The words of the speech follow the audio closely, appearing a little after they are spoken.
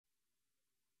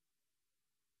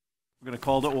We're going to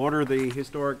call to order the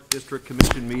Historic District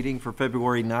Commission meeting for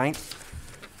February 9th.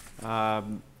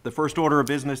 The first order of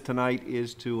business tonight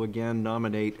is to again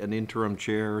nominate an interim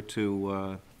chair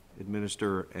to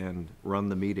administer and run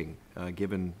the meeting,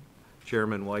 given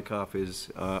Chairman Wyckoff is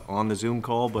on the Zoom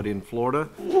call but in Florida,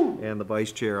 and the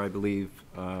vice chair, I believe,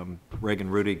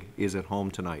 Reagan Rudig, is at home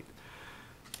tonight.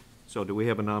 So do we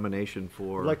have a nomination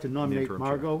for? I'd like to nominate interim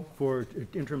Margot chair? for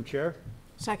interim chair.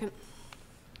 Second.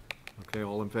 Okay,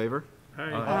 all in favor?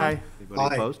 Aye.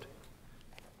 Anybody opposed?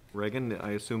 Reagan,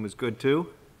 I assume is good too?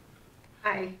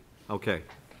 Aye. Okay,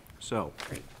 so,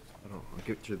 I'll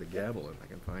get you the gavel if I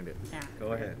can find it. Yeah.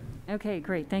 Go ahead. Okay,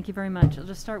 great. Thank you very much. I'll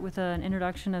just start with an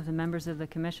introduction of the members of the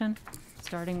commission,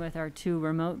 starting with our two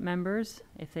remote members.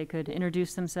 If they could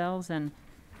introduce themselves and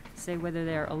say whether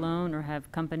they're alone or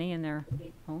have company in their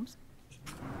homes.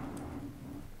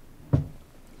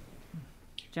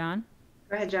 John?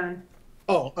 Go ahead, John.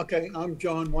 Oh, okay. I'm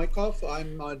John Wyckoff.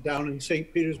 I'm down in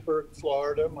St. Petersburg,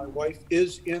 Florida. My wife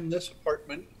is in this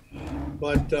apartment,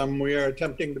 but we are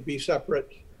attempting to be separate.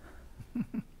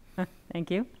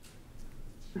 Thank you.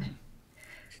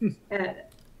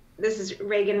 This is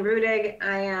Reagan Rudig.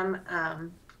 I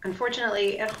am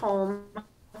unfortunately at home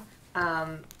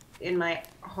in my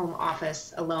home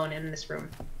office alone in this room.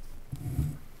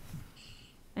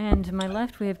 And to my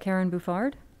left, we have Karen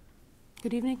Buffard,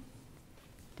 Good evening.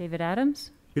 David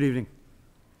Adams, Good evening.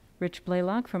 Rich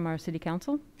Blaylock from our city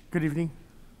council, Good evening.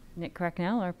 Nick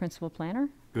Cracknell, our principal planner,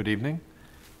 Good evening.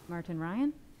 Martin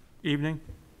Ryan, Evening.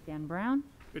 Dan Brown,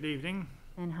 Good evening.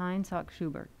 and Heinz Hock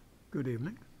Schubert. Good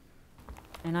evening.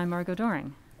 And I'm Margot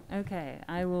Doring. Okay,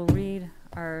 I will read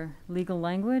our legal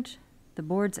language. The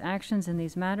board's actions in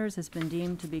these matters has been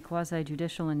deemed to be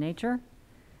quasi-judicial in nature.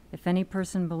 If any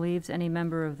person believes any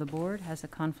member of the board has a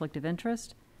conflict of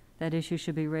interest, that issue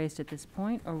should be raised at this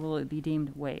point, or will it be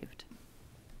deemed waived?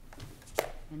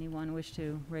 Anyone wish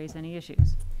to raise any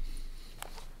issues?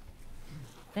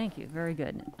 Thank you, very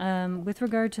good. With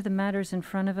regard to the matters in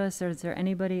front of us, is there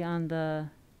anybody on the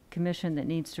commission that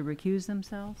needs to recuse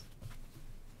themselves?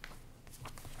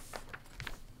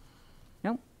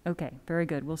 Nope, okay, very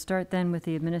good. We'll start then with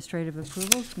the administrative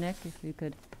approvals. Nick, if you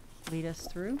could lead us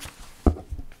through.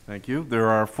 Thank you. There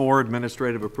are 4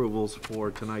 administrative approvals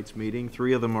for tonight's meeting.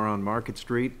 3 of them are on Market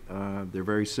Street. They're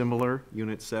very similar,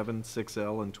 Unit 7,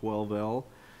 6L, and 12L.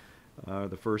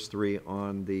 The first 3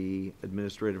 on the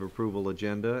administrative approval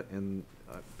agenda, and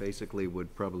basically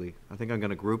would probably, I think I'm going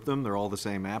to group them. They're all the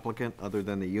same applicant other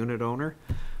than the unit owner.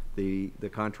 The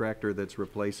contractor that's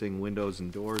replacing windows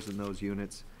and doors in those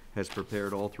units has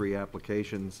prepared all 3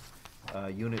 applications.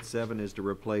 Unit 7 is to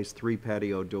replace 3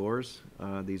 patio doors.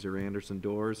 These are Anderson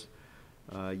doors.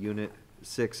 Unit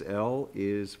 6L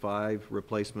is 5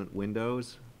 replacement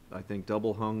windows. I think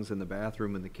double hungs in the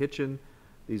bathroom and the kitchen.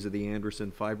 These are the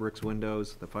Anderson Fibrix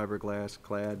windows, the fiberglass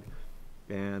clad,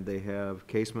 and they have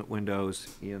casement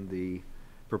windows in the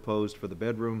proposed for the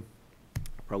bedroom,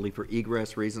 probably for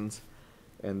egress reasons.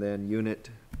 And then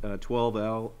unit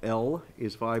 12L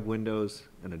is 5 windows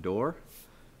and a door,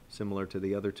 similar to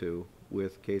the other 2,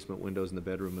 with casement windows in the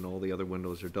bedroom, and all the other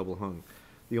windows are double hung.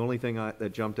 The only thing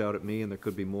that jumped out at me, and there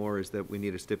could be more, is that we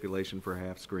need a stipulation for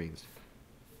half screens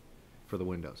for the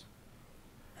windows.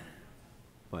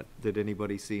 But did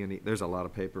anybody see any? There's a lot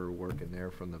of paperwork in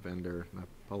there from the vendor, and I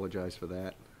apologize for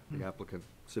that. The applicant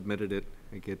submitted it.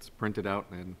 It gets printed out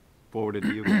and forwarded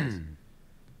to you guys.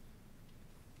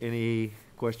 Any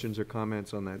questions or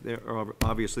comments on that?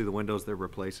 Obviously, the windows they're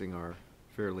replacing are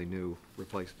fairly new.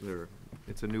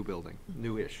 It's a new building,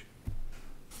 new-ish,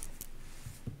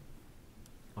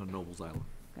 on Nobles Island.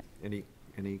 Okay.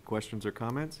 Any questions or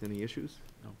comments? Any issues?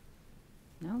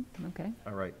 No? Okay,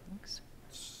 All right. thanks.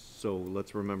 So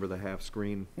let's remember the half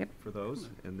screen Yep. for those.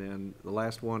 And then the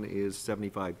last one is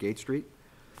 75 Gate Street.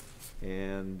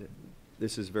 And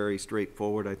this is very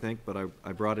straightforward, I think, but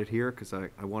I brought it here because I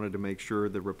wanted to make sure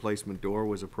the replacement door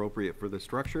was appropriate for the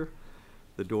structure.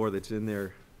 The door that's in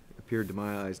there appeared to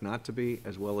my eyes not to be,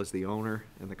 as well as the owner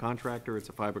and the contractor. It's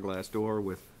a fiberglass door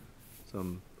with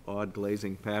some odd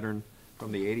glazing pattern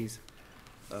from the 80s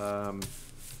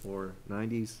or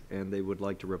 90s, and they would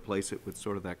like to replace it with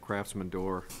sort of that Craftsman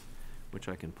door, which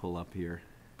I can pull up here.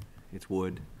 It's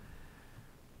wood.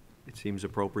 It seems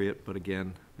appropriate, but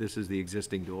again, this is the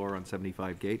existing door on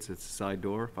 75 Gates. It's a side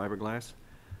door, fiberglass.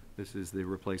 This is the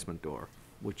replacement door,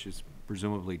 which is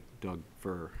presumably Doug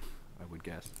Fir, I would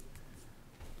guess.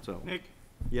 So, Nick?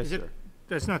 yes, is it- sir.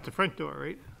 That's not the front door,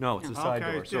 right? No, it's a side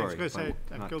Okay, door, I was sorry. gonna say, if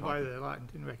I'm I not go by talking. the lot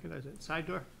and didn't recognize it. Side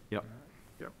door? Yep.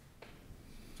 Yep.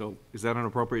 So, is that an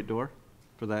appropriate door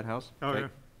for that house? Oh, I yeah.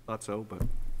 Thought so, but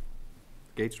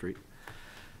Gate Street.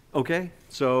 Okay,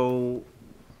 so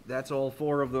that's all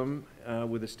 4 of them,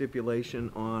 with a stipulation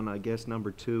on, I guess,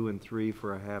 number 2 and 3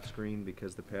 for a half screen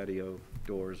because the patio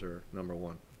doors are number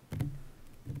 1.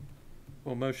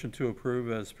 Well, motion to approve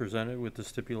as presented with the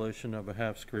stipulation of a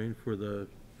half screen for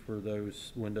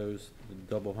those windows, the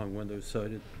double hung windows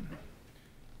cited.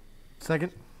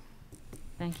 Second?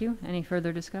 Thank you. Any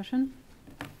further discussion?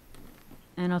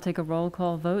 And I'll take a roll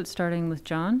call vote, starting with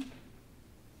John.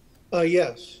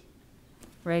 Yes.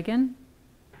 Reagan?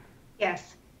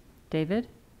 Yes. David?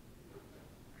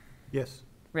 Yes.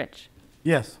 Rich?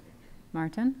 Yes.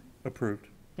 Martin? Approved.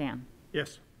 Dan?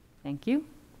 Yes. Thank you.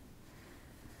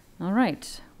 All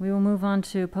right, we will move on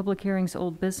to public hearings,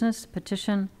 old business,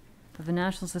 petition of the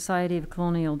National Society of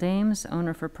Colonial Dames,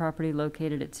 owner for property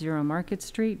located at 0 Market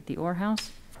Street, the Orr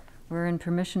House, wherein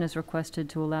permission is requested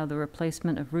to allow the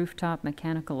replacement of rooftop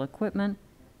mechanical equipment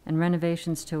and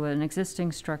renovations to an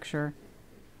existing structure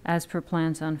as per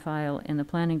plans on file in the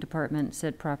Planning Department.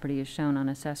 Said property is shown on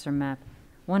Assessor Map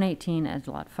 118 as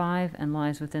Lot 5 and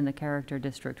lies within the Character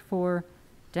District 4,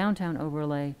 Downtown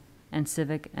Overlay, and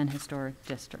Civic and Historic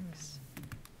Districts.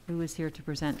 Who is here to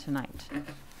present tonight?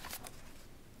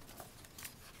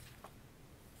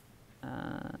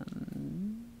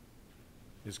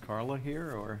 Is Carla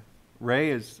here, or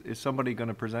Ray, is somebody going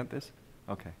to present this?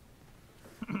 Okay.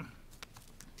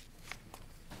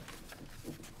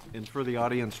 And for the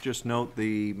audience, just note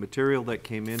the material that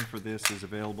came in for this is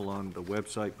available on the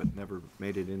website, but never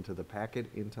made it into the packet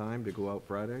in time to go out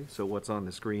Friday. So what's on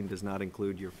the screen does not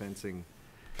include your fencing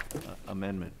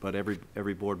amendment, but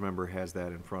every board member has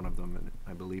that in front of them, and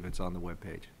I believe it's on the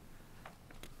webpage.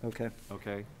 Okay,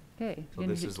 Okay? Okay. So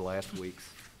this is last week's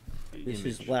this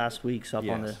is image. last week's up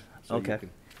on the, Yes. So you okay. can-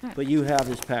 But you have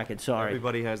this packet, sorry.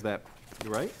 Everybody has that,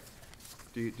 right?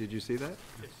 Did you see that?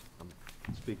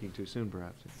 I'm speaking too soon,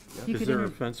 perhaps. Yeah. You Is could there a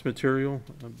inter- fence material?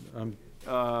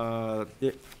 There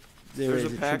There's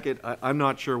is a packet, I'm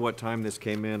not sure what time this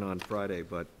came in on Friday,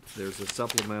 but there's a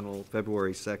supplemental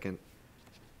February 2nd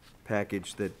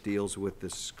package that deals with the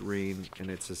screen, and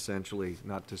it's essentially,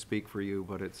 not to speak for you,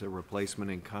 but it's a replacement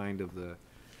in kind of the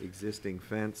existing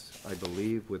fence, I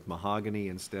believe, with mahogany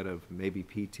instead of maybe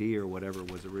PT or whatever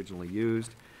was originally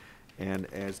used. And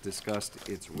as discussed,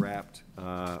 it's wrapped,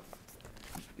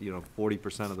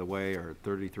 40% of the way or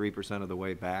 33% of the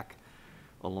way back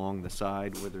along the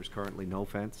side where there's currently no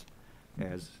fence,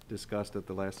 as discussed at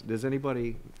the last,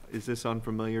 is this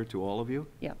unfamiliar to all of you?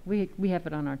 Yeah, we have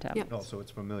it on our tab. Oh, so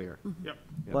it's familiar. Yep.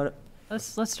 But,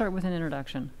 Let's start with an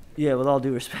introduction. yeah, with all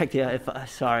due respect, yeah,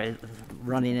 sorry,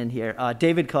 running in here.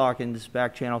 David Calkins,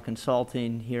 Back Channel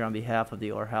Consulting, here on behalf of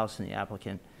the Orr House and the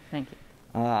applicant. Thank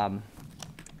you.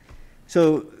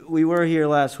 So we were here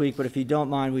last week, but if you don't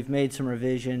mind, we've made some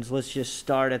revisions. Let's just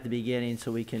start at the beginning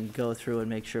so we can go through and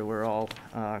make sure we're all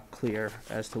clear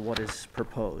as to what is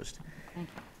proposed. Thank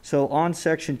you. So on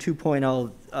section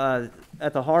 2.0,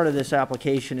 at the heart of this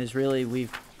application is really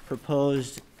we've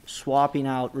proposed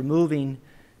removing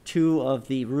 2 of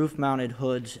the roof-mounted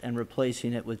hoods and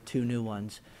replacing it with 2 new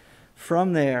ones.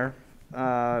 From there,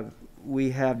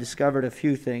 we have discovered a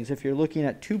few things. If you're looking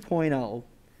at 2.0,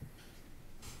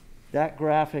 that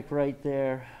graphic right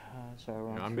there, sorry, we're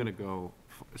on I'm going to go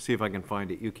see if I can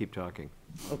find it. You keep talking.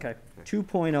 Okay,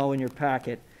 2.0 in your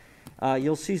packet,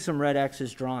 you'll see some red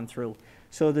X's drawn through.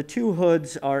 So the 2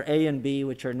 hoods are A and B,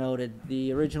 which are noted.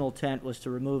 The original intent was to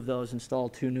remove those, install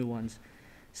 2 new ones.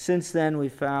 Since then, we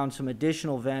found some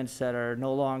additional vents that are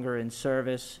no longer in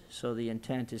service, so the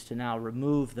intent is to now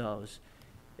remove those.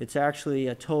 It's actually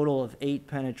a total of 8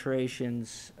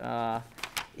 penetrations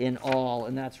in all,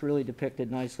 and that's really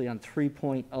depicted nicely on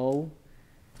 3.0.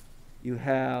 You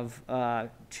have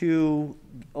 2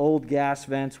 old gas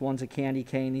vents, one's a candy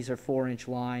cane, these are 4-inch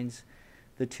lines.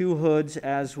 The 2 hoods,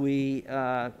 as we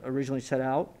originally set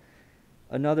out,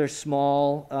 another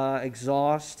small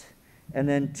exhaust, and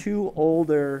then 2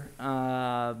 older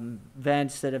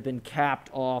vents that have been capped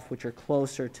off, which are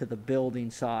closer to the building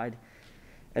side.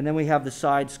 And then we have the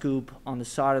side scoop on the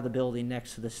side of the building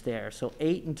next to the stairs. So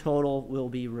 8 in total will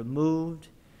be removed,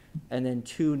 and then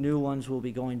 2 new ones will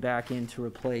be going back in to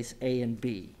replace A and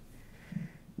B.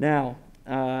 Now,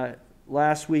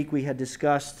 last week we had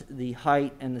discussed the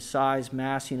height and the size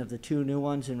massing of the 2 new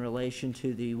ones in relation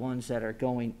to the ones that are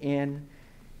going in.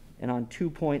 And on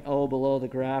 2.0 below the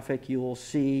graphic, you will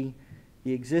see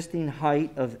the existing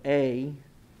height of A,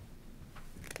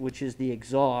 which is the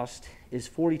exhaust, is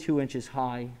 42 inches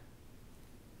high,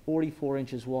 44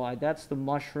 inches wide. That's the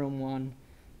mushroom one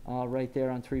right there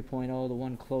on 3.0, the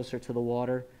one closer to the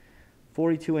water.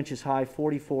 42 inches high,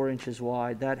 44 inches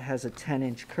wide. That has a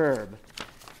 10-inch curb.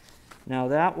 Now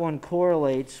that one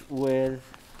correlates with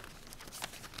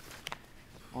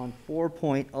on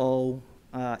 4.0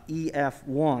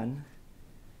 EF1,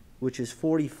 which is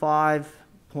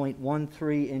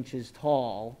 45.13 inches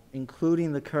tall,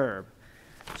 including the curb.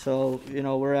 So, you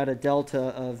know, we're at a delta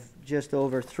of just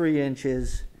over 3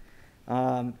 inches,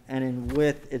 and in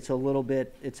width,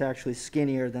 it's actually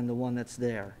skinnier than the one that's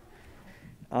there.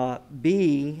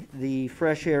 B, the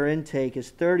fresh air intake is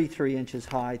 33 inches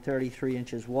high, 33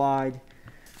 inches wide.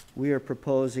 We are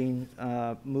proposing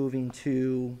moving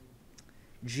to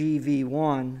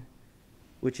GV1,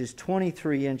 which is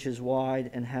 23 inches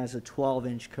wide and has a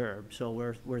 12-inch curb. So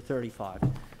we're 35.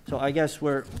 So I guess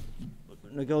we're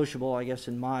negotiable, I guess,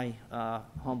 in my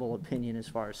humble opinion, as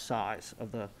far as size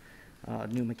of the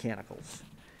new mechanicals.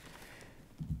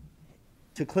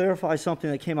 To clarify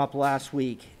something that came up last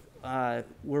week,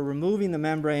 we're removing the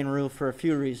membrane roof for a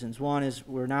few reasons. One is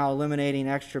we're now eliminating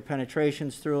extra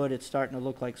penetrations through it. It's starting to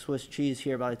look like Swiss cheese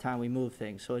here by the time we move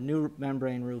things. So a new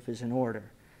membrane roof is in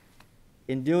order.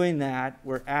 In doing that,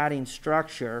 we're adding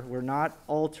structure. We're not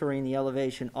altering the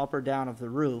elevation up or down of the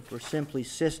roof. We're simply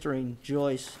sistering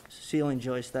joists, ceiling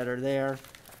joists that are there.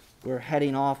 We're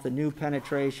heading off the new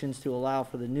penetrations to allow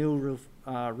for the new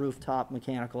rooftop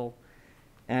mechanical,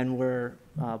 and we're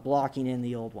blocking in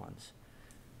the old ones.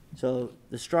 So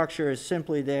the structure is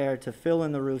simply there to fill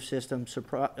in the roof system,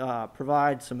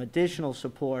 provide some additional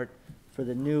support for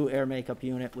the new air makeup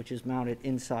unit, which is mounted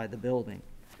inside the building.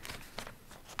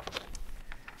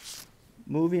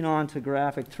 Moving on to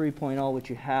graphic 3.0, which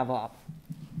you have up.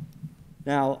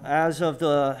 Now, as of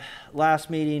the last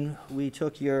meeting, we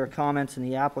took your comments, and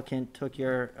the applicant took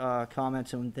your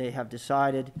comments, and they have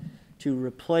decided to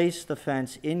replace the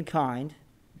fence in kind.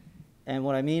 And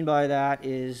what I mean by that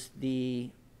is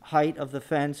the height of the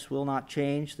fence will not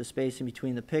change, the spacing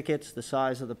between the pickets, the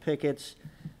size of the pickets,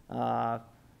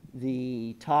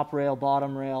 the top rail,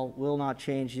 bottom rail will not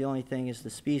change. The only thing is the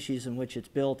species in which it's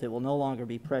built. It will no longer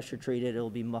be pressure treated. It will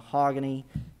be mahogany,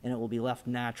 and it will be left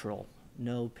natural.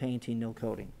 No painting, no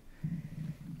coating.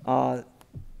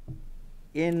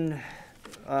 In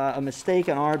a mistake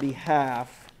on our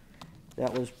behalf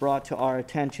that was brought to our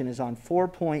attention is on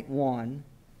 4.1.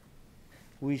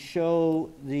 We show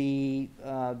the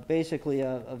basically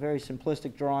a very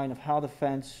simplistic drawing of how the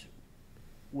fence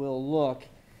will look.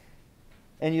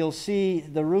 And you'll see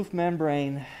the roof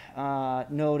membrane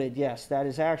noted. Yes, that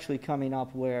is actually coming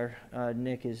up where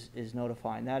Nick is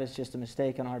notifying. That is just a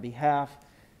mistake on our behalf,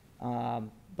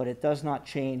 but it does not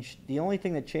change. The only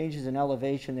thing that changes in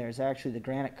elevation there is actually the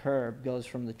granite curb goes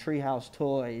from the Treehouse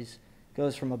Toys,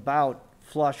 goes from about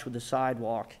flush with the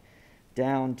sidewalk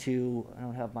down to, I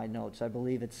don't have my notes, I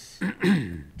believe it's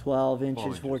 12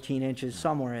 inches, 14 inches,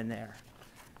 somewhere in there.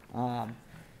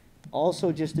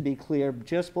 Also, just to be clear,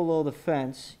 just below the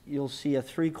fence, you'll see a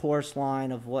 3-course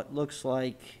line of what looks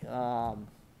like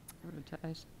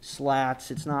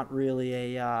slats. It's not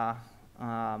really a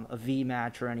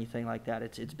V-match or anything like that.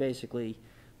 It's basically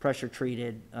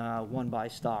pressure-treated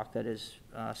 1x stock that is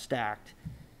stacked.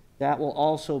 That will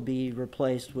also be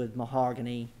replaced with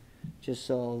mahogany, just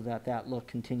so that that look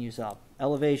continues up.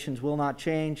 Elevations will not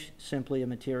change, simply a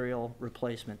material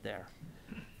replacement there.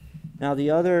 Now,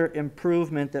 the other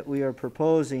improvement that we are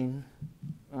proposing,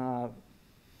 in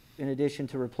addition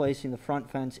to replacing the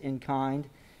front fence in kind,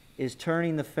 is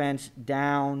turning the fence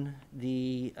down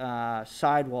the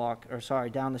sidewalk, or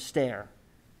sorry, down the stair.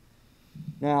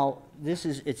 Now,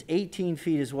 it's 18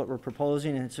 feet is what we're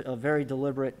proposing, and it's a very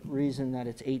deliberate reason that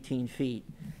it's 18 feet.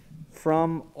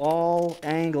 From all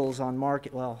angles on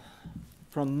Market, well,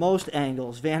 from most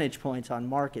angles, vantage points on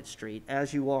Market Street,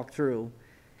 as you walk through,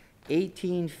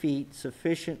 18 feet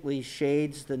sufficiently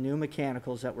shades the new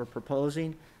mechanicals that we're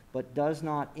proposing, but does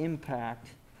not impact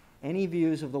any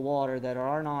views of the water that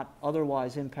are not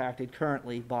otherwise impacted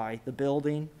currently by the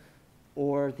building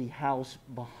or the house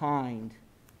behind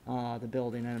the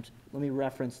building. And let me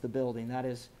reference the building. That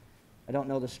is, I don't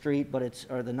know the street, but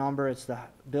or the number. It's the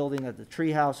building that the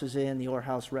Treehouse is in, the Orr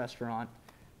House Restaurant,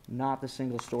 not the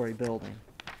single-story building.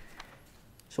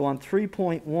 So on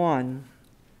 3.1,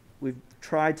 we've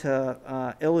tried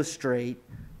to illustrate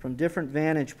from different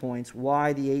vantage points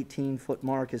why the 18-foot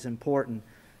mark is important.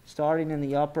 Starting in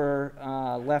the upper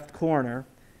left corner,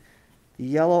 the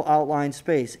yellow outline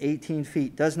space, 18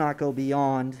 feet, does not go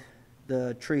beyond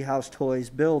the Treehouse Toys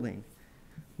building.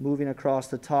 Moving across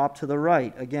the top to the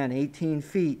right, again, 18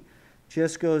 feet,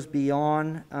 just goes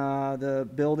beyond the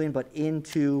building but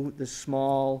into the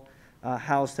small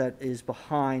house that is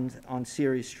behind on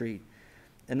Ceres Street.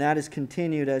 And that is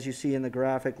continued, as you see in the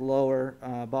graphic, lower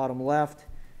bottom left,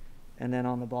 and then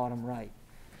on the bottom right.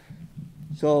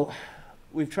 So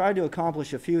we've tried to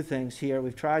accomplish a few things here.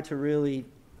 We've tried to really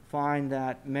find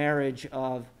that marriage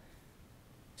of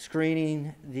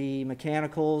screening the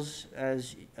mechanicals,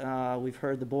 as we've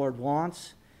heard the board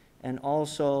wants, and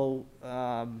also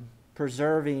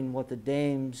preserving what the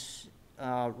Dames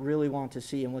really want to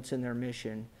see and what's in their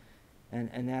mission,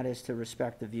 and that is to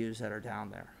respect the views that are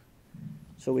down there.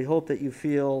 So we hope that you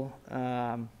feel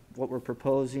what we're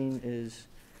proposing is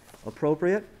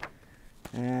appropriate,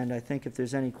 and I think if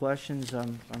there's any questions,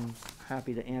 I'm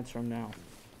happy to answer them now.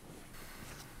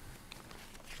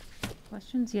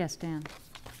 Questions? Yes, Dan.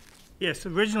 Yes,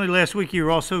 originally last week you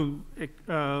were also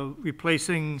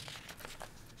replacing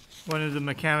one of the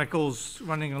mechanicals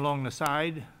running along the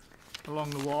side,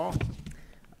 along the wall.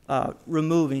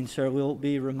 Removing, sir, we'll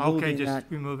be Okay, removing just that,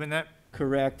 removing that.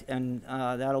 correct, and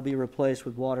that'll be replaced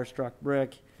with water-struck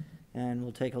brick, and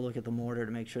we'll take a look at the mortar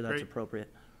to make sure that's Great.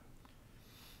 appropriate.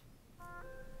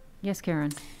 Yes,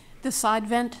 Karen. The side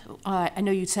vent, I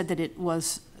know you said that it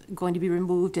was going to be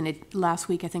removed, and it, last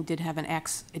week, I think, did have an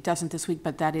X. It doesn't this week,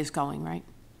 but that is going, right?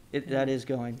 That is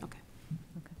going. Okay.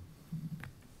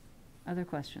 Other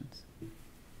questions?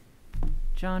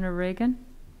 John or Reagan?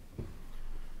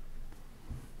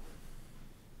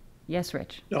 Yes,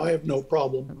 Rich. No, I have no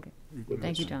problem Okay. with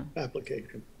Thank you, this John.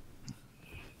 application.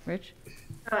 Rich?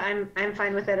 Oh, I'm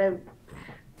fine with it.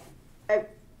 I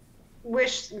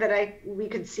wish that we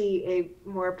could see a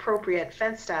more appropriate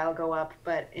fence style go up,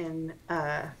 but in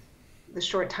the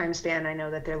short time span, I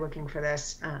know that they're looking for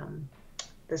this.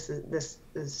 This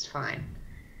is fine.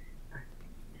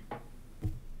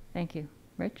 Thank you.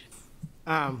 Rich?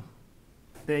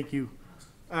 Thank you.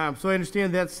 So I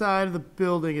understand that side of the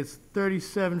building is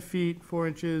 37 feet, 4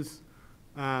 inches.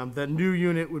 That new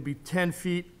unit would be 10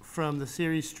 feet from the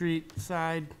Ceres Street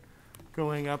side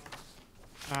going up,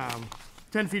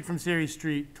 10 feet from Ceres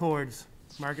Street towards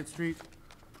Market Street.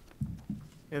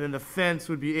 And then the fence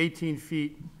would be 18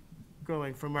 feet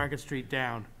going from Market Street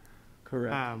down.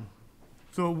 Correct.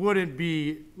 So it wouldn't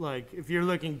be like, if you're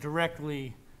looking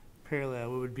directly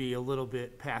parallel, it would be a little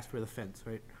bit past where the fence,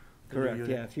 right? The new Correct,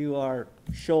 unit. yeah. If you are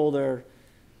shoulder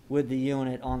with the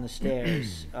unit on the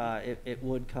stairs, it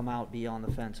would come out beyond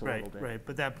the fence a little Right, bit. right,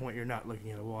 but at that point, you're not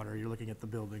looking at the water, you're looking at the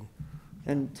building.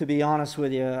 And to be honest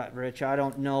with you, Rich, I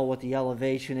don't know what the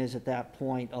elevation is at that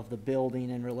point of the building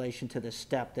in relation to the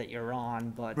step that you're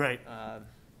on, but, Right.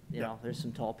 you know, there's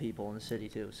some tall people in the city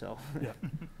too, so.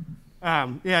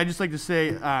 Yeah, I'd just like to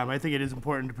say, I think it is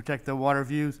important to protect the water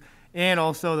views and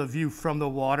also the view from the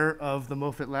water of the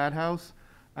Moffett Lad House.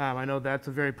 I know that's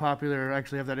a very popular, I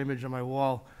actually have that image on my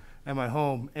wall at my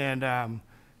home, and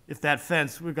if that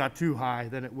fence got too high,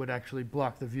 then it would actually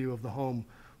block the view of the home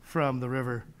from the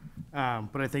river.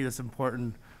 But I think it's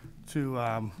important to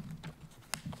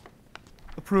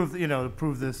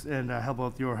approve this and help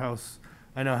out your house.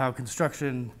 I know how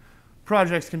construction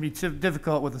projects can be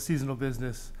difficult with a seasonal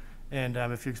business, and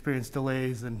if you experience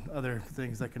delays and other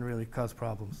things, that can really cause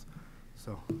problems.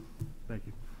 So, thank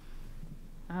you.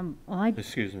 Well,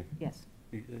 Excuse me. yes,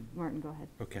 Martin, go ahead.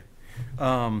 Okay.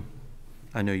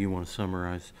 I know you want to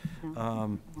summarize.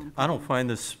 No. I don't find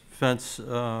this fence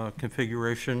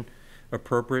configuration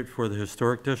appropriate for the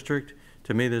historic district.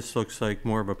 To me, this looks like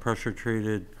more of a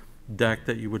pressure-treated deck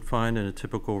that you would find in a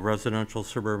typical residential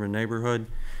suburban neighborhood.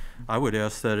 I would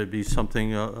ask that it be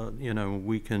something,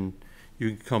 you can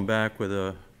come back with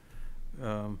a,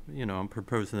 I'm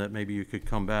proposing that maybe you could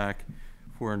come back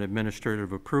for an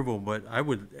administrative approval, but I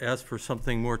would ask for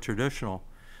something more traditional.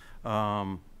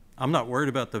 I'm not worried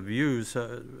about the views.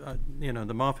 The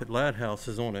Moffett Lad House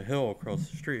is on a hill across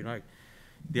the street. And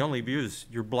the only views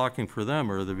you're blocking for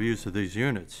them are the views of these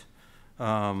units.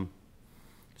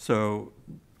 So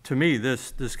to me,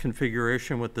 this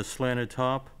configuration with the slanted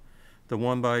top, the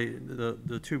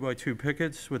 2x2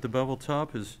 pickets with the bevel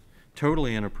top is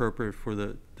totally inappropriate for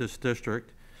this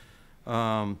district.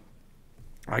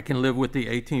 I can live with the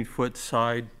 18-foot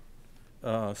side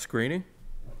screening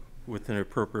with an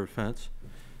appropriate fence.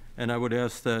 And I would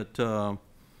ask that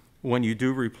when you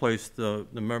do replace the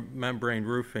membrane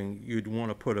roofing, you'd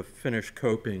want to put a finished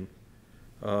coping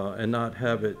and not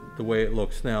have it the way it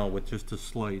looks now with just a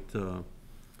slight,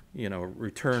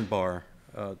 return bar.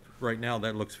 Right now,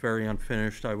 that looks very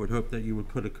unfinished. I would hope that you would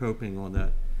put a coping on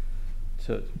that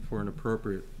for an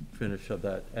appropriate finish of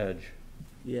that edge.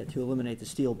 Yeah, to eliminate the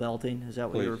steel belting, is that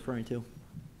what you're Please. referring to?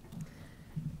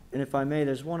 And if I may,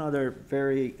 there's one other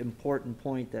very important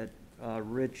point that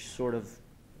Rich sort of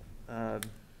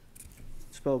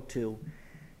spoke to.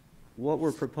 What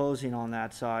we're proposing on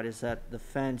that side is that the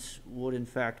fence would in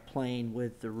fact plane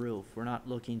with the roof. We're not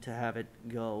looking to have it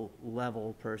go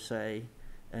level per se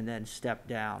and then step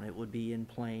down. It would be in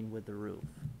plane with the roof.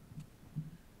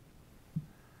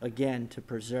 again, to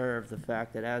preserve the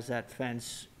fact that as that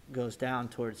fence goes down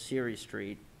towards Ceres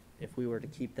Street, if we were to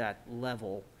keep that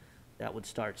level, that would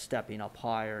start stepping up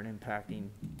higher and impacting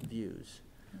views.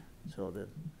 So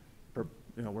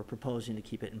we're proposing to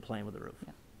keep it in plane with the roof.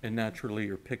 And naturally,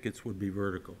 your pickets would be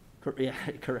vertical. Yeah,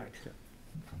 correct.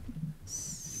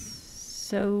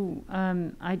 So,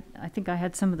 I think I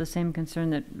had some of the same concern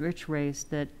that Rich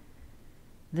raised, that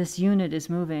this unit is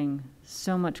moving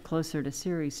so much closer to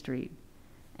Ceres Street.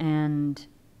 And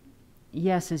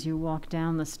yes, as you walk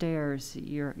down the stairs,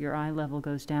 your eye level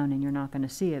goes down and you're not going to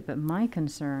see it. But my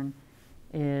concern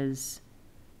is,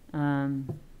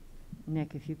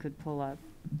 Nick, if you could pull up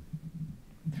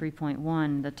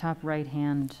 3.1, the top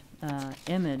right-hand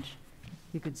image,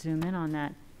 you could zoom in on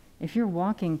that. If you're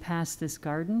walking past this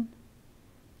garden,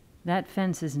 that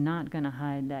fence is not going to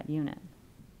hide that unit.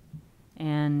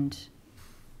 And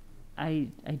I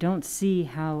don't see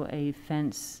how a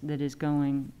fence that is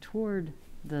going toward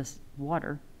the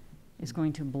water is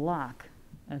going to block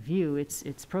a view.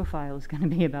 Its profile is going to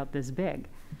be about this big.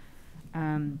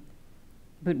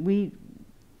 But we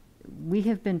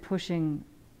have been pushing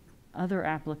other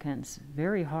applicants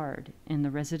very hard in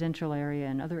the residential area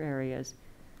and other areas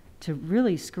to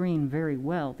really screen very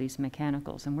well these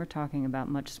mechanicals. And we're talking about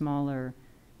much smaller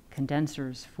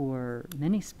condensers for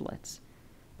mini splits.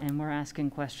 And we're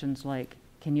asking questions like,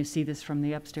 can you see this from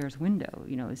the upstairs window?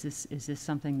 You know, is this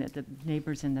something that the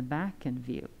neighbors in the back can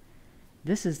view?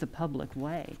 This is the public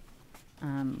way.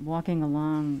 Walking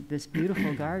along this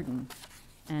beautiful garden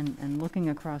and looking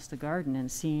across the garden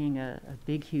and seeing a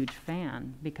big, huge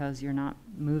fan because you're not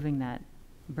bringing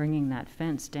that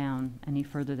fence down any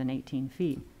further than 18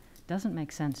 feet doesn't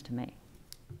make sense to me.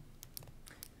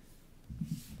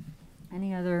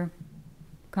 Any other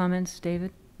comments,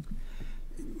 David?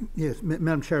 Yes,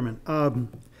 Madam Chairman.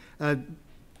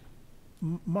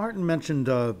 Martin mentioned,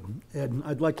 and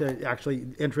I'd like to actually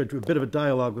enter into a bit of a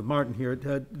dialogue with Martin here,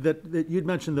 that you'd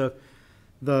mentioned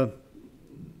I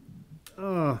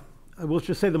will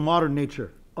just say the modern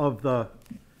nature of the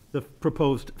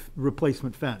proposed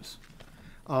replacement fence.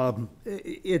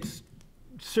 It's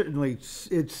certainly,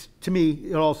 to me,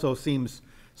 it also seems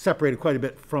separated quite a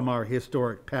bit from our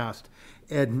historic past.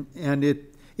 And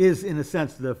it is, in a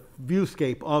sense, the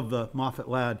viewscape of the Moffett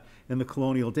Ladd and the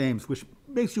Colonial Dames, which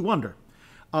makes you wonder.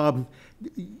 I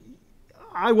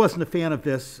wasn't a fan of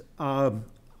this.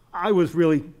 I was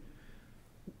really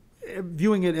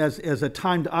viewing it as a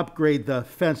time to upgrade the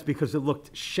fence because it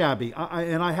looked shabby.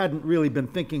 And I hadn't really been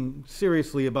thinking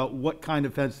seriously about what kind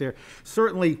of fence there.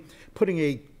 Certainly putting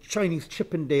a Chinese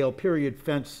Chippendale period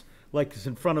fence like is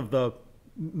in front of the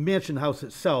mansion house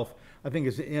itself, I think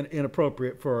is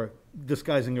inappropriate for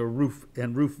disguising a roof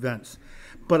and roof vents.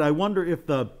 But I wonder if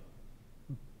the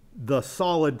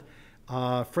solid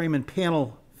frame and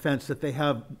panel fence that they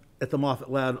have at the Moffett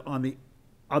Ladd on the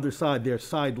other side, their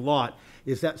side lot,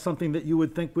 is that something that you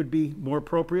would think would be more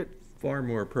appropriate? Far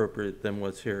more appropriate than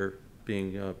what's here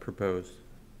being proposed.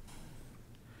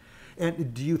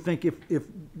 And do you think if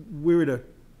we were to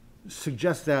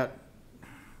suggest that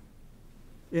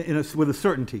with a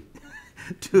certainty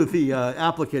to the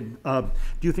applicant, do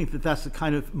you think that that's the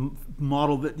kind of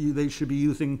model that they should be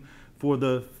using for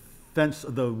the fence,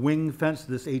 the wing fence,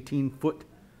 this 18-foot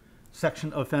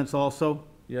section of fence also?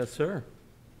 Yes, sir.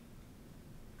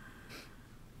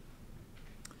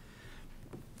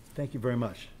 Thank you very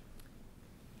much.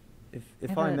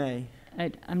 If I may.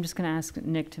 I'm just going to ask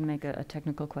Nick to make a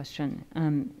technical question.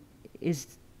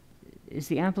 Is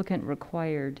the applicant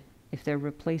required, if they're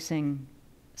replacing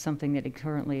something that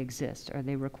currently exists, are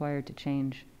they required to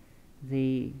change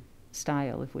the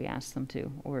style if we ask them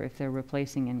to? Or if they're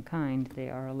replacing in kind, they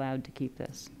are allowed to keep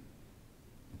this?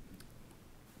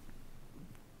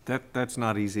 That's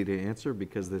not easy to answer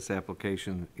because this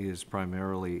application is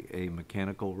primarily a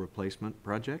mechanical replacement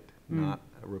project, not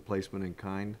a replacement in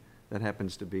kind. That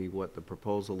happens to be what the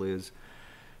proposal is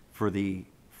for the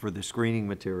screening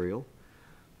material.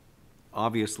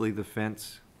 Obviously, the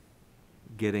fence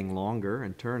getting longer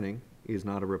and turning is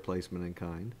not a replacement in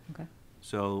kind. Okay.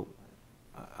 So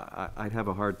I'd have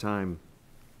a hard time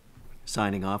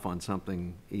signing off on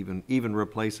something, even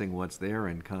replacing what's there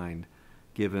in kind,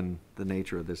 given the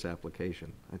nature of this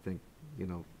application. I think,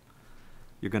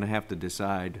 you're going to have to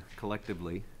decide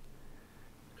collectively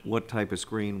what type of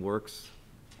screen works,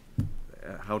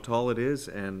 how tall it is,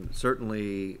 and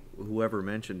certainly whoever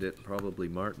mentioned it, probably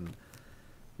Martin,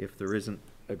 if there isn't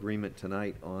agreement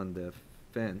tonight on the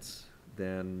fence,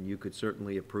 then you could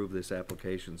certainly approve this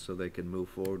application so they can move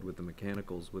forward with the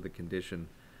mechanicals with a condition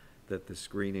that the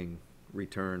screening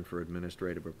return for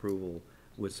administrative approval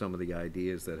with some of the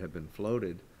ideas that have been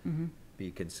floated. be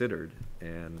considered,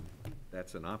 and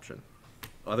that's an option.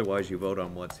 Otherwise, you vote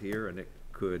on what's here, and it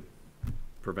could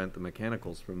prevent the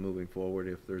mechanicals from moving forward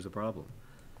if there's a problem.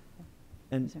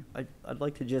 And I'd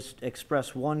like to just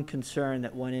express one concern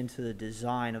that went into the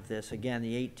design of this. Again,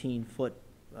 the 18-foot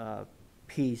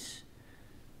piece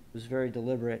was very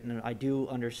deliberate, and I do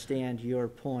understand your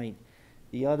point.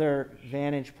 The other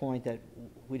vantage point that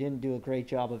we didn't do a great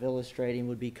job of illustrating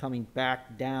would be coming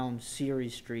back down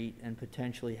Ceres Street and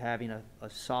potentially having a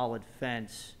solid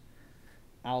fence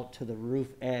out to the roof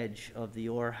edge of the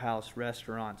Orr House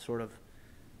restaurant, sort of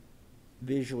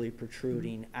visually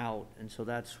protruding out. And so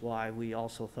that's why we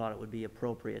also thought it would be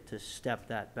appropriate to step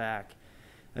that back.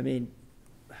 I mean,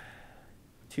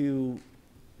 to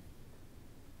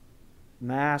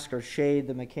mask or shade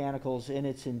the mechanicals in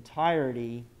its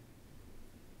entirety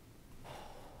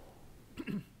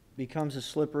becomes a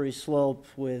slippery slope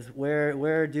with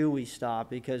where do we stop,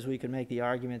 because we can make the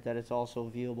argument that it's also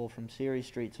viewable from Ceres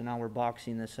Street, so now we're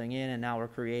boxing this thing in, and now we're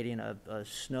creating a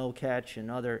snow catch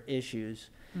and other issues.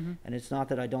 And it's not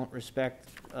that I don't respect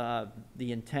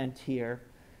the intent here.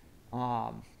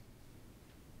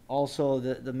 Also,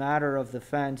 the matter of the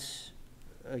fence,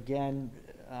 again,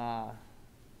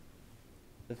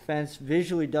 the fence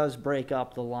visually does break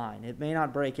up the line. It may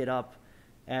not break it up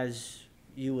as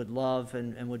you would love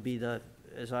and would be the,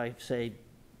 as I say,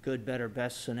 good, better,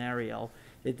 best scenario.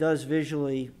 It does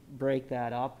visually break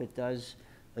that up. It does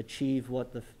achieve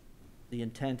what the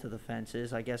intent of the fence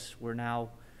is. I guess we're now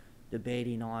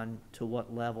debating on to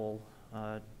what level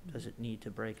does it need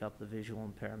to break up the visual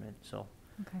impairment, so.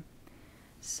 Okay.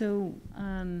 So,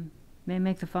 may I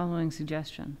make the following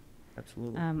suggestion?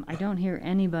 Absolutely. I don't hear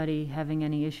anybody having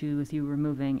any issue with you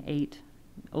removing 8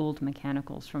 old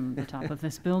mechanicals from the top of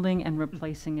this building and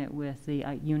replacing it with the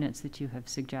units that you have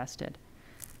suggested.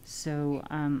 So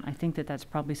I think that that's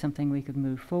probably something we could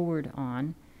move forward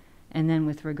on. And then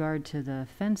with regard to the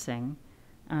fencing,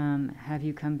 have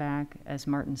you come back, as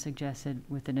Martin suggested,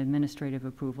 with an administrative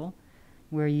approval,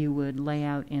 where you would lay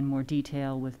out in more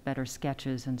detail with better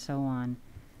sketches and so on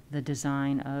the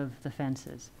design of the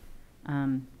fences.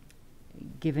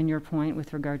 Given your point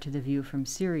with regard to the view from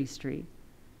Ceres Street,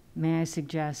 may I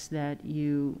suggest that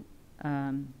you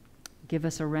give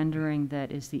us a rendering that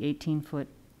is the 18-foot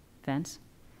fence,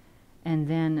 and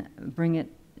then bring it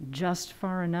just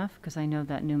far enough, because I know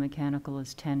that new mechanical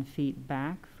is 10 feet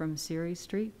back from Ceres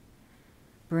Street.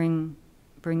 Bring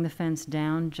the fence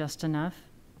down just enough,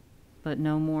 but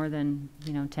no more than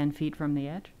 10 feet from the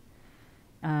edge.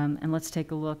 And let's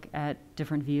take a look at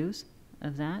different views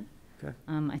of that. Okay.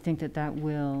 I think that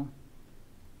will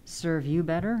serve you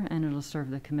better, and it'll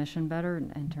serve the commission better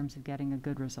in terms of getting a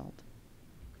good result.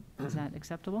 Is that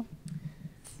acceptable?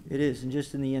 It is, and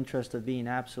just in the interest of being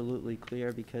absolutely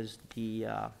clear, because the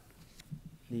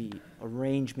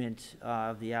arrangement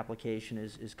of the application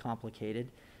is complicated.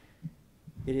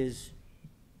 It is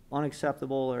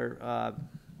unacceptable, or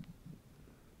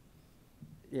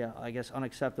yeah, I guess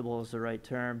unacceptable is the right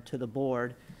term, to the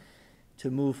board to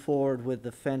move forward with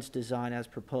the fence design as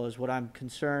proposed. What I'm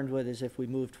concerned with is if we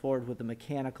moved forward with the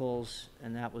mechanicals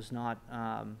and that was not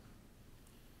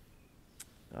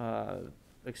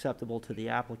acceptable to the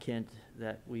applicant,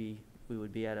 that we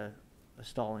would be at a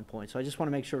stalling point. So I just want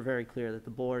to make sure very clear that the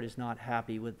board is not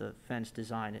happy with the fence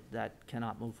design. That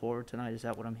cannot move forward tonight. Is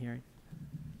that what I'm hearing?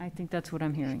 I think that's what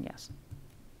I'm hearing, yes.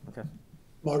 Okay.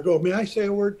 Margot, may I say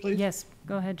a word, please? Yes,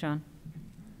 go ahead, John.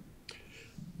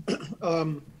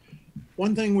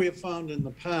 One thing we have found in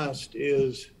the past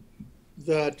is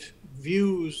that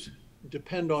views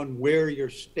depend on where you're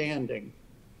standing.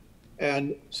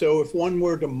 And so if one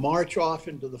were to march off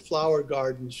into the flower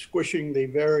garden, squishing the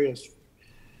various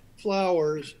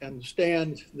flowers and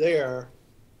stand there,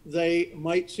 they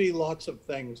might see lots of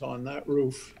things on that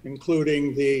roof,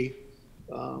 including the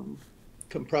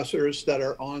compressors that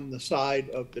are on the side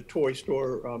of the toy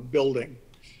store building.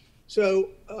 So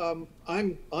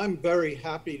I'm very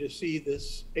happy to see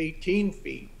this 18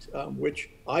 feet, which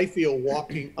I feel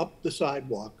walking up the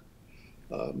sidewalk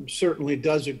certainly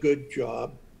does a good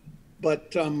job.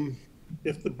 But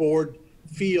if the board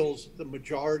feels, the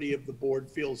majority of the board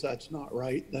feels that's not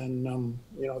right, then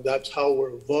that's how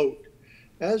we'll vote.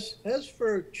 As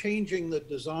for changing the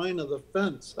design of the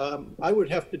fence, I would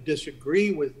have to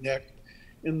disagree with Nick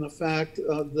in the fact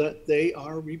that they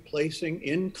are replacing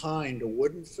in kind a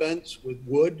wooden fence with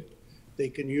wood. They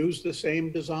can use the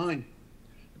same design.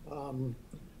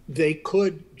 They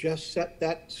could just set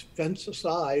that fence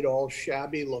aside, all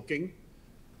shabby looking,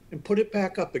 and put it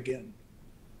back up again.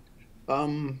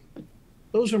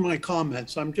 Those are my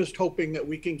comments. I'm just hoping that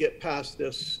we can get past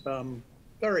this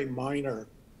very minor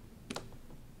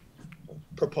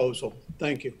proposal.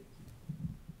 Thank you.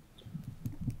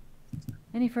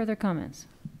 Any further comments?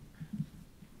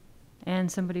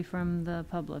 And somebody from the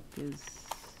public is,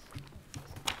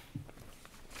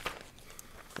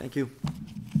 Thank you.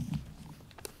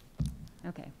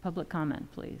 okay, public comment,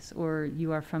 please. Or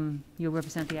you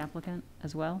represent the applicant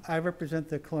as well? I represent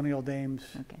the Colonial Dames.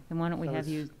 Okay, then why don't we So have it's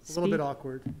you A little bit speak?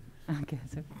 awkward. Okay,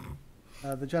 so,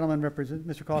 The gentleman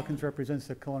Mr. Calkins represents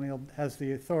has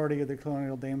the authority of the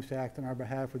Colonial Dames to act on our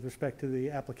behalf with respect to the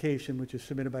application which is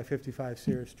submitted by 55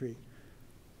 Sierra Street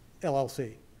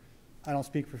LLC. I don't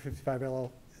speak for 55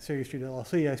 Sierra Street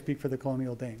LLC, I speak for the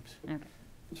Colonial Dames. okay.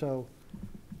 So,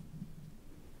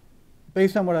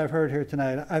 based on what I've heard here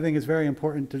tonight, I think it's very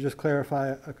important to just clarify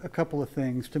a couple of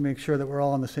things to make sure that we're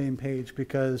all on the same page,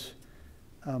 because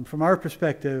from our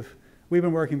perspective, we've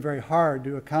been working very hard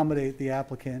to accommodate the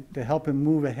applicant, to help him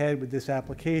move ahead with this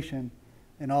application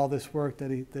and all this work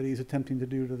that he's attempting to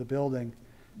do to the building.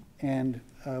 And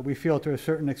we feel to a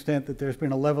certain extent that there's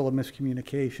been a level of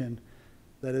miscommunication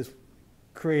that has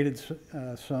created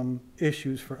some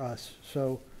issues for us.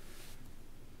 So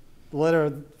the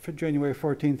letter for January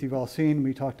 14th you've all seen.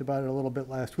 We talked about it a little bit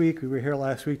last week. We were here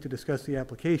last week to discuss the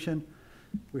application.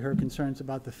 We heard concerns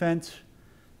about the fence.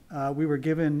 We were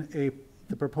given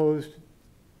the proposed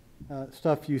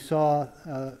stuff you saw,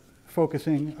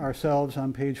 focusing ourselves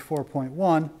on page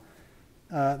 4.1.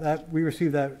 That we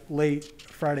received that late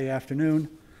Friday afternoon.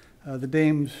 The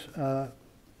Dames,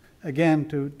 again,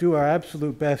 to do our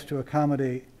absolute best to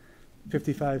accommodate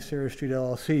 55 Sierra Street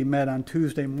LLC, met on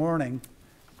Tuesday morning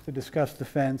to discuss the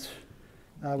fence.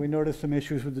 We noticed some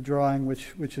issues with the drawing,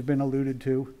 which have been alluded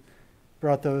to.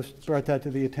 Brought that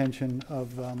to the attention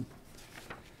of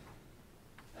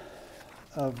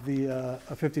the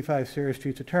 55 Sierra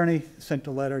Street's attorney. Sent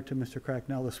a letter to Mr.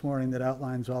 Cracknell this morning that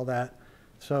outlines all that.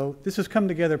 So this has come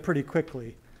together pretty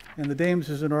quickly. And the Dames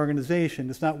is an organization.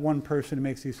 It's not one person who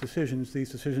makes these decisions.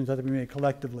 These decisions have to be made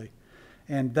collectively.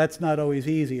 And that's not always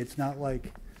easy. It's not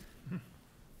like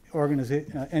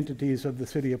entities of the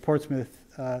city of Portsmouth.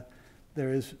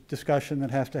 There is discussion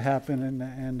that has to happen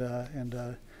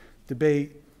and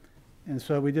debate. And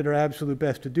so we did our absolute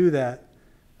best to do that.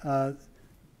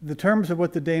 The terms of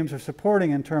what the Dames are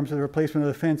supporting in terms of the replacement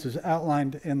of the fence is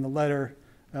outlined in the letter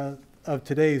of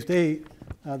today's date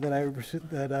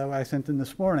that I sent in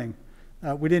this morning.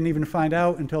 We didn't even find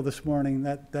out until this morning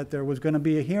that there was going to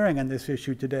be a hearing on this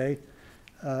issue today.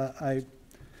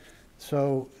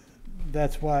 So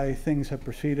that's why things have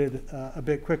proceeded a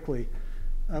bit quickly.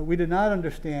 We did not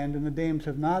understand, and the Dames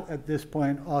have not at this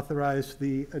point authorized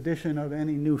the addition of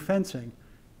any new fencing.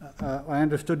 I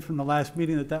understood from the last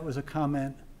meeting that that was a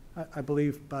comment, I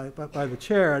believe, by the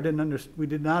chair. We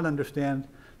did not understand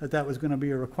that was going to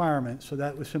be a requirement, so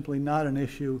that was simply not an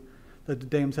issue that the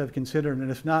Dames have considered,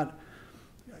 and it's not,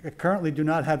 I currently do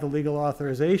not have the legal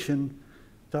authorization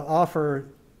to offer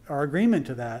our agreement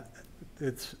to that.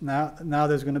 It's now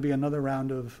there's going to be another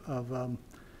round of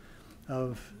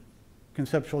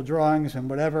conceptual drawings and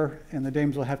whatever, and the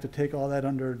Dames will have to take all that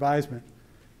under advisement.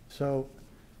 So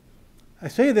I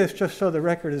say this just so the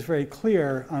record is very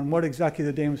clear on what exactly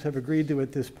the Dames have agreed to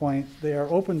at this point. They are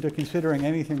open to considering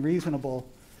anything reasonable.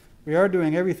 We are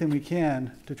doing everything we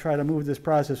can to try to move this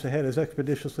process ahead as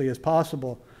expeditiously as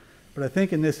possible. But I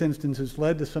think in this instance it's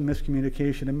led to some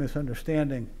miscommunication and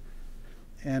misunderstanding.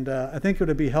 And I think it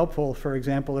would be helpful, for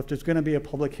example, if there's going to be a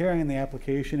public hearing in the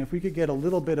application, if we could get a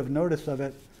little bit of notice of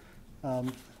it,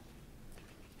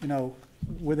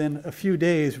 within a few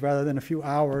days rather than a few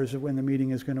hours of when the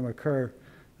meeting is going to occur.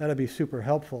 That'd be super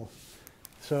helpful.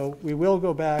 So we will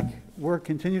go back,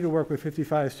 continue to work with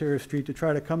 55 Sierra Street to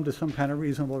try to come to some kind of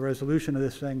reasonable resolution of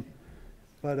this thing.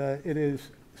 But it is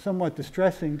somewhat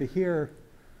distressing to hear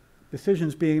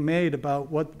decisions being made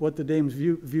about what the Dames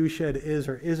view shed is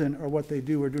or isn't, or what they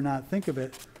do or do not think of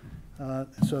it.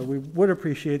 So we would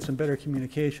appreciate some better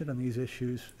communication on these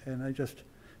issues, and I just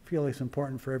feel it's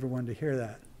important for everyone to hear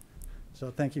that. So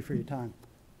thank you for your time.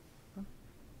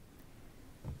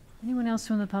 Anyone else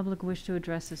from the public wish to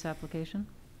address this application?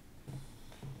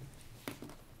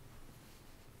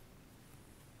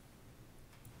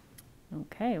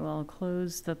 Okay, well, I'll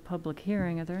close the public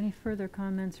hearing. Are there any further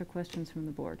comments or questions from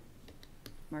the board?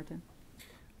 Martin?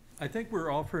 I think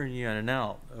we're offering you an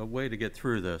out, a way to get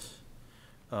through this.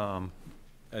 I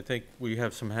think we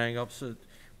have some hang-ups.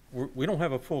 We don't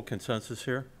have a full consensus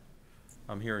here.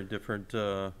 I'm hearing different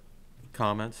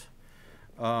comments.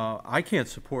 I can't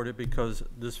support it because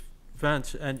this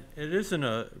fence, and it isn't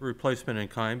a replacement in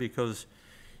kind because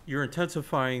you're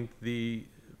intensifying the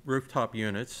rooftop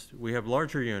units. We have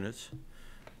larger units.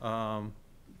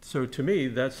 So to me,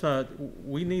 that's not,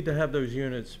 we need to have those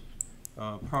units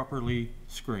properly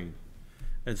screened.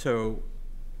 And so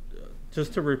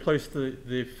just to replace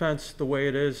the fence the way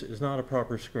it is not a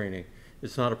proper screening.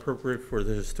 It's not appropriate for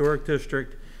the historic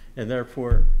district, and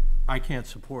therefore I can't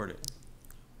support it.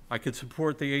 I could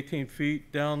support the 18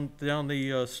 feet down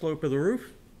the slope of the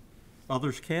roof.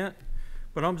 Others can't.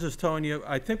 But I'm just telling you,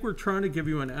 I think we're trying to give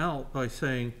you an out by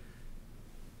saying,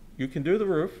 you can do the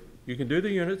roof, you can do the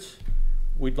units.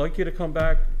 We'd like you to come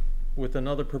back with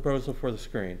another proposal for the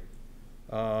screen.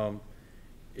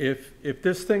 If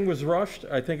this thing was rushed,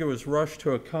 I think it was rushed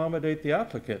to accommodate the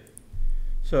applicant.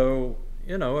 So,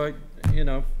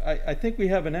 I think we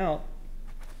have an out.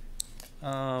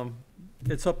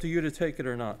 It's up to you to take it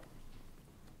or not.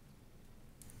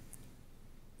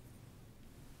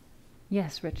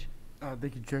 Yes, Rich.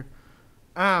 Thank you, Chair.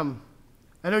 I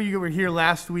know you were here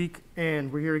last week,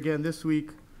 and we're here again this week.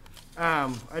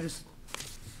 From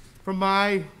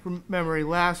memory,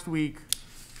 last week,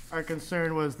 our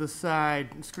concern was the side,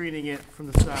 screening it from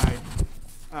the side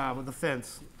with the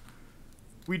fence.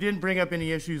 We didn't bring up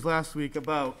any issues last week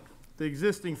about the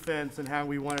existing fence and how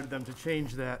we wanted them to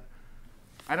change that.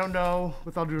 I don't know,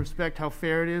 with all due respect, how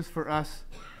fair it is for us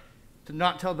to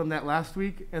not tell them that last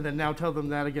week and then now tell them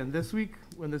that again this week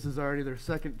when this is already their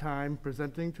second time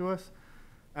presenting to us.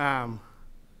 From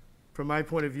my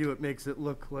point of view, it makes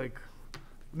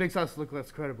us look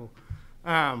less credible.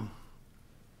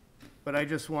 But I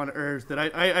just want to urge that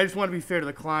I just want to be fair to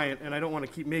the client, and I don't want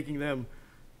to keep making them,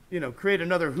 create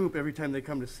another hoop every time they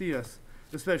come to see us,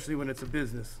 especially when it's a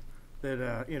business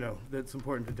that, that's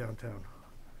important to downtown.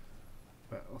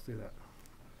 But I'll say that.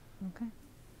 Okay.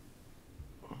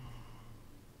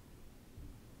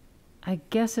 I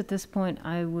guess at this point,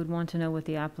 I would want to know what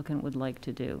the applicant would like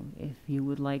to do. If you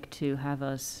would like to have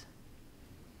us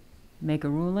make a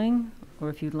ruling, or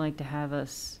if you'd like to have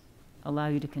us allow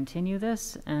you to continue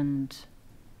this and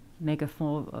make a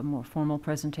more formal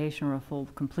presentation or a full,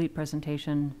 complete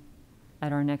presentation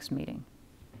at our next meeting.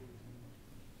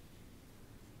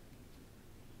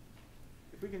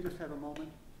 If we can just have a moment.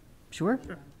 Sure?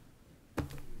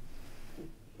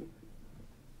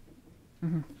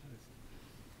 Mm-hmm.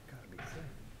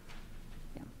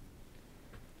 Yeah.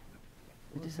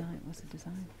 The design, what's the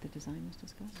design? The design was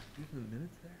discussed? Do you have the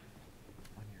minutes there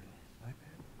on your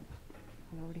iPad?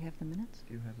 We already have the minutes?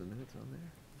 Do you have the minutes on there?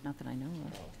 Not that I know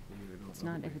of. It's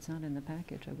not, if it's not in the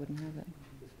package, I wouldn't have it.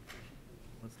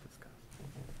 Let's discuss.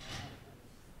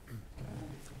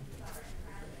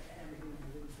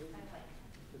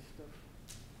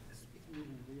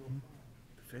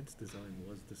 The fence design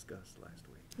was discussed last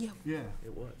week. Yeah.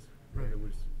 It was. Right. It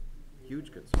was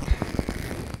huge concern.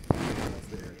 It's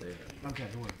there. Okay,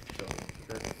 it works. So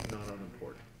that's not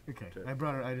unimportant. Okay, to- I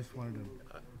brought it, I just wanted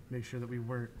to make sure that we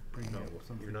weren't bringing No, up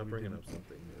something. you're not we bringing didn't. up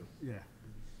something new. Yeah.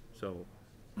 So,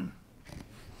 you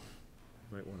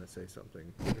might want to say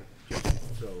something,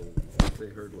 just so they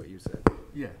heard what you said,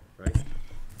 Yeah. right?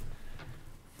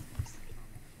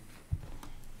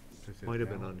 Might have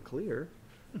been unclear.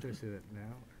 Did I say that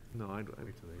now? No, I'd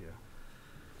Wait till they,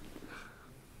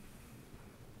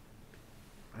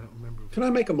 I don't remember. Can I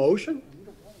make a motion?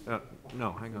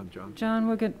 no, hang on, John. John,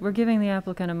 we're giving the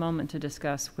applicant a moment to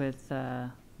discuss with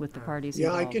the parties Yeah,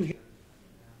 involved. I can,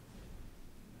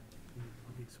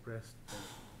 We expressed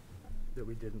that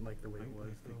we didn't like the way it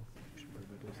was, though.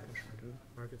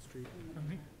 Market Street.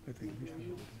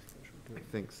 I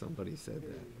think somebody said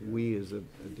that. We is a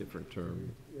different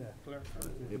term. Yeah.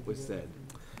 It was said.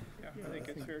 I think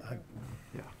it's fair.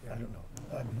 Yeah. I don't know.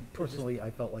 Personally, I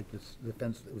felt like the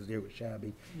fence that was there was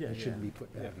shabby. Yeah, It shouldn't yeah. be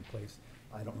put back in place.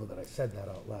 I don't know that I said that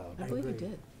out loud. I believe you agree.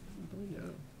 did.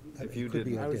 Yeah. It If you could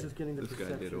be didn't, I I was did. just getting the this guy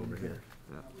did perception over that here.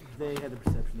 Yeah. they had the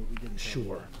perception that we didn't. have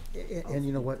Sure. that. And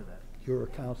you know what? to that. You're a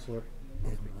counselor,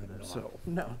 and I'm not. So,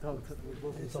 No, don't.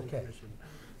 We'll It's say okay. commission.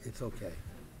 It's okay.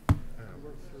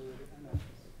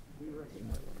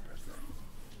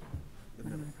 I'm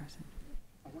gonna press it.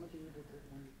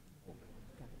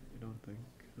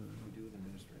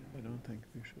 I don't think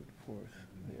we should force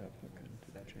the applicant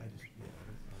to change.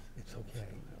 It's okay.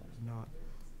 Not,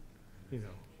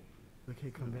 like, hey,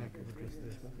 come back and address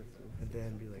this, and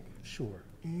then be like, Sure,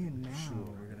 and now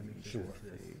we're gonna make sure.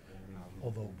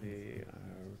 Although, They are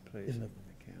in replacing the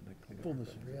mechanically. fullness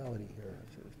of reality here,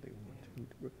 Says they want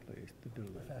to replace the the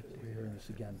building. fact that we're hearing this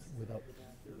again without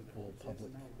full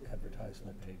public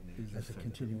advertisement as a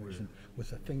continuation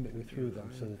was a thing that we threw them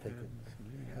so that they could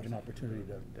have an opportunity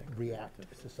to react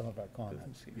to some of our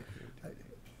comments.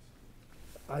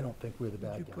 I don't think we're the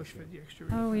bad guys Push for here. the extra.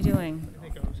 How are we doing? I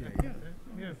think I was,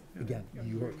 yeah, Again,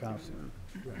 you're a counselor.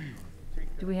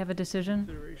 Do we have a decision?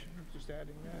 consideration of just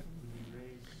adding that.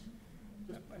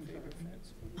 That's my favorite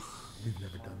fence. We've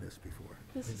never done this before.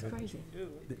 This is crazy.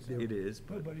 It is,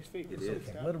 but Nobody's feet. it is.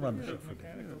 Let them run the show for me.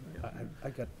 I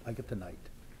got the night.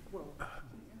 The problem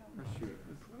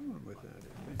with that is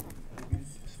maybe you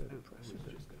set a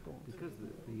precedent. Because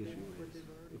the issue is,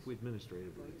 if we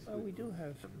administratively, Well, we do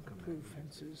have approved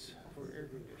fences for air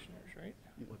conditioners, right?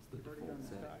 what's the default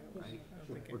setting, right? I don't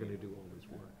think We're any- gonna do all this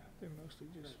work. They're mostly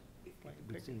just blank It would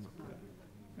pickets. seem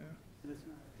Yeah.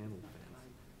 panel fence,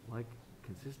 like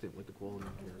consistent with the quality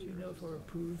and character. Do you know if we're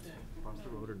approved Across the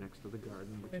road or next to the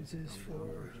garden, which is fences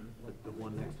for the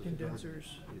one next to the garden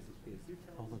condensers? is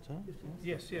All the time?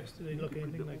 Yes, yes, do they look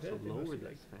anything like that? They lower mostly this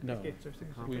like fence. No, pickets or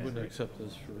things like we that, wouldn't right? accept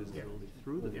this for visibility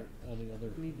through the, any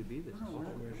other need to be this.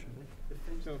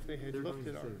 So if they had They're looked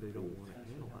going at to our say they don't want to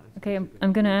analyze. Okay,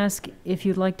 I'm going to ask if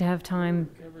you'd like to have time,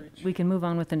 coverage we can move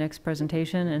on with the next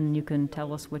presentation, and you can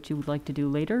tell us what you would like to do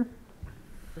later,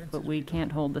 but fences we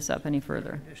can't hold this up any for air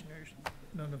further. conditioners,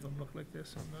 none of them look like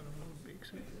this, and none of them would be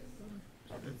accepted.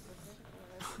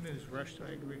 I mean, it's rushed,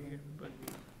 I agree, but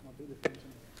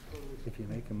If you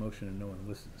make a motion and no one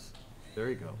listens. There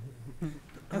you go.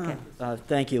 Okay.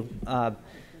 Thank you.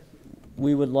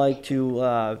 We would like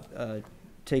to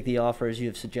take the offer as you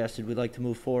have suggested. We'd like to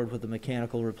move forward with the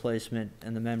mechanical replacement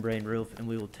and the membrane roof, and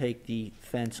we will take the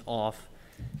fence off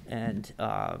and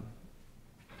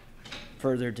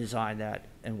further design that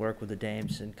and work with the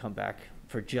dames and come back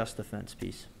for just the fence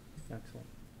piece. Excellent.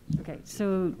 Okay,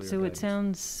 so Clear it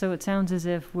guidance. sounds as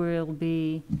if we'll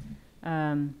be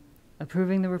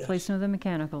approving the replacement of the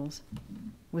mechanicals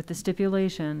with the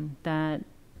stipulation that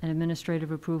an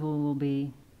administrative approval will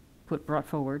be brought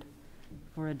forward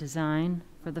for a design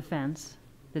for the fence,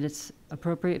 that it's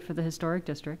appropriate for the historic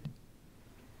district,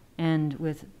 and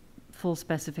with full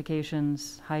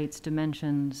specifications, heights,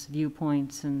 dimensions,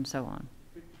 viewpoints, and so on.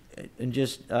 And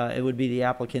just, it would be the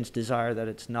applicant's desire that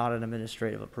it's not an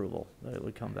administrative approval, that it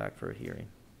would come back for a hearing.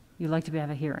 You'd like to have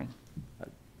a hearing?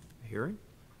 Hearing?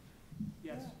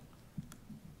 Yes.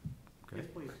 Okay,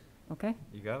 Okay,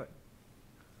 you got it.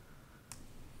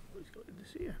 it's good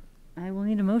to see you. I will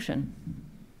need a motion.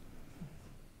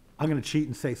 I'm going to cheat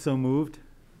and say so moved.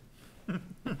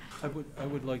 I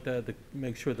would like to add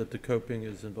make sure that the coping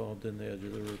is involved in the edge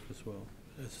of the roof as well,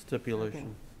 as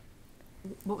stipulation.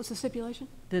 What was the stipulation?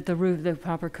 That the roof, the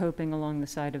proper coping along the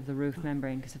side of the roof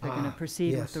membrane, because if they're going to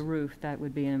proceed with yes. the roof, that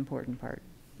would be an important part.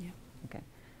 Yeah. Okay.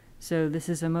 So this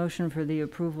is a motion for the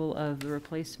approval of the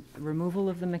removal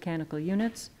of the mechanical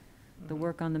units, the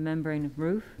work on the membrane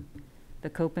roof, the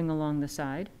coping along the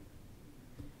side,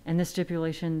 and the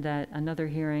stipulation that another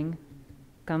hearing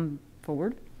come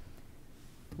forward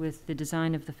with the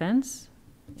design of the fence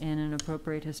in an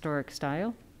appropriate historic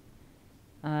style.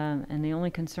 And the only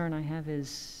concern I have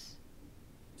is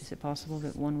it possible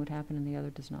that one would happen and the other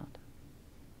does not?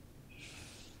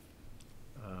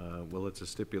 Well, it's a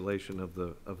stipulation of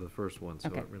the first one, so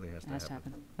Okay. it really has to Has to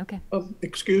happen. happen. Okay.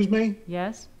 Excuse me?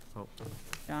 Yes? Oh.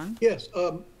 John? Yes,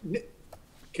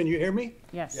 can you hear me?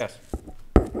 Yes. Yes.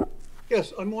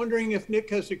 Yes, I'm wondering if Nick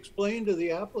has explained to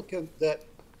the applicant that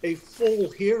a full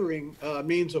hearing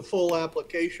means a full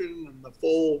application and the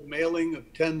full mailing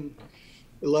of 10,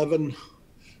 11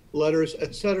 letters,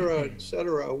 et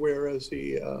cetera, whereas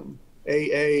the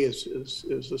AA is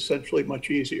essentially much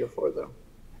easier for them.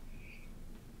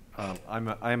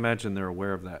 I imagine they're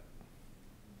aware of that,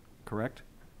 correct?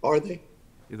 Are they?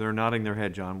 They're nodding their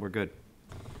head, John, we're good.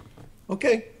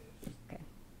 Okay.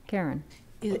 Karen?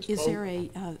 Is there a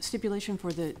stipulation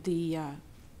for the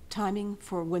timing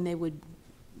for when they would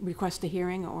request a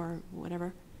hearing or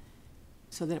whatever?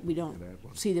 So that we don't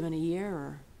see them in a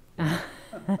year, or?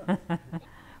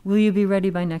 Will you be ready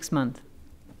by next month?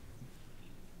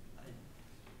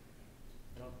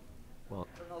 Well,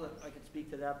 I don't know that I can speak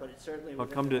to that, but it's certainly. well,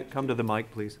 come to the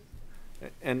mic, please.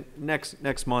 And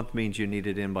next month means you need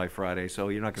it in by Friday, so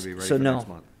you're not going to be ready So for next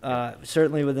no, month.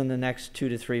 certainly within the next 2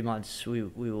 to 3 months, we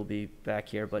will be back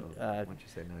here, but Why don't you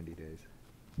say 90 days?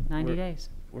 90 We're- days.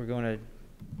 we're going to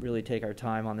really take our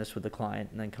time on this with the client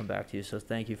and then come back to you. So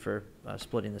thank you for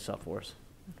splitting this up for us.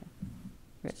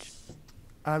 Rich?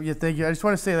 Yeah, thank you. I just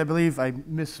want to say that I believe I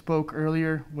misspoke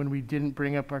earlier when we didn't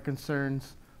bring up our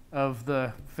concerns of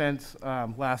the fence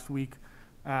last week.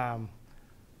 I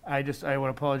want to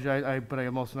apologize, but I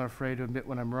am also not afraid to admit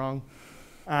when I'm wrong.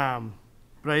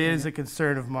 But it is a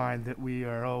concern of mine that we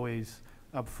are always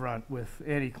upfront with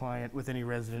any client, with any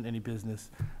resident, any business,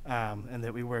 and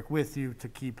that we work with you to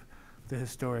keep the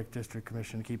Historic District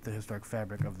Commission, keep the historic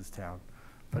fabric of this town.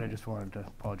 But I just wanted to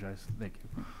apologize. Thank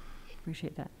you.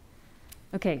 Appreciate that.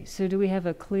 Okay, so do we have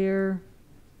a clear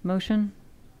motion?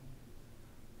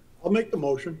 I'll make the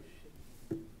motion.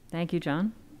 Thank you,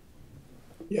 John.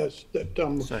 Yes, that,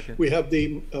 Second. we have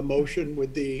the motion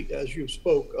with the, as you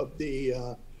spoke, of the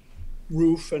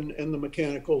roof and the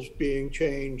mechanicals being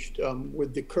changed,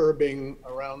 with the curbing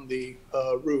around the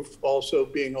roof also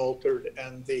being altered,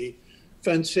 and the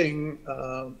fencing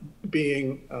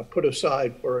being put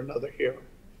aside for another hearing.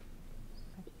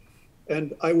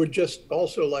 And I would just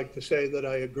also like to say that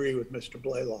I agree with Mr.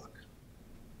 Blaylock.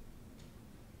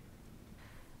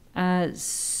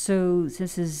 So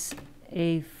this is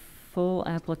a full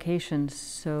application,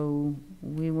 so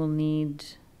we will need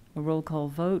a roll call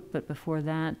vote, but before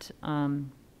that,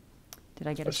 did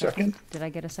I get a second? Did I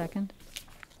get a second?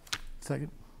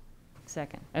 Second.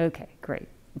 Second. Okay, great.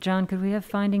 John, could we have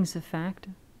findings of fact?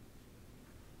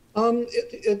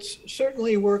 It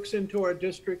certainly works into our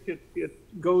district.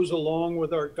 It goes along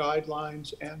with our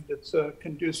guidelines, and it's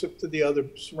conducive to the other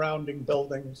surrounding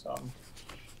buildings.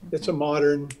 It's a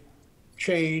modern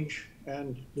change,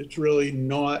 and it's really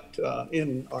not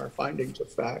in our findings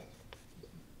of fact.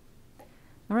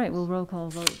 All right, we'll roll call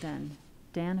vote then.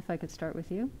 Dan, if I could start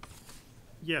with you.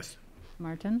 Yes.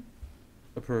 Martin?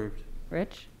 Approved.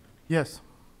 Rich? Yes.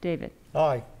 David?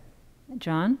 Aye.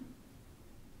 John?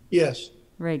 Yes.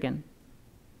 Reagan?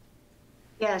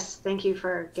 Yes, thank you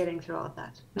for getting through all of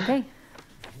that. Okay.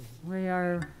 We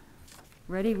are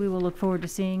ready. We will look forward to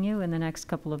seeing you in the next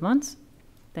couple of months.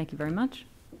 Thank you very much.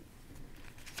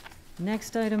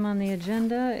 Next item on the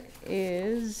agenda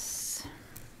is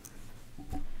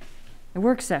a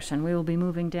work session. We will be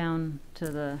moving down to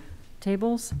the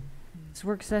tables. This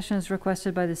work session is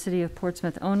requested by the City of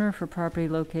Portsmouth owner for property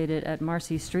located at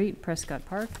Marcy Street, Prescott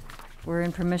Park,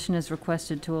 wherein permission is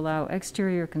requested to allow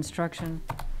exterior construction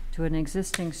to an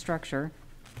existing structure,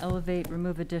 elevate,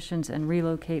 remove additions, and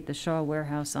relocate the Shaw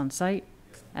warehouse on site,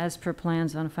 as per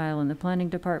plans on file in the Planning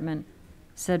Department.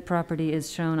 Said property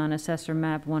is shown on Assessor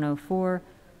Map 104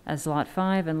 as Lot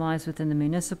 5 and lies within the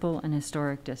municipal and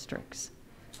historic districts.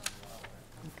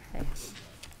 Okay.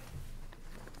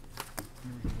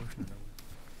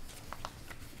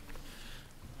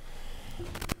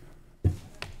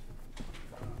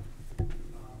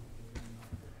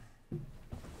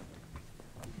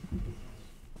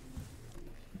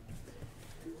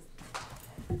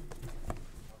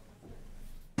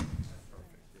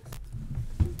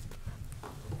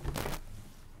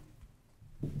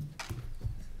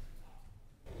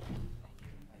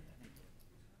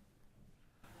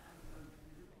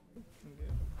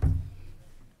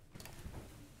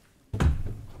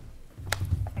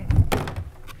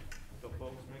 So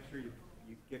folks, make sure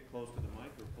you get close to the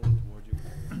mic or pull it towards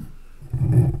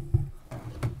you.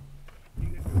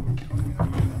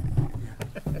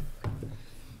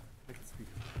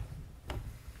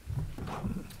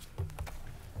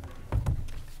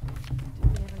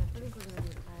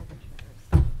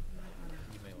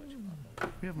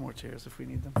 We have more chairs if we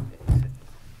need them.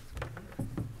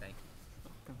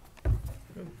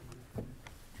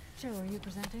 Joe, are you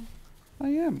presenting? I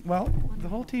am. Well, the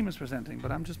whole team is presenting,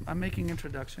 but I'm making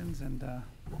introductions and,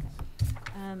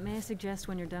 May I suggest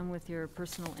when you're done with your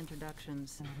personal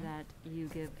introductions that you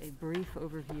give a brief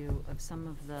overview of some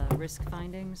of the risk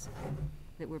findings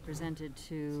that were presented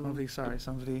to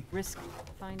some of the, risk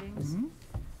findings.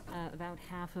 About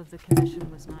half of the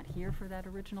commission was not here for that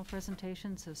original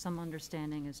presentation, so some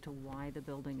understanding as to why the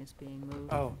building is being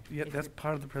moved. oh, yeah, If that's you're-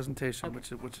 part of the presentation,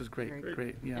 Okay. which is great, Very good.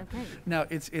 great, yeah. Okay. Now,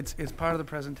 it's part of the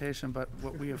presentation, but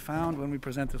what we have found when we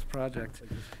present this project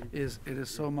is it is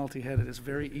so multi-headed, it's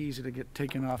very easy to get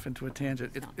taken off into a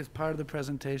tangent. It's part of the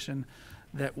presentation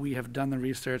that we have done the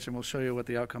research, and we'll show you what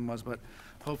the outcome was, but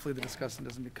hopefully the discussion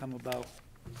doesn't become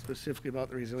specifically about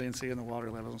the resiliency and the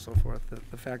water levels and so forth.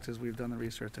 The fact is, we've done the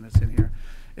research, and it's in here,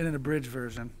 in an abridged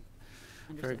version.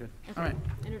 Very good. Okay. All right.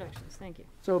 Introductions, thank you.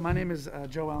 So my name is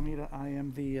Joe Almeida. I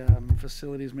am the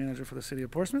facilities manager for the City of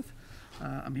Portsmouth.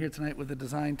 I'm here tonight with the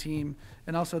design team,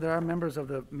 and also there are members of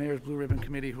the Mayor's Blue Ribbon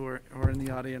Committee who are in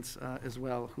the audience as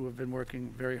well, who have been working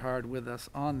very hard with us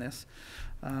on this.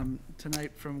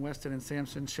 Tonight from Weston and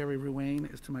Sampson, Sherry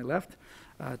Ruane is to my left,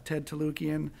 Ted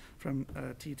Talukian from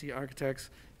TT Architects,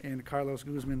 and Carlos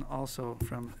Guzman also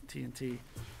from T&T.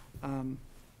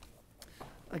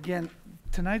 Again,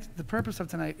 tonight, the purpose of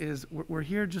tonight is we're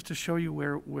here just to show you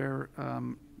what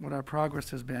our progress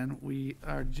has been. We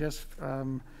are just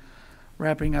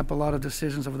wrapping up a lot of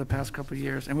decisions over the past couple of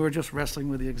years, and we were just wrestling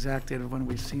with the exact date of when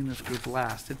we've seen this group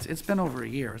last. It's been over a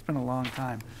year. It's been a long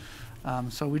time.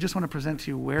 So we just want to present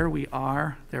to you where we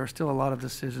are. There are still a lot of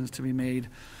decisions to be made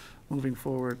moving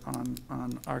forward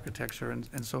on architecture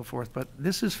and so forth. But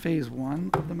this is phase one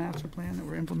of the master plan that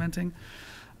we're implementing.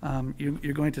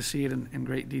 You're going to see it in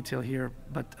great detail here,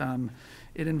 but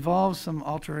it involves some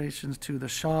alterations to the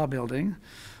Shaw Building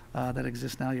that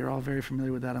exists now. You're all very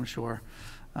familiar with that, I'm sure.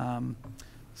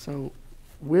 So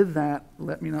with that,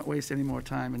 let me not waste any more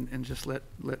time and just let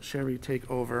Sherry take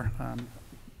over.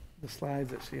 The slides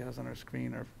that she has on her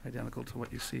screen are identical to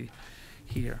what you see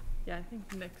here. Yeah, I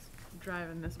think Nick's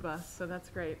driving this bus, so that's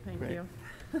great. Thank Great. you.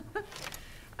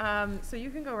 So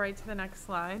you can go right to the next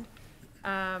slide.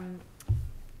 And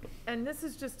this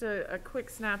is just a quick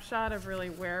snapshot of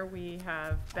really where we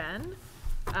have been.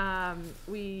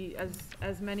 We,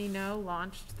 as many know,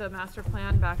 launched the master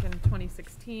plan back in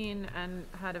 2016 and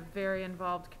had a very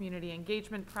involved community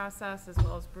engagement process as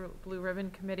well as Blue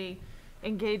Ribbon Committee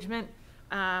engagement.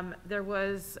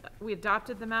 We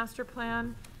adopted the master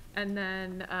plan, and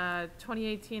then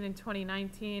 2018 and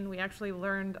 2019, we actually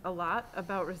learned a lot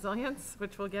about resilience,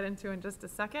 which we'll get into in just a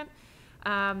second.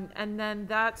 And then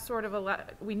that sort of,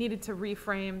 we needed to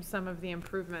reframe some of the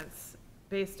improvements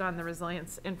based on the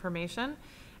resilience information.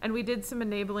 And we did some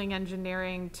enabling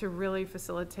engineering to really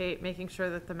facilitate making sure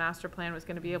that the master plan was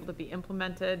going to be able to be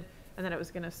implemented and that it was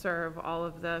going to serve all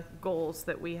of the goals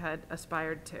that we had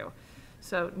aspired to.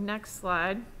 So next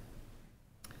slide.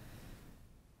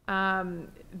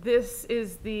 This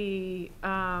is the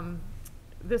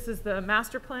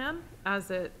master plan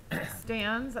as it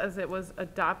stands, as it was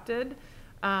adopted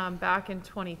back in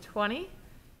 2020.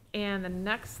 And the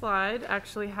next slide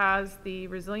actually has the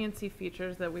resiliency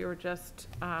features that we were just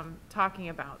talking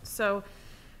about. So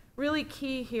really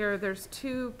key here, there's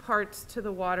two parts to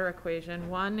the water equation.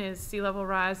 One is sea level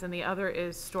rise and the other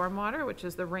is stormwater, which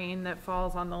is the rain that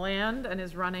falls on the land and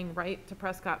is running right to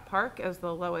Prescott Park as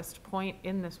the lowest point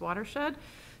in this watershed.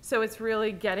 So it's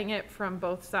really getting it from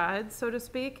both sides, so to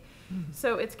speak. Mm-hmm.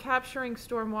 So it's capturing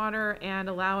stormwater and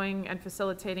allowing and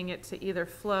facilitating it to either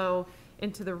flow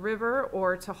into the river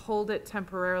or to hold it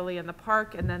temporarily in the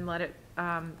park and then let it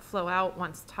flow out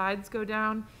once tides go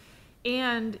down.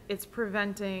 And it's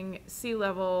preventing sea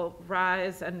level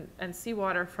rise and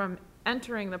seawater from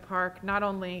entering the park, not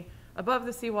only above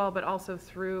the seawall, but also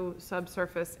through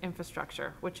subsurface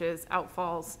infrastructure, which is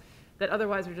outfalls that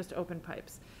otherwise are just open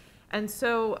pipes. And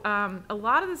so a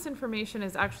lot of this information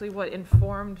is actually what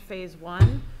informed phase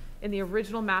one. In the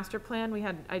original master plan, we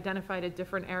had identified a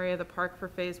different area of the park for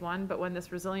phase one, but when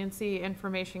this resiliency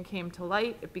information came to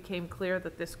light, it became clear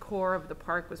that this core of the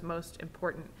park was most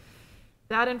important.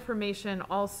 That information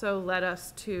also led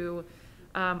us to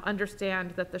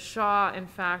understand that the Shaw, in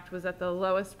fact, was at the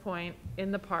lowest point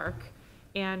in the park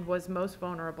and was most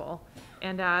vulnerable.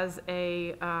 And as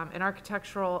an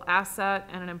architectural asset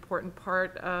and an important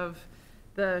part of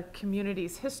the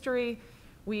community's history,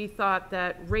 we thought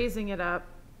that raising it up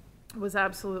was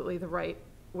absolutely the right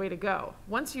way to go.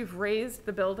 Once you've raised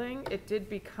the building, it did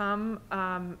become,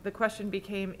 the question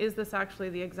became, is this actually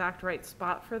the exact right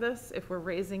spot for this? If we're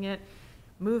raising it,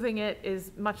 moving it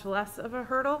is much less of a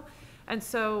hurdle. And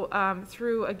so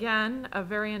through, again, a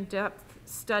very in-depth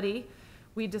study,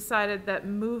 we decided that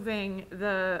moving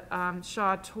the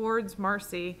Shaw towards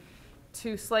Marcy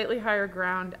to slightly higher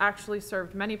ground actually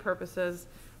served many purposes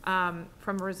from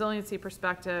a resiliency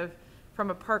perspective, from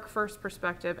a park first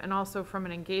perspective, and also from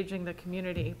an engaging the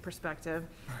community perspective.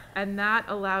 And that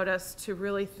allowed us to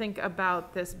really think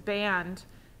about this band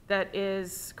that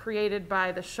is created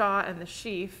by the Shaw and the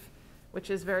Sheaf, which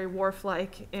is very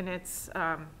wharf-like in its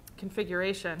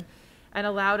configuration, and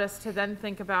allowed us to then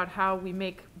think about how we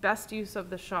make best use of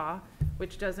the Shaw,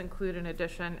 which does include an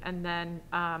addition, and then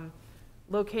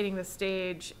locating the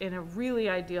stage in a really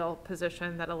ideal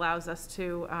position that allows us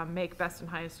to make best and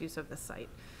highest use of the site.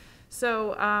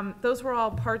 So those were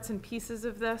all parts and pieces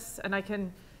of this, and I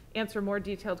can answer more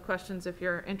detailed questions if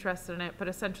you're interested in it, but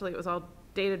essentially it was all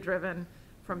data-driven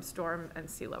from storm and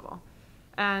sea level.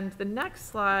 And the next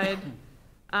slide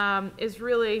is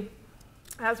really,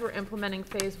 as we're implementing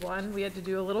phase one, we had to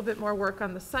do a little bit more work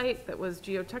on the site that was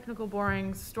geotechnical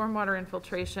borings, stormwater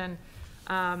infiltration,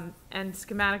 and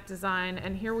schematic design.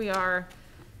 And here we are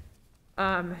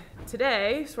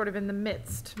today, sort of in the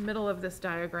middle of this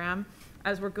diagram,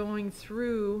 as we're going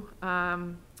through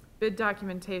bid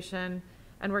documentation.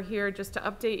 And we're here just to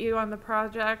update you on the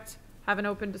project, have an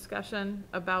open discussion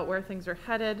about where things are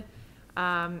headed,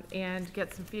 and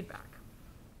get some feedback.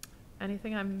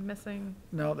 Anything I'm missing?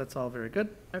 No, that's all very good.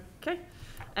 Okay.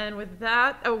 And with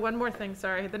that, oh, one more thing,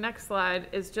 sorry. The next slide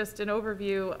is just an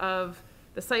overview of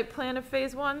the site plan of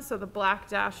phase one. So the black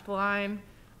dashed line,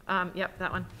 yep,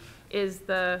 that one, is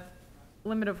the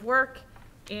limit of work.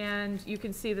 And you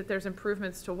can see that there's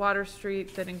improvements to Water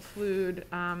Street that include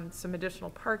some additional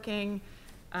parking,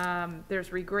 There's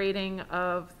regrading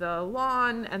of the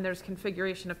lawn, and there's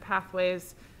configuration of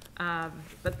pathways.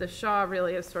 But the Shaw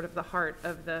really is sort of the heart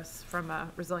of this from a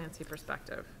resiliency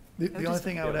perspective. The only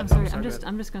thing I would I'm add. sorry, go I'm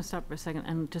ahead. just gonna stop for a second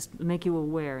and just make you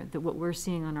aware that what we're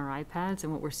seeing on our iPads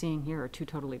and what we're seeing here are two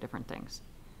totally different things.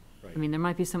 I mean, there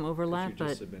might be some overlap,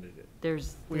 but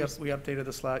there's, We updated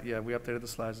the slide, yeah, we updated the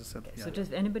slides. so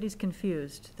just, if anybody's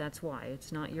confused, that's why.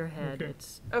 It's not your head, Okay.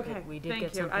 it's, Okay, we did thank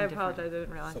get you. something I different. apologize, I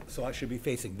didn't realize. So I should be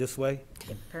facing this way?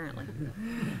 Apparently.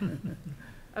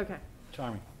 Okay.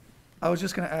 Charming. I was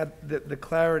just going to add the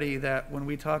clarity that when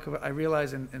we talk about, I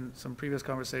realize in some previous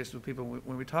conversations with people,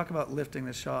 when we talk about lifting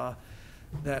the Shaw,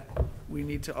 that we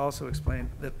need to also explain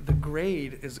that the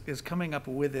grade is coming up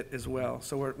with it as well.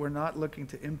 So we're not looking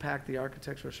to impact the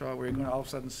architecture of Shaw, where you're going to all of a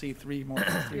sudden see three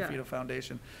Yeah. feet of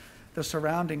foundation. The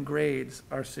surrounding grades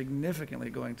are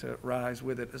significantly going to rise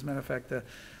with it. As a matter of fact,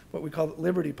 what we call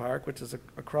Liberty Park, which is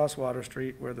across Water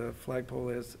Street where the flagpole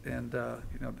is, and,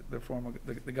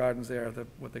 the gardens there,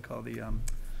 what they call the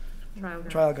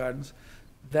trial gardens.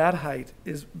 That height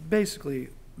is basically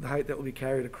the height that will be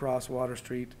carried across Water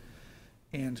Street,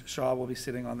 and Shaw will be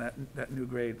sitting on that new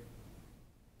grade.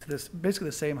 To this, basically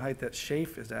the same height that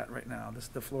Schaeff is at right now.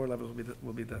 The floor levels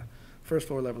will be the first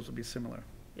floor levels will be similar.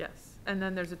 Yes, and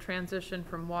then there's a transition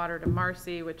from Water to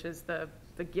Marcy, which is the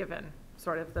given,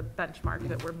 sort of the benchmark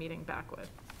that we're meeting back with.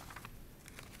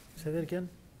 Say that again?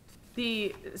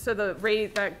 The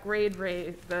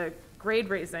grade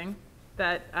raising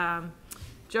that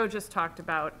Joe just talked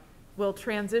about will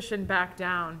transition back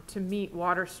down to meet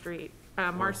Water Street,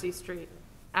 Marcy Street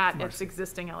at its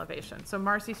existing elevation. So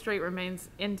Marcy Street remains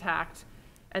intact,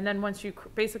 and then once you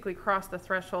basically cross the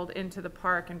threshold into the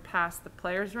park and past the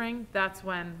players ring, that's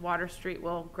when Water Street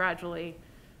will gradually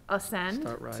ascend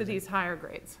Start to rising. these higher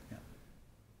grades.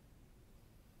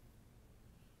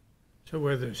 So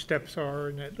where the steps are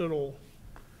and that little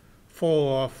fall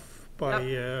off by,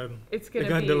 It's the gonna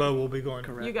gondola be, will be going.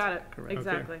 you got it, Correct.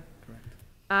 exactly.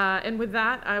 Correct. And with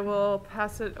that, I will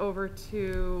pass it over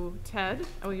to Ted.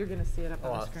 Oh, you're gonna see it up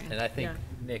on the screen. And I think, Yeah.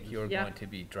 Nick, you're Yeah. going to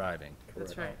be driving.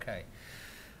 That's right. Okay.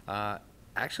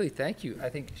 Actually, thank you. I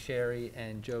think Sherry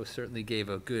and Joe certainly gave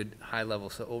a good high-level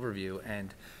overview.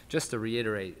 And just to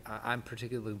reiterate, I'm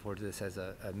particularly looking forward to this as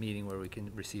a meeting where we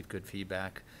can receive good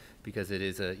feedback, because it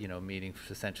is a meeting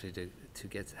essentially to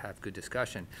have good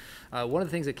discussion. One of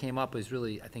the things that came up was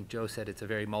really, I think Joe said, it's a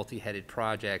very multi-headed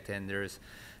project, and there's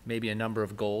maybe a number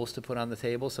of goals to put on the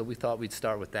table. So we thought we'd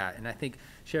start with that. And I think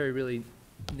Sherry really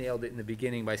nailed it in the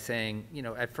beginning by saying,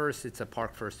 at first it's a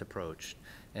park-first approach,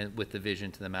 and with the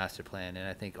vision to the master plan. And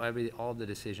I think all the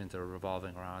decisions are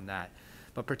revolving around that.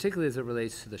 But particularly as it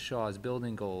relates to the Shaw's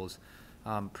building goals,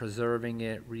 preserving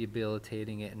it,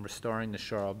 rehabilitating it, and restoring the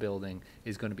Shaw building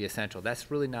is going to be essential.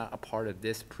 That's really not a part of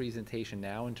this presentation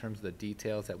now in terms of the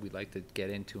details that we'd like to get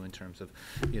into in terms of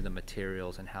the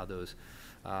materials and how those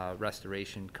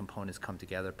restoration components come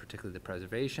together, particularly the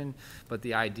preservation. But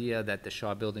the idea that the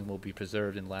Shaw building will be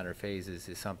preserved in latter phases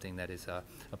is something that is a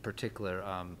particular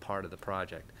part of the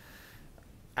project.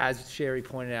 As Sherry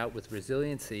pointed out, with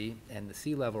resiliency and the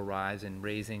sea level rise and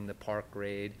raising the park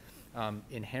grade,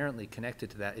 inherently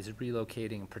connected to that is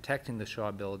relocating and protecting the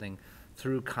Shaw building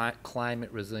through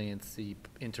climate resiliency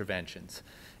interventions.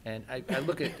 And I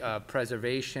look at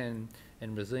preservation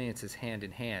and resilience as hand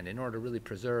in hand. In order to really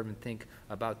preserve and think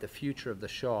about the future of the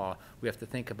Shaw, we have to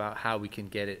think about how we can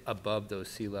get it above those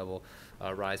sea level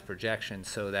rise projections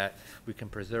so that we can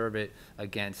preserve it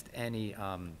against any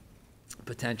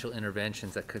potential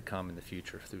interventions that could come in the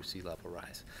future through sea level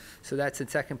rise. So that's the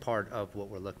second part of what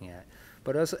we're looking at.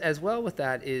 But as well with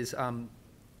that is,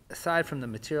 aside from the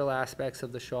material aspects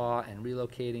of the Shaw and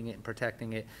relocating it and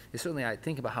protecting it, is certainly I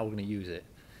think about how we're going to use it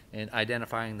and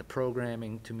identifying the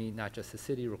programming to meet not just the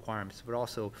city requirements, but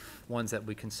also ones that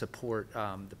we can support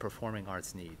the performing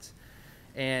arts needs.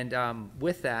 And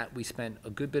with that, we spent a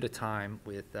good bit of time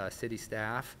with city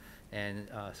staff and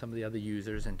some of the other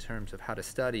users in terms of how to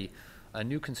study a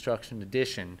new construction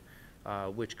addition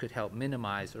which could help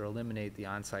minimize or eliminate the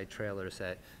on-site trailers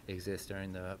that exist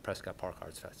during the Prescott Park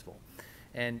Arts Festival.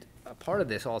 And a part of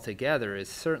this altogether is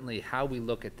certainly how we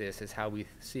look at this is how we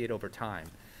see it over time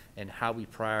and how we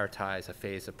prioritize a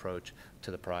phased approach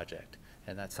to the project.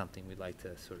 And that's something we'd like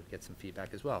to sort of get some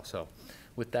feedback as well. So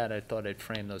with that, I thought I'd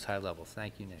frame those high levels.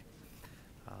 Thank you, Nick.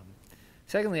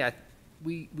 Secondly,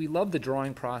 we love the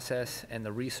drawing process and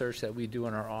the research that we do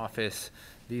in our office.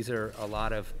 These are a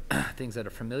lot of things that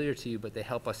are familiar to you, but they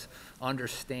help us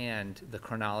understand the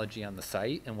chronology on the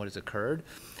site and what has occurred.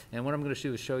 And what I'm going to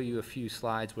do is show you a few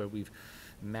slides where we've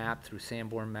map through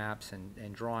Sanborn maps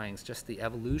and drawings, just the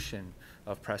evolution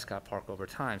of Prescott Park over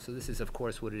time. So this is, of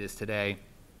course, what it is today,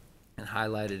 and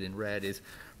highlighted in red is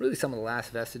really some of the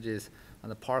last vestiges on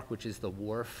the park, which is the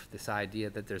wharf, this idea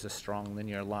that there's a strong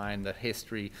linear line. The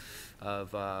history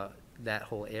of that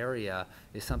whole area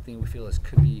is something we feel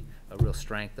could be a real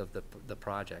strength of the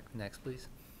project. Next, please.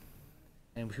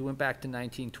 And we went back to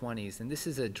 1920s, and this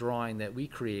is a drawing that we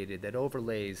created that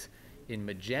overlays in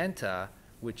magenta,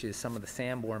 which is some of the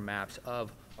Sanborn maps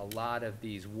of a lot of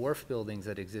these wharf buildings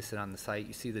that existed on the site.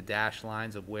 You see the dashed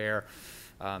lines of where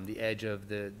the edge of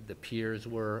the piers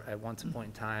were at one point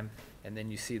in time, and then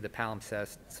you see the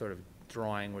palimpsest sort of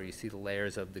drawing where you see the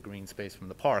layers of the green space from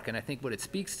the park. And I think what it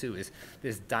speaks to is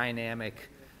this dynamic,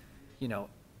 you know,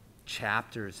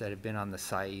 chapters that have been on the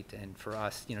site, and for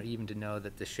us, you know, even to know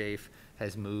that the Schaeff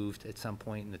has moved at some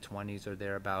point in the 20s or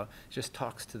thereabout, just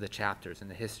talks to the chapters and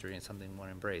the history and something we want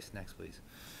to embrace. Next, please.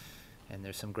 And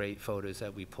there's some great photos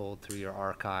that we pulled through your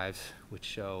archives which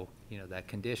show, you know, that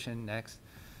condition. Next.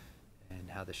 And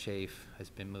how the Schaeff has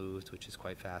been moved, which is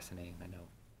quite fascinating. I know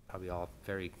probably all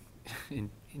very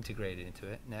integrated into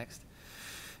it. Next.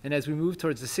 And as we move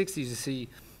towards the 60s, you see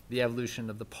the evolution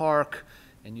of the park,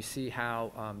 and you see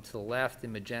how to the left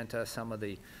in magenta some of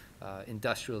the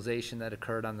industrialization that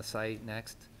occurred on the site.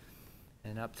 Next.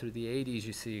 And up through the 80s,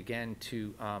 you see again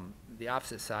to the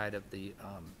opposite side of the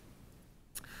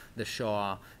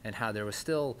Shaw, and how there was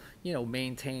still, you know,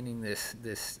 maintaining this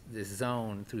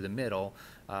zone through the middle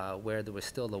where there was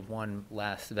still the one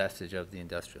last vestige of the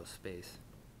industrial space.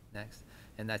 Next.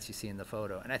 And that's you see in the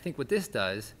photo. And I think what this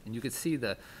does, and you could see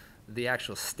the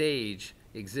actual stage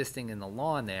existing in the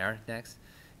lawn there. Next.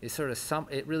 Is sort of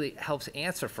it really helps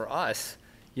answer for us,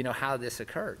 you know, how this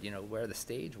occurred, you know, where the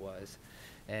stage was,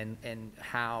 and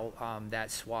how that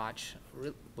swatch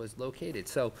was located.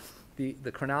 So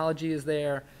the chronology is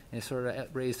there, and it sort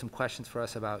of raised some questions for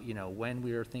us about, you know, when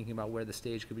we were thinking about where the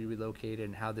stage could be relocated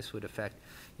and how this would affect,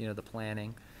 you know, the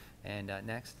planning. And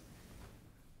next.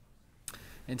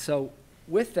 And so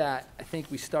with that, I think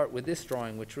we start with this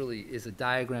drawing, which really is a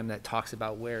diagram that talks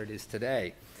about where it is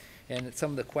today. And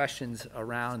some of the questions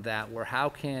around that were, how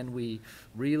can we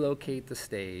relocate the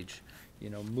stage, you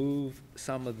know, move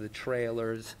some of the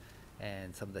trailers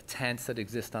and some of the tents that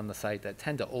exist on the site that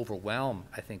tend to overwhelm,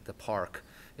 I think, the park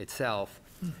itself,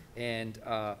 and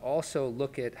also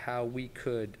look at how we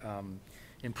could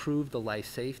improve the life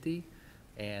safety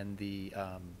and the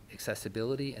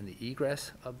accessibility and the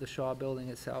egress of the Shaw building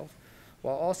itself,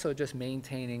 while also just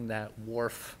maintaining that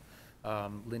wharf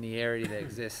linearity that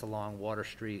exists along Water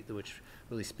Street, which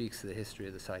really speaks to the history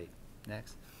of the site.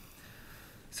 Next.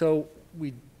 So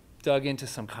we dug into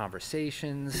some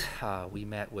conversations. We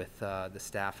met with the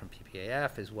staff from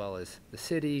PPAF as well as the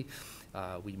city.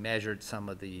 We measured some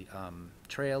of the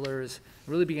trailers,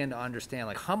 really began to understand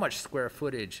like how much square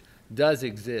footage does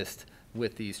exist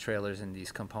with these trailers and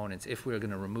these components if we're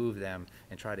going to remove them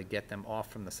and try to get them off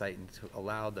from the site and to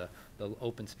allow the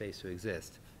open space to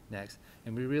exist. Next.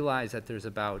 And we realized that there's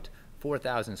about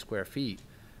 4,000 square feet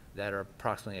that are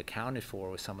approximately accounted for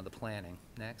with some of the planning.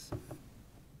 Next.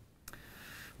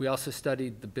 We also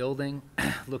studied the building,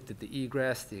 looked at the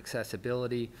egress, the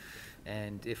accessibility,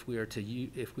 and if we are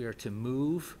to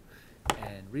move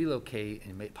and relocate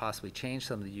and possibly change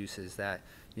some of the uses, that,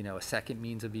 you know, a second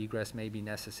means of egress may be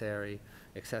necessary,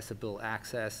 accessible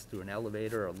access through an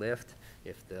elevator or lift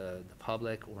if the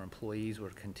public or employees were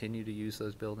to continue to use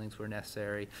those buildings were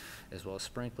necessary, as well as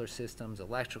sprinkler systems,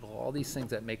 electrical, all these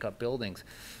things that make up buildings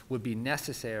would be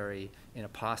necessary in a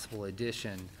possible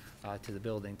addition to the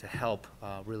building to help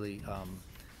really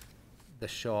the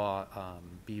Shaw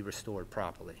be restored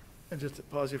properly. And just to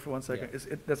pause you for 1 second,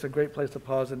 Yeah. that's a great place to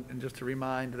pause and just to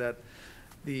remind that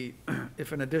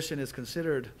if an addition is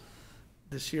considered,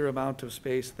 the sheer amount of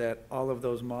space that all of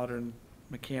those modern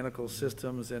mechanical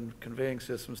systems and conveying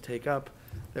systems take up,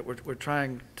 that we're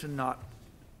trying to not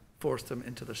force them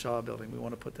into the Shaw building. We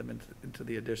want to put them into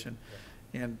the addition.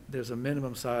 And there's a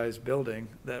minimum size building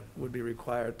that would be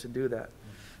required to do that.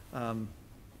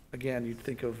 Again, you'd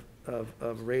think of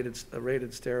a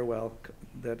rated stairwell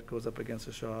that goes up against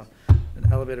the Shaw,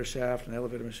 an elevator shaft, an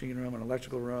elevator machine room, an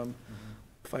electrical room,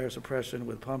 fire suppression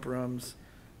with pump rooms,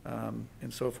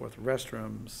 and so forth,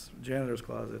 restrooms, janitor's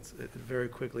closets. It very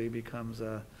quickly becomes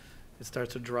it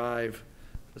starts to drive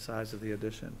the size of the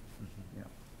addition. Yeah.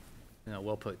 No,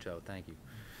 well put, Joe. Thank you.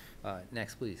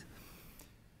 Next, please.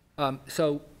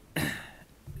 So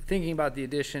thinking about the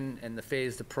addition and the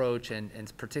phased approach, and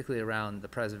particularly around the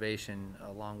preservation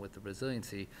along with the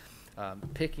resiliency,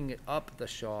 picking it up the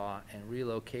Shaw and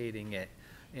relocating it,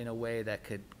 in a way that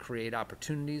could create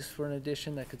opportunities for an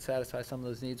addition that could satisfy some of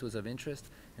those needs was of interest.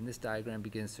 And this diagram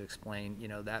begins to explain,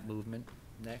 that movement.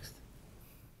 Next.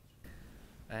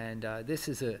 And this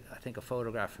is, I think, a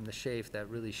photograph from the SHAFE that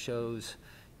really shows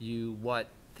you what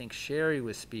I think Sherry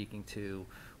was speaking to,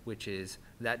 which is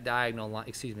that diagonal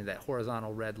line, that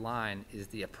horizontal red line is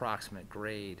the approximate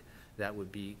grade that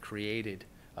would be created,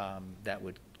 that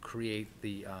would create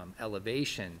the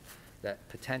elevation that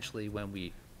potentially, when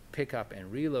we pick up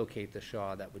and relocate the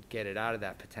Shaw, that would get it out of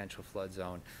that potential flood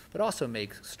zone, but also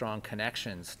make strong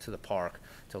connections to the park,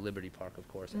 to Liberty Park, of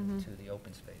course, and to the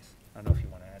open space. I don't know if you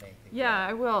want to add anything. Yeah,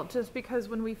 I will, just because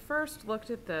when we first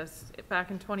looked at this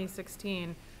back in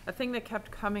 2016, a thing that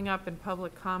kept coming up in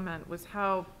public comment was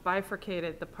how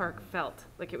bifurcated the park felt.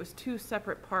 Like it was two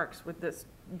separate parks with this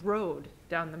road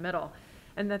down the middle.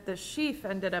 And that the sheaf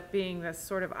ended up being this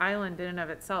sort of island in and of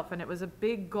itself, and it was a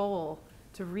big goal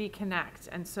to reconnect.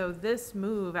 And so this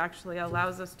move actually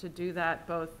allows us to do that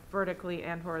both vertically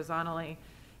and horizontally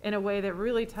in a way that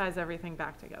really ties everything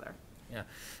back together. Yeah,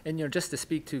 and just to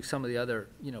speak to some of the other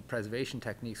preservation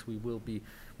techniques, we will be,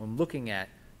 when looking at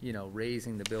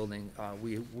raising the building,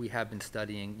 we have been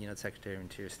studying the Secretary of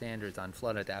Interior standards on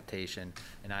flood adaptation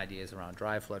and ideas around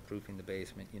dry flood proofing the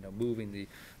basement, moving the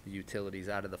utilities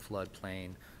out of the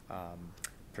floodplain,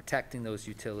 protecting those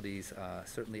utilities,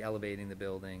 certainly elevating the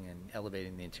building and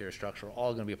elevating the interior structure,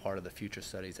 all going to be a part of the future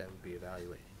studies that we'll be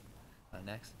evaluating.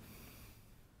 Next.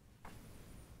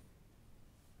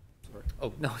 Sorry.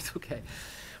 Oh, no, it's okay.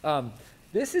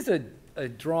 This is a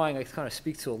drawing that kind of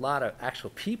speaks to a lot of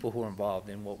actual people who are involved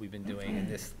in what we've been doing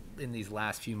in these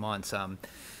last few months.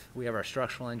 We have our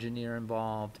structural engineer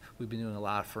involved. We've been doing a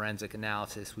lot of forensic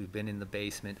analysis. We've been in the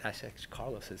basement. Actually,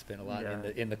 Carlos has been a lot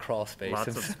in the crawl space.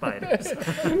 Lots of spiders.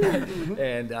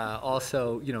 And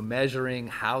also, measuring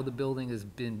how the building has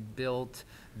been built,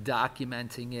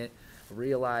 documenting it,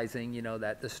 realizing,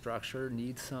 that the structure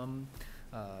needs some,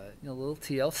 a little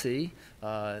TLC.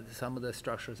 Some of the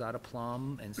structure's out of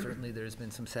plumb, and certainly there's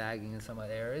been some sagging in some of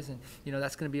the areas, and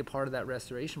that's going to be a part of that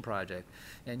restoration project.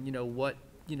 And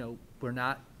we're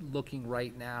not looking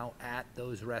right now at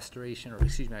those restoration, or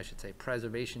excuse me, I should say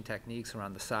preservation techniques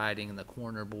around the siding and the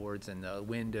corner boards and the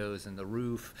windows and the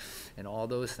roof and all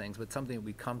those things, but something that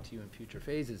we come to you in future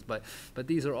phases. But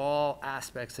these are all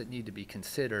aspects that need to be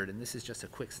considered, and this is just a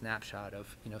quick snapshot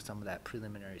of some of that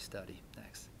preliminary study.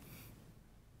 Next.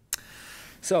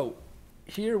 So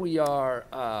here we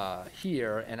are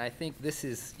here, and I think this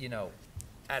is,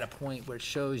 at a point where it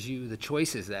shows you the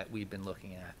choices that we've been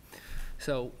looking at.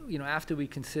 So, after we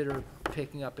consider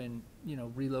picking up and,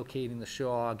 relocating the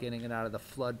Shaw, getting it out of the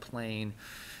floodplain,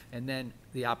 and then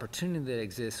the opportunity that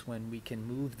exists when we can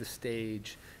move the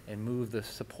stage and move the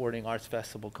supporting Arts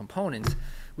Festival components,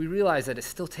 we realize that it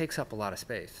still takes up a lot of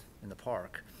space in the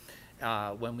park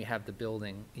when we have the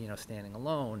building, standing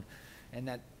alone. And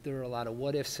that there are a lot of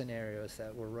what-if scenarios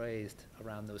that were raised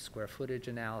around those square footage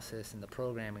analysis and the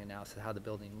programming analysis, how the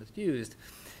building was used.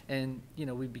 And,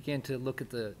 we began to look at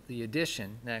the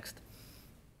addition next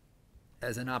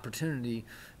as an opportunity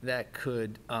that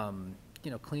could,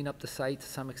 clean up the site to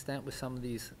some extent with some of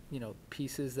these,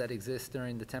 pieces that exist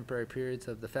during the temporary periods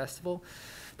of the festival,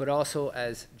 but also,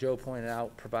 as Joe pointed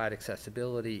out, provide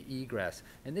accessibility, egress.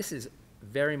 And this is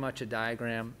very much a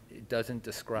diagram. It doesn't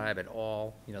describe at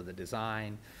all, the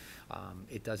design.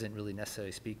 It doesn't really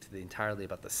necessarily speak to entirely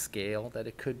about the scale that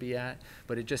it could be at,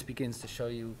 but it just begins to show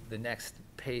you the next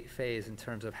phase in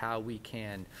terms of how we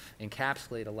can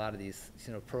encapsulate a lot of these,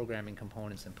 programming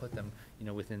components and put them,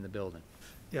 within the building.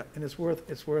 Yeah, and it's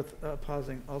worth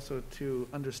pausing also to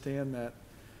understand that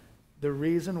the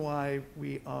reason why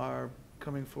we are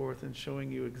coming forth and showing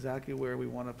you exactly where we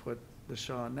want to put the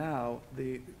Shaw now,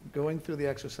 going through the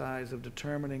exercise of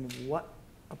determining what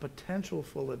a potential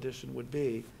full addition would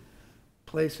be,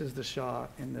 places the Shaw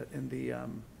in the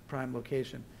prime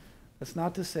location. That's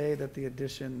not to say that the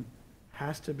addition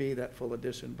has to be that full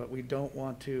addition, but we don't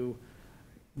want to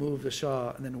move the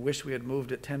Shaw and then wish we had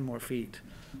moved it 10 more feet.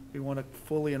 We want to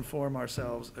fully inform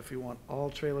ourselves if you want all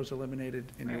trailers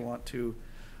eliminated and you want to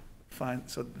find,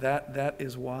 so that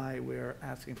is why we're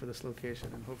asking for this location,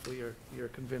 and hopefully you're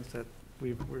convinced that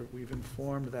we've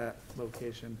informed that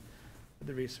location with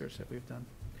the research that we've done.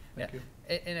 Thank you.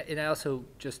 And I also,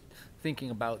 just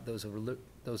thinking about those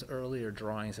earlier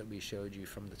drawings that we showed you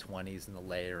from the 20s and the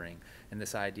layering, and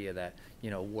this idea that,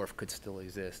 a wharf could still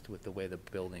exist with the way the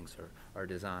buildings are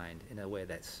designed in a way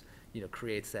that's,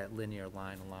 creates that linear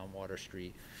line along Water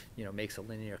Street, makes a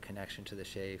linear connection to the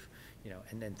SHAFE,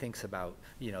 and then thinks about,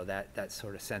 that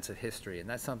sort of sense of history. And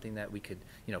that's something that we could,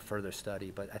 further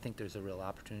study, but I think there's a real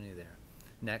opportunity there.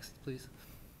 Next, please.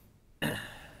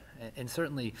 And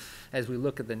certainly, as we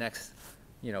look at the next,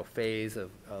 phase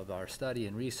of our study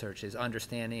and research, is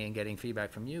understanding and getting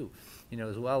feedback from you,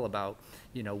 as well about,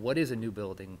 what is a new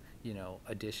building,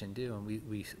 addition do? And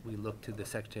we look to the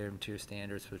Secretary of Interior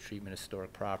standards for treatment of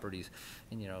historic properties,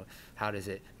 and, how does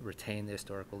it retain the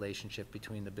historic relationship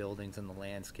between the buildings and the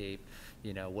landscape?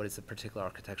 What is the particular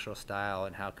architectural style,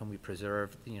 and how can we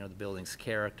preserve, the building's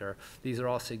character? These are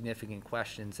all significant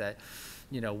questions that,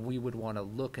 we would want to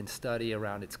look and study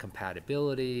around its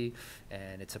compatibility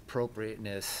and its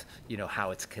appropriateness,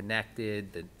 how it's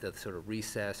connected, the sort of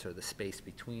recess or the space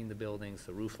between the buildings,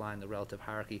 the roof line, the relative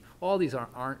hierarchy. All these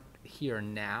aren't here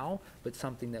now, but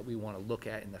something that we want to look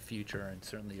at in the future, and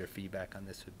certainly your feedback on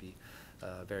this would be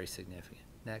very significant.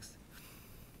 Next.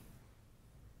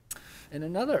 And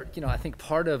another, I think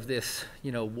part of this,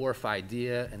 wharf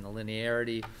idea and the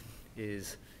linearity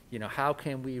is, how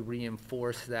can we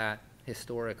reinforce that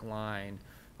historic line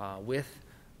with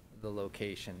the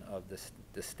location of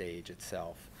the stage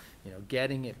itself,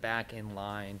 getting it back in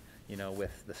line,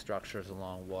 with the structures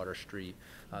along Water Street.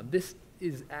 This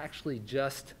is actually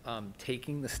just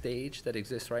taking the stage that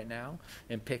exists right now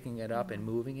and picking it up and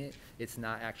moving it. It's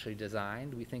not actually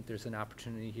designed. We think there's an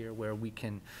opportunity here where we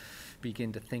can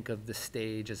begin to think of the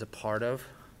stage as a part of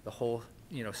the whole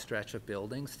stretch of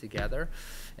buildings together,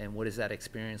 and what is that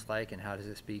experience like, and how does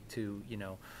it speak to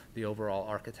the overall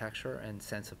architecture and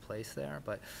sense of place there.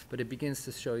 But it begins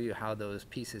to show you how those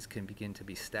pieces can begin to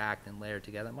be stacked and layered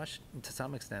together, much to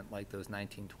some extent like those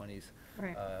 1920s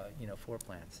Right. floor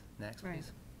plans. Next, Right.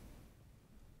 please.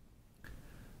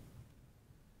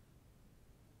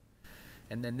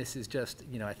 And then this is just,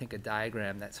 I think, a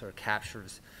diagram that sort of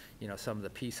captures, some of the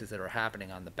pieces that are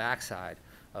happening on the backside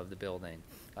of the building,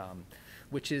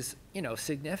 which is,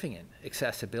 significant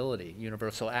accessibility,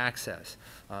 universal access.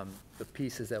 The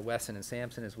pieces that Weston and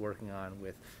Sampson is working on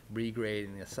with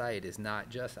regrading the site is not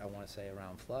just, I want to say,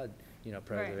 around flood,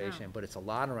 preservation, but it's a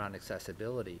lot around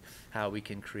accessibility, how we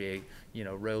can create,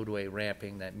 roadway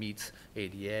ramping that meets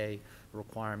ADA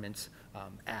requirements,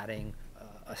 adding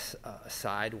a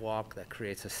sidewalk that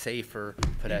creates a safer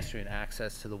pedestrian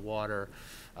access to the water,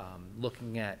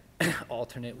 looking at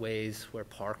alternate ways where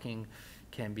parking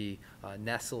can be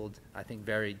nestled, I think,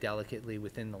 very delicately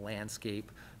within the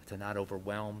landscape to not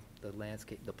overwhelm the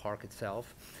landscape, the park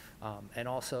itself. And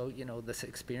also, this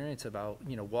experience about,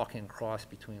 walking across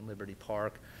between Liberty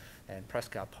Park and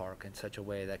Prescott Park in such a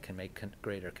way that can make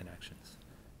greater connections.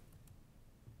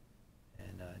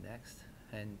 And next.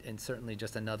 And certainly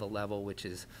just another level, which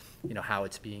is, how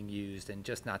it's being used, and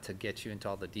just not to get you into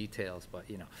all the details, but,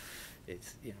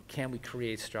 it's, can we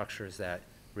create structures that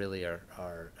really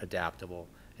are adaptable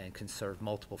and can serve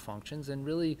multiple functions, and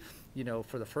really,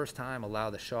 for the first time, allow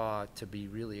the Shaw to be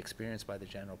really experienced by the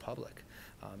general public.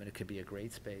 And it could be a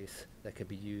great space that could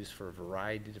be used for a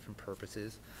variety of different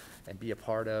purposes and be a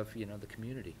part of, the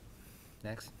community.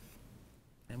 Next.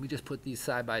 And we just put these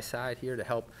side by side here to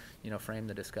help, frame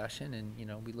the discussion,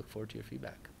 and, we look forward to your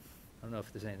feedback. I don't know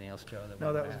if there's anything else, Joe, that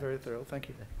No, that was very thorough. Thank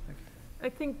you. Thank you. I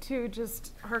think too,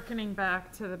 just hearkening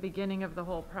back to the beginning of the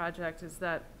whole project, is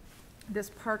that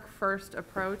this park first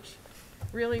approach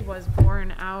really was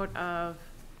born out of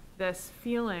this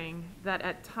feeling that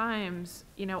at times,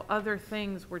 other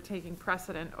things were taking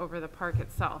precedent over the park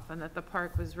itself, and that the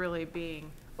park was really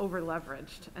being over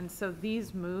leveraged. And so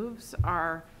these moves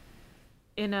are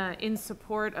in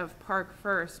support of Park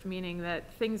First, meaning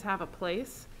that things have a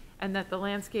place, and that the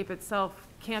landscape itself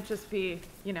can't just be,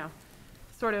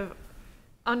 sort of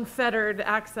unfettered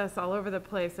access all over the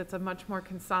place. It's a much more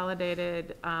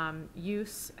consolidated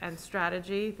use and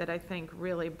strategy that I think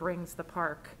really brings the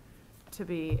park to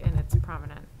be in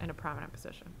a prominent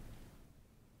position.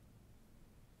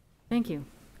 Thank you.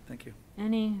 Thank you.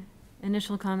 Any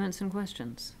initial comments and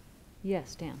questions?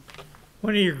 Yes, Dan.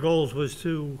 One of your goals was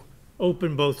to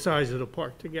open both sides of the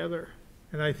park together,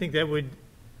 and I think that would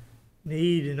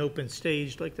need an open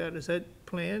stage like that. Is that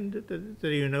planned? Do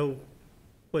you know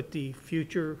what the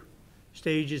future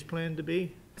stage is planned to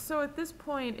be? So at this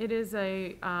point, it is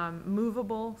a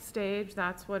movable stage.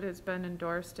 That's what has been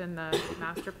endorsed in the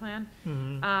master plan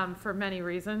for many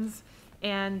reasons.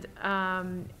 And,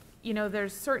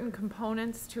 there's certain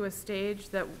components to a stage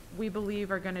that we believe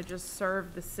are going to just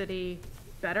serve the city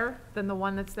better than the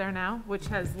one that's there now, which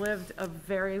has lived a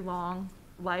very long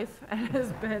life and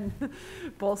has been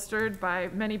bolstered by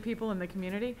many people in the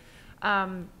community,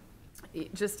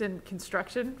 just in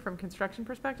construction, from construction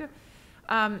perspective.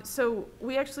 So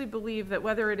we actually believe that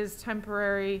whether it is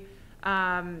temporary,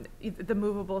 the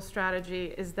movable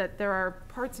strategy, is that there are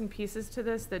parts and pieces to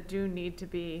this that do need to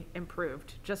be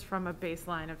improved just from a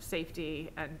baseline of safety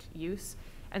and use.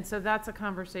 And so that's a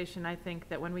conversation, I think,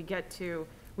 that when we get to,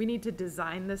 we need to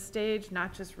design this stage,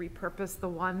 not just repurpose the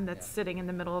one that's sitting in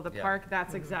the middle of the Yeah. park.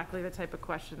 That's exactly the type of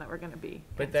question that we're gonna be.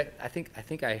 But that, I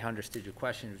think I understood your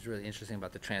question. It was really interesting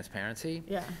about the transparency.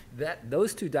 Yeah.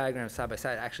 Those two diagrams side by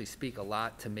side actually speak a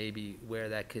lot to maybe where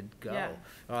that could go.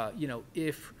 Yeah. You know,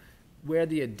 what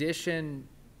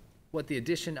the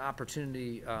addition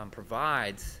opportunity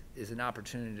provides is an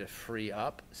opportunity to free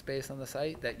up space on the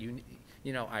site that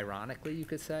you know, ironically, you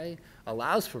could say,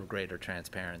 allows for greater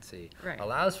transparency, Right.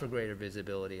 allows for greater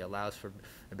visibility, allows for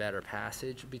a better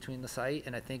passage between the site.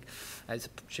 And I think, as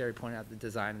Sherry pointed out, the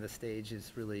design of the stage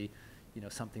is really, you know,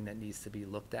 something that needs to be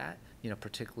looked at, you know,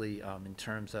 particularly in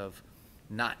terms of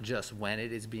not just when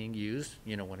it is being used,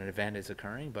 you know, when an event is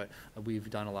occurring, but we've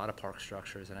done a lot of park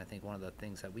structures, and I think one of the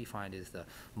things that we find is the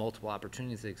multiple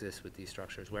opportunities that exist with these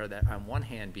structures, where they're on one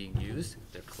hand being used,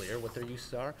 they're clear what their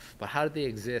uses are, but how do they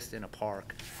exist in a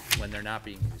park when they're not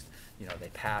being used? You know, they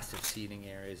passive seating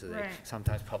areas, or they Right.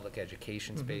 sometimes public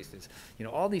education spaces. You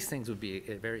know, all these things would be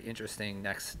a very interesting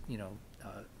next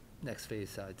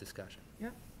phase discussion.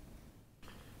 Yep.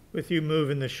 With you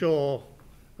moving the Shaw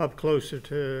up closer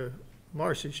to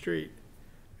Marcy Street,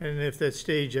 and if that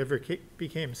stage ever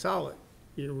became solid,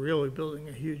 you're really building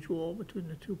a huge wall between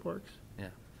the two parks. Yeah.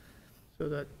 So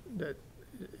that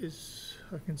is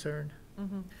a concern.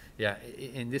 Yeah,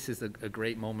 and this is a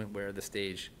great moment where the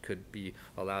stage could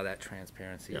allow that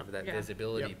transparency Yeah. over that Yeah.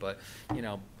 visibility, Yep. but, you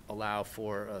know, allow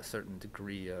for a certain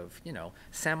degree of, you know,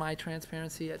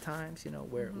 semi-transparency at times, you know,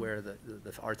 where the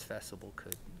arts festival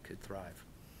could thrive.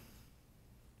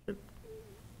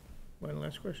 One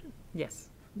last question? Yes.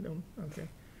 No? Okay.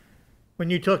 When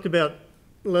you talked about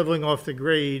leveling off the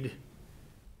grade,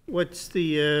 what's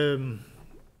the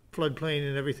floodplain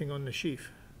and everything on the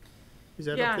sheaf? Is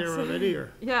that Yeah, up there so- already,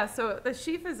 or? Yeah, so the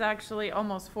sheaf is actually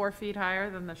almost 4 feet higher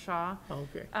than the Shaw.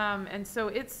 Okay. And so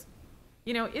it's,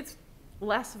 you know, it's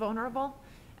less vulnerable.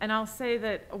 And I'll say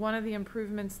that one of the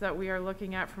improvements that we are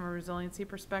looking at from a resiliency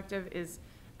perspective is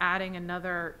adding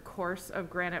another course of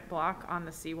granite block on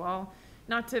the seawall.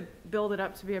 Not to build it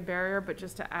up to be a barrier, but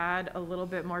just to add a little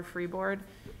bit more freeboard.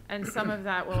 And some of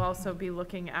that will also be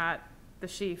looking at the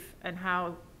sheaf and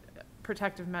how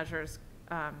protective measures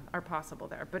are possible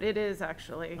there. But it is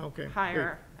actually Okay,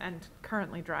 higher and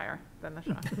currently drier than the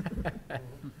Shaw.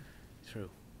 True.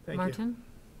 Thank you. Martin?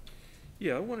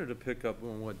 Yeah, I wanted to pick up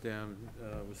on what Dan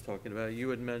was talking about. You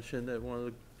had mentioned that one of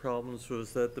the problems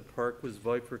was that the park was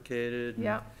bifurcated.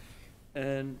 Yeah.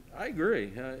 And I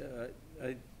agree.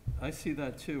 I see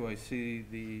that too. I see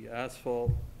the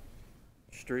asphalt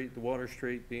street, the Water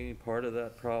Street being part of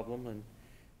that problem. And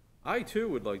I too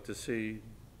would like to see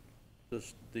the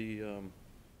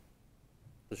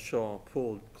Shaw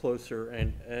pulled closer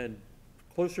and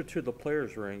closer to the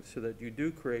players' ring, so that you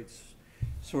do create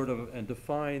sort of and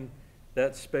define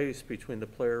that space between the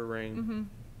player ring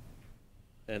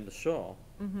and the Shaw.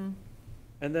 And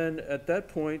then at that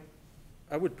point,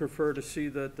 I would prefer to see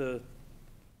that the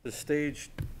stage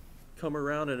come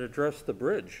around and address the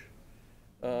bridge.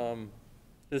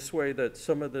 This way that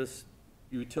some of this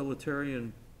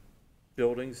utilitarian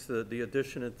buildings, the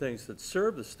addition and things that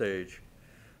serve the stage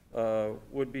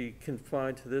would be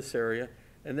confined to this area,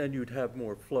 and then you'd have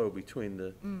more flow between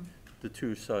the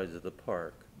two sides of the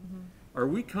park. Are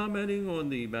we commenting on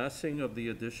the massing of the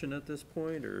addition at this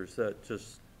point, or is that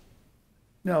just?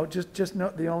 No, just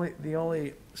note, the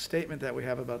only statement that we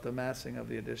have about the massing of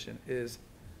the addition is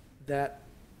that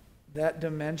that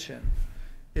dimension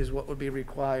is what would be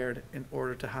required in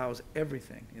order to house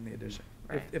everything in the addition.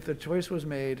 Right. If the choice was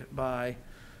made by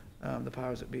the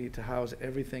powers that be to house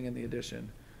everything in the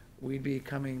addition, we'd be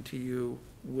coming to you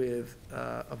with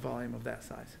a volume of that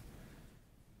size.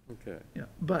 Okay. Yeah,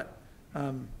 but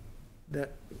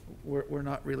that we're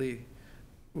not really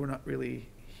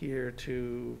here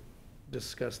to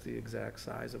discuss the exact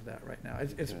size of that right now.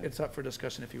 It's up for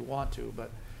discussion if you want to, but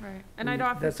Right. And I'd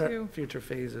offer that's our to, future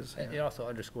phases. And also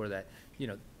underscore that, you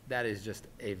know, that is just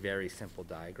a very simple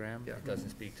diagram. Yeah. It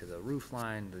doesn't speak to the roof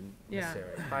line, the Yeah.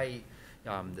 necessary height,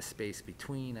 the space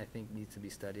between, I think, needs to be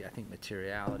studied. I think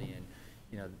materiality and,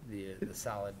 you know, the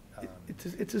solid.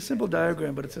 It's a simple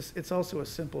diagram, but it's also a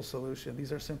simple solution.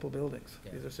 These are simple buildings.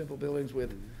 Yeah. These are simple buildings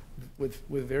with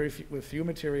few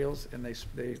materials, and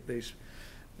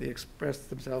they express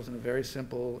themselves in a very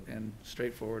simple and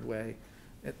straightforward way.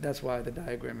 That's why the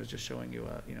diagram is just showing you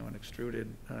an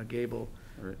extruded gable,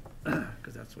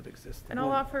 because that's what exists. and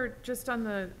I'll offer just on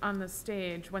the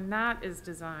stage, when that is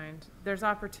designed, there's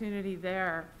opportunity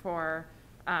there for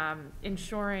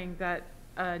ensuring that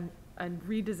a a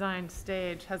redesigned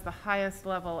stage has the highest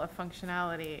level of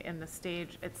functionality in the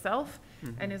stage itself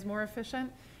and is more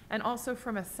efficient. And also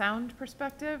from a sound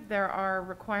perspective, there are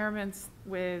requirements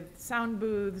with sound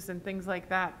booths and things like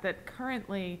that that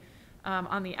currently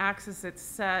on the axis it's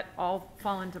set all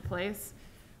fall into place.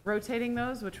 Rotating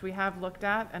those, which we have looked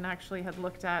at and actually had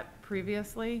looked at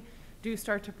previously, do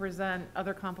start to present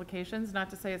other complications.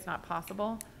 Not to say it's not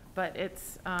possible, but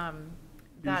it's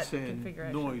that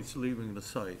configuration. Noise leaving the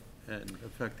site and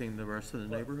affecting the rest of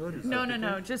the neighborhood? Is No, that the no,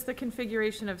 no, case? just the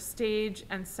configuration of stage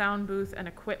and sound booth and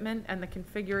equipment and the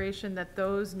configuration that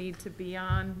those need to be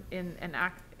on in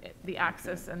the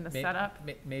axis and the May- setup.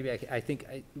 Maybe I think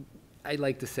I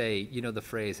like to say, you know, the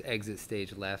phrase exit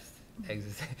stage left,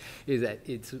 exit, is that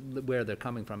it's where they're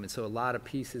coming from. And so a lot of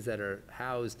pieces that are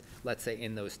housed, let's say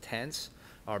in those tents,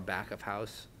 are back of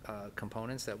house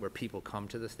components that where people come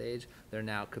to the stage, they're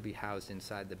now could be housed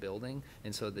inside the building.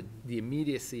 And so the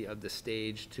immediacy of the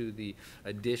stage to the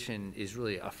addition is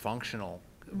really a functional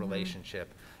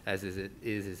relationship as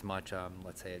is as much,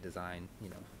 let's say, a design, you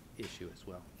know, issue as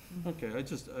well. Okay, I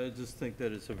just think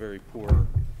that it's a very poor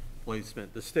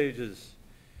placement. The stage is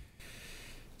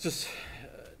just,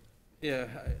 yeah,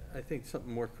 I think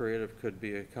something more creative could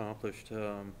be accomplished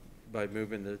by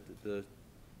moving the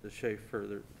shape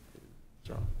further,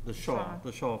 the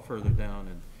shaw further down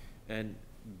and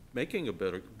making a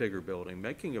bigger building,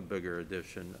 making a bigger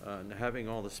addition, and having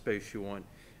all the space you want,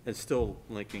 and still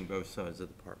linking both sides of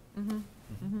the park.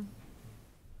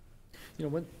 You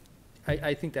know,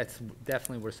 I think that's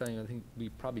definitely worth saying. I think we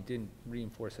probably didn't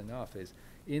reinforce enough is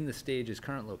in the stage's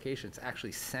current location, it's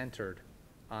actually centered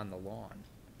on the lawn.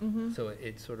 So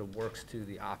it sort of works to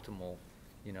the optimal,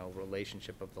 you know,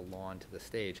 relationship of the lawn to the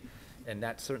stage. And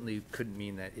that certainly couldn't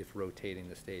mean that if rotating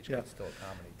the stage Yeah. could still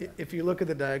accommodate that. If you look at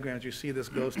the diagrams, you see this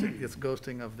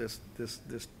ghosting of this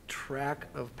track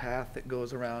of path that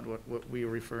goes around what we are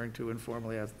referring to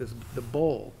informally as the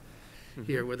bowl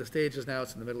here, where the stage is now,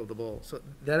 it's in the middle of the bowl. So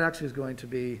that actually is going to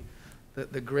be,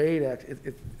 the grade,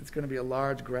 it's going to be a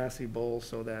large grassy bowl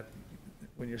so that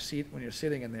when you're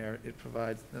sitting in there, it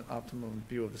provides an optimum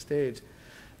view of the stage.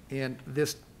 And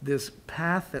this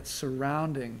path that's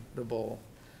surrounding the bowl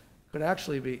could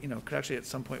actually be, you know, could actually at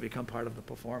some point become part of the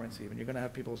performance even. You're gonna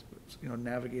have people, you know,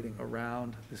 navigating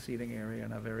around the seating area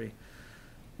in a very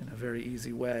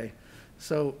easy way.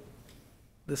 So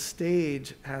the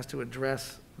stage has to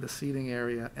address the seating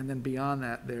area, and then beyond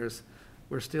that,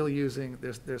 we're still using,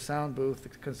 there's sound booth to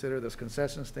consider, there's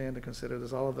concession stand to consider,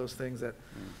 there's all of those things that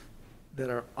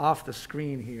are off the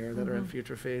screen here, that are in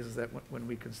future phases, that when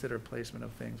we consider placement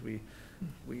of things, we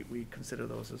consider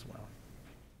those as well.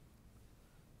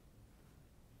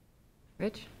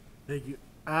 Rich? Thank you.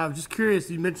 I'm just curious,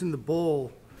 you mentioned the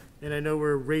bowl, and I know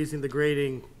we're raising the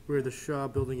grading where the Shaw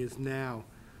building is now.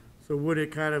 So would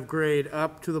it kind of grade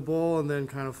up to the bowl and then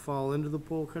kind of fall into the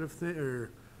bowl kind of thing, or,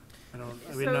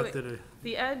 not that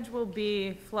The edge will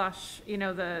be flush, you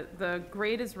know, the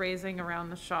grade is raising around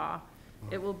the Shaw.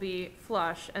 It will be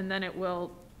flush, and then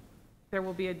there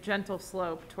will be a gentle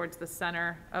slope towards the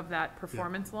center of that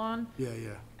performance lawn. Yeah.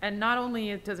 And not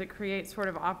only does it create sort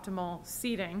of optimal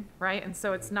seating, right? And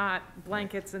so it's not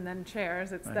blankets and then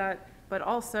chairs, it's that, but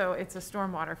also it's a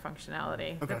stormwater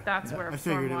functionality. That's where I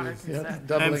figured it stormwater was. can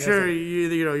sit. I'm sure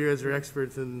you know, you guys are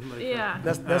experts in like. Yeah.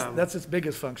 That's its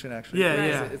biggest function, actually.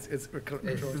 Yeah. It's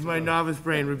controlled. My novice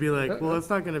brain would be like, well,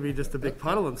 it's not gonna be just a big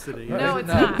puddle I'm sitting in. No, it's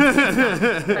not.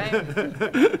 It's not,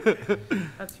 right?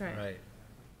 That's right. Right.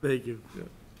 Thank you.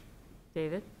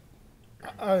 David?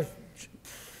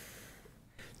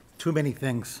 Too many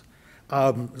things.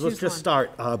 Let's just start.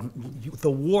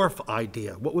 The wharf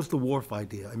idea. What was the wharf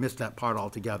idea? I missed that part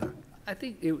altogether. I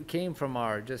think it came from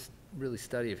our just really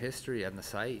study of history on the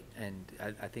site, and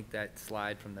I think that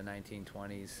slide from the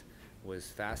 1920s was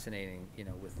fascinating, you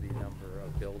know, with the number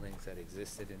of buildings that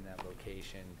existed in that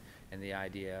location, and the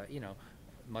idea, you know,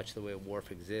 much the way a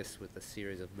wharf exists with a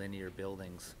series of linear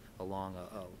buildings along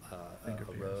a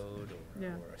road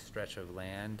or a stretch of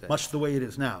land. Much the way it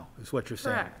is now, is what you're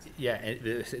saying. Correct. Yeah,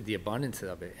 and the abundance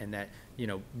of it, and that, you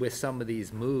know, with some of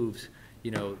these moves, you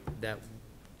know, that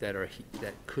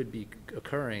could be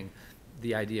occurring,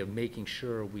 the idea of making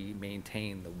sure we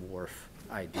maintain the wharf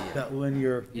idea. That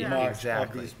linear Yeah. march of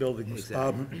Exactly. these buildings.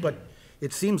 Exactly. But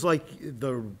it seems like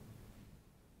the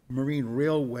marine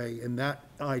railway and that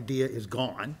idea is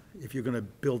gone, if you're gonna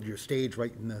build your stage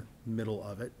right in the middle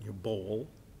of it, your bowl.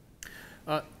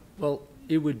 Well,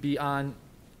 it would be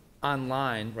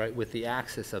online, right, with the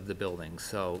axis of the building,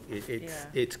 so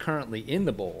it's currently in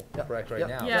the bowl, correct, right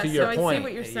now? Yeah, To your so I point. see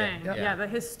what you're saying. Yeah, the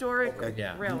historic Okay.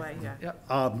 Yeah. railway, yeah.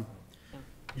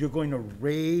 you're going to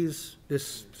raise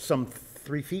this some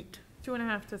 3 feet?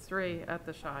 2.5 to 3 at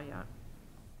the Shaw, yeah.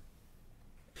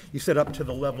 You said up to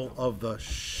the level of the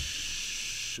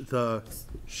sheaf.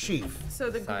 So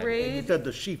the And you grade, said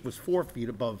the sheaf was 4 feet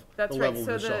above the that's right, level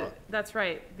so of the shaw. that's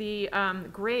right. The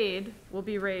grade will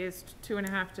be raised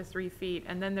 2.5 to 3 feet,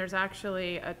 and then there's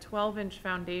actually a 12-inch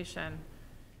foundation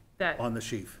that. On the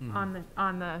sheaf. On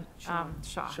the Shaw.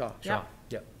 Shaw. Yep.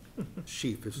 Yep.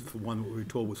 Sheaf is the one we were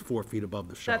told was 4 feet above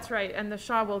the shaw. That's right, and the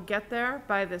Shaw will get there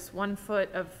by this 1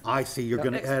 foot of. I see, you're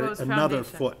gonna add exposed another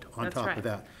foundation. foot on That's top right. of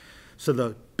that. So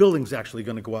the building's actually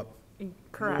gonna go up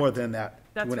Correct. more than that,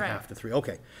 That's 2.5 right. to 3,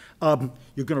 okay.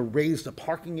 You're gonna raise the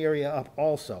parking area up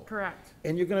also. Correct.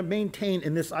 And you're gonna maintain,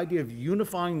 in this idea of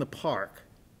unifying the park,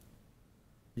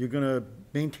 you're gonna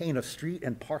maintain a street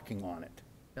and parking on it.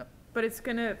 But it's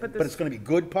gonna, but But it's this, gonna be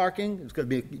good parking? It's gonna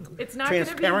be It's not gonna be-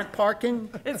 transparent parking?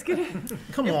 it's gonna,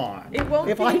 Come on. it won't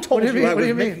If I be- told What do you you I mean? What do was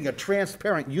you mean? making a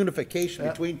transparent unification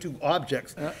between two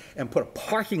objects and put a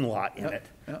parking lot in it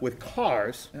with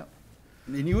cars,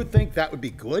 then you would think that would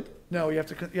be good? No, you have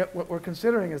to, what we're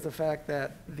considering is the fact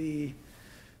that the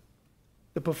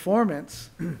performance,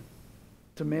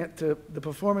 the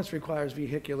performance requires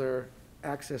vehicular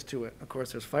access to it. Of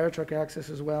course, there's fire truck access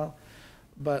as well,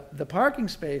 but the parking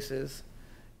spaces,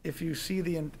 if you see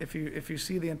the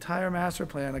entire master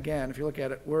plan, again, if you look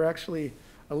at it, we're actually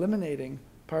eliminating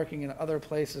parking in other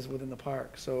places within the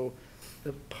park. So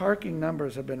the parking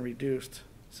numbers have been reduced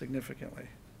significantly.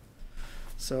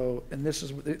 So, and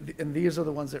these are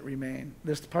the ones that remain.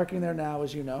 There's parking there now,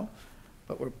 as you know,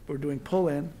 but we're doing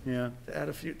pull-in. Yeah. To add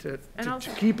a few, to And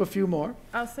also- keep a few more.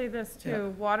 I'll say this Yeah. too,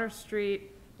 Water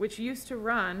Street, which used to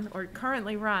run, or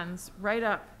currently runs, right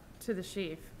up to the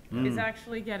sheaf, is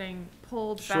actually getting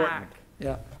pulled Shortened. back.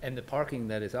 Yeah. And the parking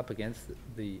that is up against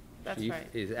the That's sheaf right.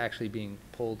 is actually being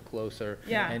pulled closer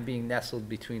Yeah. and being nestled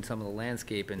between some of the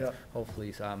landscape and Yep.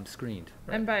 hopefully screened.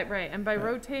 And by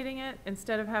rotating it,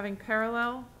 instead of having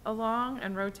parallel along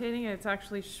and rotating it, it's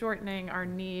actually shortening our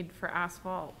need for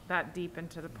asphalt that deep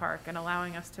into the park and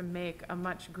allowing us to make a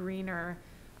much greener,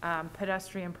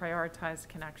 pedestrian prioritized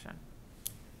connection.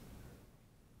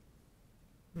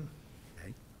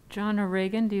 John or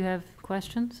Reagan, do you have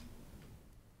questions?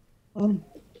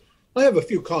 I have a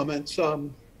few comments.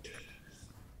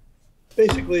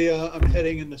 Basically, I'm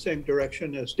heading in the same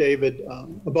direction as David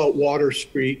about Water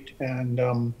Street and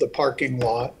the parking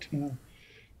lot.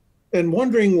 And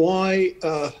wondering why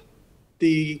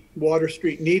the Water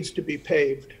Street needs to be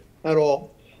paved at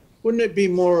all. Wouldn't it be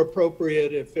more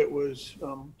appropriate if it was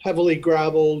heavily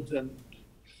gravelled and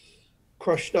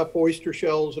crushed up oyster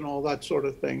shells and all that sort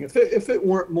of thing? If it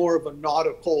weren't more of a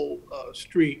nautical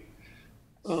street.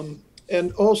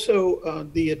 And also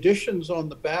the additions on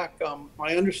the back,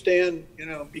 I understand,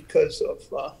 because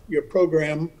of your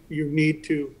program, you need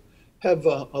to have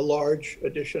a large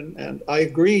addition. And I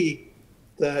agree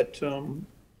that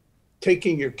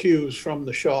taking your cues from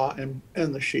the Shaw and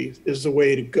the Sheaf is the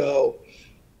way to go.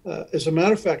 As a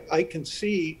matter of fact, I can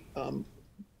see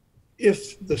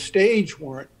if the stage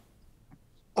weren't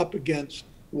up against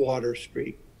Water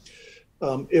Street,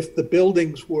 if the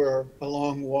buildings were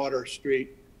along Water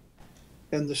Street,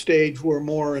 and the stage were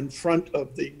more in front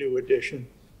of the new addition,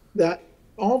 that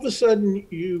all of a sudden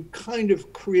you kind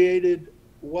of created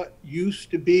what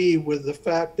used to be with the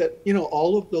fact that,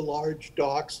 all of the large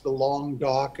docks, the long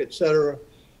dock, et cetera,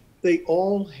 they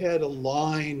all had a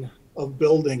line of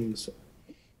buildings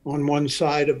on one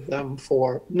side of them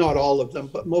not all of them,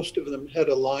 but most of them had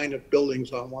a line of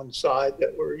buildings on one side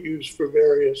that were used for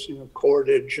various,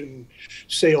 cordage and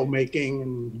sail making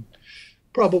and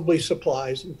probably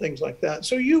supplies and things like that.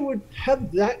 So you would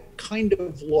have that kind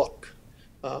of look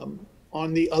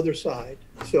on the other side,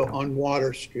 so on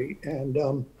Water Street.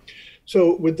 And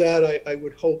so with that, I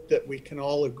would hope that we can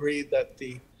all agree that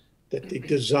the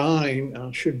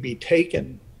design should be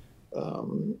taken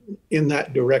in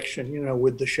that direction,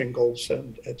 with the shingles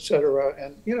and et cetera.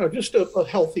 And, just a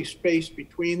healthy space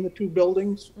between the two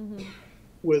buildings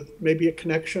with maybe a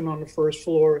connection on the first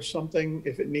floor or something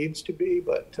if it needs to be,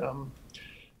 but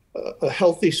a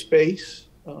healthy space.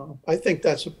 I think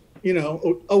that's,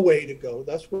 a way to go.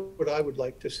 That's what I would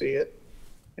like to see it.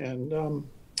 And,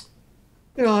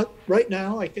 right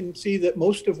now I can see that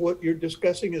most of what you're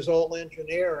discussing is all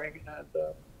engineering. And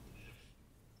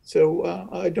so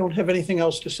I don't have anything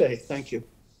else to say. Thank you.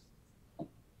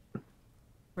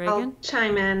 Reagan? I'll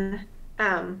chime in.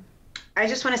 I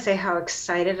just want to say how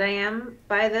excited I am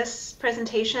by this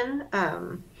presentation.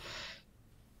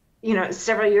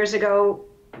 Several years ago,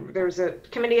 there was a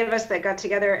committee of us that got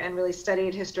together and really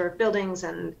studied historic buildings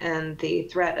and the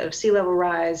threat of sea level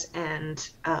rise and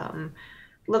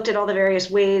looked at all the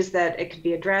various ways that it could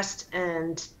be addressed,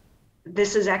 and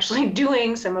this is actually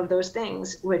doing some of those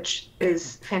things, which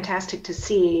is fantastic to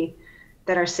see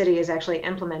that our city is actually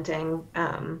implementing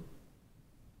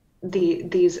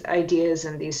these ideas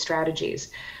and these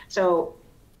strategies. So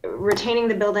retaining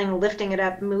the building, lifting it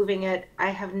up, moving it, I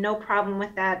have no problem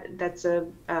with that. That's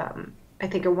I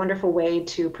think a wonderful way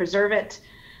to preserve it,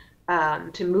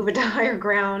 to move it to higher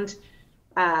ground.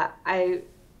 I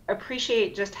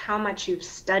appreciate just how much you've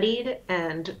studied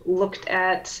and looked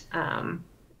at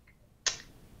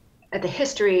the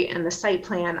history and the site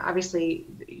plan. Obviously,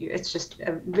 it's just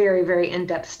a very, very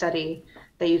in-depth study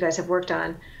that you guys have worked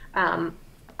on. I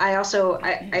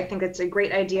think it's a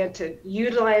great idea to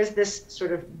utilize this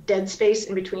sort of dead space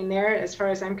in between there. As far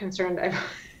as I'm concerned,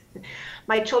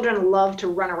 my children love to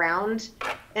run around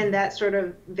in that sort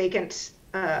of vacant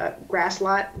grass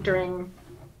lot during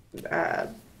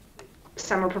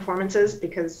summer performances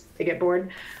because they get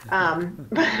bored.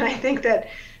 But I think that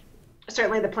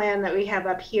certainly the plan that we have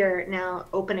up here now,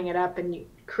 opening it up and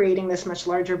creating this much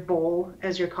larger bowl,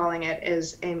 as you're calling it,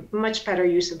 is a much better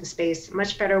use of the space,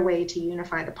 much better way to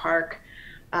unify the park,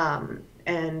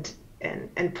 and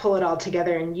pull it all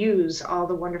together and use all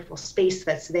the wonderful space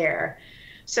that's there.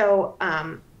 So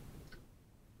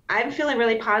I'm feeling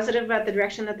really positive about the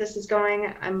direction that this is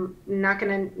going. I'm not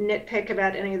going to nitpick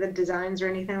about any of the designs or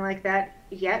anything like that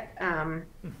yet.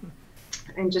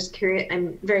 I'm just curious.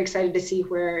 I'm very excited to see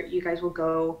where you guys will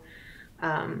go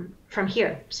from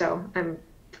here. So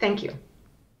thank you.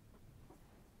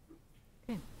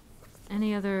 Okay.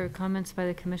 Any other comments by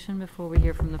the commission before we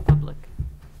hear from the public?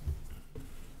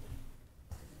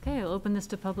 Okay, I'll open this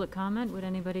to public comment. Would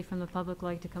anybody from the public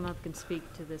like to come up and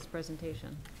speak to this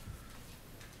presentation?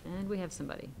 And we have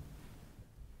somebody.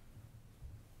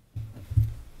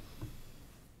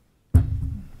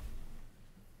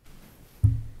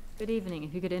 Good evening.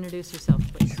 If you could introduce yourself,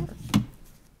 please.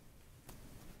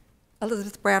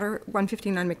 Elizabeth Bratter,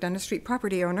 159 McDonough Street,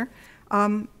 property owner.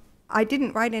 I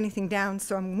didn't write anything down,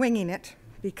 so I'm winging it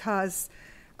because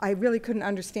I really couldn't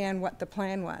understand what the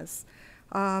plan was.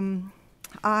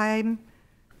 I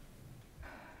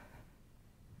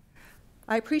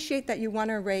appreciate that you want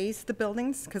to raise the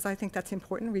buildings because I think that's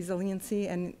important. Resiliency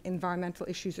and environmental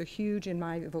issues are huge in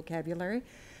my vocabulary.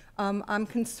 I'm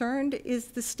concerned, is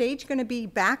the stage going to be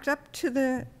backed up to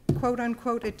the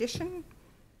quote-unquote addition?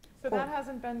 So that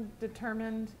hasn't been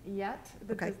determined yet.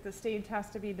 Okay. The stage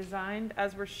has to be designed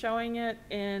as we're showing it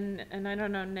in, and I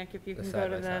don't know, Nick, if you can go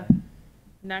to the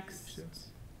next.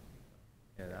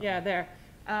 Yeah, there.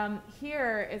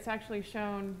 Here, it's actually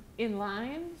shown in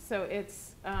line, so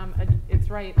it's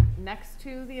right next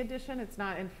to the addition. It's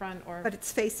not in front or. But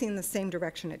it's facing the same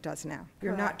direction it does now.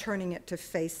 You're not turning it to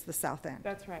face the south end.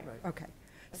 That's right. Okay.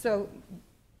 So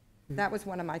that was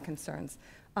one of my concerns.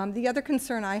 The other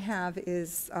concern I have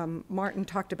is Martin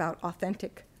talked about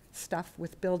authentic stuff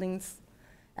with buildings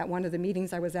at one of the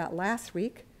meetings I was at last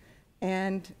week.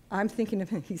 And I'm thinking of,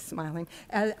 he's smiling,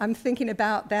 I'm thinking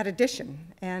about that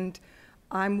addition. And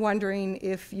I'm wondering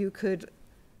if you could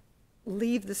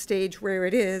leave the stage where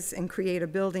it is and create a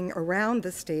building around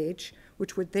the stage,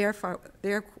 which would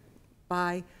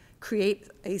thereby create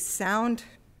a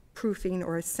soundproofing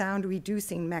or a sound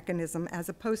reducing mechanism as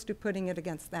opposed to putting it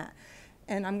against that.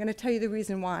 And I'm going to tell you the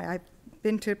reason why. I've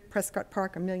been to Prescott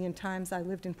Park a million times. I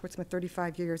lived in Portsmouth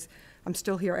 35 years. I'm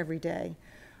still here every day.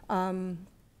 And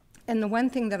the one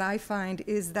thing that I find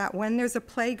is that when there's a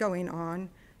play going on,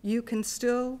 you can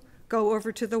still go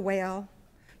over to the whale.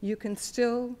 You can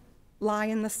still lie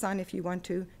in the sun if you want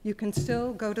to. You can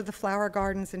still go to the flower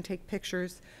gardens and take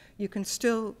pictures. You can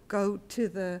still go to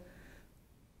the,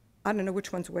 I don't know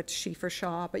which one's which, Sheaf or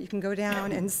Shaw, but you can go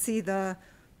down and see the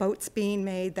boats being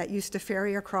made that used to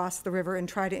ferry across the river and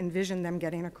try to envision them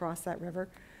getting across that river.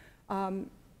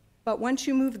 But once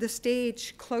you move the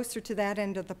stage closer to that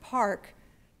end of the park,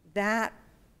 that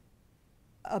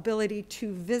ability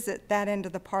to visit that end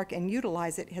of the park and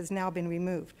utilize it has now been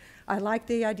removed. I like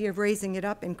the idea of raising it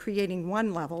up and creating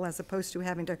one level as opposed to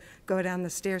having to go down the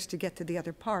stairs to get to the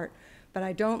other part. But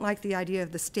I don't like the idea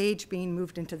of the stage being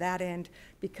moved into that end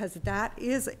because that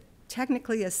is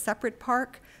technically a separate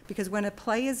park, because when a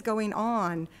play is going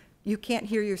on, you can't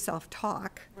hear yourself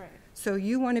talk. Right. So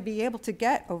you want to be able to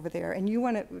get over there,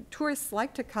 and tourists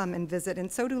like to come and visit,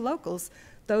 and so do locals.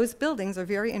 Those buildings are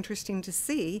very interesting to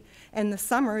see, and the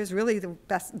summer is really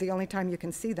the only time you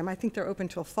can see them. I think they're open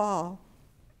till fall.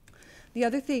 The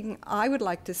other thing I would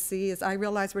like to see is, I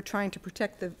realize we're trying to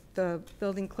protect the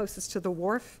building closest to the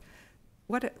wharf.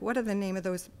 What are the name of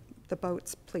the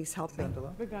boats? Please help me.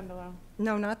 The gondola.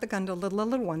 No, not the gondola, the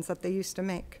little ones that they used to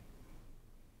make.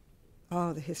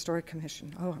 Oh, the Historic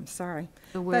Commission. Oh, I'm sorry.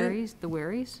 The But Wherries, the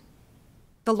Wherries?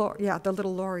 yeah, the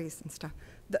little lorries and stuff.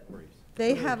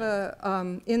 They have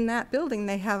in that building,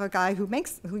 they have a guy who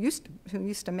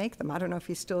used to make them. I don't know if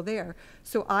he's still there.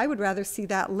 So I would rather see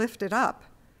that lifted up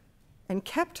and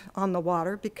kept on the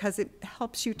water, because it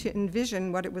helps you to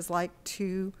envision what it was like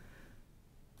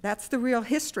that's the real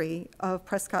history of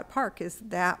Prescott Park, is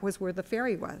that was where the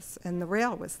ferry was and the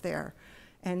rail was there.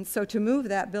 And so to move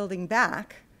that building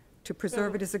back, to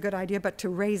preserve it is a good idea, but to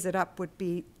raise it up would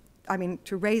be,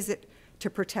 to raise it to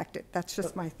protect it. That's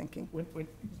just my thinking. When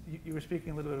you were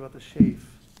speaking a little bit about the Shafe.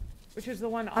 Which is the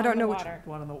one I on don't the know which- water. The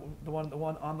one on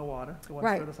the water, the one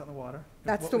Right. furthest on the water.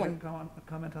 That's What the was one. your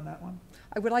comment on that one?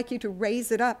 I would like you to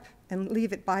raise it up and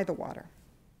leave it by the water.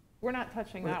 We're not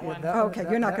touching that Yeah, one. Oh, okay,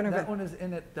 you're not gonna That re- one is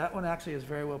in it, that one actually is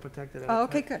very well protected. Oh,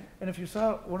 okay, good. And if you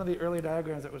saw one of the early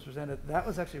diagrams that was presented, that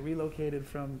was actually relocated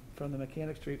from the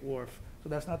Mechanic Street Wharf. So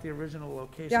that's not the original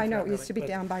location. Yeah, I for know, that it used to be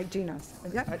building. down by Gino's.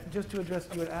 But Yep. just to address,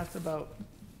 you had asked about,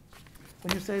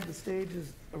 when you say the stage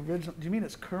is original, do you mean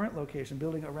its current location,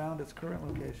 building around its current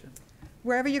location?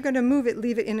 Wherever you're going to move it,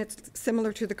 leave it in its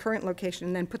similar to the current location,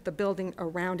 and then put the building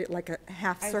around it like a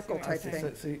half circle what type you're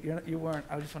thing. So you weren't,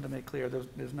 I just wanted to make clear,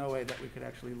 there's no way that we could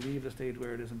actually leave the stage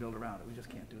where it is and build around it. We just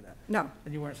can't do that. No,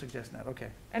 And you weren't suggesting that, okay.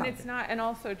 And it's not, and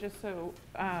also just so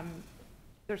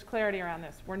there's clarity around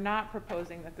this, we're not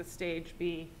proposing that the stage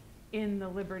be in the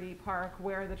Liberty Park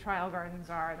where the trial gardens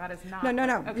are. That is not.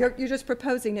 no. Okay. You're just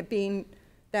proposing it being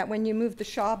that when you move the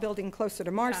Shaw Building closer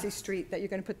to Marcy Yes. Street, that you're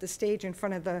going to put the stage in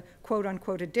front of the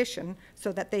quote-unquote addition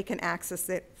so that they can access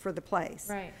it for the plays.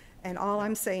 Right. And all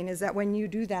I'm saying is that when you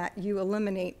do that, you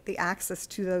eliminate the access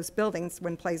to those buildings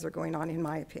when plays are going on, in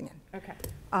my opinion. Okay.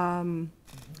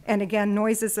 And again,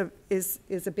 noise is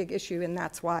a big issue, and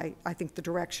that's why I think the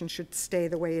direction should stay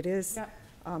the way it is. Yep.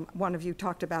 One of you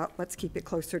talked about, let's keep it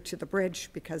closer to the bridge,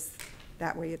 because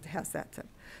that way it has that.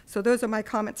 So those are my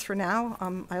comments for now.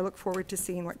 I look forward to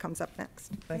seeing what comes up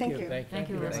next. Thank you. Thank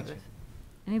you, Elizabeth.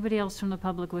 Anybody else from the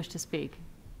public wish to speak?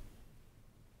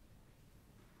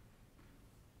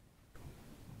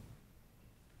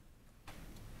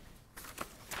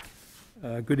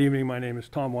 Good evening, my name is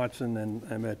Tom Watson, and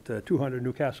I'm at 200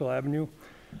 Newcastle Avenue.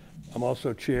 I'm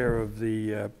also chair of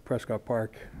the Prescott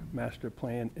Park Master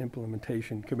Plan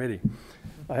Implementation Committee.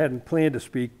 I hadn't planned to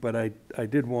speak, but I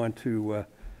did want to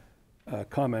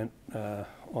comment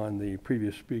on the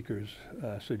previous speaker's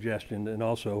suggestion, and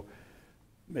also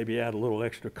maybe add a little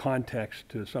extra context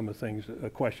to some of the things,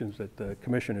 questions that the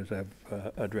commissioners have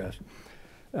addressed.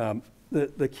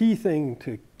 The key thing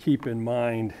to keep in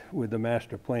mind with the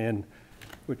master plan,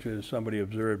 which, as somebody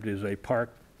observed, is a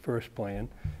park-first plan,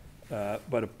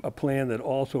 but a plan that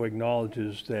also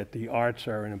acknowledges that the arts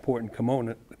are an important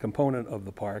component of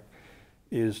the park,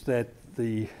 is that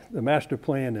the master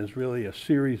plan is really a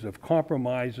series of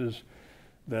compromises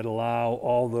that allow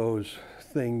all those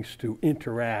things to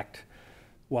interact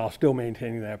while still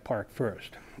maintaining that park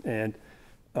first. And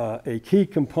a key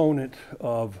component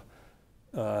of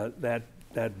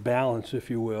that balance, if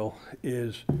you will,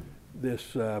 is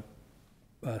this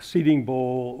seating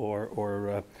bowl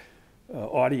or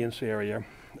audience area,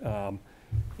 and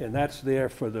that's there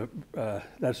for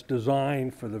that's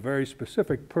designed for the very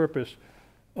specific purpose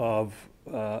of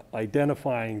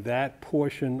identifying that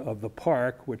portion of the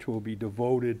park which will be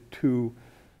devoted to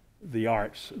the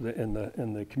arts in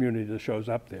the community that shows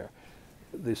up there.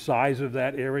 The size of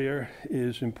that area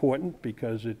is important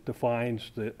because it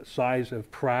defines the size of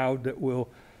crowd that will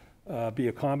be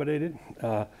accommodated.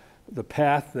 The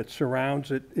path that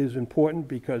surrounds it is important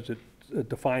because it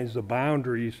defines the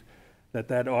boundaries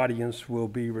that audience will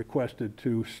be requested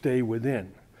to stay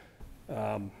within.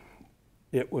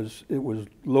 It was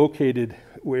located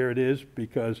where it is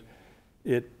because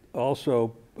it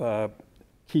also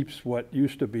keeps what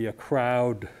used to be a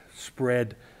crowd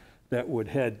spread that would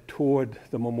head toward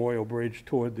the Memorial Bridge,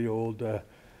 toward the old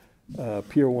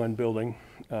Pier 1 building.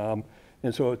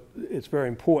 And so it's very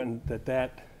important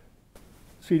that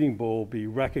seating bowl be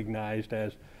recognized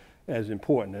as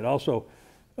important. It also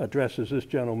addresses this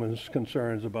gentleman's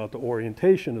concerns about the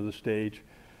orientation of the stage.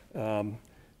 And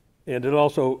it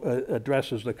also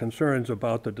addresses the concerns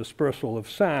about the dispersal of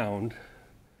sound,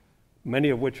 many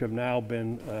of which have now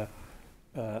been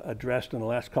addressed in the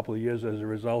last couple of years as a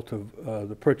result of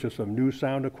the purchase of new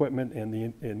sound equipment and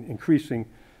the increasing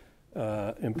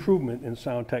improvement in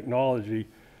sound technology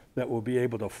that will be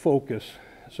able to focus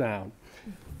sound.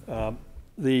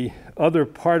 The other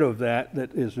part of that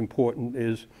is important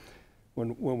is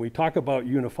when we talk about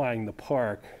unifying the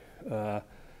park,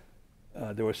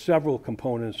 there were several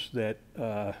components that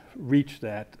reach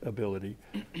that ability.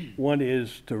 One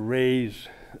is to raise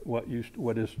what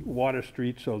is Water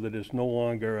Street so that it's no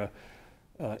longer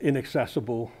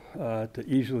inaccessible to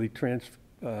easily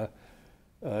transfer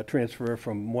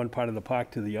from one part of the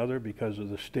park to the other because of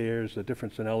the stairs, the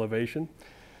difference in elevation.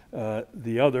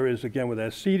 The other is, again, with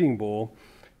that seating bowl,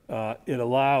 it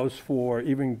allows for,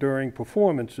 even during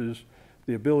performances,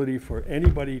 the ability for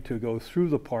anybody to go through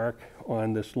the park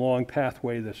on this long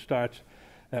pathway that starts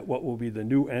at what will be the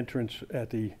new entrance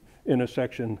at the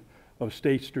intersection of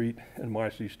State Street and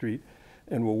Marcy Street,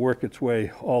 and will work its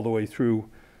way all the way through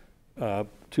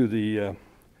to the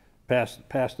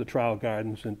past the Trial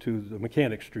Gardens and to the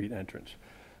Mechanic Street entrance.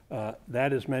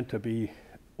 That is meant to be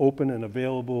open and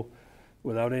available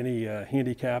without any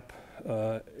handicap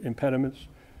impediments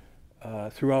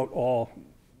throughout all,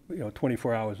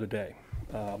 24 hours a day.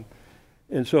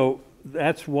 And so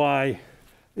that's why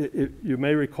you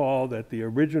may recall that the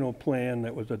original plan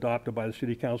that was adopted by the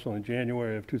City Council in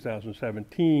January of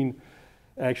 2017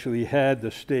 actually had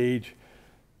the stage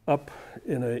up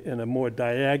in a more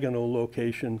diagonal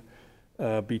location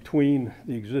between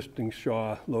the existing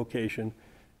Shaw location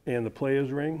and the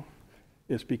Players Ring.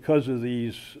 It's because of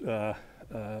these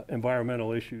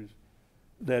environmental issues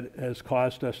that has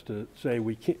caused us to say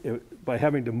we can't, by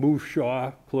having to move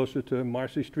Shaw closer to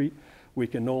Marcy Street, we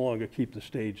can no longer keep the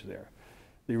stage there.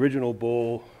 The original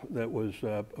bowl that was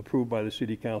approved by the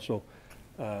City Council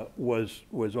was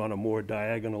on a more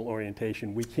diagonal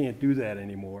orientation. We can't do that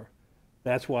anymore.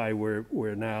 That's why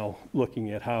we're now looking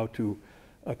at how to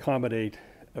accommodate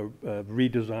a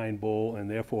redesigned bowl and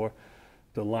therefore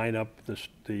to line up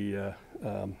the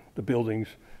buildings,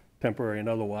 temporary and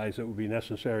otherwise, that would be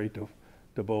necessary to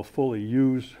both fully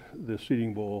use the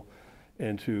seating bowl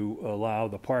and to allow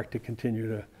the park to continue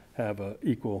to have an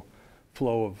equal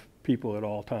flow of people at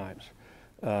all times.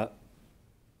 To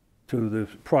the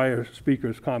prior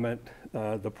speaker's comment,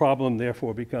 the problem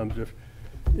therefore becomes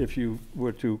if you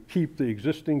were to keep the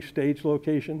existing stage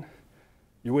location,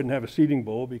 you wouldn't have a seating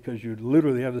bowl because you'd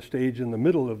literally have the stage in the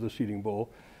middle of the seating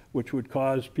bowl, which would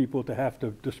cause people to have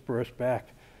to disperse back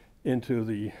into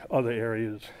the other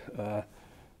areas.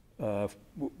 For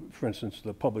instance,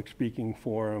 the public speaking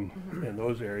forum and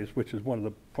those areas, which is one of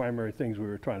the primary things we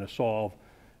were trying to solve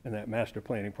in that master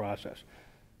planning process.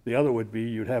 The other would be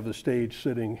you'd have the stage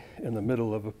sitting in the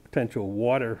middle of a potential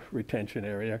water retention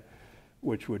area,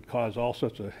 which would cause all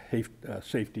sorts of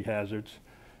safety hazards.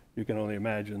 You can only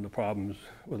imagine the problems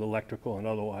with electrical and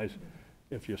otherwise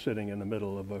if you're sitting in the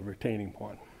middle of a retaining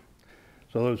pond.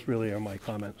 So those really are my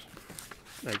comments.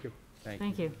 Thank you.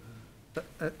 Thank you.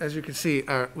 As you can see,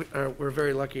 we're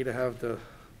very lucky to have the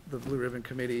Blue Ribbon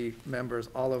Committee members.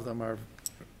 All of them are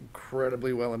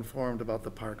incredibly well informed about the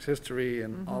park's history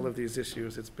and all of these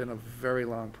issues. It's been a very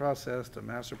long process, the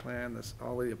master plan,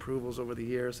 all the approvals over the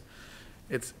years.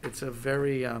 It's a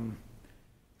very,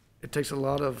 it takes a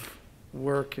lot of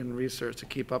work and research to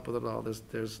keep up with it all.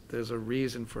 There's a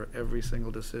reason for every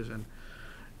single decision.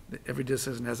 Every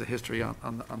decision has a history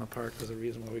on the park. There's a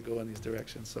reason why we go in these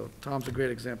directions. So Tom's a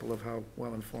great example of how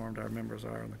well informed our members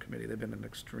are on the committee. They've been an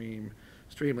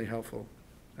extremely helpful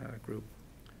group.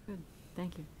 Good,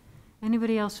 thank you.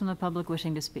 Anybody else from the public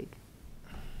wishing to speak?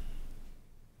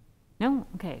 No?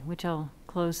 Okay, which I'll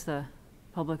close the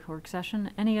public work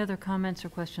session. Any other comments or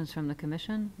questions from the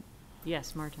commission?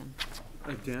 Yes, Martin.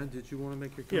 Dan, did you want to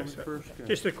make your comment first?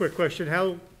 Just a quick question.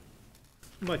 How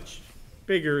much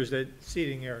bigger is that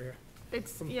seating area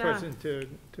It's, from yeah. present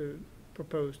to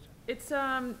proposed? It's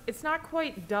not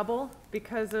quite double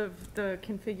because of the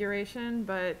configuration,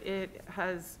 but it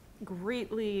has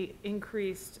greatly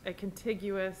increased a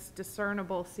contiguous,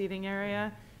 discernible seating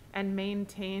area and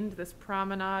maintained this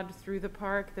promenade through the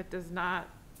park that does not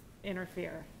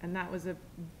interfere. And that was a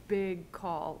big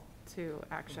call to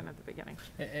action at the beginning.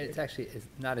 It's actually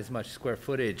not as much square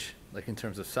footage, like in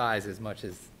terms of size, as much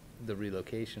as the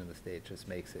relocation of the stage just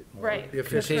makes it more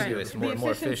contiguous, more efficiency. The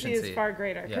efficiency is far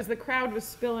greater, because the crowd was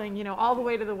spilling, all the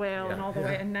way to the whale and all the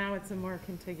way, and now it's a more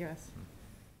contiguous.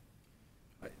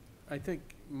 I think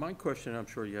my question, I'm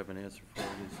sure you have an answer for it,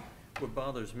 is what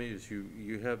bothers me is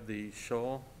you have the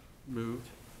Shaw moved,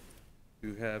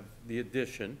 you have the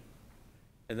addition,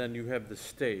 and then you have the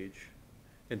stage.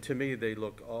 And to me, they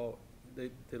look they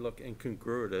look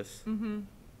incongruous.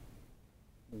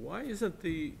 Why isn't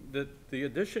the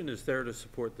addition is there to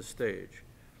support the stage?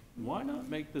 Why not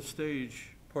make the stage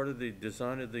part of the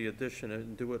design of the addition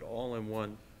and do it all in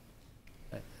one?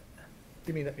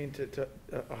 You mean to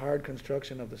a hard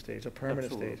construction of the stage, a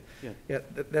permanent Absolutely. stage? Yeah,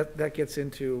 that gets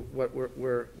into what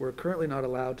we're currently not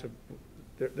allowed to.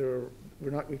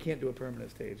 we can't do a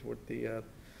permanent stage. The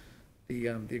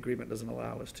agreement doesn't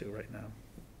allow us to right now.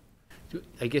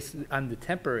 I guess on the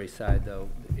temporary side, though,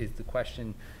 is the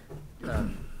question,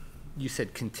 you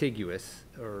said contiguous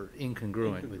or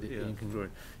incongruent with it, incongruent.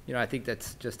 You know, I think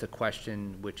that's just a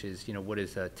question which is, you know, what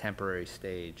does a temporary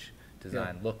stage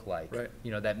design look like? Right.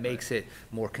 You know, that makes it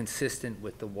more consistent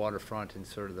with the waterfront and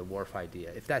sort of the wharf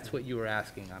idea. If that's what you were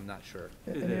asking, I'm not sure.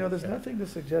 And you know, there's nothing to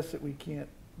suggest that we can't,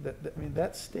 I mean,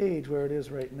 that stage where it is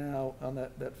right now on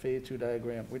that phase 2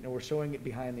 diagram, we're showing it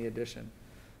behind the addition.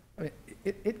 I mean,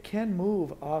 it can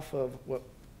move off of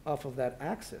that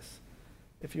axis.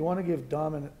 If you want to give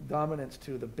dominance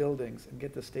to the buildings and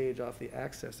get the stage off the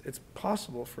axis, it's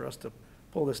possible for us to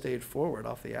pull the stage forward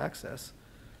off the axis.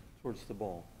 Towards the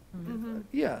ball.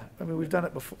 Yeah, I mean, we've done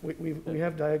it before. We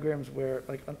have diagrams where,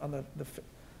 like, on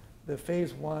the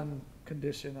phase 1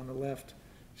 condition on the left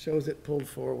shows it pulled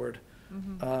forward.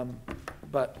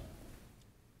 But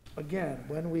again,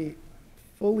 when we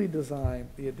fully design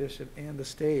the addition and the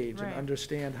stage and Right.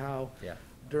 understand how, Yeah.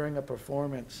 during a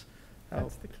performance,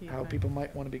 That's the key how thing. people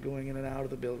might want to be going in and out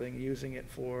of the building, using it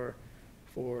for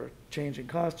changing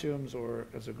costumes, or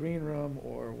as a green room,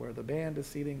 or where the band is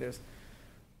seating,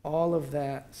 all of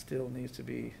that still needs to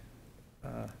be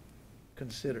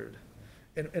considered.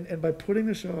 And by putting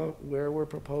the show where we're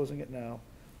proposing it now,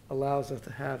 allows us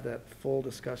to have that full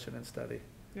discussion and study.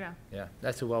 Yeah. Yeah,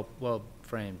 that's a well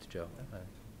framed, Joe.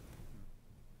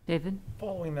 David?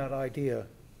 Following that idea,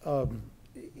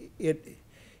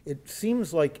 it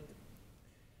seems like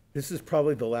this is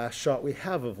probably the last shot we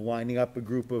have of lining up a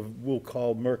group of, we'll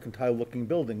call mercantile-looking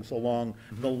buildings along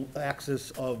the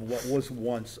axis of what was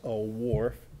once a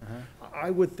wharf.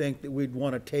 I would think that we'd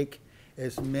want to take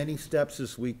as many steps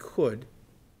as we could,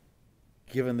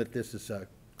 given that this is a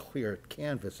clear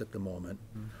canvas at the moment,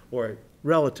 or a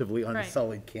relatively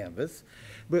unsullied canvas.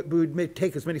 But we'd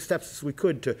take as many steps as we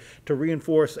could to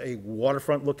reinforce a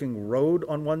waterfront-looking road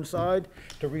on one side,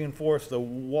 to reinforce the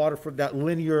waterfront, that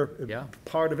linear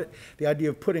part of it. The idea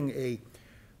of putting a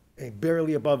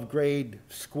barely above grade,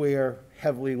 square,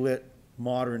 heavily lit,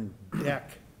 modern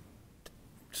deck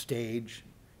stage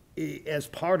as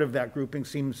part of that grouping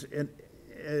seems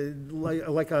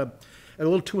like a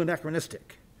little too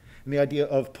anachronistic. And the idea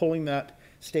of pulling that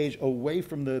stage away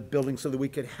from the building so that we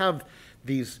could have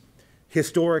these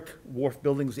historic wharf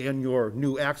buildings and your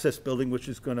new access building, which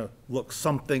is going to look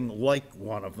something like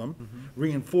one of them,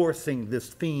 reinforcing this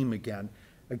theme again.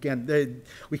 Again,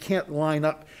 we can't line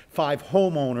up 5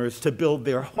 homeowners to build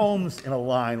their homes in a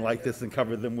line like this and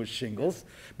cover them with shingles,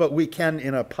 but we can,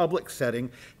 in a public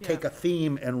setting, take a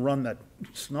theme and run the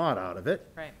snot out of it.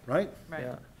 Right. Right? Right.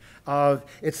 Yeah.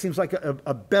 It seems like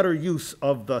a better use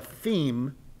of the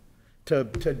theme to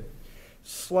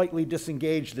slightly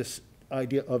disengage this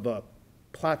idea of a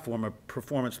platform, a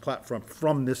performance platform,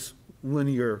 from this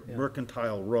linear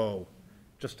mercantile row.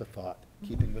 Just a thought,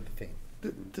 keeping with the theme.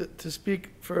 To speak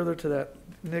further to that,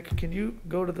 Nick, can you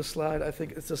go to the slide? I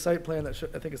think it's a site plan that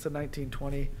I think it's a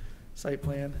 1920 site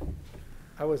plan.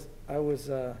 I was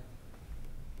so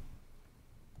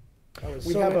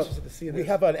interested to see this. We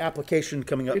have an application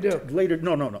coming up. We do. Later,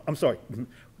 no, I'm sorry.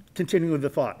 Continuing with the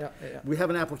thought. Yeah. We have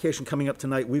an application coming up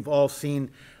tonight. We've all seen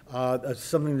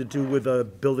something to do with a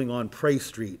building on Prey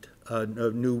Street, a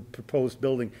new proposed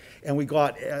building. And we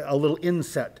got a little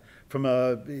inset from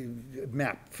a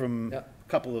map from a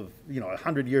couple of,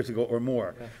 100 years ago or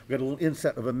more. We got a little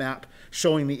inset of a map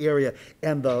showing the area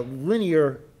and the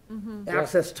linear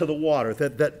access to the water,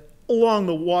 that along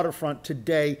the waterfront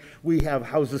today, we have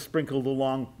houses sprinkled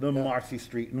along the Marcy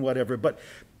Street and whatever. But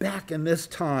back in this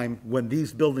time, when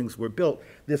these buildings were built,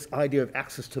 this idea of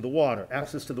access to the water,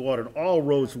 and all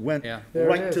roads went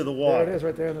right to the water. There it is,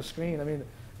 right there on the screen. I mean,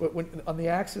 on the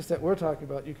axis that we're talking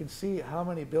about, you can see how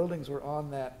many buildings were on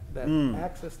that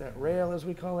axis, that rail, as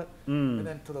we call it. And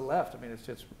then to the left, I mean,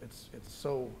 it's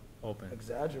so open,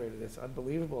 exaggerated. It's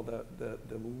unbelievable, the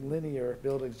linear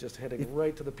buildings just heading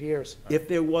right to the piers. If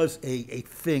there was a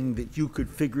thing that you could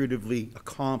figuratively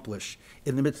accomplish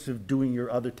in the midst of doing your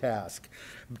other task,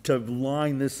 to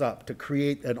line this up, to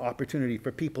create an opportunity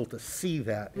for people to see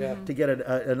that, to get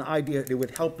an idea that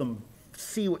would help them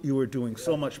see what you were doing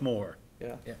so much more.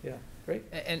 Yeah, great.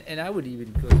 And I would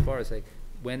even go as far as, like,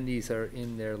 when these are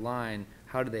in their line,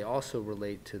 how do they also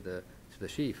relate to the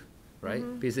sheaf, right?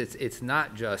 Because it's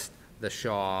not just the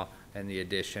Shaw and the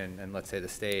addition and, let's say, the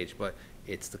stage, but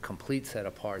it's the complete set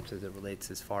of parts as it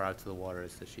relates as far out to the water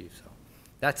as the sheaf. So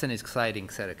that's an exciting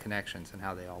set of connections and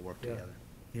how they all work together.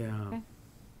 Yeah.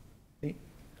 Okay.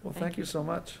 Well, thank you so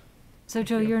much. So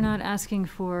Joe, you're not asking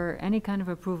for any kind of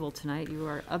approval tonight. You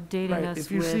are updating Right, us if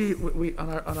you with. see,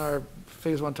 on our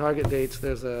phase one target dates,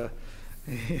 there's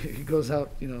it goes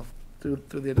out, through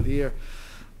the end of the year.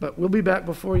 But we'll be back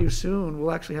before you soon.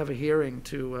 We'll actually have a hearing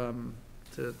to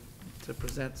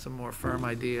present some more firm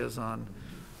ideas on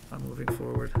moving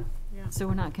forward. So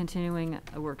we're not continuing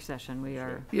a work session. We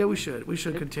are. Yeah, we should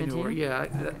continue. Continue? Yeah,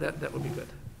 that would be good.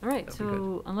 All right, That'd be good.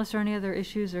 so unless there are any other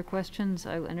issues or questions,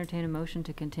 I will entertain a motion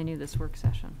to continue this work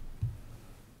session.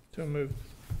 So moved.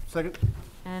 Second?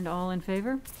 And all in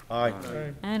favor? Aye.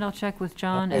 And I'll check with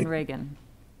John and Reagan.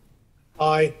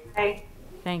 Aye. Aye.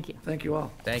 Thank you. Thank you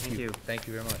all. Thank you. Thank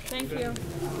you very much. Thank you.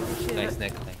 Thanks,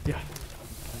 Nick. Thank you.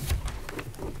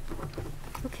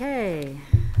 Okay,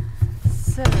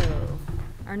 so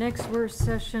our next work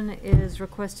session is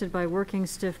requested by Working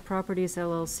Stiff Properties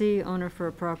LLC, owner for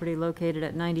a property located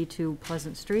at 92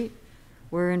 Pleasant Street,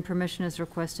 wherein permission is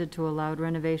requested to allow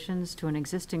renovations to an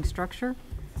existing structure,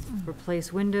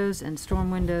 replace windows and storm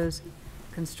windows,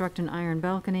 construct an iron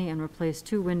balcony, and replace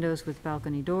 2 windows with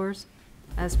balcony doors.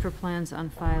 As per plans on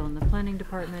file in the planning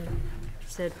department,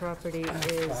 said property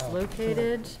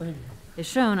is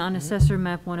shown on Assessor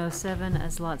Map 107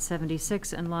 as Lot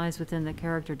 76 and lies within the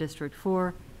Character District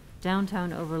 4,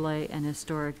 Downtown Overlay and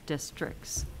Historic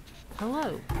Districts.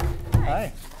 Hello.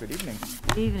 Hi, good evening.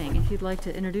 Evening. If you'd like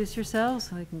to introduce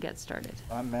yourselves, we can get started.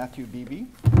 I'm Matthew Beebe.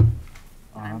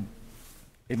 I'm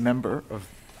a member of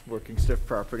Working Stiff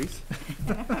Properties.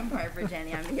 I'm Barbara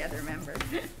Jenny, I'm the other member.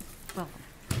 Welcome.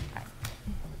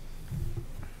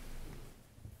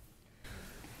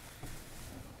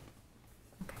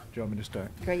 Do you want me to start?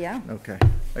 Great, yeah. Okay.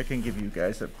 I can give you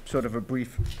guys a sort of a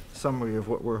brief summary of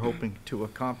what we're hoping to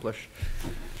accomplish.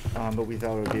 But we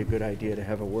thought it would be a good idea to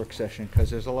have a work session because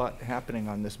there's a lot happening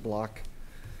on this block.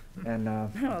 And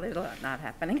Well, there's a lot not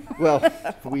happening. well,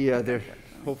 there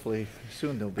hopefully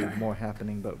soon there'll be more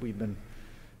happening. But we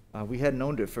hadn't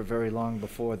owned it for very long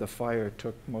before the fire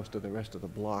took most of the rest of the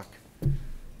block,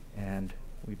 and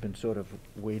we've been sort of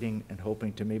waiting and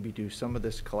hoping to maybe do some of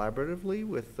this collaboratively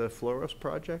with the Floros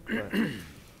project, but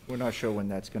we're not sure when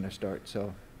that's going to start.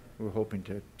 So we're hoping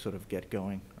to sort of get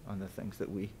going on the things that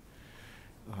we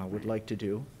would like to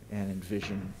do and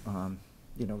envision,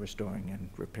 restoring and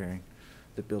repairing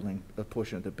the building, a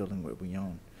portion of the building where we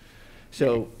own.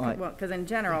 So, Well, because in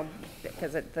general,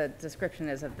 because the description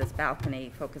is of this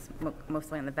balcony, focus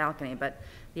mostly on the balcony, but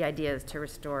the idea is to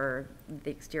restore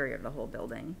the exterior of the whole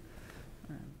building.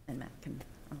 And Matt can.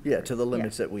 yeah, to the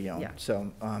limits that we own. Yeah. So,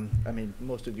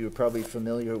 most of you are probably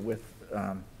familiar with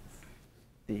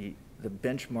the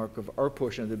benchmark of our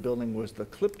portion of the building was the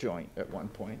clip joint at one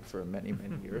point for many,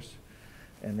 many years.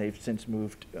 And they've since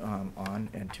moved on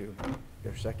into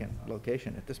their second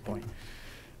location at this point.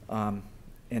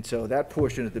 And so that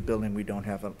portion of the building, we don't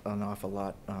have an awful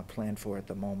lot planned for at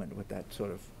the moment with that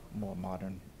sort of more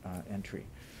modern entry.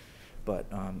 But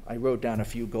I wrote down a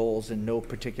few goals in no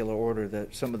particular order,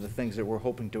 that some of the things that we're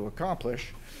hoping to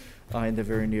accomplish in the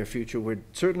very near future would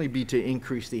certainly be to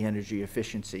increase the energy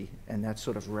efficiency, and that's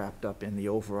sort of wrapped up in the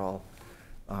overall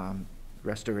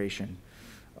restoration.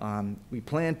 We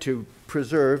plan to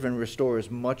preserve and restore as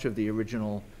much of the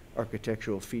original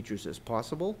architectural features as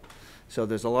possible. So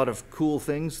there's a lot of cool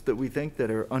things that we think that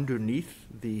are underneath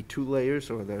the 2 layers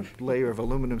or the layer of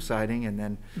aluminum siding, and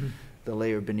then the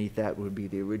layer beneath that would be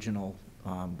the original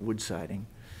wood siding.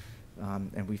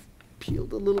 And we've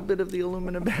peeled a little bit of the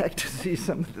aluminum back to see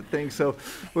some of the things. So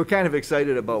we're kind of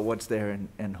excited about what's there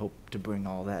and hope to bring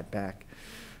all that back.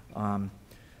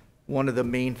 One of the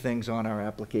main things on our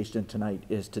application tonight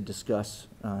is to discuss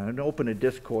and open a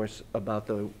discourse about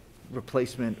the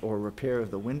replacement or repair of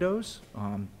the windows.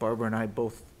 Barbara and I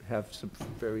both have some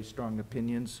very strong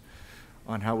opinions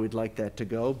on how we'd like that to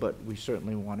go, but we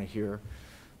certainly want to hear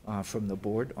from the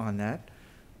board on that.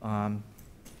 A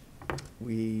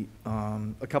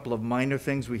couple of minor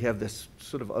things. We have this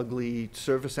sort of ugly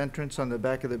service entrance on the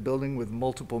back of the building with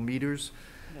multiple meters.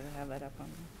 Does it have that up on?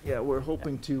 Yeah, we're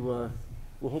hoping to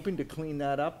clean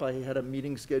that up. I had a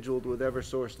meeting scheduled with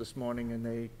Eversource this morning, and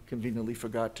they conveniently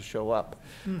forgot to show up.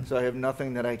 So I have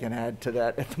nothing that I can add to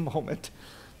that at the moment.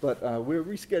 But we're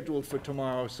rescheduled for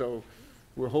tomorrow, so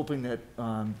we're hoping that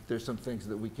there's some things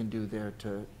that we can do there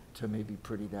to maybe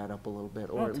pretty that up a little bit,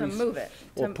 or Well, at to least move it,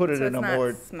 or to- put it so in it's a not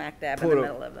more smack dab in the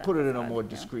middle of the put it in a facade, more yeah.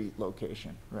 discrete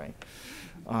location, right?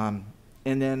 And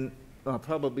then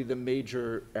probably the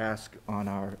major ask on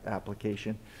our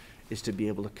application is to be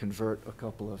able to convert a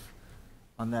couple of,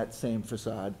 on that same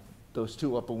facade, those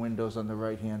 2 upper windows on the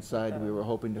right-hand side, we were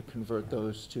hoping to convert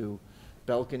those to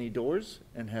balcony doors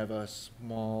and have a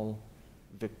small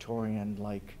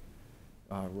Victorian-like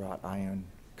wrought iron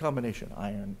combination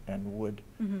iron and wood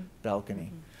Mhm.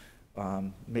 balcony.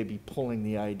 Maybe pulling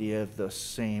the idea of the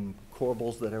same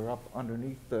corbels that are up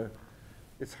underneath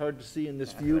it's hard to see in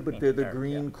this view, but they're the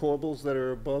green corbels that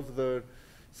are above the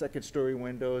second-story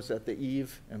windows at the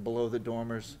eave and below the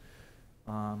dormers.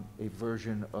 A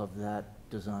version of that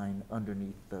design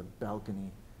underneath the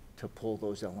balcony to pull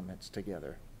those elements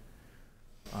together.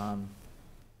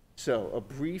 So a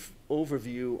brief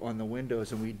overview on the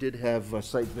windows, and we did have a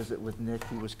site visit with Nick.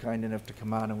 He was kind enough to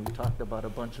come out, and we talked about a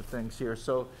bunch of things here.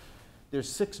 So there's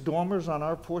 6 dormers on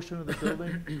our portion of the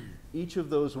building. Each of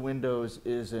those windows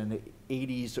is an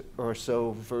 80s or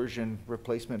so version,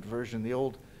 replacement version. The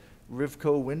old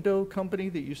Rivco window company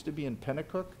that used to be in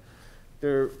Pennacook,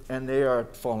 they are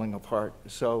falling apart.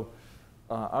 So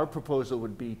our proposal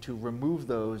would be to remove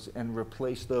those and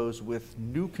replace those with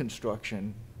new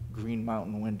construction Green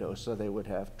Mountain windows. So they would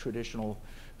have traditional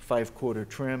 5/4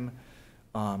 trim,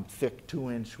 thick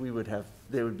 2-inch.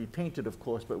 They would be painted, of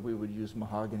course, but we would use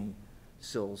mahogany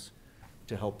sills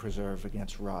to help preserve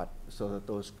against rot so that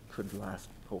those could last,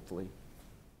 hopefully,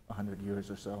 100 years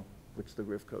or so, which the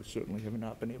Rivco certainly have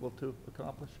not been able to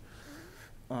accomplish.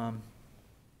 And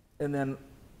then,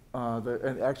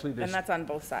 actually, And that's on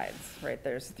both sides, right?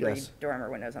 There's 3 Yes. dormer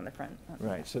windows on the front.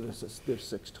 Right, so there's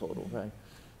 6 total, right?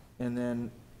 And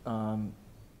then,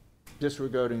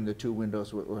 disregarding the 2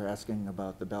 windows, we're asking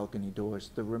about the balcony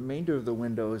doors. The remainder of the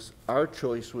windows, our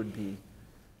choice would be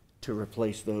to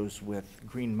replace those with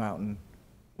Green Mountain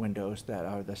windows that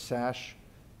are the sash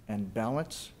and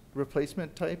balance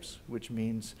replacement types, which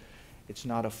means it's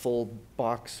not a full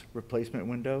box replacement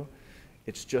window.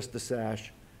 It's just the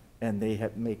sash, and they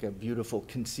make a beautiful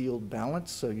concealed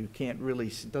balance, so you can't really,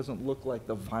 it doesn't look like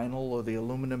the vinyl or the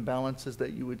aluminum balances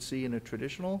that you would see in a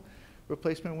traditional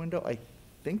replacement window. I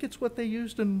think it's what they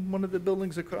used in one of the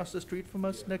buildings across the street from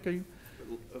us. Nick, are you?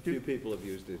 A few people have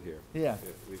used it here. Yeah.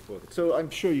 Before the So I'm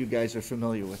sure you guys are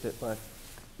familiar with it, but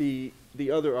the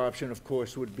other option, of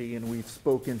course, would be, and we've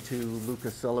spoken to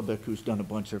Lucas Celebic, who's done a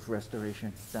bunch of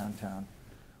restoration downtown,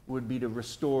 would be to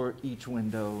restore each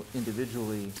window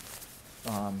individually,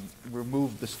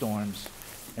 remove the storms,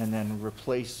 and then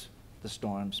replace the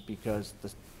storms, because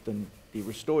the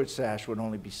restored sash would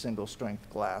only be single-strength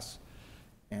glass,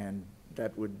 and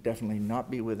that would definitely not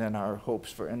be within our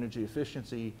hopes for energy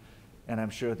efficiency, and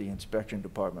I'm sure the inspection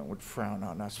department would frown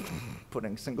on us for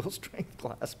putting single-strength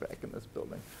glass back in this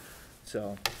building.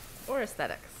 So, Or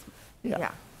aesthetics.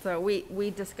 Yeah. So we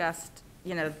discussed,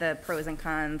 the pros and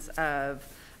cons of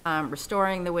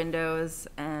restoring the windows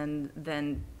and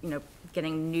then,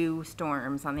 getting new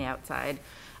storms on the outside,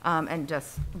 and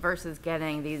just versus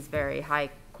getting these very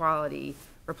high-quality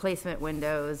replacement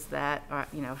windows that are,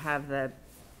 have the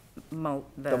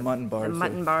mutton bars. The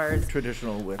mutton bars.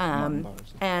 Traditional with mutton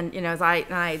bars. And, as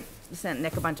I sent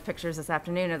Nick a bunch of pictures this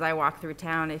afternoon, as I walk through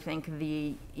town, I think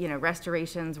the,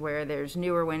 restorations where there's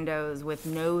newer windows with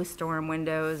no storm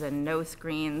windows and no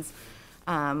screens,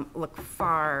 look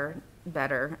far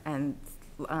better and,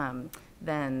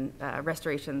 than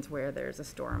restorations where there's a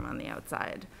storm on the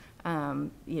outside.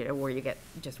 Where you get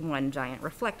just one giant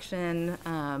reflection,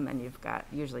 and you've got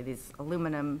usually these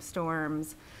aluminum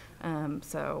storms.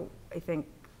 So I think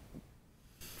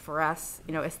for us,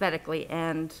 aesthetically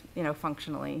and,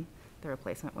 functionally, the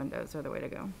replacement windows are the way to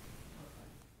go.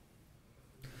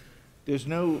 There's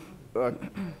no,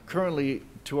 currently,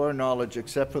 to our knowledge,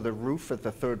 except for the roof at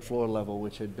the 3rd floor level,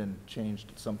 which had been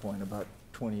changed at some point about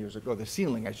 20 years ago, the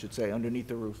ceiling, I should say, underneath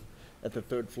the roof at the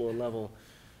 3rd floor level.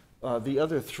 The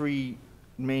other 3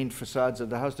 main facades of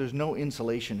the house, there's no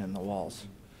insulation in the walls.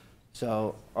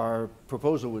 So our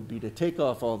proposal would be to take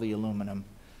off all the aluminum.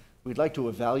 We'd like to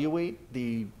evaluate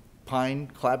the pine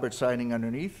clapboard siding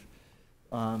underneath.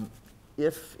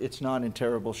 If it's not in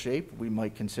terrible shape, we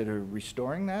might consider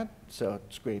restoring that, so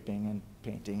scraping and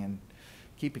painting and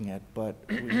keeping it. But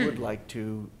we would like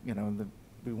to,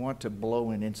 we want to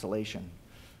blow in insulation,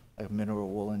 like mineral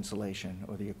wool insulation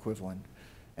or the equivalent,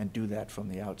 and do that from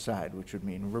the outside, which would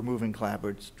mean removing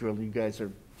clapboards. You guys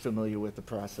are familiar with the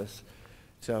process.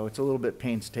 So it's a little bit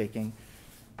painstaking.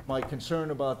 My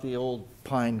concern about the old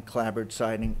pine clapboard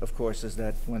siding, of course, is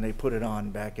that when they put it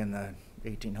on back in the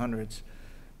 1800s,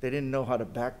 they didn't know how to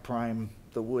back prime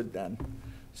the wood then.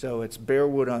 So it's bare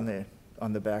wood on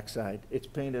the backside. It's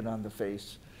painted on the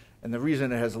face. And the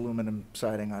reason it has aluminum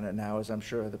siding on it now is I'm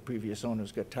sure the previous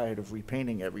owners got tired of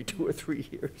repainting every 2 or 3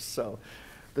 years. So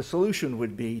the solution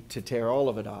would be to tear all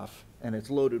of it off, and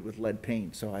it's loaded with lead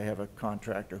paint. So I have a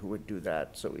contractor who would do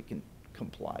that so we can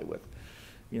comply with,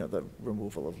 the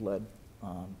removal of lead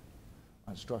on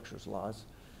structures laws.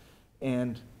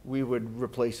 And we would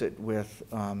replace it with,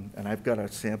 and I've got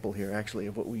a sample here actually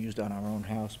of what we used on our own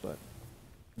house, but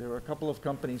there are a couple of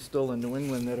companies still in New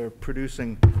England that are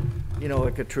producing, you know,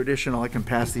 like a traditional, I can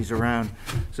pass these around.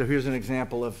 So here's an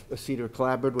example of a cedar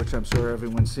clapboard, which I'm sure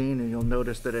everyone's seen, and you'll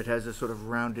notice that it has a sort of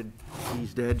rounded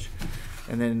eased edge.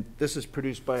 And then this is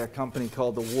produced by a company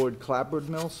called the Ward Clapboard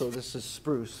Mill, so this is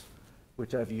spruce,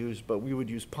 which I've used, but we would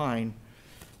use pine.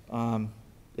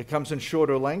 It comes in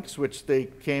shorter lengths, which they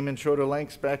came in shorter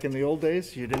lengths back in the old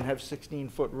days. You didn't have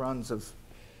 16-foot runs of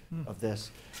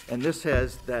this. And this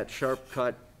has that sharp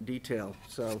cut detail,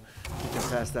 so you can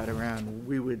pass that around.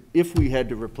 We would, if we had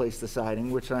to replace the siding,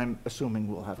 which I'm assuming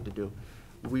we'll have to do,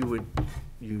 we would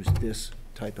use this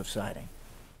type of siding.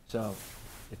 So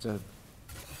it's a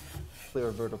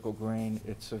clear vertical grain.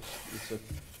 It's a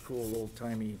cool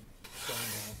old-timey stone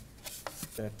wall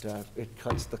that it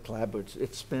cuts the clapboards.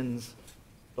 It spins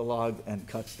the log and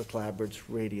cuts the clapboards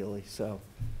radially, so.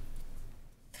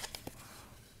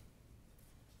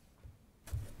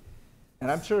 And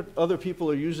I'm sure other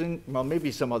people are using, well, maybe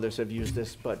some others have used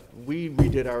this, but we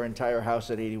redid our entire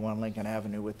house at 81 Lincoln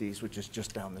Avenue with these, which is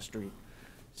just down the street.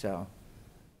 So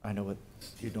I know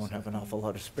you don't have an awful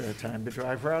lot of spare time to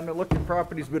drive around and look at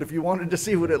properties, but if you wanted to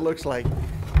see what it looks like,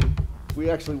 we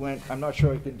actually went, I'm not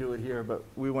sure I can do it here, but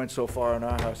we went so far in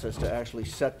our house as to actually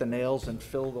set the nails and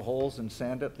fill the holes and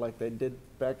sand it like they did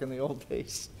back in the old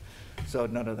days. So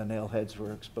none of the nail heads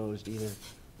were exposed either,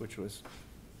 which was,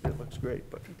 it looks great,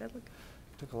 but it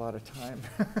took a lot of time.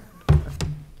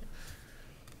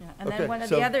 Yeah, and Okay, then one of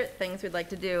so- the other things we'd like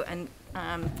to do, and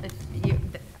I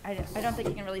don't think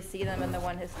you can really see them in the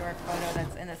one historic photo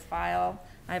that's in this file.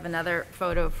 I have another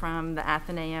photo from the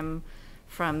Athenaeum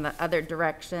from the other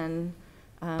direction,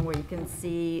 where you can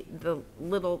see the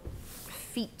little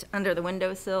feet under the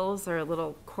windowsills or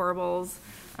little corbels.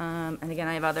 And again,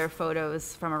 I have other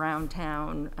photos from around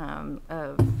town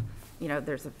of, you know,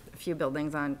 there's a few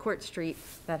buildings on Court Street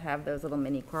that have those little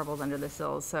mini corbels under the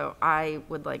sills. So I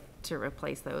would like to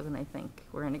replace those, and I think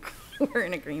we're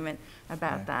in agreement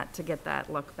about that, to get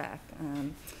that look back.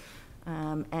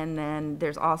 And then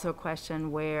there's also a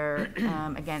question where,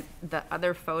 again, the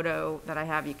other photo that I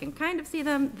have, you can kind of see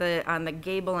them, on the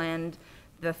gable end,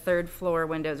 the third floor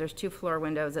windows, there's 2 floor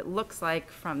windows. It looks like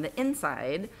from the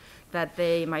inside that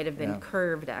they might have been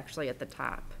curved actually at the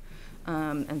top.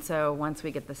 And so once we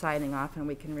get the siding off and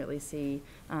we can really see,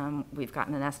 we've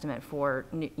gotten an estimate for,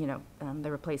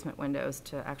 the replacement windows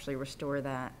to actually restore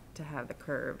that, to have the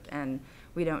curved. And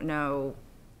we don't know,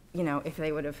 if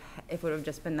it would have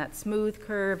just been that smooth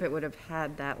curve, it would have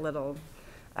had that little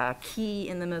key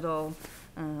in the middle,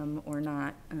 or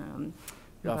not.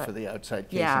 Off of the outside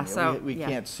casing. Yeah, so, We yeah.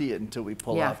 can't see it until we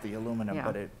pull Yeah. off the aluminum, Yeah.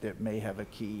 but it may have a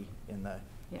key in the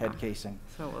head casing.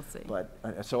 So we'll see. But,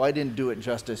 so I didn't do it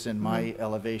justice in my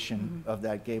elevation of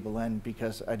that gable end,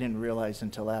 because I didn't realize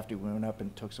until after we went up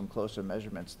and took some closer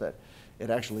measurements that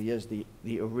it actually is the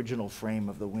original frame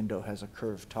of the window has a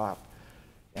curved top.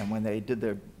 And when they did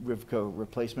their Rivco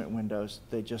replacement windows,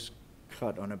 they just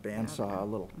cut on a bandsaw a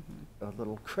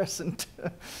little crescent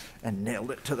and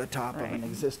nailed it to the top of an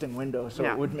existing window, so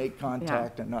it would make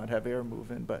contact and not have air move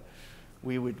in. But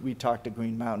we talked to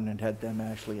Green Mountain and had them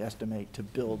actually estimate to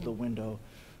build the window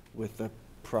with the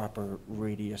proper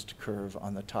radius curve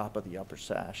on the top of the upper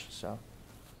sash, so,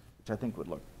 which I think would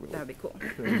look really. That'd be cool.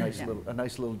 Really nice a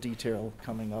nice little detail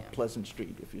coming up Pleasant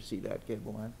Street if you see that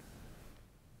gable end.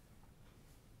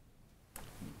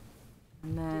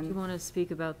 And then, Do you want to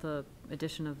speak about the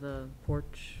addition of the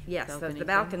porch? yes, the thing?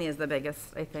 balcony is the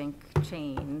biggest, I think,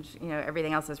 change.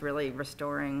 Everything else is really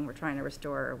restoring, we're trying to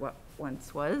restore what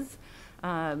once was.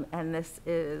 And this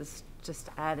is just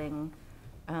adding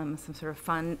some sort of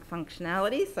fun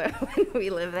functionality, so when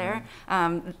we live there.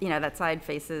 That side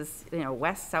faces,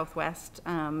 west, southwest,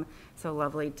 so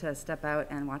lovely to step out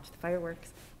and watch the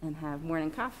fireworks and have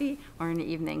morning coffee or an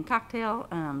evening cocktail.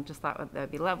 Just thought that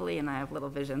would be lovely, and I have little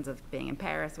visions of being in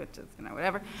Paris, which is,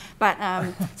 whatever. But,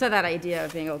 so that idea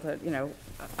of being able to,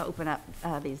 open up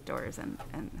these doors and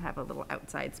have a little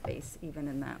outside space, even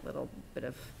in that little bit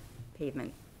of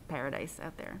pavement paradise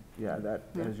out there. Yeah, that,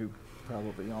 as you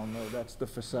probably all know, that's the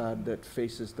facade that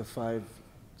faces the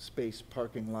 5-space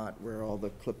parking lot where all the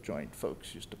clip joint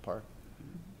folks used to park.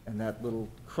 And that little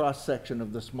cross-section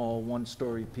of the small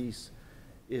 1-story piece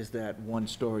is that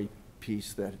 1-story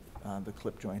piece that the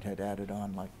clip joint had added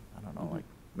on, like, I don't know, like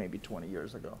maybe 20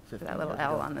 years ago, 15 That little years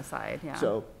L ago. on the side, yeah.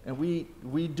 So, and we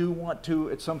do want to,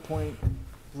 at some point,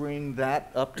 bring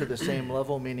that up to the same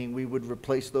level, meaning we would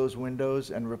replace those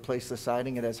windows and replace the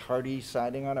siding. It has hardy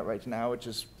siding on it right now, which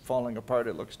is falling apart.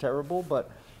 It looks terrible,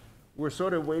 but we're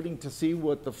sort of waiting to see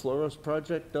what the Floros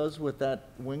project does with that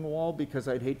wing wall, because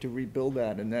I'd hate to rebuild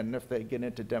that, and then if they get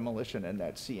into demolition and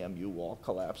that CMU wall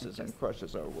collapses and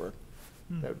crushes our work,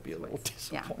 that would be a little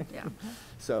Yeah, disappointing. yeah.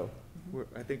 So,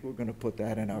 I think we're gonna put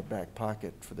that in our back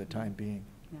pocket for the time being.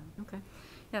 Yeah, okay.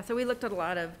 Yeah, so we looked at a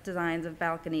lot of designs of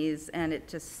balconies, and it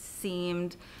just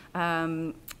seemed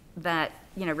that,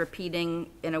 you know, repeating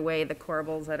in a way the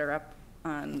corbels that are up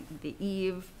on the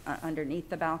eave, underneath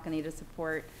the balcony to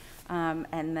support,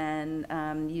 and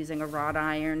then using a wrought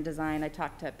iron design. I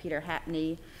talked to Peter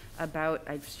Hatney about,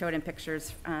 I showed him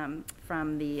pictures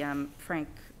from the Frank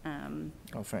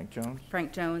Jones?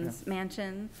 Frank Jones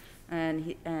mansion.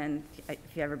 And if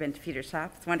you've ever been to Peter's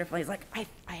shop, it's wonderful. He's like,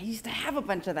 I used to have a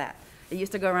bunch of that. It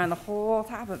used to go around the whole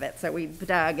top of it. So we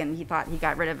dug, and he thought he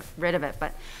got rid of it.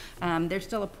 But there's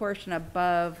still a portion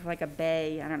above, like a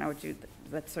bay, I don't know what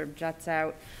that sort of juts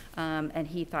out. And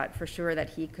he thought for sure that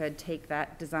he could take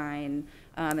that design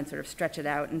and sort of stretch it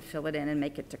out and fill it in and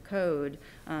make it to code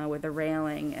with a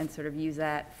railing, and sort of use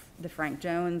that, the Frank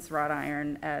Jones wrought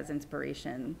iron, as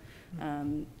inspiration.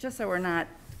 Just so we're not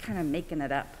kind of making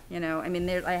it up, you know. I mean,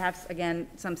 I have, again,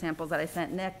 some samples that I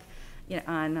sent Nick, you know,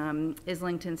 on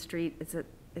Islington Street.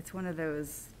 It's one of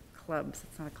those clubs.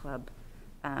 It's not a club,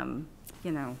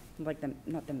 you know, like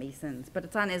not the Masons, but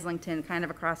it's on Islington, kind of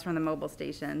across from the Mobil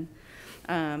station,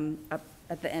 up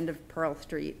at the end of Pearl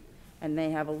Street, and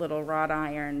they have a little wrought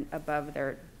iron above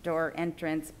their door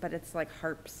entrance, but it's like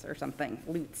harps or something,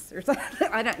 lutes or something.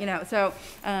 I don't, you know. So,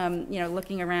 you know,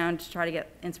 looking around to try to get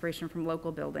inspiration from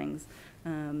local buildings.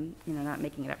 You know, not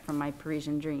making it up from my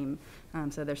Parisian dream.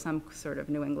 So there's some sort of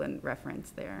New England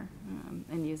reference there,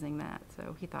 and using that.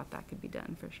 So he thought that could be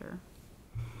done for sure.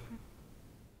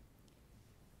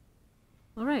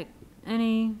 All right.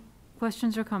 Any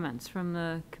questions or comments from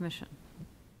the commission?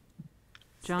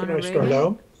 John Can or I start Raymond?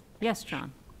 out? Yes,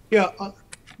 John. Yeah,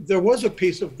 there was a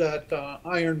piece of that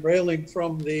iron railing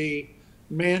from the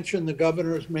mansion, the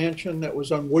governor's mansion, that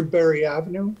was on Woodbury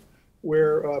Avenue,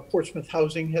 where Portsmouth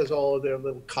Housing has all of their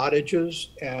little cottages,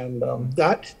 and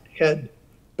that had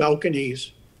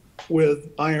balconies with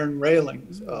iron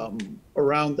railings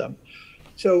around them.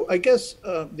 So I guess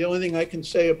the only thing I can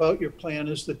say about your plan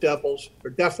is the devils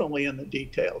are definitely in the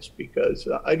details, because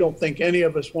I don't think any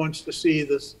of us wants to see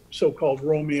this so-called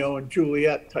Romeo and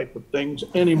Juliet type of things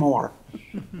anymore,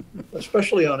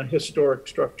 especially on a historic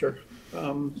structure.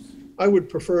 I would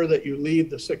prefer that you leave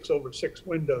the 6/6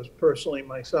 windows, personally,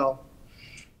 myself.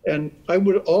 And I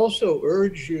would also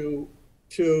urge you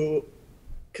to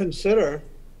consider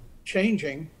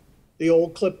changing the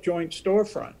old clip joint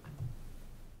storefront,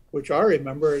 which I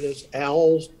remember it as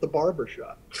Al's the Barber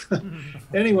Shop.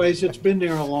 Anyways, it's been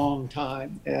there a long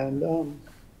time. And,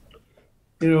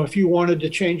 you know, if you wanted to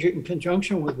change it in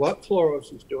conjunction with what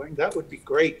Floros is doing, that would be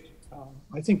great.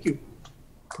 I think you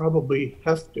probably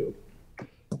have to.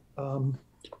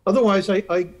 Otherwise,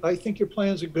 I think your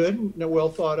plans are good and they're well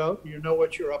thought out. You know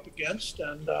what you're up against,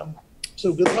 and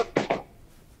so good luck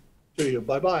to you.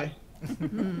 Bye-bye.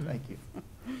 Thank you.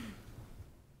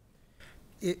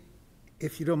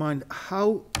 If you don't mind,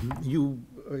 how you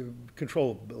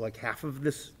control like half of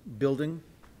this building?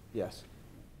 Yes.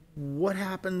 What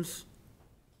happens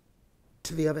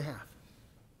to the other half?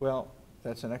 Well,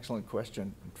 that's an excellent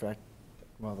question. In fact,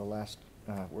 while the last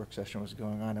work session was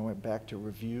going on, I went back to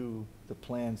review the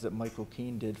plans that Michael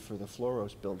Keane did for the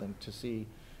Floros building to see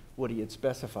what he had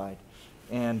specified.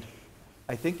 And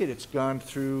I think that it's gone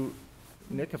through,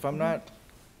 Nick, if I'm not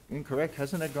incorrect,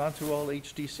 hasn't it gone through all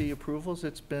HDC approvals?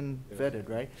 It's been vetted,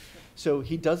 right? So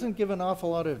he doesn't give an awful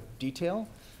lot of detail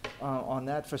on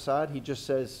that facade. He just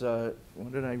says,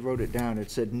 when did I wrote it down? It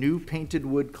said new painted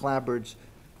wood clapboards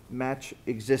match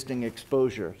existing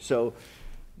exposure. So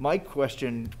my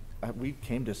question, we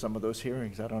came to some of those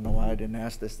hearings. I don't know why I didn't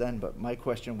ask this then, but my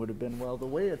question would have been, well, the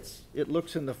way it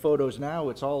looks in the photos now,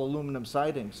 it's all aluminum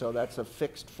siding, so that's a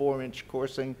fixed 4-inch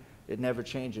coursing. It never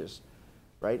changes,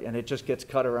 right? And it just gets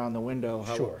cut around the window.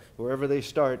 Sure. Wherever they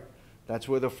start, that's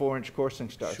where the 4-inch coursing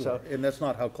starts. Sure, So and that's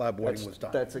not how clapboarding was done.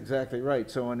 that's exactly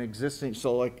right. So an existing,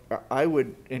 so like, I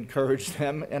would encourage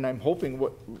them, and I'm hoping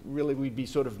really we'd be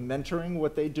sort of mentoring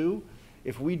what they do.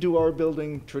 If we do our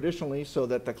building traditionally so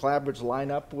that the clapboards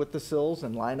line up with the sills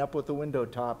and line up with the window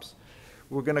tops,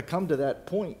 we're gonna come to that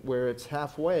point where it's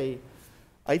halfway.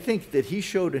 I think that he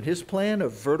showed in his plan a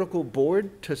vertical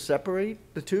board to separate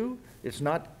the two. It's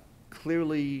not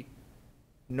clearly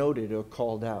noted or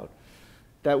called out.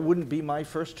 That wouldn't be my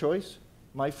first choice.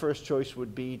 My first choice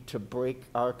would be to break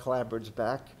our clapboards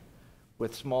back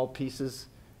with small pieces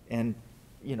and,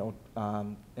 you know,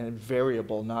 and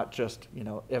variable, not just, you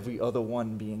know, every other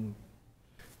one being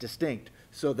distinct,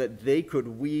 so that they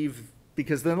could weave,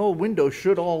 because the old windows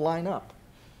should all line up.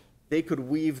 They could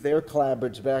weave their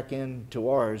clapboards back into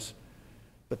ours,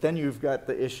 but then you've got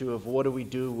the issue of what do we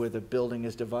do where the building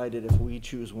is divided if we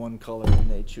choose one color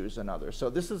and they choose another? So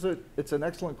this is it's an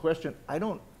excellent question. I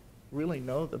don't really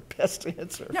know the best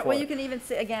answer No, for well, it. you can even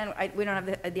see, again, we don't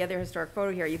have the other historic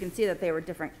photo here. You can see that they were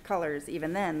different colors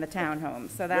even then, the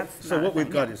townhomes, so that's So not a what we've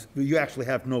thing, got yeah. is, you actually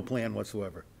have no plan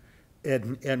whatsoever.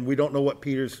 And we don't know what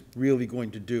Peter's really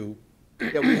going to do.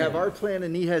 Yeah, we have our plan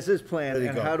and he has his plan, There you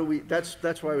and go. how do we, that's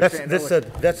why I was saying.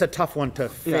 That's a tough one to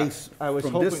face I was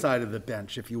from hoping- this side of the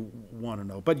bench, if you want to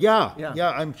know. But yeah,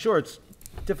 Yeah. I'm sure it's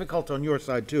difficult on your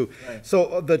side, too. Right.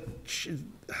 So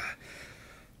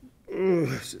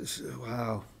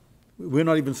wow. We're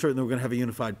not even certain that we're going to have a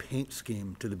unified paint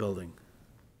scheme to the building.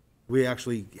 We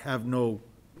actually have no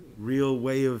real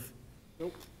way of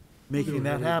making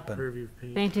that happen.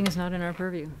 Painting is not in our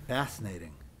purview.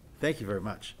 Fascinating. Thank you very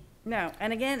much. No,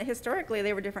 and again, historically,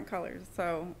 they were different colors,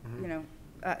 so, you know,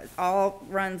 all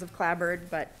runs of clapboard,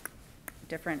 but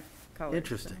different colors.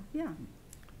 Interesting. So, yeah.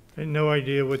 I had no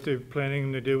idea what they're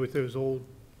planning to do with those old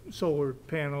solar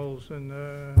panels and,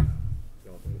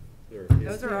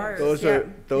 Those are ours.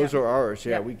 Those are ours,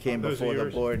 yeah. Yeah. We came Those are before the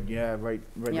yours? board, yeah, right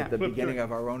Yeah. at the Flip beginning through.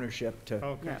 of our ownership to.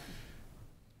 okay. Yeah.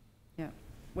 Yeah,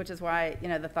 which is why, you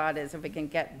know, the thought is if we can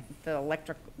get the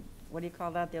electric, what do you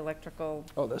call that, the electrical?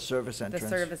 Oh, the service The entrance.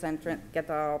 service entrance, get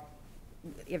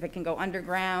if it can go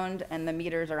underground and the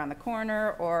meters are on the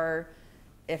corner, or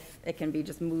if it can be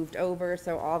just moved over,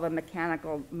 so all the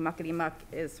mechanical muckety-muck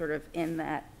is sort of in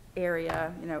that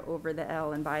area, you know, over the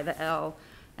L and by the L,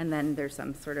 and then there's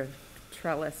some sort of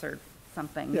trellis or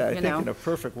something, Yeah, I you think know, in a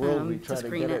perfect world, we to try to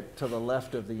screen get it. it to the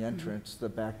left of the entrance, the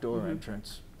back door Mhm.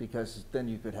 entrance, because then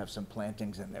you could have some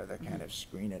plantings in there that kind of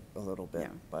screen it a little bit. Yeah.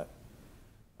 But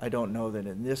I don't know that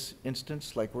in this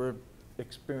instance, like we're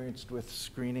experienced with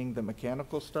screening the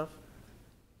mechanical stuff,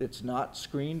 it's not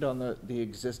screened on the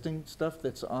existing stuff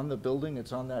that's on the building.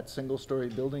 It's on that single-story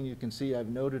building. You can see, I've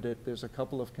noted it, there's a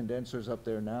couple of condensers up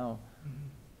there now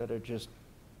that are just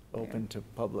open to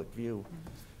public view.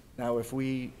 Now, if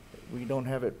we don't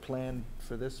have it planned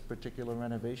for this particular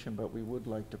renovation, but we would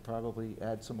like to probably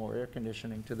add some more air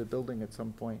conditioning to the building at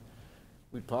some point,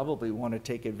 we'd probably want to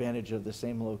take advantage of the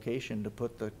same location to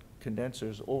put the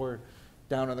condensers or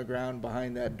down on the ground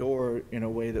behind that door in a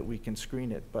way that we can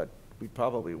screen it, but we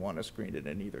probably want to screen it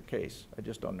in either case. I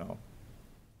just don't know.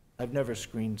 I've never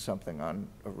screened something on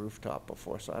a rooftop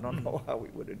before, so I don't know how we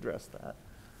would address that.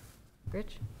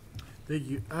 Rich? Thank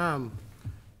you.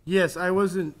 Yes, I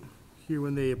wasn't here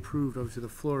when they approved, obviously, the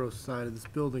fluoro side of this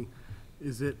building.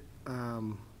 Is it,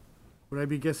 would I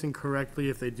be guessing correctly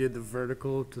if they did the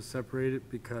vertical to separate it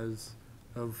because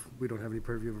of, we don't have any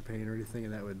purview over paint or anything,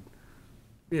 and that would,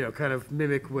 you know, kind of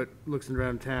mimic what looks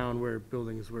around town where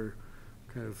buildings were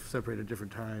kind of separated at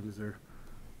different times, or,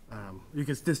 you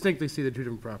can distinctly see the two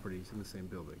different properties in the same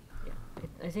building. Yeah,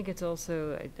 I think it's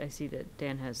also, I see that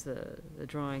Dan has the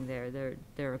drawing there.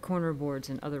 There are corner boards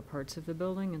in other parts of the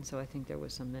building, and so I think there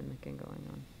was some mimicking going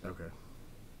on. Okay.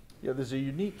 Yeah, there's a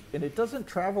unique, and it doesn't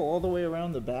travel all the way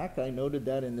around the back. I noted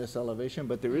that in this elevation,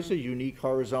 but there is a unique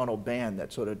horizontal band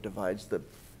that sort of divides the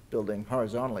building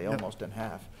horizontally, Yep. almost in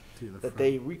half, See the that front.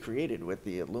 they recreated with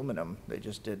the aluminum. They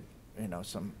just did, you know,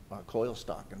 some coil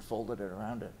stock and folded it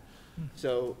around it.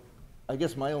 So I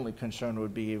guess my only concern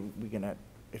would be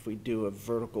if we do a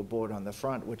vertical board on the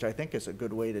front, which I think is a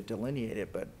good way to delineate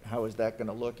it, but how is that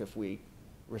gonna look if we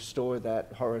restore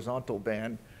that horizontal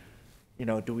band? You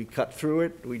know, do we cut through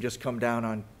it? Do we just come down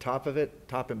on top of it,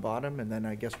 top and bottom, and then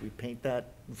I guess we paint that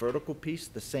vertical piece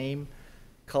the same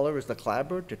color as the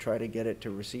clapboard to try to get it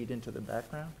to recede into the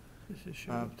background? This is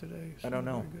showing up today. I don't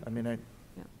know. I mean,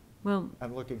 Well,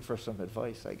 I'm looking for some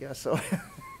advice, I guess, so.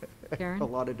 Karen? A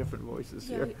lot of different voices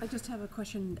Yeah, here. I just have a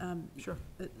question. Sure.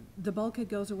 The bulkhead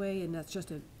goes away and that's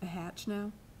just a hatch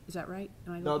now? Is that right?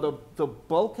 Am I No, looking- the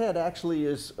bulkhead actually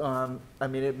is, I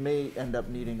mean, it may end up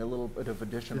needing a little bit of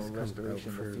additional This comes out restoration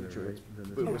in the further, future. right, It's- than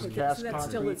It this was Okay, cast so that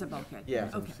still concrete. is a bulkhead?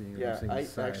 Yeah, Okay. yeah, I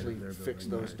side of actually their fixed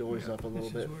building. those doors up a little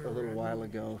bit, a little while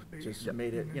ago. Just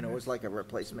made it, you know, it was like a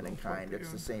replacement in kind.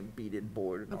 It's the same beaded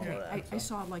board and all of Okay, that. I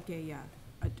so. saw like a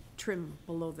trim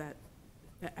below that.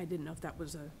 I didn't know if that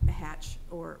was a hatch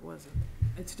or it was,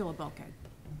 it's still a bulkhead.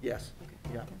 Yes,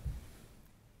 yeah.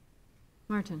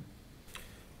 Martin?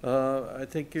 I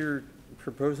think you're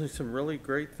proposing some really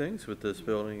great things with this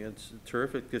building. It's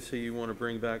terrific to see you want to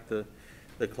bring back the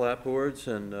clapboards,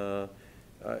 and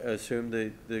I assume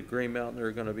the Green Mountain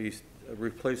are going to be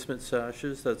replacement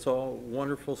sashes. That's all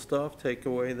wonderful stuff. Take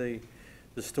away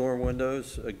the storm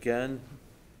windows. Again,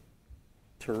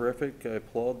 terrific. I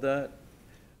applaud that.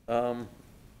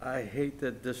 I hate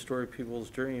to destroy people's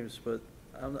dreams, but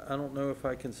I don't know if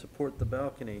I can support the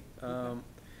balcony.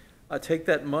 I take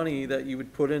that money that you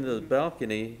would put into the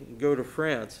balcony and go to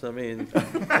France. I mean,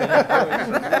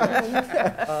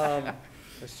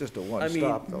 It's just a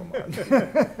one-stop though,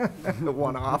 Martin. The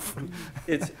one-off.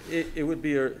 It would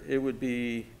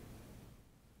be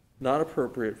not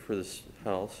appropriate for this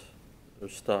house, or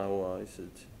style-wise.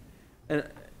 And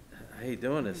I hate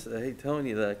doing this. I hate telling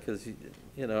you that because,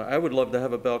 you know, I would love to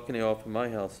have a balcony off of my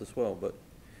house as well, but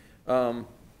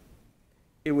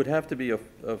it would have to be a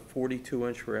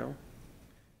 42-inch rail,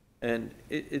 and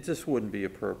it just wouldn't be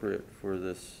appropriate for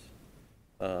this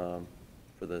house,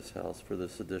 for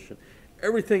this addition.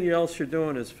 Everything else you're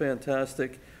doing is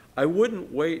fantastic. I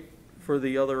wouldn't wait for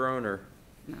the other owner.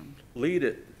 No. Lead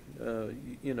it.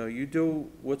 You know, you do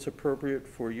what's appropriate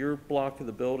for your block of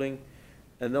the building,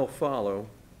 and they'll follow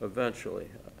eventually,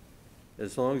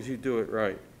 as long as you do it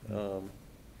right.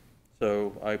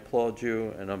 So I applaud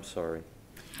you, and I'm sorry.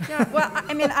 Yeah, well,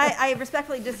 I mean, I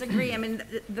respectfully disagree. I mean,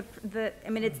 I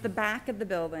mean, it's the back of the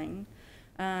building.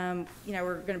 You know,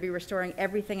 we're going to be restoring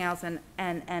everything else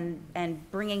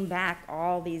and bringing back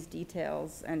all these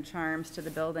details and charms to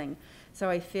the building. So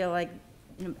I feel like,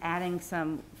 you know, adding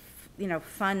some, you know,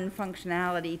 fun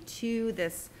functionality to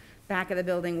this back of the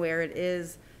building where it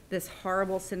is this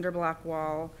horrible cinder block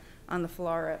wall on the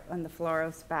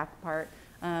Floros back part.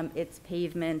 It's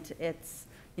pavement. It's,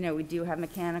 you know, we do have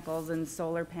mechanicals and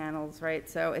solar panels, right?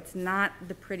 So it's not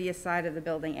the prettiest side of the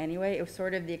building anyway. It was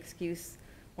sort of the excuse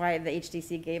why the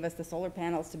HDC gave us the solar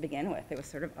panels to begin with. It was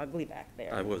sort of ugly back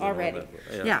there already.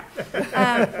 Yeah.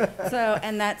 So,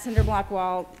 and that cinder block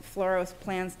wall, Floros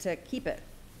plans to keep it.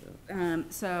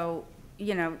 So,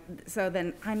 you know, so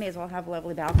then I may as well have a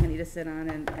lovely balcony to sit on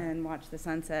and watch the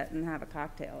sunset and have a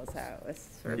cocktail is how it was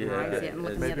sort of how I see it and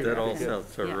looking at it. That all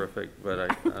sounds terrific,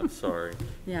 but I'm sorry.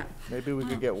 Yeah. Maybe we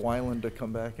could get Wyland to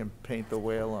come back and paint the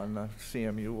whale on the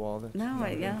CMU wall that's No,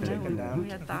 taken down. we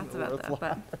had thoughts about that,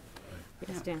 but.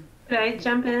 Yes, Dan. Could I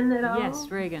jump in at all? Yes,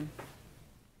 Reagan.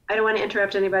 I don't want to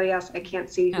interrupt anybody else. I can't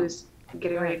see who's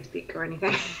getting ready to speak or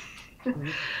anything.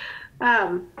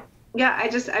 Yeah,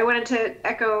 I wanted to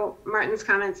echo Martin's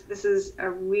comments. This is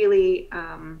a really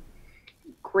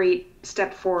great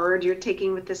step forward you're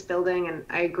taking with this building, and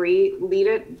I agree. Lead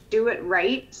it, do it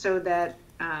right, so that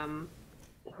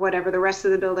whatever the rest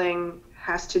of the building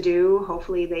has to do,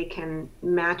 hopefully they can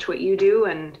match what you do.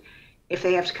 And if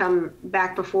they have to come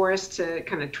back before us to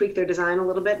kind of tweak their design a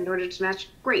little bit in order to match,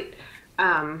 great.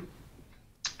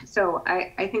 So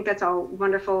I think that's all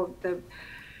wonderful.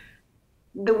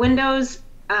 The windows,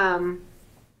 I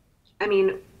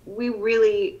mean, we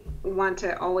really want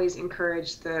to always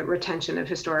encourage the retention of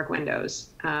historic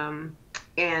windows.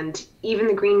 And even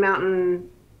the Green Mountain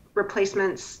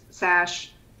replacements,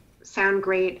 sash, sound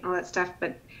great, all that stuff,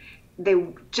 but they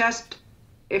just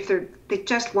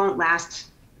won't last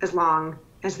as long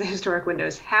as the historic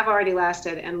windows have already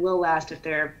lasted and will last if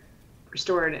they're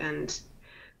restored and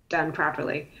done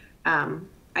properly.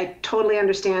 I totally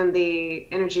understand the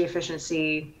energy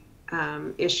efficiency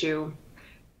issue.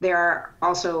 There are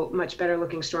also much better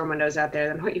looking storm windows out there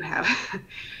than what you have.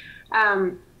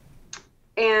 And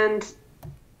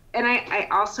I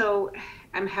also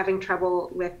am having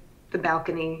trouble with the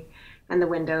balcony and the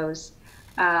windows.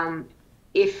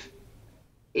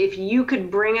 If you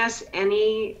could bring us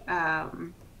any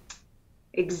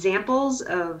examples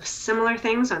of similar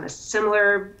things on a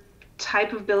similar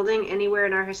type of building anywhere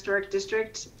in our historic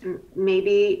district,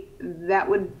 maybe that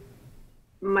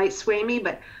might sway me,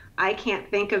 but I can't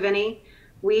think of any.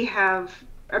 We have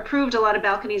approved a lot of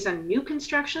balconies on new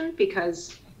construction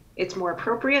because it's more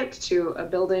appropriate to a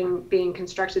building being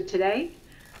constructed today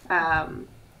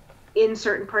in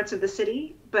certain parts of the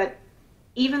city. But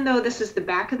even though this is the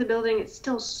back of the building, it's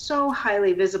still so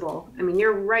highly visible. I mean,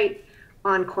 you're right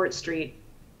on Court Street.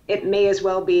 It may as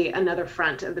well be another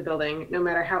front of the building, no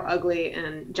matter how ugly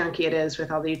and junky it is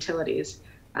with all the utilities.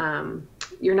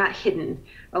 You're not hidden.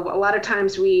 A lot of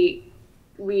times we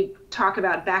talk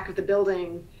about back of the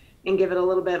building and give it a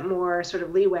little bit more sort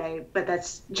of leeway, but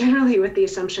that's generally with the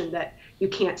assumption that you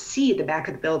can't see the back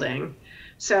of the building.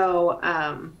 So,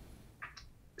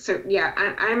 yeah,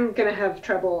 I'm going to have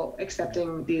trouble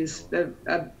accepting these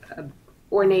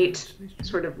ornate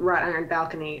sort of wrought iron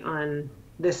balcony on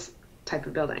this type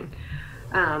of building.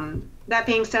 That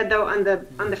being said, though, on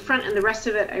the front and the rest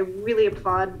of it, I really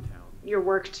applaud your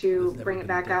work to bring it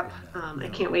back up. I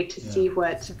can't wait to see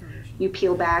what you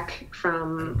peel back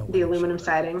from the aluminum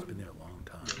siding.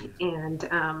 And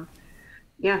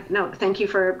yeah, no, thank you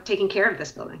for taking care of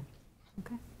this building.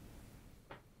 Okay.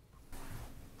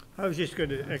 I was just going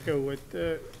to echo what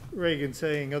Reagan's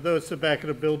saying. Although it's the back of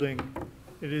the building,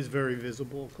 it is very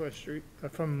visible from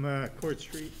Court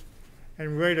Street.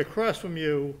 And right across from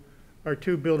you are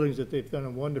two buildings that they've done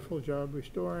a wonderful job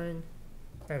restoring.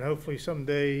 And hopefully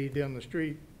someday down the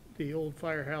street, the old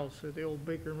firehouse or the old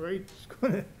Baker and Wright is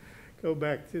going to go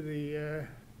back to the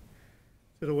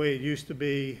way it used to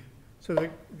be. So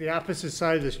the opposite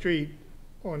side of the street,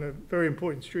 on a very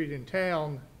important street in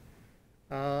town,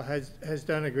 has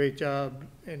done a great job,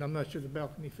 and I'm not sure the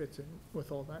balcony fits in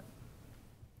with all that.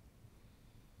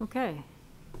 Okay.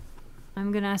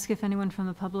 I'm going to ask if anyone from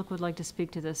the public would like to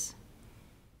speak to this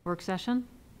work session.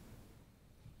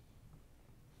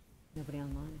 Nobody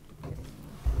online?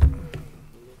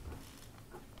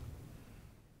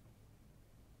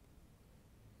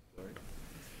 Sorry.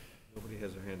 Nobody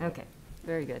has their hand up. Okay,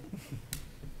 very good.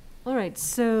 All right,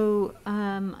 so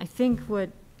I think what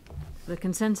the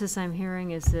consensus I'm hearing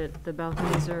is that the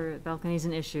balcony's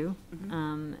an issue,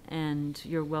 and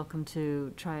you're welcome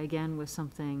to try again with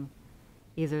something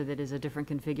either that is a different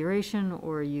configuration,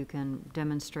 or you can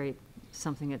demonstrate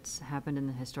something that's happened in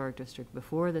the historic district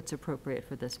before that's appropriate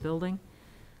for this building.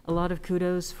 A lot of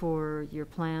kudos for your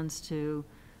plans to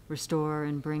restore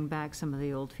and bring back some of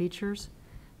the old features,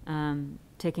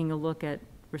 taking a look at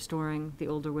restoring the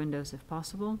older windows if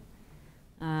possible.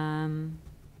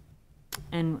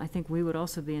 And I think we would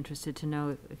also be interested to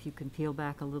know if you can peel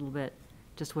back a little bit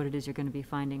just what it is you're going to be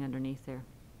finding underneath there.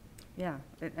 Yeah,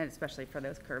 and especially for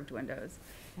those curved windows.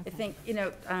 I think,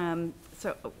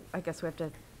 so I guess we have to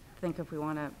think if we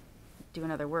want to do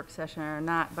another work session or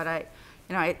not, but I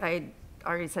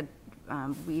already said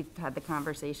we've had the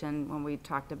conversation when we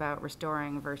talked about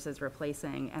restoring versus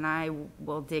replacing, and I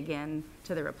will dig in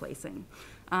to the replacing.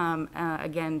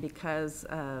 Again, because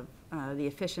of the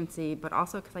efficiency, but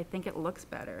also because I think it looks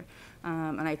better.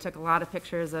 And I took a lot of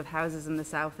pictures of houses in the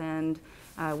South End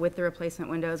with the replacement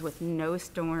windows with no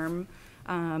storm.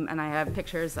 And I have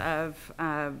pictures of,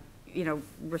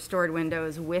 restored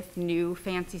windows with new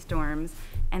fancy storms.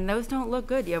 And those don't look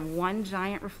good. You have one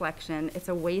giant reflection. It's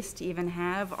a waste to even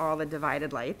have all the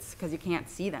divided lights because you can't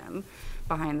see them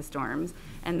behind the storms.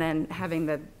 And then having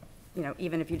the,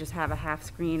 even if you just have a half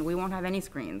screen, we won't have any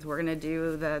screens. We're going to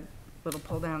do the little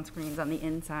pull-down screens on the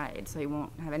inside, so you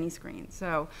won't have any screens.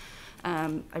 So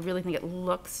I really think it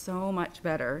looks so much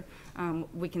better.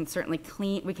 We can certainly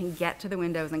we can get to the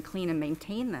windows and clean and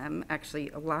maintain them actually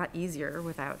a lot easier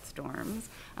without storms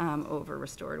over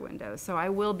restored windows. So I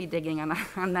will be digging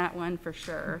on that one for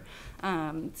sure.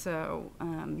 Well,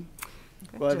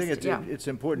 I think it's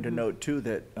important to note too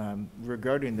that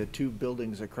regarding the two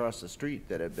buildings across the street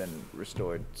that have been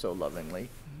restored so lovingly,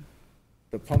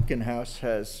 the Pumpkin House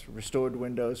has restored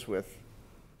windows with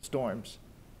storms,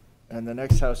 and the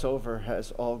next house over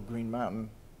has all Green Mountain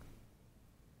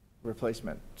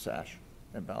replacement sash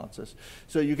and balances.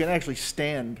 So you can actually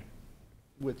stand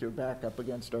with your back up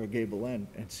against our gable end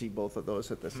and see both of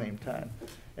those at the same time,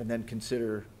 and then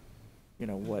consider,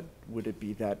 what would it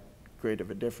be that great of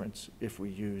a difference if we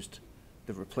used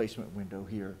the replacement window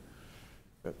here.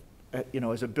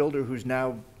 As a builder who's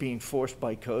now being forced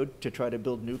by code to try to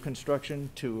build new construction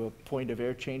to a point of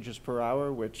air changes per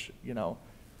hour, which,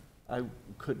 I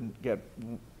couldn't get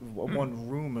one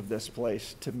room of this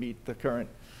place to meet the current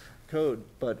code,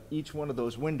 but each one of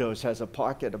those windows has a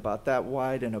pocket about that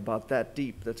wide and about that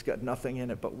deep that's got nothing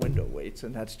in it but window weights,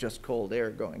 and that's just cold air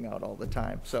going out all the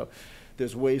time. So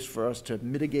there's ways for us to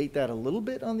mitigate that a little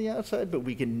bit on the outside, but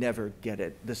we can never get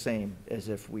it the same as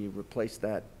if we replace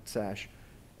that sash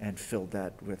and filled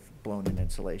that with blown-in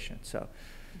insulation. So,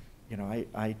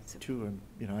 I too,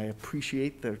 I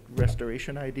appreciate the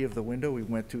restoration idea of the window. We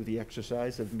went through the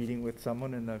exercise of meeting with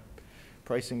someone, and the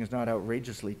pricing is not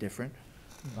outrageously different.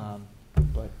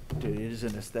 But it is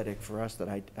an aesthetic for us that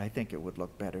I think it would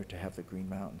look better to have the Green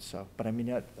Mountains. So, but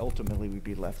ultimately we'd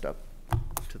be left up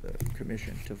to the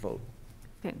commission to vote.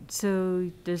 Okay, so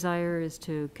desire is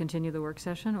to continue the work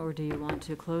session, or do you want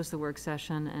to close the work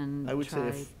session and I would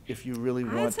try? say if you really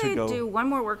I'd want to go. do one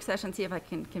more work session, see if I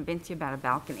can convince you about a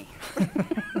balcony.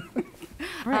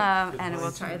 Right. And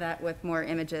we'll try that with more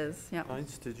images. Yep.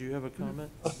 Heinz, did you have a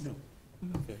comment? No.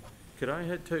 Okay. Could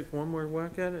I take one more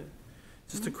whack at it?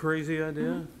 Just a crazy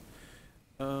idea?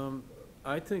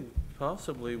 I think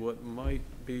possibly what might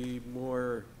be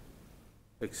more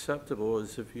acceptable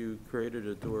is if you created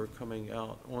a door coming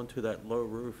out onto that low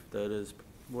roof that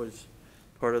was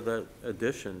part of that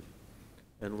addition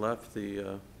and left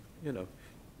the,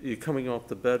 you coming off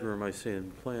the bedroom I see in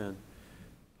the plan,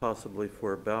 possibly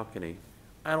for a balcony.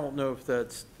 I don't know if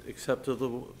that's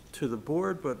acceptable to the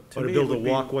board, but to me it build a would be-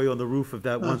 walkway on the roof of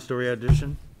that one-story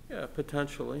addition? Yeah,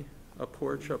 potentially. a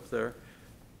porch up there.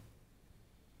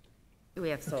 We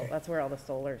have that's where all the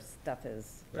solar stuff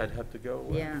is. I'd have to go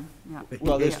away. Yeah, yeah.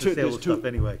 Well, there's two, Yeah.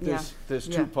 there's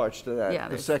Yeah. two parts to that. Yeah, The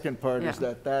there's- second part is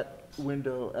yeah. that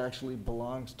window actually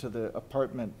belongs to the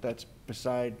apartment that's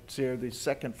beside Sarah. The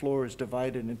second floor is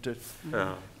divided into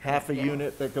Yeah. half a Yeah.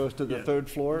 unit that goes to the Yeah. third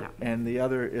floor, and the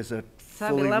other is a that'd be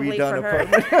fully lovely redone for her.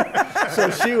 apartment. So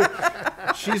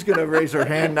she's gonna raise her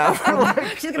hand now.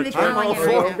 She's gonna be I'm throwing all it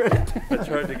for right now. I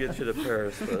tried to get you to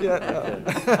Paris, but.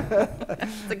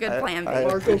 It's a good plan, I- B.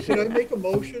 Margot, can I make a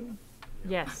motion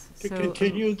Yes. to So,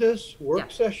 continue this Yeah.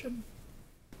 work session?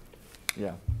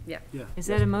 Yeah. Yeah. is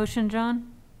that a motion,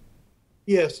 John?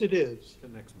 Yes, it is.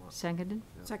 Seconded?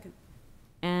 Second.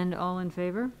 And all in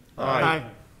favor? Aye.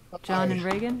 John and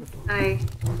Reagan? Aye.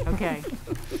 Okay.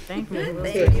 Thank you.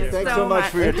 Thank you Thanks so so much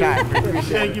for your time. We appreciate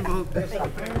Thank it. you both.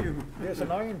 There's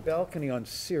an iron balcony on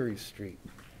Ceres Street.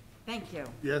 Thank you.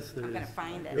 Yes, there I'm gonna is.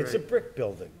 find it. It's a brick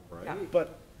building, Yeah.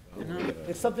 but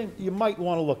it's something you might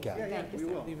want to look at. Thank you so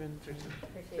much.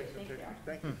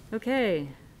 Appreciate it. Okay.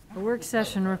 A work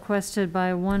session requested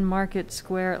by One Market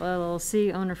Square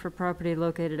LLC, owner for property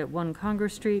located at 1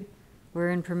 Congress Street,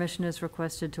 wherein permission is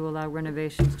requested to allow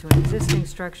renovations to an existing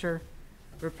structure,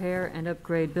 repair and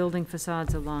upgrade building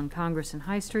facades along Congress and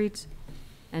High Streets,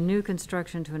 and new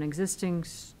construction to an existing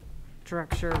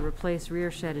structure, replace rear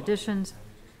shed additions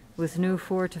with new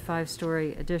 4 to 5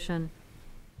 story addition.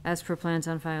 As per plans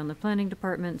on file in the planning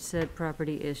department, said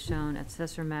property is shown at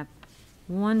Assessor Map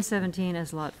 117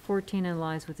 as Lot 14 and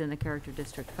lies within the Character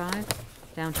District 5,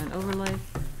 Downtown Overlay,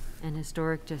 and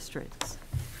Historic Districts.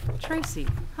 Tracy,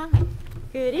 hi.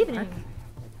 Good evening.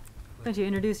 Why don't you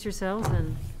introduce yourselves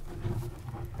and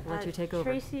we'll let you take over.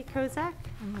 Tracy Kozak,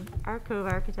 I'm with Arc Cove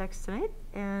Architects tonight,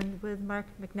 and with Mark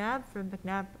McNabb from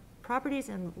McNabb Properties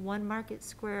and One Market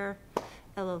Square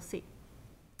LLC.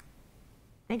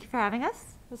 Thank you for having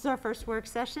us. This is our first work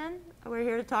session. We're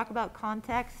here to talk about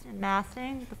context and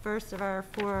massing, the first of our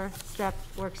 4-step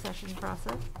work session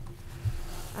process.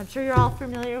 I'm sure you're all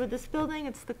familiar with this building.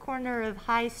 It's the corner of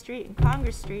High Street and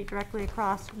Congress Street, directly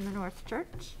across from the North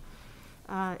Church.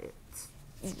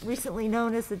 It's recently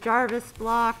known as the Jarvis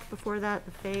Block, before that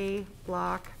the Fay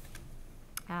Block.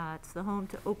 It's the home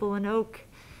to Opal and Oak,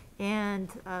 and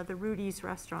the Rudy's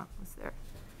Restaurant was there.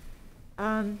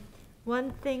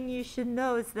 One thing you should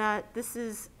know is that this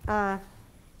is,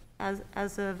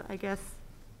 as of, I guess,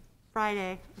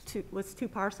 Friday, was 2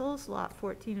 parcels, lot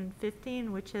 14 and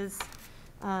 15, which is,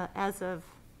 as of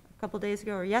a couple days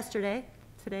ago, or yesterday,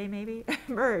 today maybe,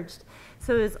 merged.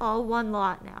 So it's all one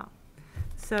lot now.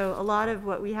 So a lot of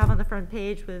what we have on the front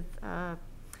page with the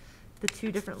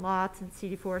 2 different lots in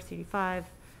CD4, CD5,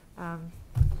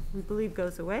 we believe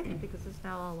goes away because it's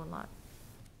now all one lot.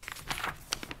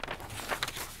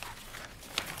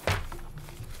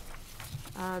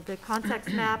 The context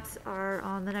maps are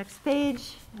on the next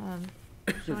page,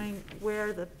 showing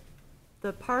where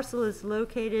the parcel is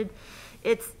located.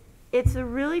 It's a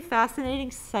really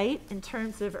fascinating site in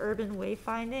terms of urban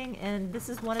wayfinding, and this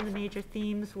is one of the major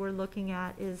themes we're looking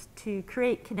at, is to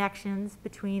create connections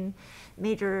between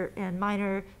major and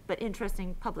minor but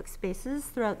interesting public spaces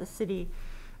throughout the city.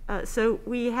 So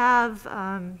we have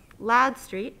Ladd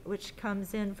Street, which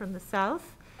comes in from the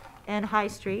south, and High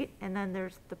Street, and then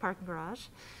there's the parking garage.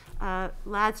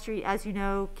 Ladd Street, as you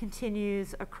know,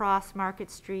 continues across Market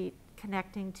Street,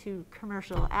 connecting to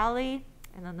Commercial Alley,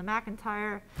 and then the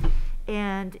McIntyre.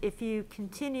 And if you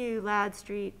continue Ladd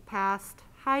Street past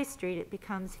High Street, it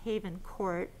becomes Haven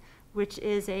Court, which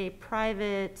is a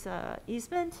private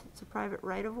easement. It's a private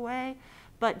right-of-way,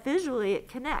 but visually it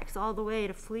connects all the way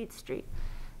to Fleet Street.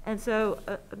 And so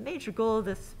a major goal of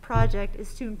this project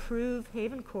is to improve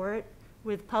Haven Court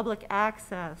with public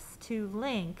access to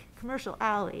link Commercial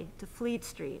Alley to Fleet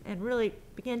Street and really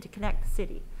begin to connect the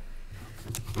city.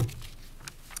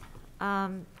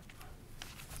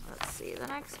 Let's see, the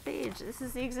next page. This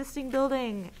is the existing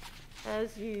building.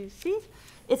 As you see,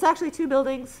 it's actually 2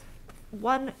 buildings.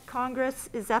 One Congress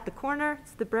is at the corner.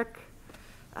 It's the brick,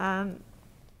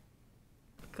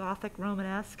 Gothic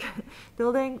Romanesque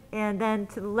building. And then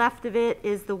to the left of it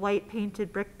is the white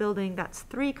painted brick building. That's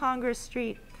 3 Congress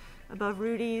Street above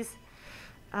Rudy's.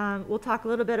 We'll talk a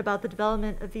little bit about the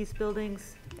development of these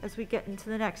buildings as we get into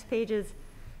the next pages.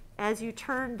 As you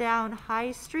turn down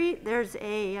High Street, there's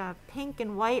a pink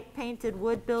and white painted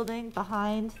wood building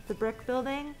behind the brick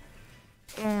building.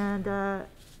 And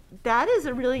that is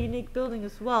a really unique building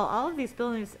as well. All of these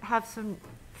buildings have some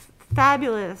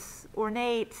fabulous,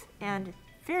 ornate, and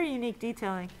very unique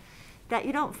detailing that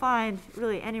you don't find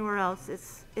really anywhere else.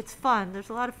 It's fun. There's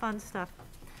a lot of fun stuff.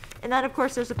 And then, of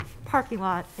course, there's a parking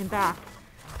lot in back.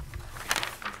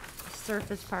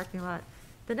 surface parking lot.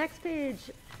 The next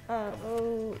page,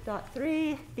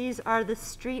 0.3, these are the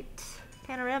street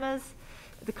panoramas,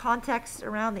 the context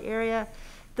around the area.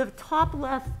 The top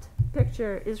left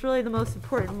picture is really the most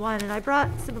important one, and I brought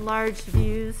some enlarged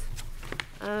views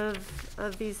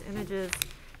of these images.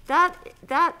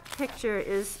 That picture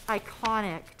is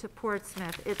iconic to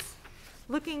Portsmouth. It's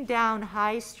looking down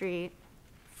High Street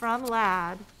from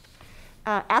Ladd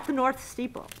at the North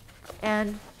Steeple.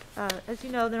 And as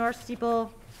you know, the North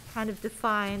Steeple kind of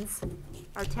defines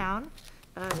our town.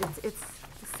 It's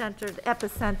the center, the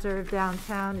epicenter of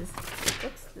downtown is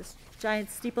this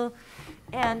giant steeple.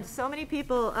 And so many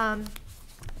people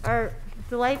are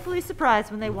delightfully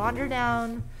surprised when they wander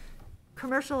down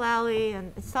Commercial Alley,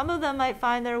 and some of them might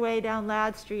find their way down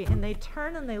Ladd Street, and they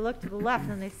turn and they look to the left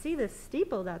and they see this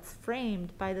steeple that's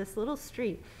framed by this little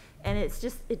street. And it's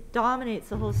just, it dominates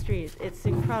the whole street. It's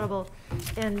incredible.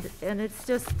 And it's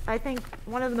just, I think,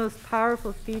 one of the most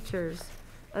powerful features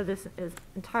of this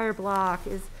entire block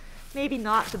is maybe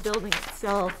not the building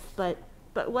itself, but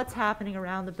what's happening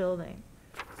around the building.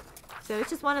 So it's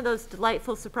just one of those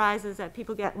delightful surprises that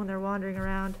people get when they're wandering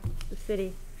around the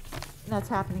city. And that's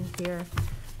happening here.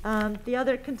 The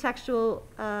other contextual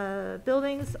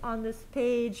buildings on this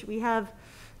page, we have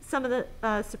some of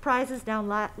the surprises down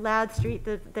Ladd Street.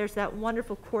 There's that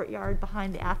wonderful courtyard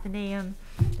behind the Athenaeum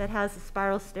that has the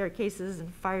spiral staircases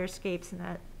and fire escapes and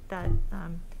that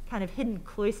kind of hidden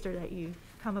cloister that you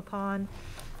come upon.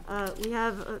 We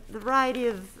have the variety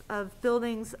of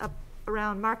buildings up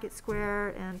around Market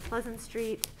Square and Pleasant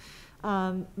Street.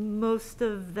 Most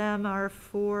of them are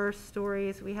 4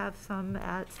 stories. We have some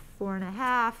at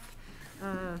 4.5,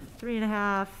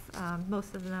 3.5.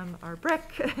 Most of them are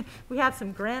brick. We have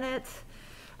some granite.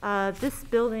 This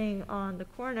building on the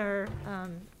corner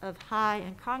of High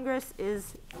and Congress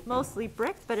is mostly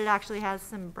brick, but it actually has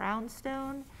some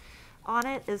brownstone on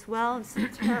it as well, and some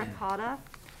terracotta,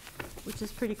 which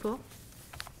is pretty cool.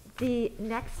 The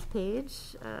next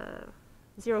page,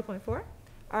 0.4,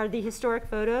 are the historic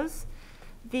photos.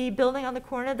 The building on the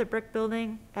corner, the brick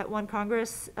building at 1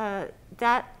 Congress,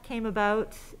 that came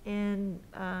about in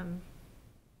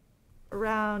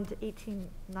around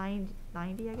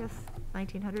 1890, I guess,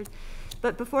 1900.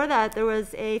 But before that, there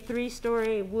was a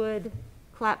 3-story wood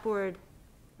clapboard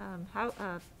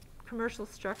commercial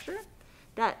structure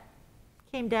that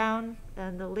came down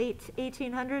in the late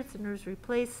 1800s and was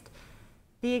replaced.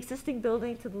 The existing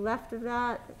building to the left of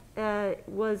that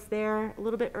was there a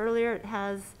little bit earlier. It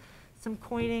has some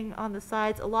coining on the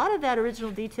sides. A lot of that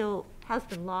original detail has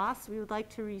been lost. We would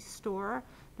like to restore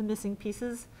the missing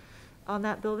pieces on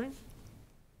that building.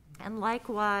 And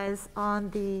likewise,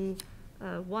 on the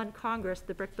 1 Congress,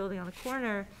 the brick building on the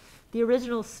corner, the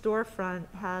original storefront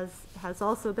has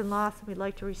also been lost, and we'd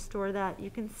like to restore that.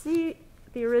 You can see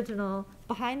the original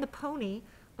behind the pony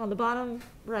on the bottom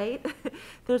right.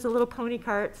 There's a little pony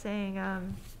cart saying,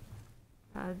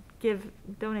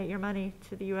 donate your money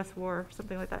to the U.S. war,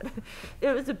 something like that.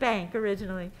 It was a bank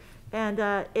originally, and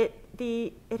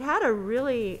it had a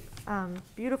really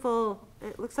beautiful,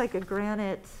 it looks like a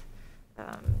granite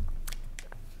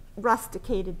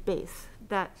rusticated base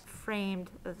that framed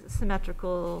a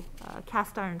symmetrical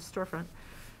cast iron storefront.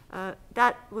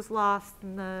 That was lost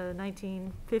in the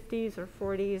 1950s or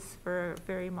 40s for a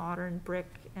very modern brick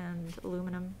and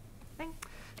aluminum thing.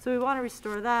 So we want to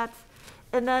restore that.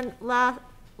 And then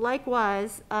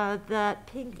likewise, that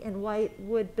pink and white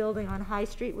wood building on High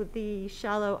Street with the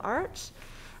shallow arch.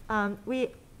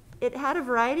 It had a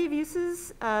variety of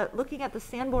uses. Looking at the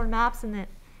Sanborn maps in the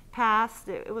past,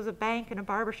 it was a bank and a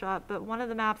barber shop, but one of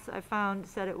the maps I found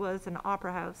said it was an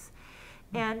opera house.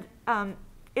 And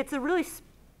it's a really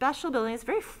special building. It's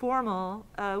very formal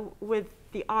with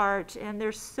the arch, and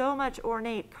there's so much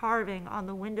ornate carving on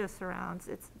the window surrounds.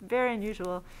 It's very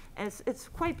unusual, and it's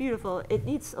quite beautiful. It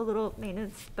needs a little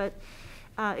maintenance, but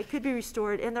it could be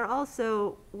restored. And there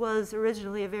also was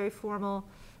originally a very formal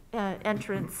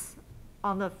entrance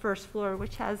on the first floor,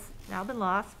 which has now been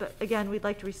lost, but again, we'd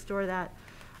like to restore that.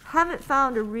 Haven't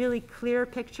found a really clear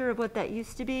picture of what that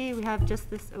used to be. We have just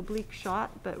this oblique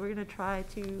shot, but we're going to try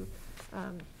to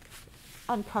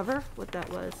uncover what that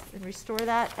was and restore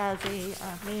that as a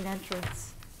main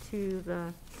entrance to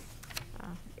the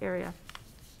area.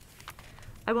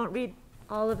 I won't read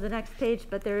all of the next page,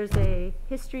 but there's a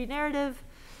history narrative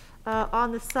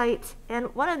on the site.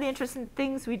 And one of the interesting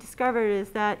things we discovered is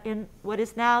that in what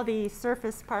is now the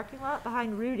surface parking lot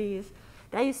behind Rudy's,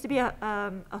 that used to be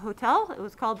a hotel. It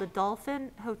was called the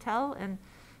Dolphin Hotel. And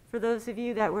for those of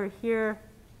you that were here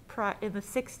in the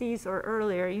 60s or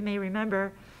earlier, you may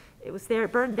remember it was there.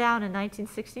 It burned down in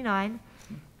 1969.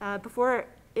 Before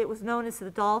it was known as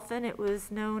the Dolphin. It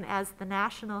was known as the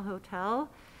National Hotel.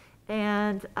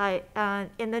 And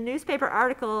in the newspaper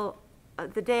article,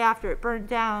 the day after it burned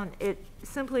down, it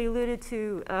simply alluded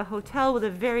to a hotel with a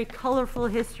very colorful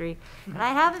history. And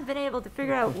I haven't been able to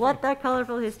figure out what that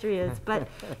colorful history is, but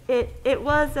it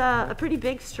was a pretty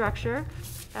big structure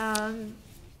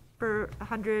for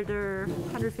 100 or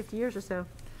 150 years or so.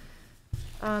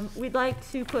 We'd like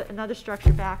to put another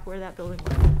structure back where that building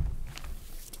was.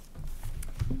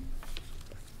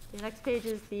 The next page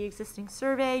is the existing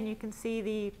survey, and you can see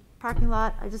the parking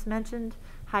lot I just mentioned,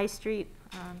 High Street,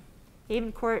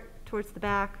 Haven Court towards the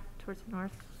back, towards the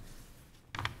north.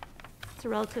 It's a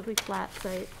relatively flat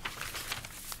site.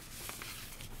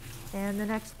 And the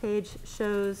next page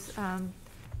shows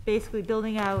basically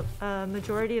building out a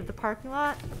majority of the parking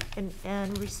lot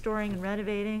and restoring and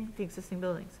renovating the existing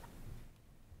buildings.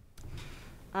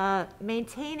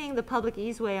 Maintaining the public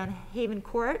easeway on Haven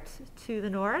Court to the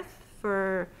north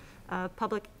for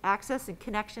public access and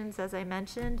connections, as I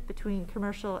mentioned, between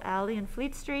Commercial Alley and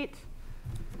Fleet Street.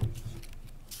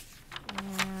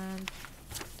 And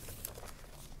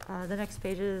the next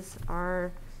pages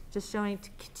are just showing to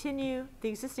continue the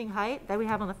existing height that we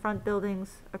have on the front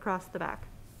buildings across the back.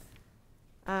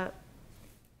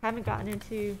 Haven't gotten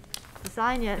into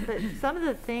design yet, but some of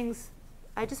the things,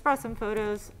 I just brought some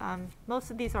photos.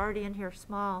 Most of these are already in here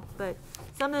small, but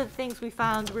some of the things we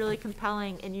found really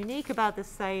compelling and unique about this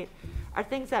site are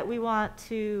things that we want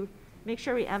to make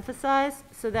sure we emphasize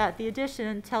so that the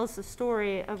addition tells the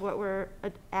story of what we're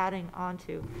adding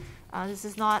onto. This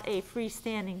is not a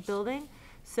freestanding building,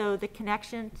 so the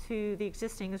connection to the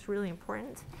existing is really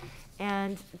important.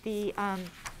 And the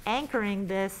anchoring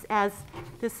this as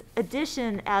this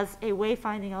addition as a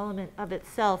wayfinding element of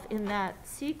itself in that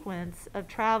sequence of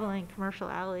traveling Commercial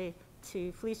Alley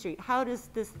to Fleet Street. How does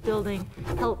this building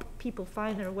help people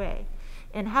find their way?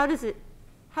 And how does it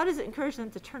encourage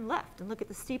them to turn left and look at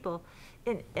the steeple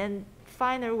and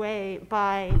find their way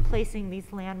by placing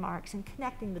these landmarks and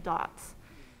connecting the dots?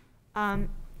 One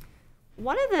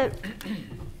of the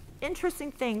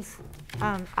interesting things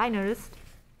I noticed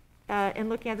in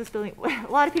looking at this building, a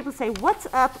lot of people say, what's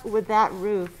up with that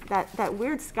roof, that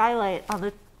weird skylight on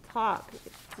the top?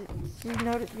 You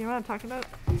know what I'm talking about?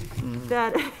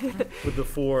 That With the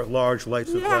four large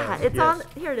lights of glass. yeah, it's on,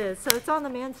 here it is. So it's on the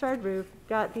mansard roof,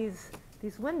 got these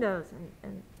windows,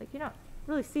 and like, you don't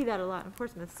really see that a lot in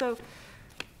Portsmouth. So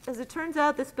as it turns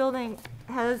out, this building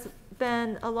has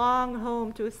been a long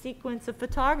home to a sequence of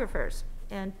photographers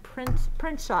and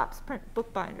print shops, print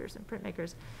bookbinders and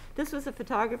printmakers. This was a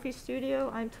photography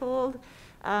studio, I'm told.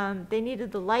 They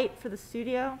needed the light for the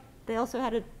studio. They also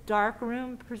had a dark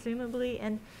room, presumably,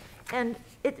 and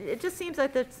it just seems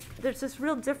like there's this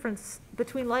real difference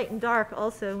between light and dark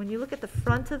also. When you look at the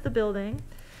front of the building,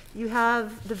 you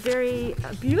have the very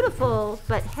beautiful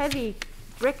but heavy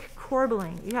brick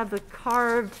corbelling. You have the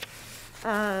carved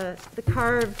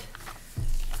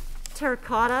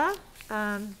terracotta.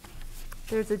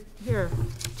 Here,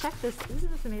 check this,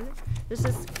 isn't this amazing? There's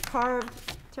this carved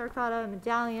terracotta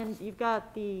medallion. You've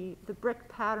got the brick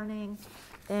patterning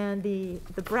and the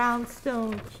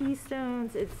brownstone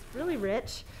keystones. It's really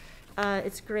rich.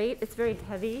 It's great. It's very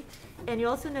heavy. And you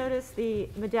also notice the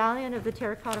medallion of the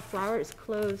terracotta flower is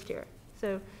closed here.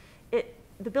 So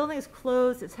the building is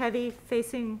closed. It's heavy,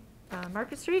 facing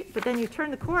Market Street. But then you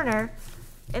turn the corner,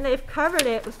 and they've covered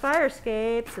it with fire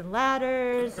escapes and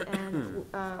ladders and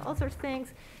all sorts of things.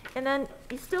 And then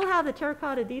you still have the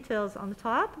terracotta details on the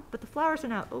top, but the flowers are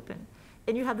now open.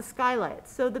 And you have the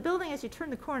skylights. So the building, as you turn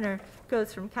the corner,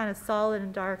 goes from kind of solid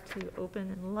and dark to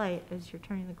open and light as you're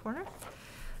turning the corner.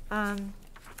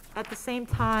 At the same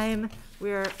time,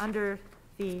 we're under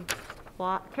the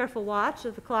careful watch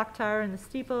of the clock tower and the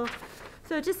steeple.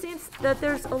 So it just seems that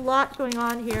there's a lot going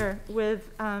on here with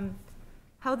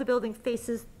how the building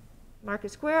faces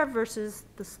Market Square versus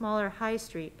the smaller High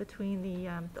Street, between the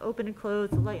open and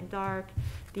closed, the light and dark,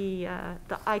 the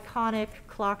iconic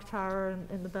clock tower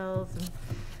and the bells, and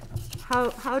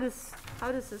how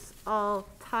does this all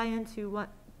tie into what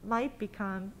might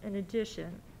become an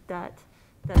addition that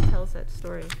tells that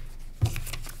story?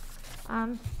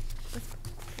 That's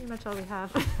pretty much all we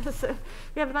have. So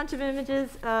we have a bunch of images.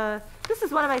 This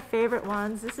is one of my favorite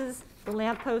ones. This is the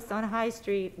lamppost on High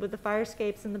Street with the fire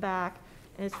escapes in the back,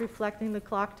 and it's reflecting the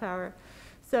clock tower.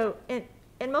 So, and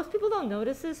most people don't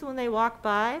notice this when they walk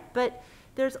by, but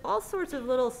there's all sorts of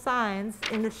little signs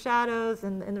in the shadows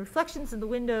and the reflections in the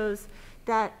windows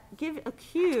that give a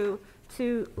cue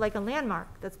to like a landmark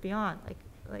that's beyond,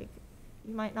 like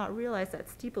you might not realize that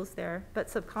steeple's there, but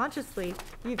subconsciously,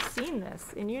 you've seen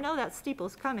this, and you know that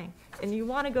steeple's coming, and you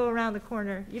want to go around the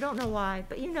corner. You don't know why,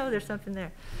 but you know there's something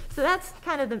there. So that's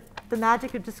kind of the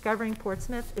magic of discovering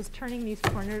Portsmouth, is turning these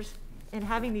corners and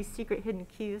having these secret hidden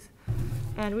cues.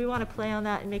 And we want to play on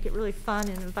that and make it really fun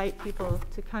and invite people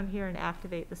to come here and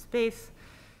activate the space.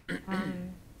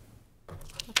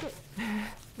 That's it.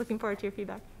 Looking forward to your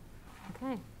feedback.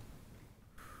 Okay.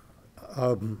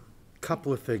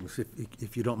 Couple of things,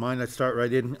 if you don't mind, I'd start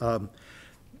right in.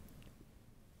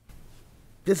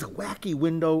 There's a wacky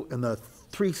window in the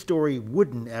three-story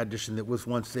wooden addition that was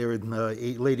once there in the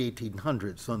late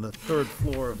 1800s on the third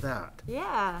floor of that.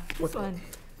 Yeah, this one.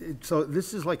 So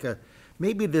this is like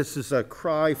maybe this is a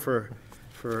cry for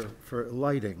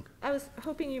lighting. I was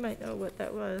hoping you might know what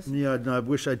that was. Yeah, no, I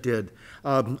wish I did.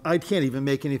 I can't even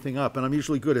make anything up, and I'm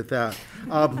usually good at that.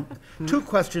 Two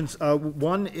questions.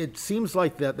 One, it seems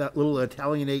like that little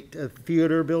Italianate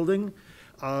theater building,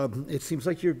 it seems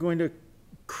like you're going to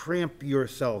cramp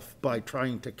yourself by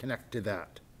trying to connect to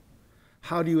that.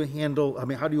 How do you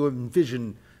how do you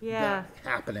envision that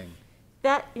happening?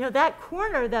 That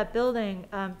corner of that building,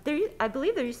 I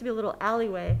believe there used to be a little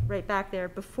alleyway right back there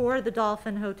before the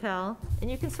Dolphin Hotel,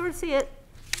 and you can sort of see it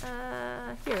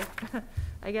here,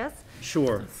 I guess.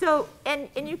 Sure. So, and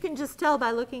you can just tell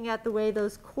by looking at the way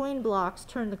those coin blocks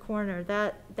turn the corner,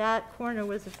 that corner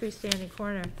was a freestanding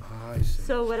corner. I see.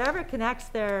 So whatever connects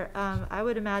there, I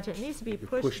would imagine it needs to be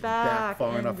pushed back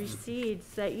and recedes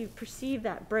so that you perceive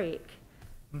that break.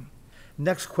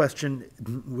 Next question,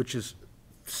 which is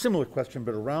similar question,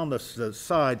 but around the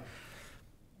side,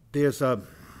 there's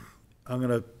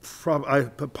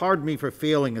pardon me for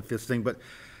failing at this thing, but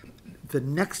the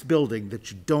next building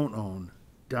that you don't own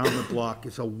down the block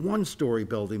is a one-story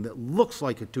building that looks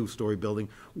like a two-story building.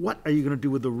 What are you going to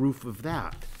do with the roof of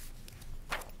that?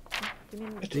 You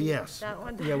mean Yes. that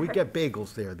one? Yeah, we get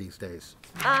bagels there these days.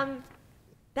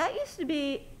 That used to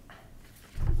be,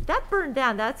 that burned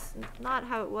down. That's not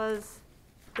how it was.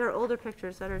 There are older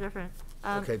pictures that are different.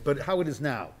 Okay, but how it is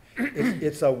now?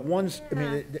 It's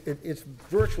it's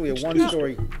virtually a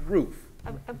one-story roof.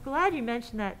 I'm glad you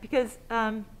mentioned that, because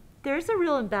there's a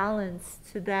real imbalance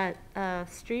to that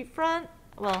street front.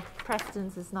 Well,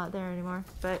 Preston's is not there anymore,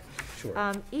 but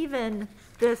Sure. Even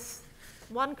this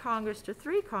 1 Congress to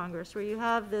 3 Congress, where you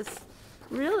have this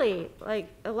really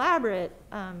elaborate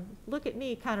look at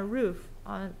me kind of roof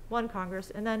on 1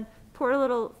 Congress, and then poor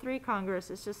little 3 Congress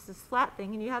is just this flat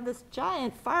thing, and you have this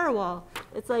giant firewall.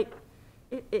 It's like,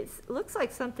 it looks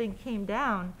like something came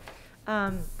down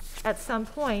at some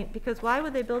point, because why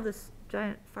would they build this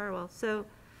giant firewall? So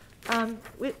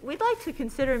we'd like to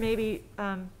consider maybe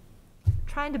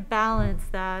trying to balance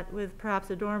that with perhaps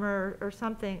a dormer or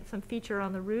something, some feature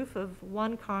on the roof of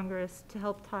 1 Congress to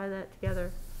help tie that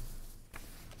together.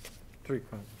 3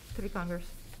 Congress. 3 Congress.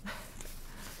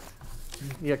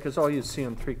 Yeah, because all you see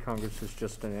on 3 Congress is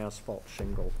just an asphalt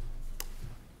shingle,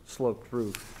 sloped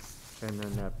roof, and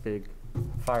then that big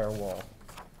firewall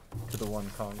to the 1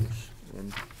 Congress.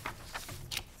 And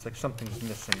it's like something's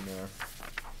missing there.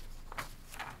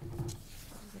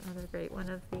 Another great one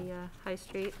of the High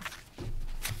Street.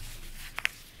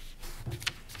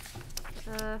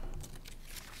 Yeah,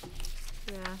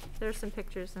 there's some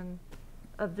pictures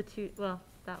of the two, well,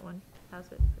 that one has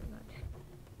it pretty much.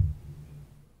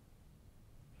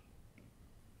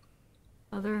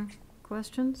 Other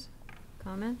questions,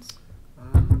 comments?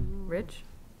 Rich?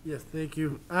 Yes, thank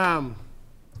you. My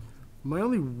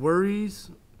only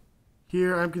worries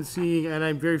here I'm seeing, and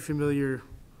I'm very familiar,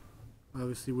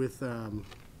 obviously, with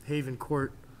Haven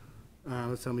Court.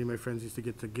 That's how many of my friends used to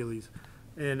get to Gillies.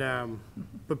 And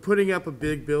but putting up a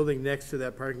big building next to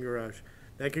that parking garage,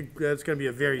 that's going to be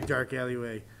a very dark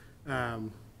alleyway.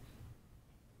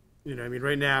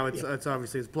 Right now it's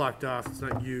obviously it's blocked off. It's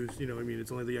not used.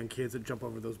 It's only the young kids that jump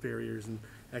over those barriers and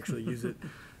actually use it.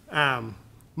 My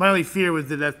only fear was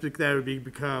that would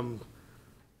become,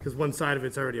 because one side of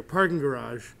it's already a parking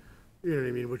garage,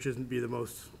 which isn't be the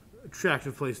most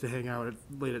attractive place to hang out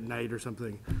late at night or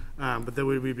something. But then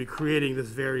we'd be creating this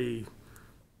very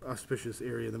auspicious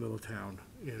area in the middle of town.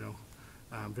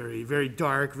 Very, very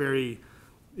dark, very,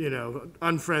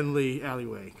 unfriendly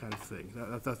alleyway kind of thing.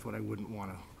 That's what I wouldn't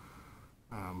want to.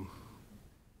 I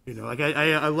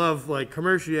love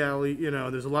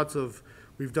commerciality, there's lots of,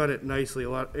 we've done it nicely, a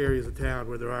lot of areas of town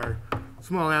where there are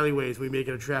small alleyways, we make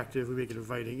it attractive, we make it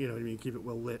inviting, keep it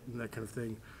well lit and that kind of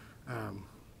thing.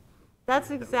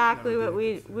 That's exactly what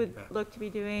we would look to be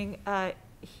doing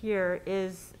here,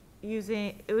 is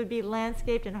it would be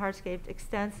landscaped and hardscaped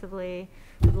extensively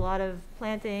with a lot of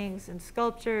plantings and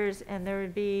sculptures, and there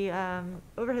would be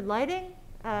overhead lighting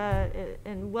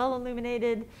and well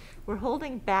illuminated. We're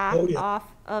holding back Oh, yeah.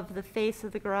 off of the face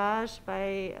of the garage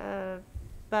by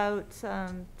about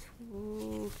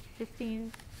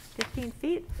 15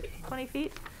 feet, 20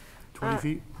 feet. 20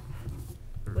 feet?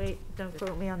 Wait, don't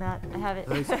quote me on that. I have it.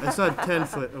 I saw 10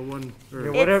 foot, a one,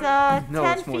 or. It's No,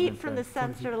 10 it's more feet than from 10. the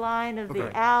center line of the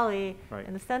Okay. alley, Right.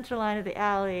 and the center line of the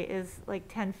alley is like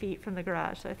 10 feet from the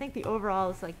garage. So I think the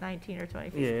overall is like 19 or 20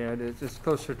 feet. Yeah, it's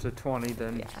closer to 20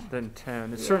 than, Yeah. than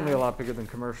 10. It's certainly a Yeah. lot bigger than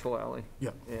Commercial Alley.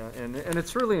 Yeah. Yeah, and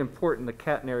it's really important, the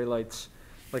catenary lights,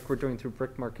 like we're doing through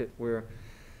Brick Market, where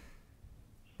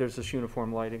there's this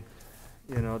uniform lighting.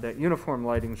 You know, that uniform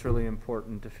lighting is really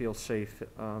important to feel safe.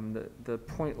 The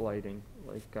point lighting,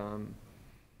 like,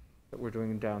 that we're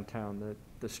doing in downtown,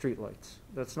 the street lights,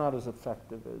 that's not as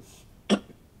effective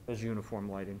as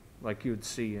uniform lighting, like you'd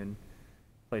see in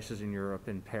places in Europe,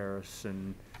 in Paris,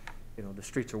 and, you know, the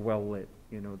streets are well lit,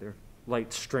 you know, they're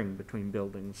light string between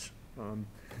buildings.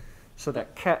 So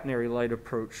that catenary light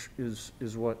approach is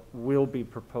what we'll be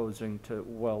proposing to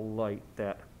well light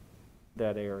that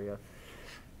area.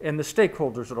 And the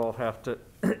stakeholders would all have to,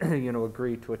 you know,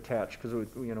 agree to attach, because,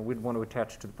 you know, we'd want to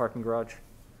attach to the parking garage,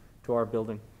 to our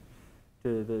building,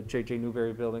 to the J.J.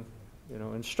 Newberry building, you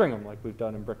know, and string them like we've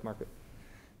done in Brick Market.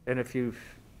 And if you've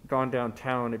gone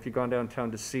downtown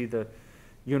to see the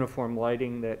uniform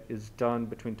lighting that is done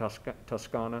between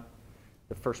Toscana,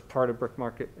 the first part of Brick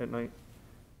Market at night,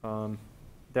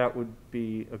 that would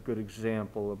be a good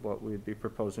example of what we'd be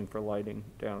proposing for lighting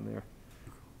down there.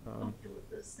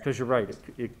 Because you're right,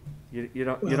 you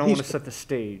don't want to set the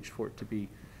stage for it to be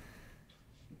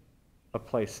a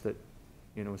place that,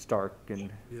 you know, is dark,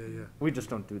 and we just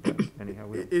don't do that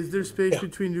anyhow. Is there space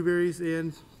between Newberry's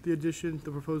and the addition, the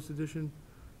proposed addition?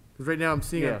 Because right now I'm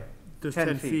seeing Yeah, there's 10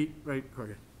 10 feet. feet, right?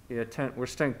 Okay. Yeah, we're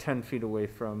staying 10 feet away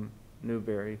from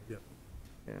Newberry. Yep.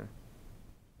 Yeah.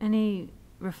 Any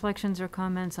reflections or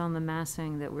comments on the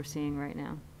massing that we're seeing right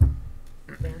now?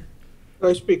 Can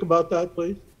I speak about that,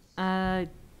 please?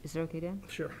 Is it okay, Dan?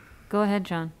 Sure. Go ahead,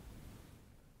 John.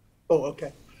 Oh,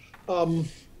 okay.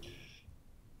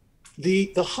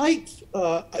 The height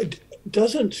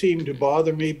doesn't seem to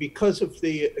bother me because of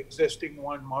the existing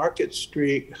one Market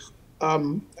Street.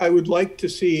 I would like to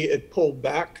see it pulled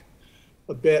back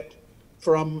a bit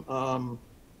from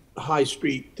High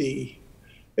Street.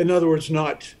 In other words,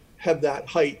 not have that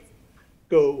height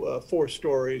go 4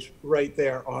 stories right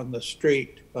there on the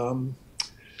street.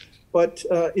 But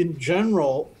in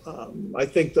general, I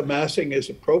think the massing is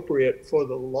appropriate for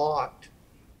the lot.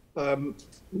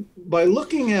 By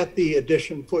looking at the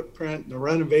addition footprint and the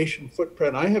renovation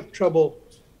footprint, I have trouble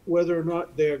whether or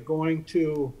not they're going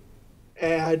to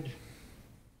add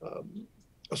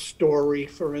a story,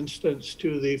 for instance,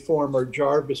 to the former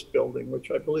Jarvis building,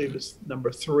 which I believe is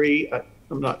number 3.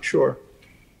 I'm not sure.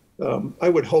 I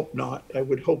would hope not. I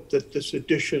would hope that this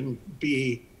addition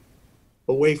be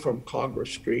away from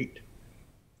Congress Street.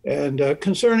 And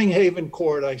concerning Haven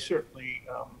Court, I certainly,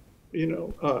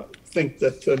 think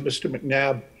that Mr.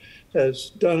 McNabb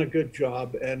has done a good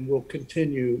job and will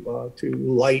continue to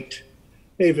light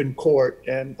Haven Court.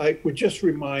 And I would just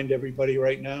remind everybody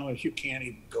right now, is you can't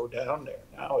even go down there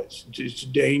now. It's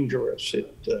dangerous.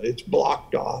 It's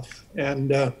blocked off.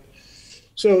 And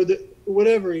so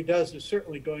whatever he does is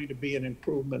certainly going to be an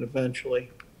improvement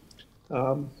eventually.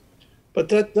 But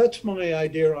that's my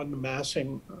idea on the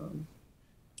massing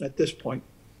at this point.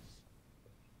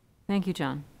 Thank you,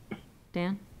 John.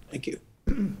 Dan? Thank you.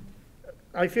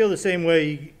 I feel the same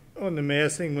way on the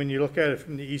massing when you look at it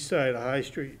from the east side of High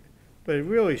Street. But it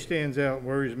really stands out and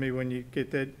worries me when you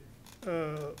get that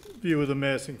view of the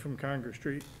massing from Congress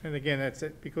Street. And again, that's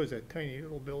it, because that tiny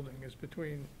little building is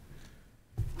between,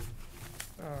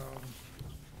 I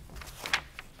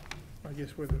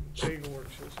guess where the bagel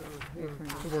works is, or where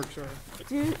the works are.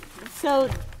 So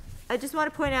I just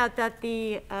want to point out that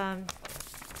the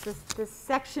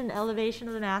section elevation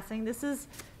of the massing, this is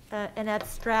an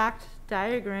abstract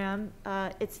diagram.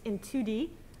 It's in 2D,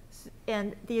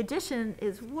 and the addition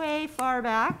is way far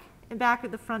back and back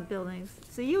of the front buildings.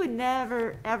 So you would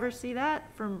never, ever see that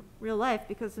from real life,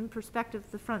 because in perspective,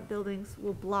 the front buildings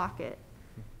will block it.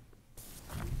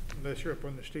 Unless you're up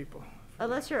on the steeple.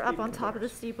 Unless you're up on top of the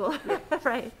steeple,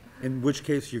 right. In which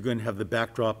case, you're going to have the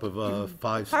backdrop of a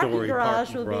 5-story Parking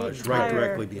garage parking will be garage right higher,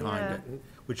 directly behind yeah. it,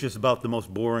 which is about the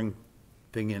most boring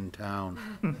thing in town.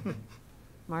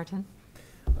 Martin?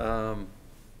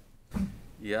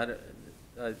 Yeah,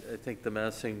 I think the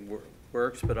massing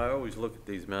works, but I always look at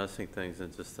these massing things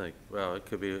and just think, well, it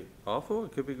could be awful,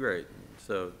 it could be great.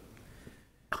 So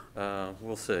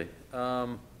we'll see.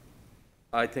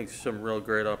 I think some real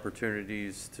great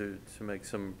opportunities to make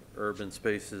some urban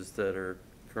spaces that are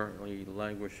currently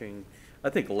languishing. I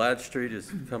think Ladd Street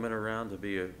is coming around to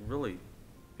be a really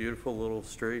beautiful little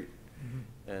street,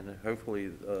 and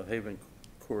hopefully Haven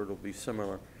Court will be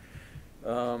similar.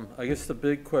 I guess the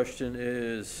big question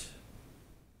is,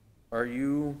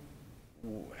 how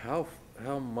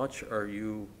much are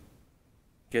you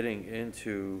getting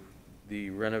into the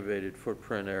renovated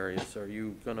footprint areas? Are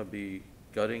you going to be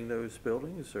gutting those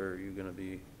buildings, or are you going to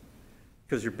be,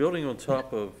 because you're building on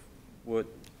top of what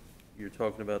you're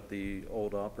talking about, the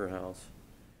old Opera House.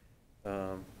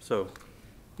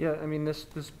 Yeah, I mean, this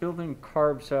building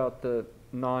carves out the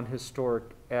non-historic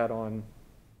add-on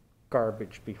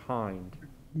garbage behind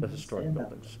the historic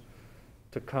buildings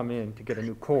to come in to get a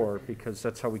new core, because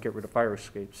that's how we get rid of fire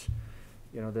escapes.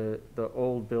 You know, the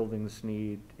old buildings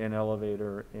need an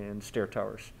elevator and stair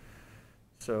towers.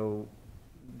 So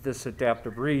this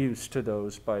adaptive reuse to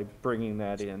those, by bringing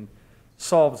that in,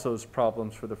 solves those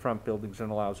problems for the front buildings and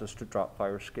allows us to drop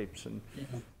fire escapes and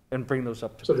bring those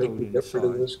up to So code they can get rid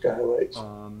of the skylights.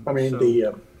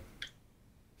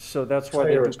 So that's why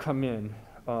they do come in,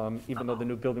 even though the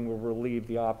new building will relieve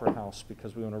the Opera House,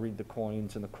 because we want to read the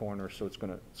coins in the corner, so it's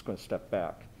gonna step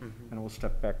back. And it will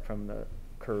step back from the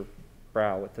curved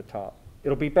brow at the top.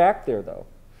 It'll be back there though,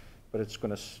 but it's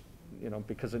gonna,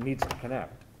 because it needs to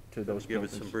connect to those Give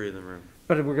buildings. it some breathing room.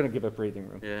 But we're gonna give it breathing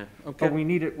room. Yeah, okay. But we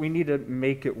need to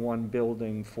make it one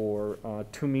building for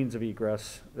two means of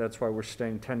egress. That's why we're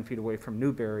staying 10 feet away from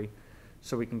Newberry,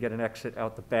 so we can get an exit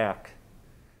out the back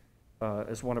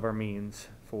as one of our means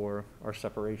for our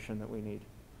separation that we need.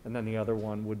 And then the other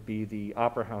one would be the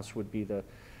Opera House, would be the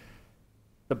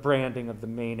branding of the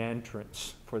main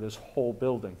entrance for this whole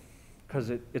building, because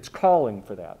it's calling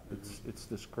for that. It's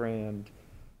this grand,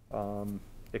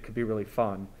 it could be really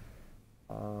fun.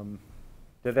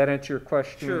 Did that answer your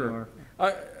question? Sure.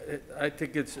 I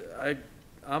think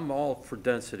I'm all for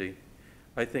density.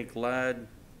 I think Ladd,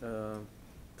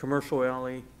 Commercial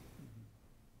Alley,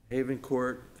 Haven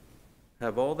Court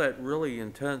have all that really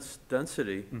intense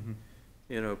density.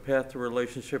 Path to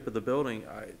relationship of the building,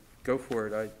 go for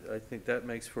it. I think that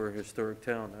makes for a historic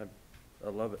town. I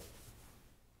love it.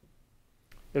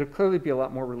 It'll clearly be a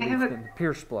lot more relief than the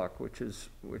Pierce Block, which is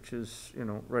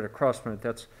right across from it.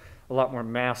 That's a lot more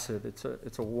massive. It's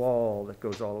a wall that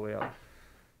goes all the way out.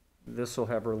 This will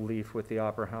have relief with the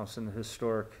Opera House, and the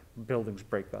historic buildings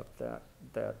break up.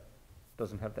 That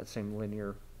doesn't have that same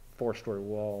linear 4-story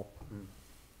wall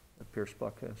that Pierce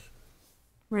Block has.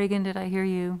 Reagan, did I hear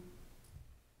you?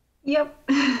 Yep.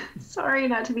 Sorry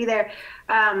not to be there.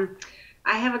 I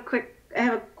have a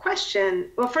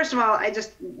question. Well, first of all, I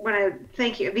just want to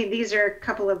thank you. I mean, these are a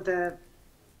couple of the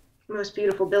most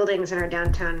beautiful buildings in our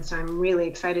downtown, so I'm really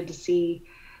excited to see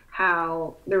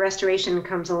how the restoration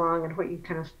comes along and what you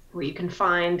can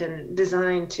find and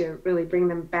design to really bring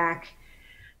them back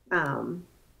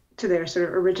to their sort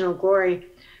of original glory.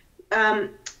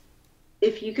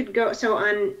 If you could go, so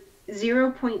on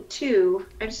 0.2,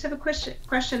 I just have a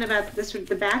question about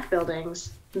the back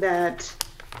buildings that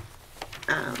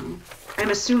I'm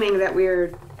assuming that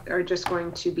are just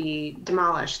going to be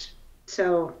demolished.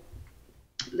 So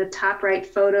the top right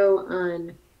photo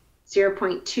on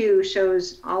 0.2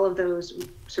 shows all of those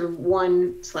sort of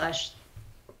 1/short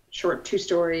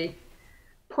 2-story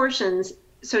portions.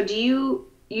 So do you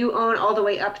own all the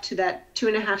way up to that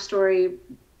 2.5-story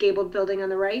gabled building on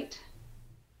the right?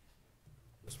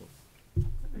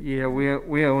 Yeah,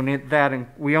 we own that, and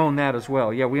we own that as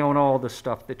well. Yeah, we own all the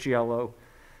stuff that's yellow.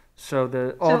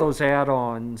 So all those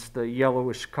add-ons, the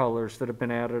yellowish colors that have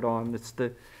been added on, it's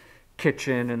the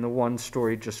kitchen and the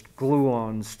 1-story just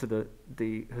glue-ons to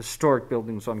the historic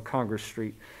buildings on Congress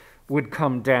Street, would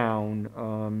come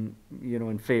down,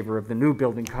 in favor of the new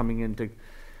building coming in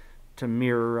to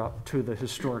mirror up to the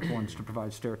historic ones to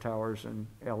provide stair towers and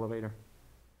elevator.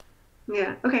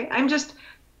 Yeah, okay. I'm just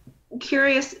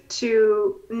curious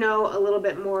to know a little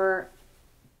bit more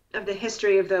of the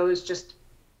history of those, just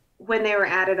when they were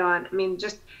added on. I mean,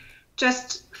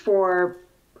 just for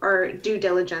our due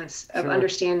diligence of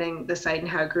understanding the site and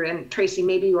how it grew. And Tracy,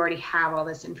 maybe you already have all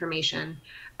this information.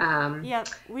 Yeah,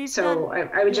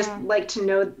 I would just like to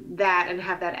know that and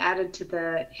have that added to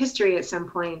the history at some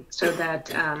point, so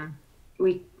that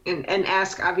we and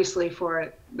ask obviously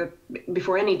for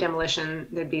before any demolition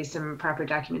there'd be some proper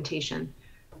documentation.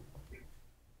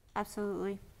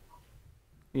 Absolutely.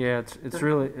 Yeah, it's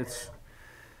really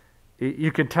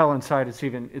you can tell inside it's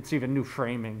even new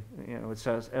framing. It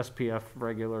says SPF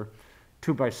regular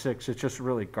 2x6. It's just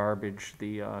really garbage.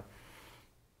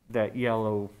 That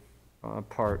yellow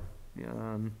part,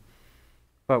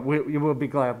 But we will be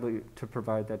glad to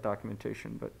provide that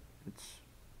documentation, but it's,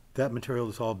 That material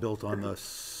is all built on the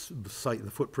site,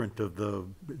 the footprint of the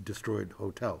destroyed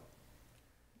hotel.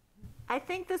 I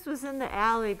think this was in the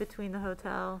alley between the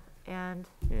hotel and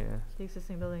yeah. the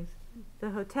existing buildings. The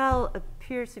hotel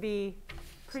appears to be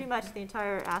pretty much the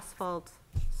entire asphalt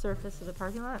surface of the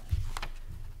parking lot.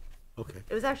 Okay.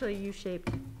 It was actually a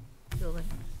U-shaped building.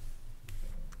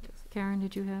 Karen,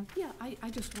 did you have? Yeah, I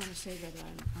just want to say that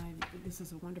this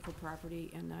is a wonderful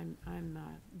property, and I'm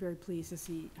very pleased to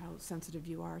see how sensitive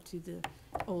you are to the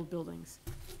old buildings.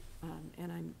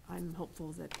 And I'm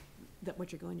hopeful that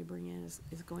what you're going to bring in is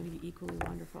going to be equally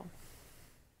wonderful.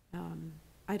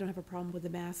 I don't have a problem with the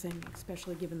massing,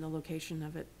 especially given the location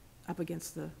of it up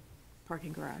against the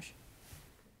parking garage.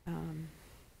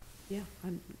 Yeah,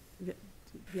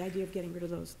 the idea of getting rid of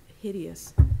those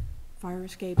hideous fire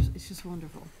escapes is just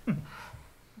wonderful.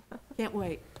 Can't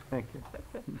wait. Thank you.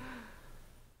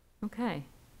 Okay.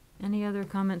 Any other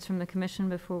comments from the commission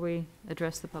before we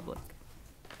address the public?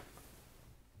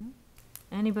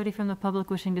 Anybody from the public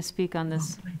wishing to speak on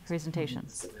this presentation?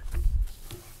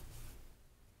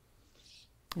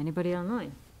 Anybody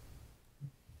online?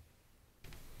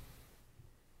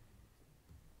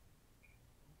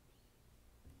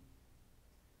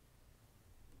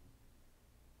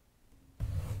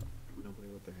 Nobody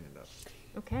with their hand up.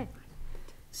 Okay.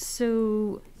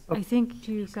 So I think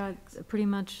you've got pretty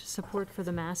much support for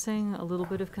the massing, a little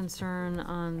bit of concern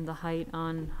on the height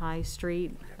on High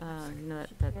Street, you know,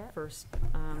 that first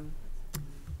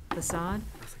facade.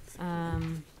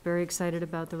 Very excited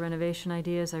about the renovation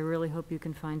ideas. I really hope you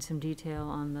can find some detail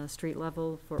on the street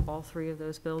level for all three of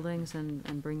those buildings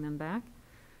and bring them back.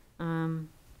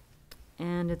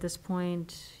 And at this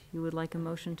point, you would like a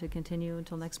motion to continue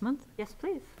until next month? Yes,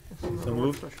 please. So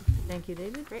moved. Thank you,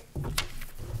 David. Great.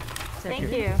 Second.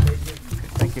 Thank you.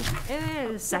 Thank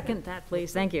you. Second that,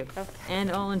 please. Thank you.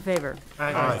 And all in favor?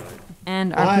 Aye.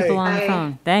 And our people on the Aye.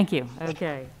 phone? Thank you.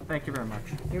 Okay. Thank you very much.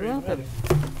 You're welcome.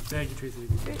 Thank you, Tracy.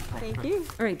 Great, thank you.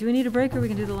 All right, do we need a break or we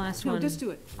can do the last one? No, just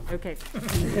do it. Okay.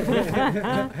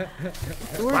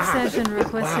 Work session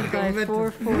requested by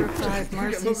 445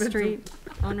 Marcy Street,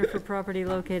 owner for property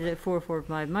located at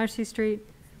 445 Marcy Street,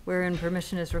 wherein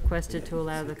permission is requested to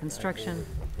allow the construction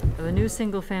of a new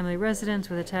single-family residence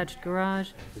with attached garage.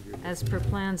 As per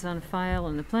plans on file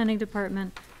in the planning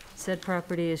department, said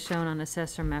property is shown on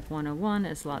Assessor Map 101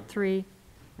 as Lot 3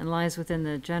 and lies within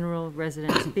the General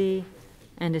Residence B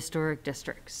and Historic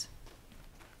Districts.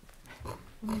 Oh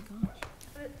my gosh.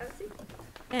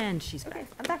 And she's back.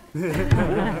 I'm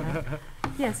back.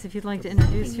 Yes, if you'd like to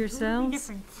introduce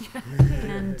yourselves.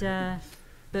 And,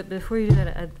 but before you do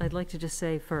that, I'd like to just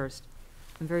say first,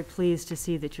 I'm very pleased to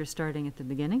see that you're starting at the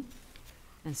beginning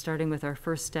and starting with our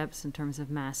first steps in terms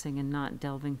of massing and not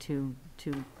delving too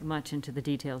much into the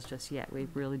details just yet. We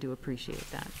really do appreciate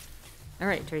that. All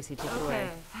right, Tracy, take it away.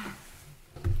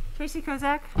 Tracy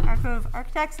Kozak, Arcove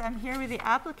Architects. I'm here with the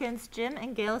applicants, Jim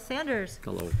and Gail Sanders.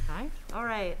 Hello. Hi. All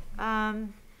right.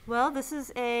 Well, this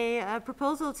is a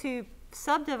proposal to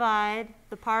subdivide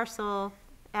the parcel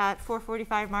at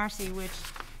 445 Marcy, which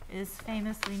is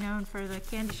famously known for the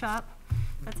candy shop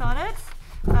that's on it.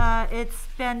 It's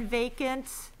been vacant,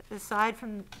 aside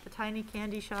from the tiny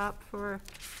candy shop, for,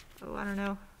 I don't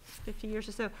know, 50 years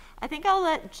or so. I think I'll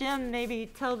let Jim maybe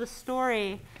tell the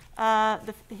story,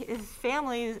 his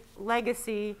family's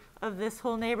legacy of this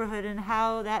whole neighborhood and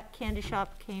how that candy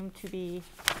shop came to be.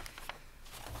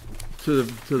 To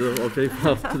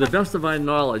the best of my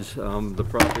knowledge, the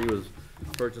property was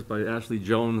purchased by Ashley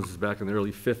Jones back in the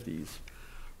early 50s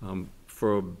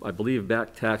for, I believe,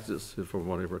 back taxes, from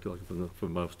what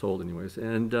from what I was told anyways.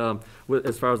 And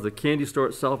as far as the candy store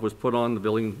itself was put on the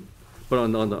building, put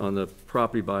on the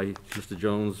property by Mr.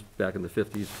 Jones back in the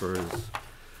 50s for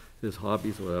his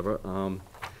hobbies or whatever.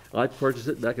 I purchased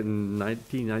it back in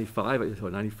 1995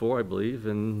 or 94, I believe,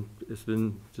 and it's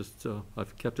been just,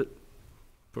 I've kept it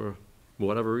for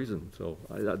whatever reason. So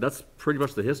that's pretty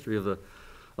much the history of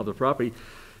the property.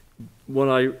 When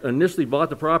I initially bought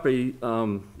the property,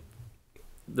 from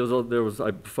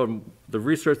the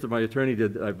research that my attorney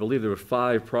did, I believe there were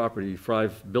 5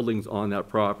 buildings on that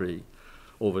property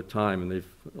over time, and they've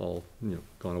all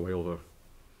gone away over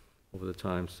the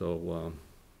time. So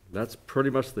that's pretty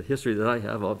much the history that I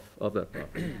have of that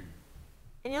property.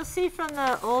 And you'll see from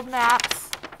the old maps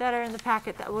that are in the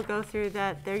packet that we'll go through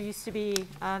that there used to be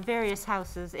various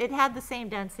houses. It had the same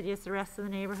density as the rest of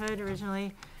the neighborhood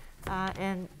originally,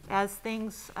 and as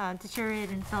things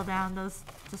deteriorated and fell down, those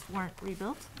just weren't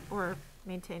rebuilt or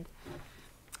maintained.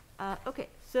 Okay,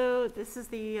 so this is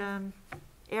the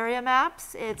area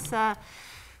maps. It's,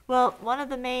 well, one of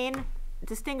the main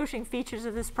distinguishing features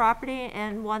of this property,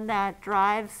 and one that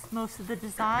drives most of the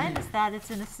design, is that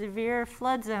it's in a severe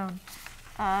flood zone.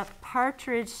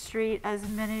 Partridge Street, as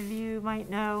many of you might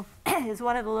know, is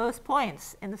one of the lowest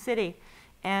points in the city.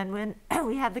 And when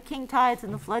we have the king tides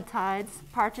and the flood tides,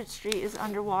 Partridge Street is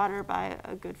underwater by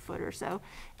a good foot or so,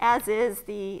 as is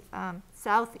the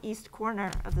southeast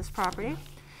corner of this property.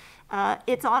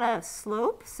 It's on a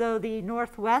slope, so the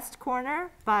northwest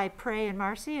corner by Prey and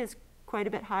Marcy is quite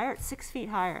a bit higher. It's 6 feet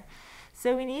higher.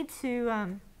 So we need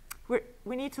to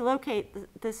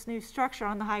locate this new structure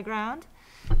on the high ground.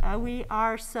 We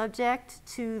are subject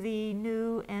to the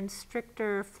new and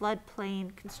stricter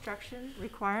floodplain construction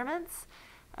requirements.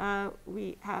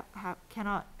 We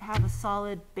cannot have a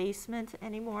solid basement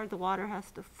anymore. The water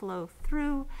has to flow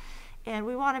through. And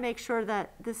we want to make sure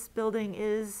that this building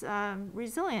is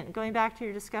resilient. Going back to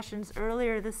your discussions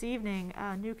earlier this evening,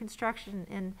 new construction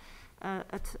in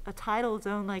a tidal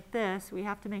zone like this, we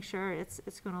have to make sure it's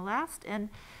going to last. And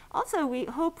also, we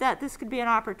hope that this could be an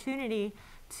opportunity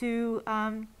to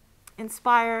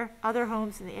inspire other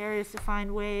homes in the areas to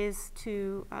find ways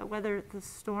to weather the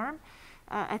storm.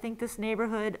 I think this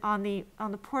neighborhood on the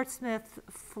Portsmouth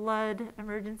flood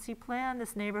emergency plan,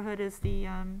 this neighborhood is the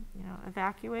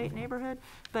evacuate neighborhood,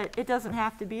 but it doesn't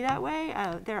have to be that way.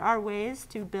 There are ways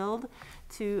to build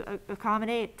to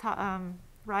accommodate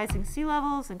rising sea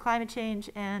levels and climate change,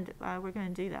 and we're going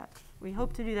to do that. We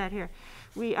hope to do that here.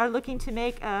 We are looking to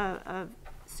make a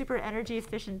super energy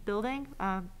efficient building,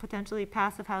 potentially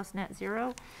passive house net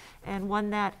zero, and one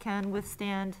that can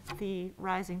withstand the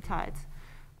rising tides.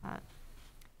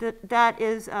 That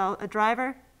is a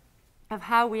driver of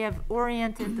how we have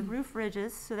oriented the roof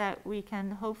ridges so that we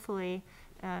can hopefully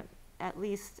at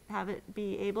least have it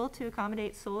be able to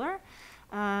accommodate solar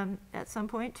at some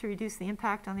point to reduce the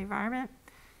impact on the environment.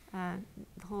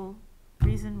 The whole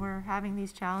reason we're having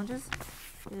these challenges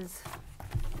is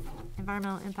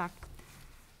environmental impact.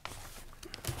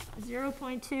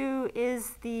 0.2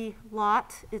 is the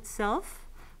lot itself,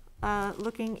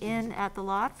 looking in at the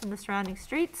lot from the surrounding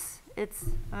streets. It's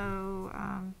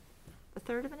a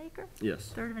third of an acre? Yes.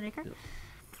 Third of an acre? Yep.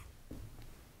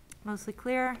 Mostly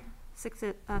clear, 6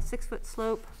 foot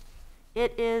slope.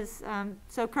 It is,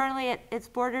 so currently it's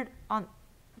bordered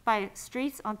by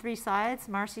streets on 3 sides,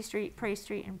 Marcy Street, Prey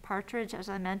Street, and Partridge, as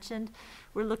I mentioned.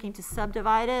 We're looking to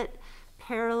subdivide it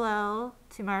parallel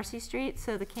to Marcy Street,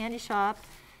 so the candy shop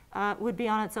would be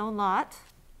on its own lot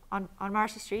on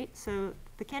Marcy Street. So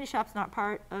the candy shop's not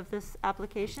part of this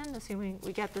application, assuming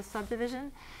we get this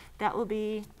subdivision. That will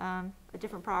be a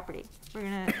different property. We're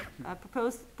going to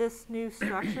propose this new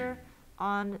structure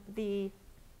on the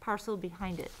parcel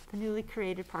behind it, the newly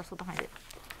created parcel behind it.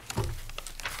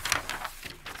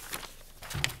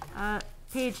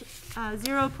 Page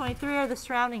 0.3 are the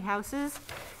surrounding houses.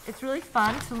 It's really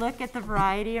fun to look at the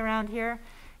variety around here.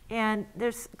 And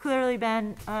there's clearly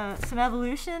been some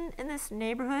evolution in this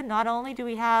neighborhood. Not only do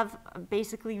we have a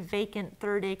basically vacant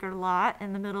 3rd acre lot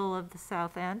in the middle of the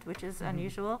south end, which is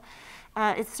unusual,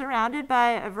 it's surrounded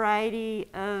by a variety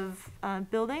of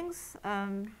buildings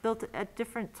built at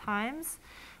different times.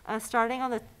 Starting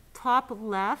on the top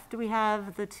left, we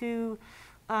have the two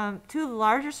of the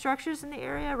larger structures in the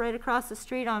area. Right across the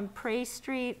street on Prey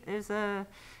Street, there's a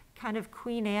kind of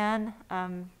Queen Anne,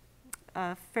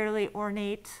 fairly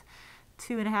ornate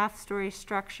 2.5-story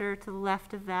structure. To the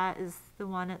left of that is the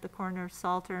one at the corner of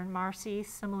Salter and Marcy,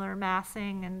 similar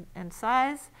massing and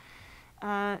size.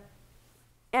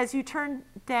 As you turn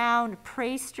down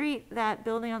Prey Street, that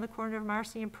building on the corner of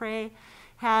Marcy and Prey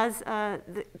has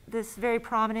this very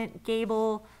prominent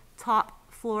gable top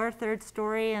floor, 3rd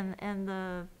story, and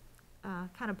the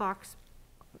kind of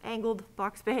angled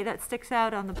box bay that sticks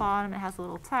out on the bottom. It has a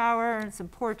little tower and some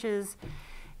porches.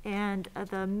 And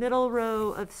the middle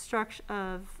row of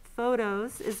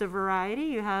photos is a variety.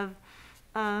 You have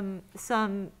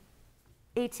some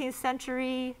 18th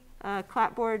century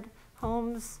clapboard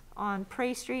homes on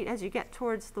Prey Street as you get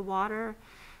towards the water.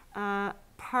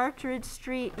 Partridge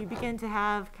Street, you begin to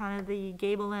have kind of the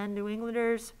gable end New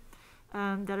Englanders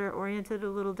that are oriented a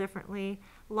little differently.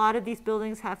 A lot of these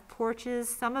buildings have porches.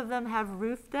 Some of them have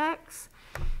roof decks.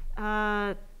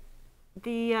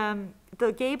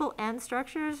 The gable end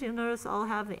structures, you'll notice, all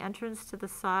have the entrance to the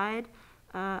side.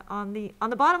 On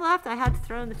the bottom left, I had to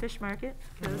throw in the fish market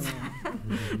because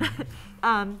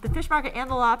the fish market and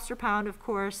the lobster pound, of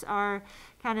course, are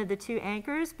kind of the 2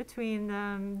 anchors between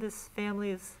this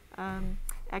family's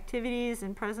activities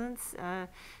and presence.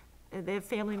 They have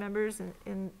family members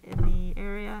in the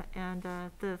area, and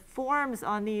the forms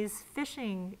on these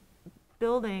fishing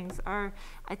buildings are,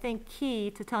 I think,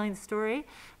 key to telling the story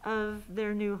of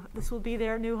this will be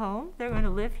their new home. They're going to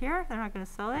live here. They're not going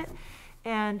to sell it.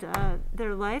 And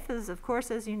their life is, of course,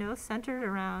 as you know, centered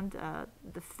around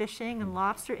the fishing and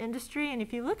lobster industry. And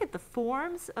if you look at the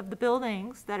forms of the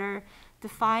buildings that are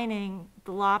defining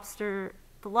the lobster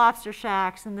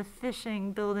shacks and the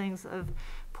fishing buildings of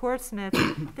Portsmouth,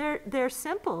 they're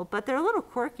simple, but they're a little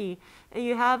quirky.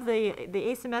 You have the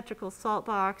asymmetrical salt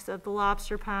box of the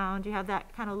lobster pound. You have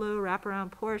that kind of low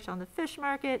wraparound porch on the fish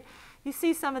market. You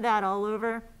see some of that all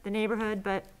over the neighborhood,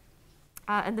 but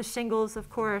and the shingles,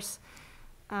 of course.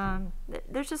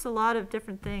 There's just a lot of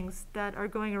different things that are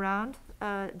going around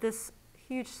this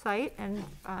huge site, and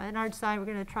in our design, we're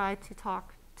going to try to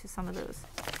talk to some of those.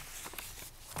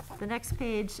 The next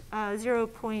page,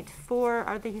 0.4,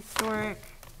 are the historic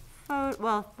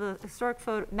the historic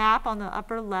photo map on the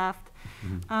upper left.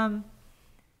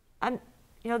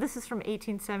 This is from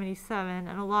 1877,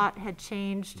 and a lot had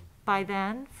changed by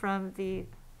then from the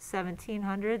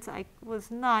 1700s. I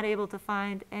was not able to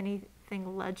find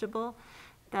anything legible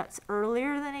that's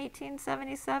earlier than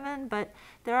 1877, but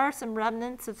there are some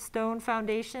remnants of stone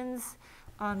foundations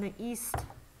on the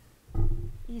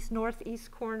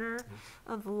northeast corner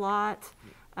of the lot.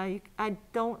 I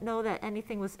don't know that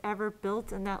anything was ever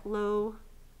built in that low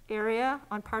area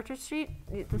on Partridge Street.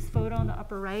 This photo on the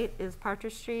upper right is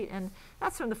Partridge Street, and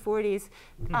that's from the 40s.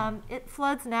 It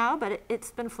floods now, but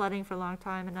it's been flooding for a long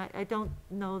time, and I don't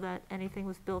know that anything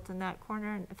was built in that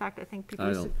corner. In fact, I think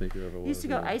people used to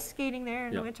go ice skating there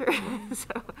in the winter.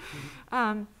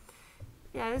 So,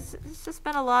 it's just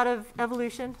been a lot of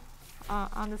evolution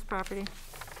on this property.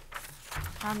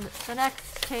 The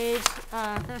next page,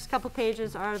 the next couple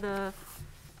pages are the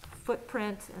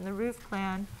footprint and the roof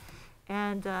plan.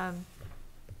 And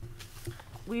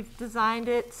we've designed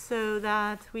it so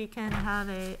that we can have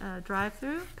a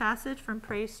drive-through passage from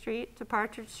Prey Street to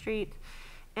Partridge Street,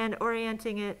 and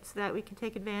orienting it so that we can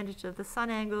take advantage of the sun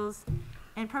angles,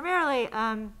 and primarily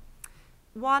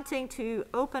wanting to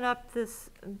open up this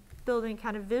building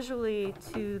kind of visually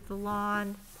to the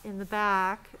lawn in the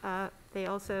back. They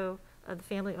also, the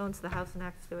family owns the house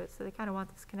next to it, so they kind of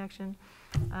want this connection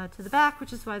to the back,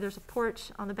 which is why there's a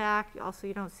porch on the back. Also,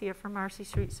 you don't see it from Marcy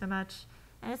Street so much.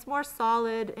 And it's more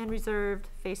solid and reserved,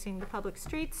 facing the public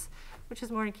streets, which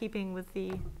is more in keeping with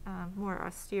the more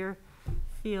austere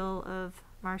feel of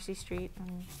Marcy Street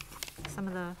and some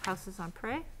of the houses on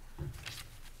Prey.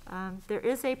 There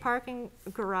is a parking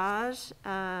garage.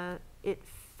 It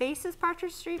faces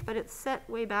Partridge Street, but it's set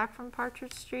way back from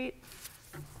Partridge Street.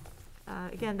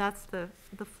 Again, that's the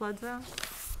flood zone.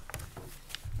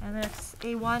 And that's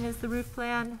A1 is the roof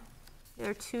plan.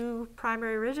 There are two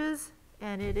primary ridges,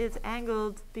 and it is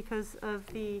angled because of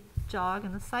the jog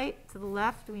in the site. To the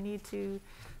left, we need to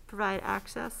provide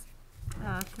access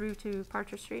through to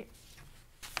Partridge Street.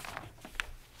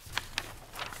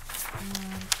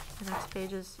 And the next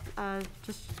page is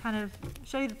just kind of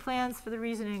show you the plans for the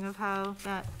reasoning of how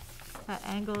that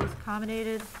angle is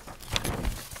accommodated.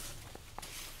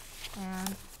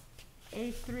 And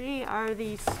A3 are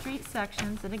the street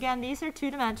sections, and again, these are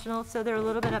two-dimensional, so they're a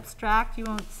little bit abstract. You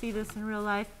won't see this in real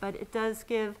life, but it does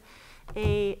give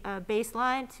a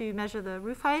baseline to measure the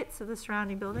roof heights of the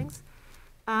surrounding buildings.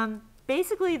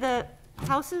 Basically, the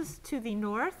houses to the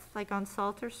north, like on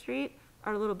Salter Street,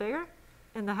 are a little bigger,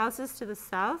 and the houses to the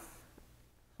south,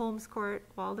 Holmes Court,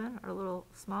 Walden, are a little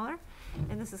smaller,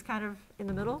 and this is kind of in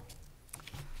the middle.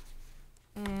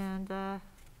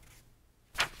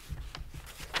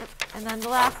 And then the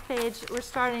last page, we're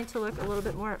starting to look a little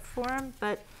bit more at form,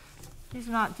 but these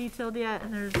are not detailed yet,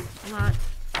 and there's a lot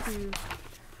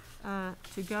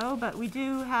to go. But we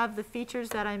do have the features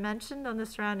that I mentioned on the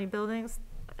surrounding buildings.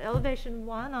 Elevation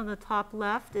 1 on the top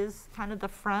left is kind of the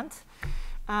front.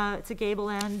 It's a gable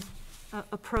end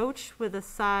approach with a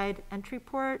side entry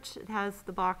porch. It has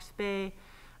the box bay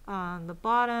on the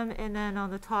bottom, and then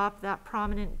on the top, that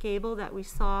prominent gable that we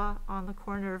saw on the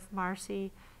corner of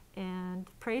Marcy and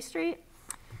Prey Street.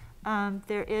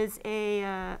 There is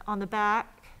on the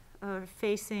back,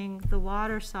 facing the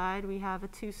water side, we have a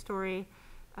two-story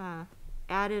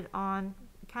added on.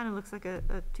 It kind of looks like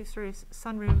a two-story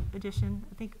sunroom addition.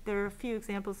 I think there are a few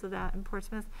examples of that in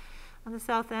Portsmouth. On the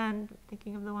south end,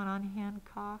 thinking of the one on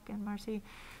Hancock and Marcy.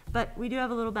 But we do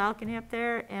have a little balcony up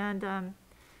there, and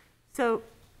so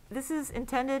this is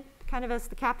intended kind of as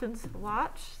the captain's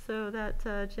watch, so that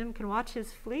Jim can watch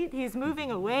his fleet. He's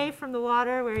moving away from the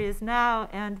water where he is now,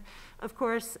 and of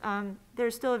course,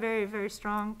 there's still a very, very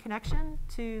strong connection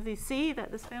to the sea that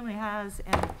this family has,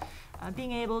 and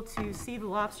being able to see the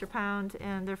lobster pound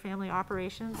and their family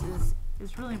operations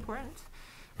is really important.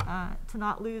 to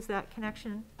not lose that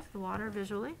connection to the water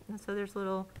visually. And so there's a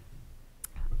little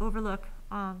overlook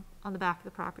on the back of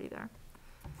the property there.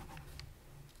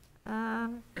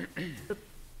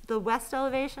 The west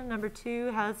elevation, number 2,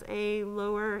 has a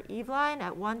lower eave line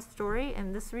at 1 story,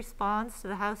 and this responds to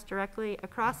the house directly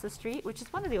across the street, which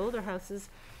is one of the older houses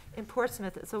in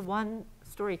Portsmouth. It's a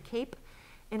 1-story cape,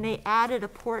 and they added a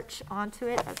porch onto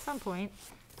it at some point.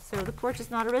 So the porch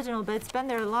is not original, but it's been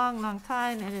there a long, long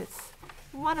time, and it's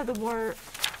one of the more,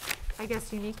 I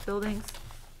guess, unique buildings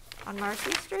on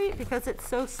Marcy Street because it's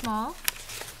so small.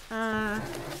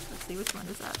 Let's see, which one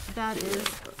is that? That is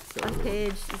on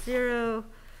page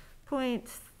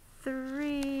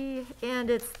 0.3, and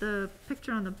it's the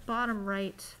picture on the bottom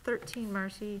right, 13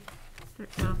 Marcy.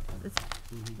 Well, it's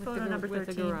photo number 13.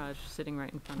 With the garage sitting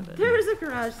right in front of it. There is a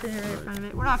garage sitting right in front of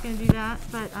it. We're not going to do that,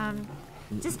 but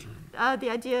just the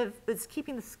idea of it's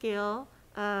keeping the scale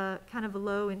kind of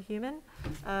low and human,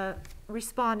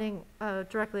 responding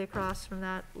directly across from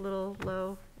that little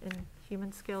low and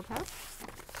human scaled house.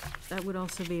 That would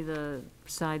also be the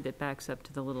side that backs up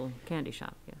to the little candy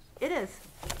shop, yes. It is.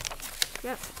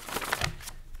 Yep.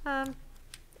 And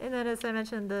then, as I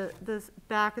mentioned, the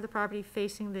back of the property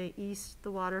facing the east,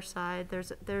 the water side,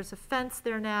 there's a fence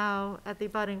there now at the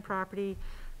abutting property.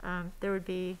 There would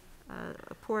be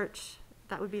a porch.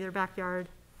 That would be their backyard.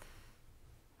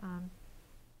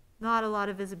 Not a lot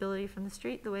of visibility from the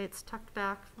street, the way it's tucked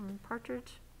back from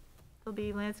Partridge. There'll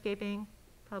be landscaping,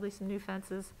 probably some new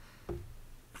fences.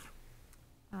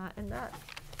 And that,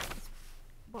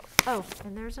 well, oh,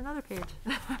 and there's another page.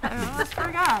 I almost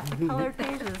forgot, the colored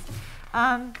pages.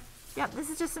 Yeah, this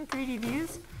is just some 3D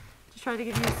views to try to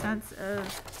give you a sense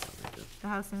of the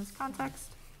house in its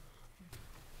context.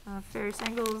 Various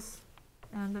angles,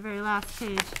 and the very last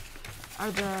page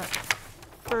are the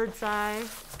bird's eye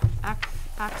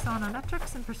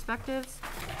axonometrics and perspectives.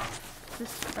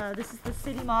 This is the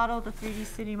city model, the 3D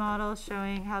city model,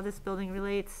 showing how this building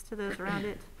relates to those around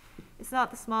it. It's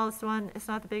not the smallest one, it's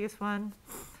not the biggest one.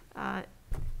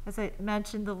 As I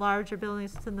mentioned, the larger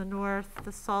buildings to the north,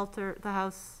 the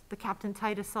house, the Captain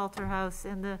Titus Salter house,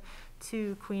 and the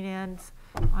 2 Queen Anne's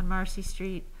on Marcy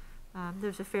Street.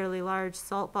 There's a fairly large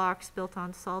salt box built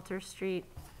on Salter Street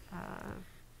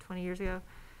 20 years ago.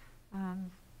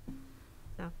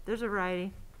 So there's a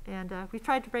variety. And we've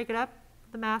tried to break it up,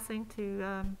 the massing,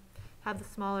 to have the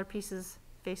smaller pieces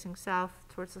facing south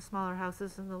towards the smaller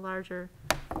houses and the larger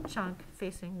chunk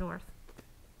facing north.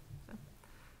 So.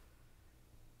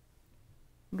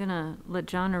 I'm gonna let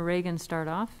John or Reagan start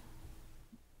off.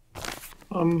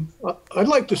 I'd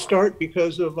like to start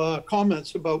because of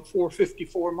comments about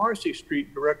 454 Marcy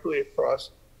Street directly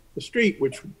across the street,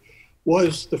 which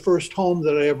was the first home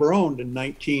that I ever owned in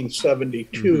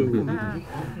 1972.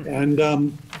 And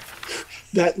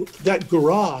that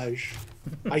garage,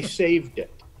 I saved it.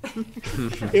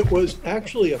 It was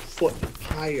actually a foot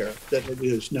higher than it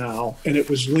is now, and it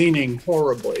was leaning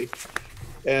horribly.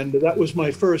 And that was my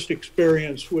first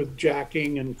experience with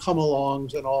jacking and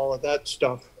come-alongs and all of that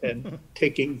stuff, and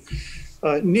taking,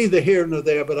 neither here nor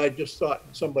there, but I just thought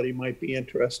somebody might be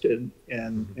interested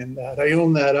in that. I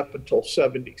owned that up until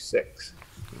 76.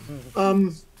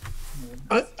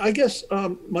 I guess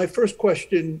my first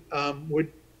question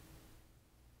would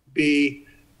be,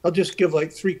 I'll just give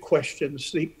like 3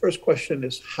 questions. The first question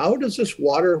is, how does this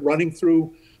water running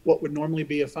through what would normally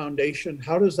be a foundation,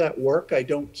 how does that work? I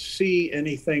don't see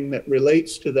anything that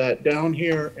relates to that. Down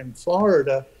here in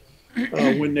Florida,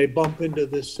 when they bump into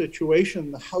this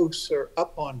situation, the houses are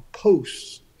up on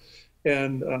posts,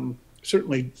 and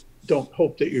certainly don't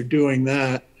hope that you're doing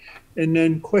that. And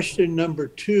then question number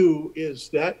 2 is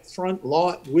that front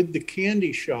lot with the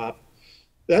candy shop,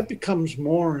 that becomes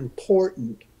more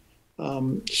important.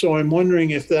 So I'm wondering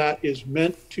if that is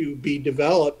meant to be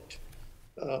developed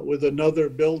with another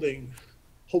building,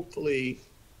 hopefully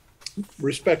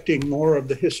respecting more of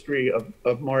the history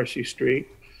of Marcy Street.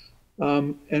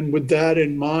 And with that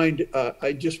in mind,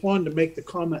 I just wanted to make the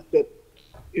comment that,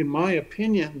 in my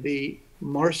opinion, the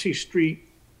Marcy Street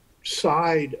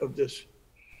side of this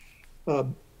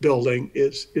building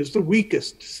is the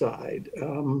weakest side.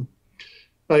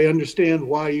 I understand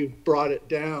why you brought it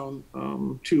down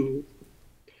to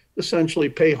essentially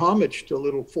pay homage to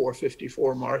little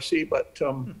 454 Marcy, but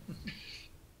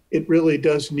it really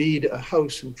does need a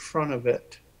house in front of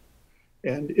it.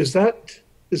 And is that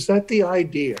the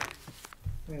idea?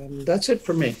 And that's it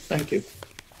for me. Thank you.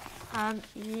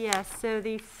 Yes, so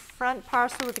the front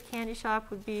parcel with the candy shop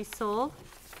would be sold,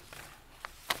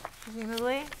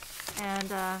 presumably,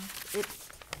 and it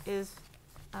is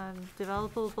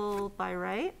developable by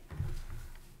right.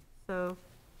 So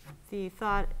the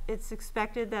thought, it's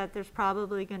expected that there's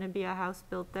probably going to be a house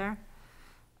built there.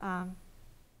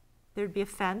 There'd be a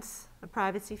fence, a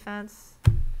privacy fence.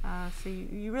 So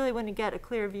you really wouldn't get a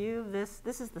clear view of this.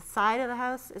 This is the side of the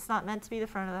house. It's not meant to be the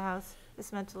front of the house.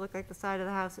 It's meant to look like the side of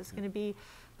the house. It's going to be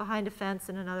behind a fence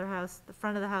in another house. The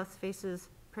front of the house faces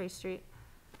Prey Street.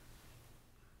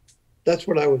 That's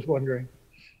what I was wondering.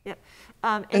 Yep.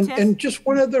 And just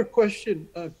one other question.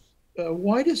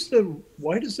 Why does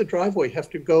the driveway have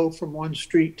to go from one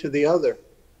street to the other?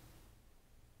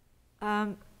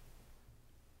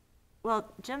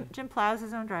 Well, Jim plows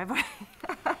his own driveway.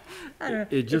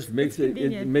 It just makes it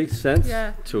convenient. makes sense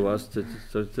Yeah. to us to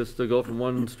just to go from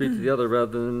one street to the other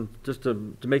rather than just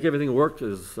to make everything work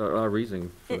is our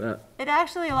reasoning for that. It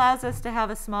actually allows us to have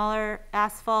a smaller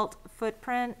asphalt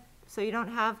footprint, so you don't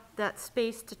have that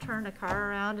space to turn a car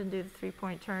around and do the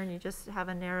three-point turn. You just have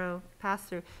a narrow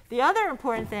pass-through. The other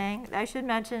important thing I should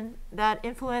mention that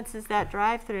influences that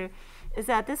drive-through is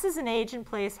that this is an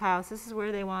age-in-place house. This is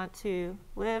where they want to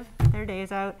live their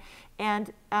days out.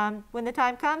 And when the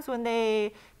time comes when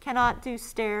they cannot do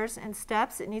stairs and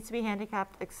steps, it needs to be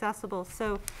handicapped accessible.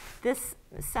 So this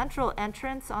central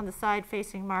entrance on the side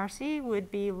facing Marcy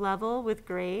would be level with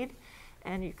grade.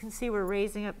 And you can see we're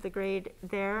raising up the grade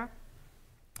there.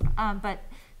 But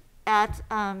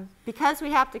because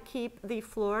we have to keep the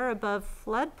floor above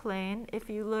floodplain, if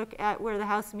you look at where the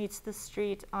house meets the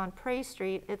street on Prey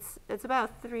Street, it's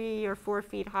about 3 or 4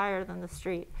 feet higher than the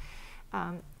street.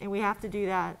 And we have to do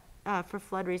that for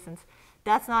flood reasons.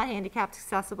 That's not handicapped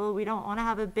accessible. We don't want to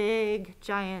have a big,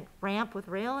 giant ramp with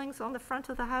railings on the front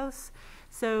of the house.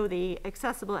 So the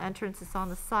accessible entrance is on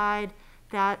the side.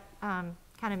 That kind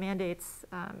of mandates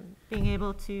being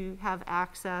able to have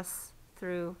access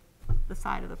through the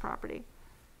side of the property.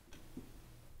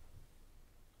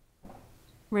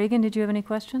 Reagan, did you have any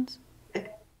questions?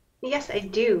 Yes, I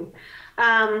do. There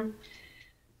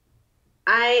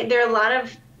are a lot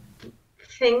of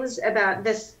things about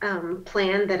this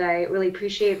plan that I really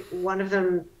appreciate. One of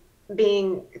them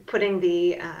being putting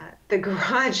the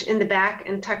garage in the back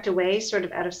and tucked away, sort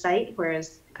of out of sight,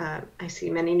 whereas I see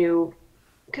many new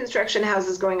construction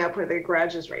houses going up where the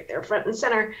garage is right there, front and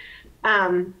center.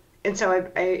 And so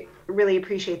I really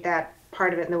appreciate that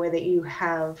part of it and the way that you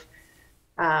have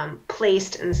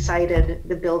placed and sited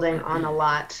the building on a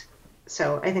lot.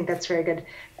 So I think that's very good.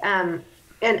 And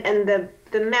the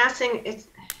massing,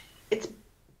 it's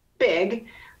big,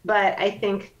 but I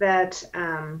think that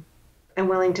I'm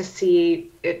willing to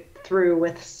see it through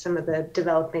with some of the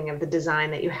developing of the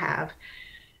design that you have.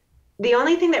 The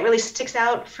only thing that really sticks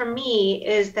out for me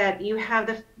is that you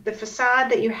have the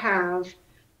facade that you have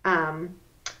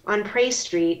on Prey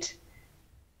Street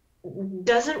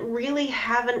doesn't really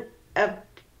have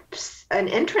an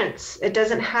entrance. It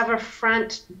doesn't have a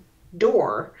front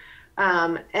door.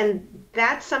 And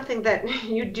that's something that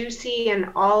you do see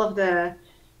in all of the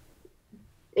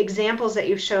examples that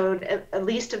you've showed, at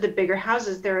least of the bigger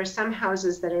houses. There are some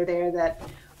houses that are there that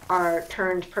are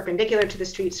turned perpendicular to the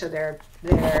street, so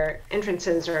their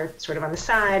entrances are sort of on the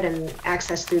side and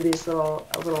access through these little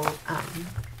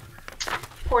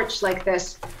porch like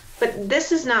this. But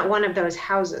this is not one of those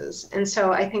houses, and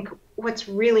so I think what's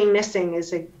really missing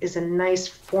is a nice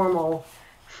formal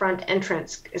front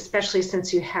entrance, especially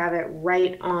since you have it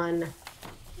right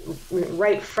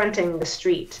fronting the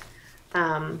street.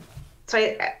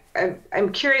 So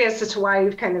I'm curious as to why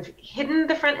you've kind of hidden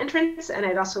the front entrance, and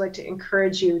I'd also like to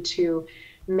encourage you to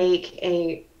make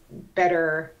a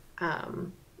better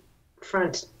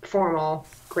front, formal,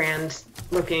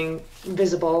 grand-looking,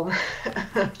 visible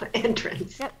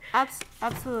entrance. Yep,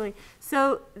 absolutely.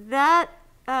 So that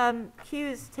cue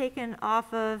is taken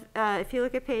off of, if you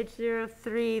look at page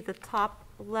 03, the top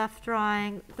left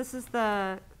drawing, this is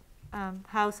the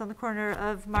house on the corner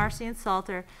of Marcy and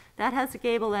Salter. That has a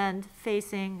gable end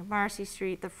facing Marcy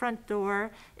Street. The front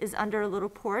door is under a little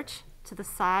porch to the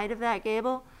side of that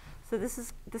gable. So this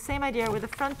is the same idea where the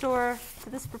front door to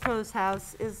this proposed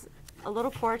house is a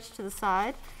little porch to the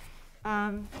side.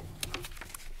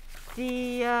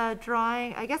 The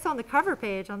drawing, I guess on the cover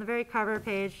page, on the very cover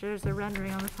page, there's a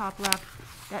rendering on the top left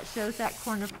that shows that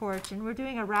corner porch. And we're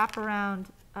doing a wraparound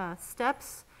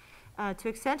steps to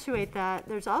accentuate that.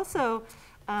 There's also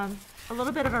a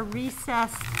little bit of a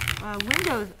recessed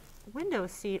window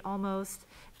seat almost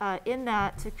in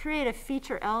that to create a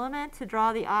feature element to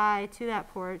draw the eye to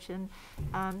that porch. And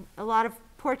a lot of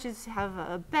porches have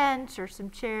a bench or some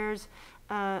chairs.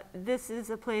 This is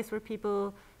a place where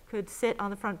people could sit on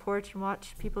the front porch and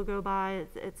watch people go by.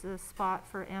 It's a spot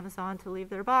for Amazon to leave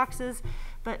their boxes,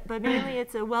 but mainly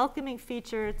it's a welcoming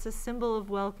feature. It's a symbol of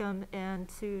welcome and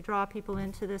to draw people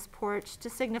into this porch to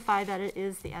signify that it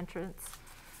is the entrance.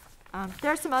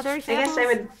 There are some other examples. I guess I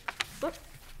would. Whoop,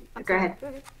 I'm Go sorry. ahead. Go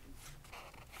ahead.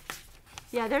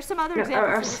 Yeah, there's some other No,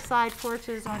 examples of the side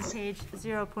porches on page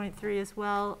 0.3 as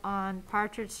well on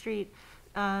Partridge Street.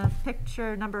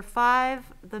 Picture number 5,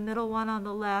 the middle one on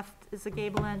the left is a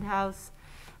gable end house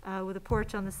with a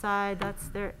porch on the side. That's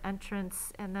their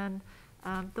entrance. And then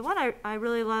the one I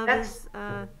really love is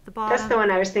the bottom. That's the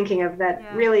one I was thinking of.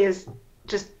 That really is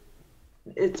just,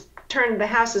 it's turned, the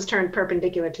house is turned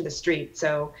perpendicular to the street.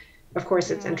 So of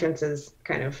course its entrance is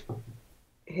kind of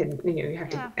hidden. You know, you have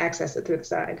to access it through the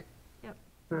side. Yep.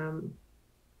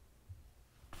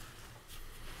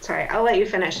 Sorry, I'll let you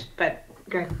finish, but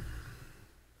go ahead.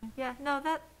 Yeah, no,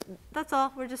 that's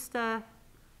all. We're just I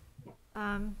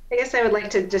guess I would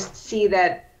like to just see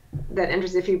that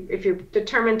entrance. If you're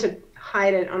determined to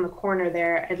hide it on the corner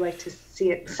there, I'd like to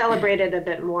see it celebrated a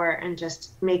bit more and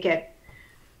just make it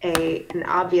an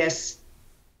obvious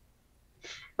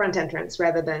front entrance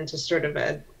rather than just sort of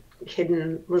a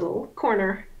hidden little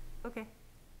corner. Okay.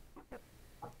 Yep.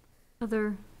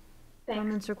 Other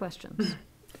comments or questions?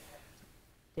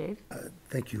 Dave?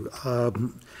 Thank you.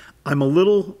 I'm a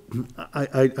little,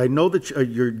 I know that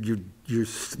your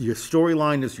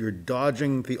storyline is you're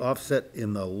dodging the offset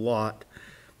in the lot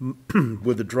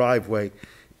with the driveway,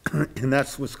 and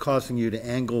that's what's causing you to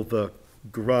angle the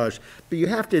garage. But you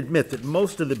have to admit that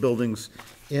most of the buildings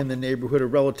in the neighborhood are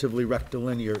relatively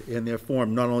rectilinear in their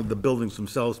form, not only the buildings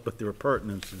themselves, but their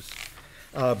appurtenances.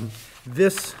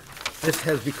 This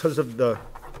has, because of the,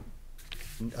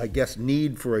 I guess,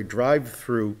 need for a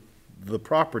drive-through the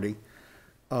property,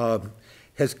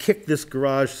 has kicked this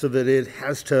garage so that it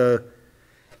has to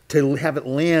have it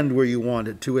land where you want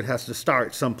it to, it has to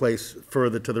start someplace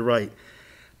further to the right.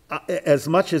 As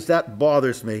much as that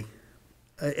bothers me,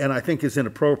 and I think is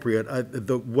inappropriate,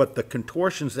 what the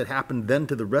contortions that happened then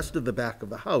to the rest of the back of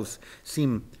the house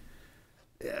seem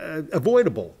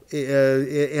avoidable.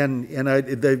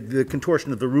 The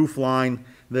contortion of the roof line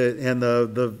and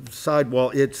the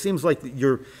sidewall, it seems like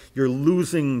you're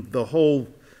losing the whole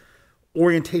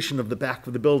orientation of the back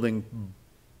of the building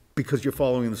because you're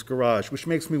following this garage, which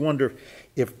makes me wonder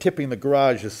if tipping the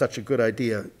garage is such a good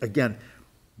idea. Again,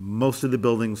 most of the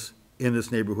buildings in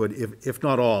this neighborhood, if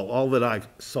not all that I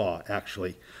saw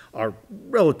actually, are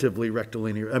relatively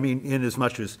rectilinear. I mean, in as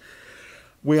much as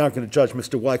we aren't going to judge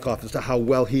Mr. Wyckoff as to how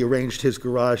well he arranged his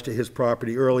garage to his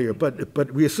property earlier,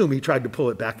 but we assume he tried to pull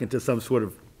it back into some sort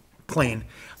of plane.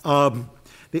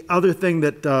 The other thing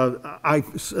that I,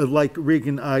 like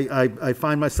Regan, I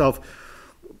find myself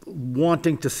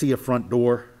wanting to see a front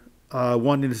door,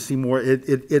 wanting to see more.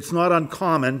 It's not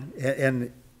uncommon,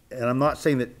 and I'm not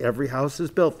saying that every house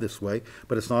is built this way,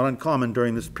 but it's not uncommon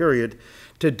during this period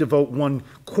to devote one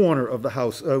corner of the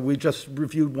house. We just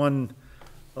reviewed one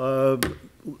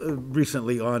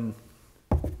recently on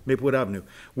Maplewood Avenue,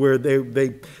 where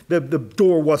the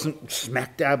door wasn't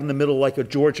smack dab in the middle like a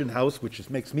Georgian house, which just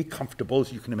makes me comfortable,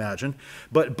 as you can imagine,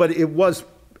 but it was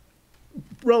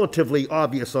relatively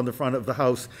obvious on the front of the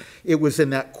house. It was in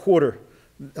that quarter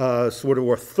sort of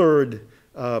or third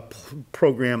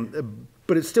program,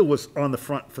 but it still was on the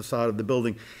front facade of the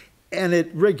building, and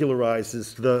it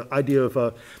regularizes the idea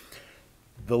of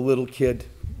the little kid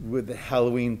with the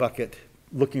Halloween bucket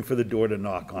looking for the door to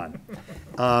knock on.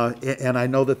 And I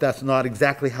know that that's not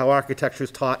exactly how architecture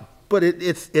is taught, but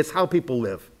it's how people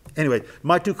live. Anyway,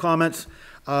 my two comments,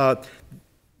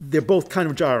 they're both kind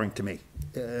of jarring to me.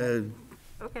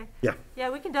 Okay. Yeah. Yeah,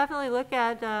 we can definitely look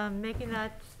at making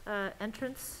that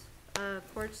entrance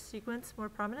porch sequence more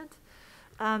prominent.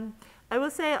 I will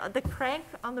say the crank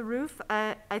on the roof,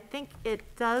 I think it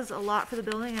does a lot for the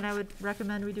building, and I would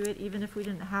recommend we do it even if we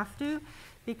didn't have to,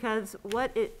 because what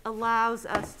it allows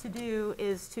us to do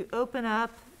is to open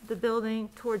up the building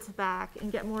towards the back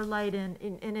and get more light in,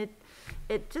 and it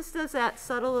just does that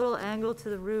subtle little angle to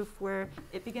the roof where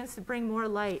it begins to bring more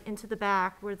light into the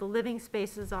back where the living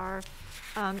spaces are,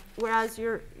 whereas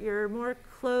you're more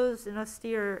closed and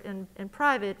austere and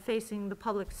private facing the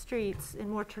public streets and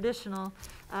more traditional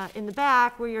in the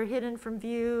back where you're hidden from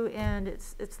view and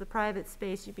it's the private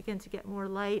space. You begin to get more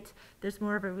light. There's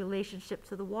more of a relationship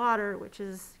to the water, which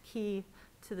is key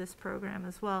to this program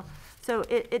as well. So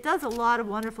it does a lot of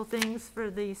wonderful things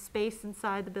for the space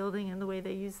inside the building and the way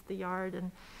they use the yard, and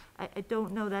I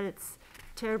don't know that it's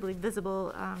terribly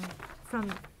visible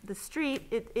from the street.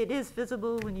 It is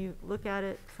visible when you look at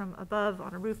it from above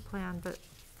on a roof plan, but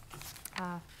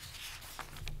yeah,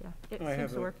 it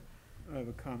seems to work. I have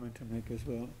a comment to make as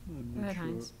well. I'm Go not ahead, sure.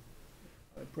 Heinz.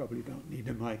 I probably don't need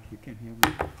a mic, you can hear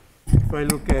me. If I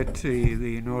look at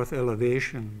the north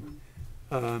elevation,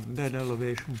 that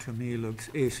elevation to me looks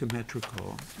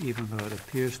asymmetrical, even though it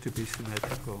appears to be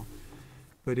symmetrical.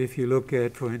 But if you look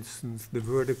at, for instance, the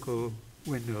vertical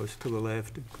windows to the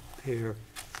left and compare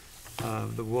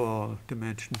the wall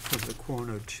dimension from the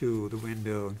corner to the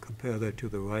window and compare that to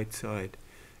the right side,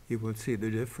 you will see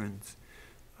the difference.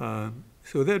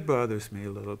 So that bothers me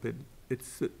a little bit.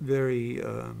 It's very,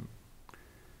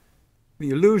 the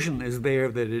illusion is there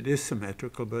that it is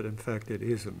symmetrical, but in fact it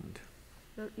isn't.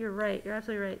 You're right, you're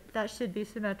absolutely right. That should be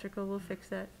symmetrical, we'll fix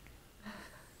that.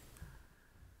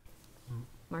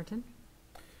 Martin?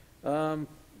 I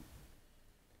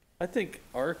think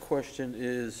our question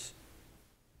is,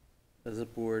 as a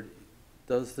board,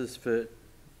 does this fit?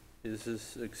 Is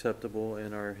this acceptable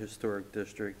in our historic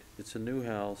district? It's a new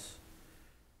house.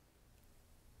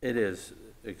 It is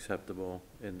acceptable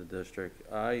in the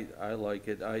district. I like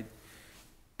it. I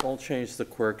won't change the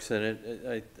quirks in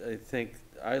it. I think,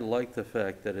 I like the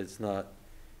fact that it's not,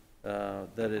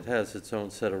 that it has its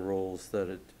own set of rules, that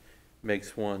it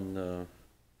makes one,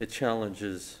 it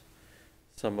challenges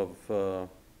some of the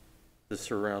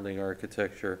surrounding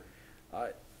architecture.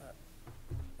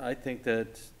 I think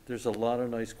that there's a lot of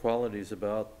nice qualities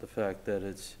about the fact that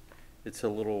it's a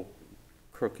little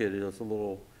crooked, it's a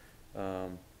little,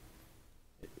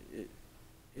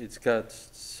 it's got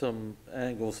some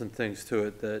angles and things to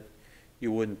it that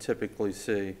you wouldn't typically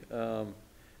see.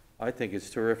 I think it's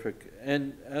terrific.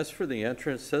 And as for the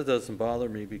entrance, that doesn't bother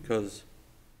me because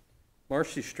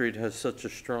Marcy Street has such a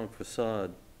strong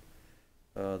facade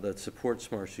that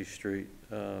supports Marcy Street.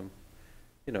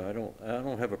 You know, I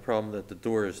don't have a problem that the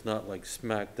door is not like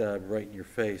smack dab right in your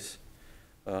face.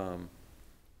 You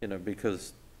know,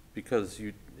 because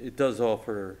it does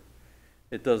offer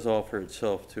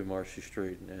itself to Marcy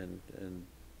Street, and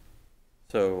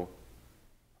so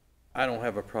I don't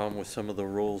have a problem with some of the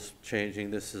rules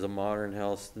changing. This is a modern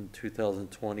house in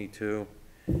 2022.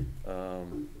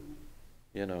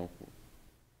 You know,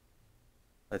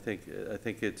 I think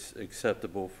it's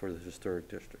acceptable for the historic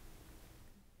district.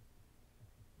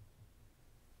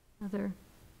 Other?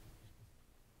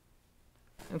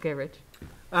 Okay, Rich.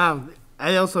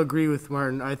 I also agree with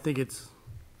Martin. I think it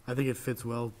fits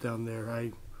well down there.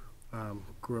 I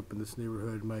grew up in this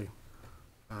neighborhood.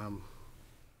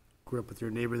 Grew up with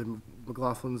your neighbor, the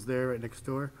McLaughlin's there right next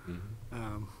door,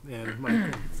 and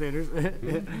Michael Sanders.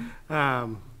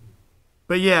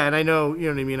 But yeah, and I know, you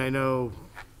know what I mean. I know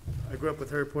I grew up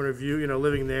with her point of view, you know,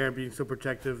 living there and being so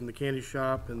protective in the candy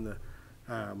shop and the.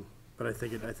 But I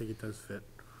think it does fit.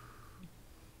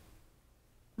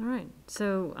 All right,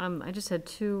 so I just had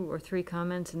 2 or 3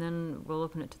 comments, and then we'll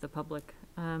open it to the public.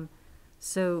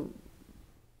 So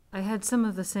I had some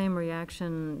of the same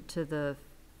reaction to the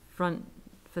front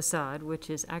facade, which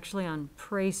is actually on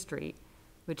Prey Street,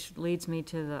 which leads me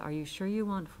to the, are you sure you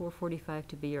want 445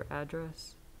 to be your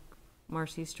address?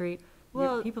 Marcy Street?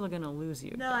 Well, people are going to lose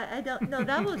you. No, I don't, no,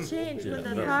 that will change when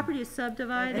the property is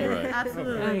subdivided,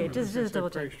 absolutely. Okay, just double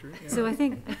check. So I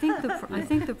think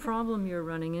the problem you're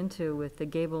running into with the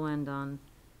gable end on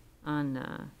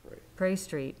Prey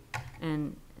Street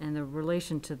and the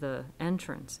relation to the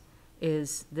entrance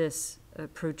is this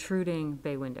protruding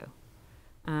bay window.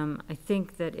 I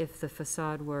think that if the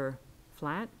facade were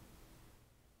flat,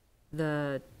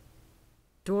 the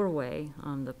doorway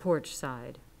on the porch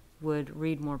side would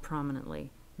read more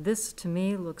prominently. This, to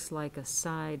me, looks like a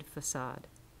side facade.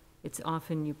 It's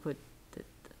often you put,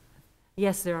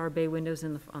 yes, there are bay windows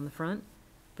on the front,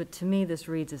 but to me, this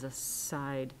reads as a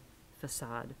side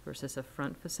facade versus a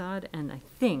front facade, and I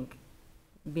think,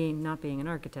 not being an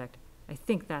architect, I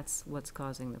think that's what's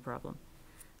causing the problem.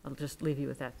 I'll just leave you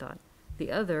with that thought.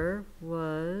 The other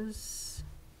was,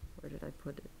 where did I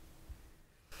put it?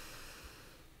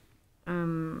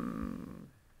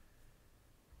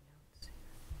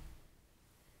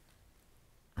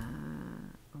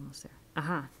 Almost there.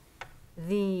 Aha.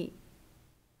 The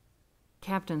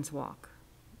Captain's Walk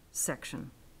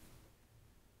section.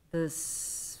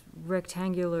 This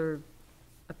rectangular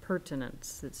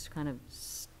appurtenance that's kind of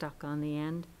stuck on the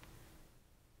end.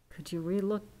 Could you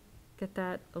relook at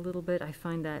that a little bit? I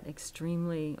find that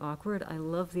extremely awkward. I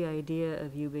love the idea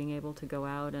of you being able to go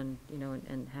out and, you know,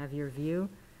 and have your view,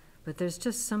 but there's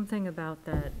just something about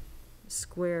that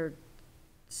square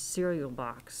cereal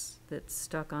box that's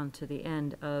stuck onto the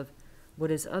end of what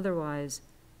is otherwise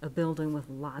a building with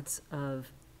lots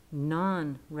of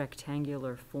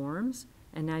non-rectangular forms,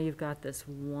 and now you've got this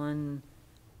one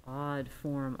odd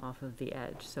form off of the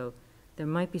edge. So there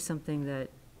might be something that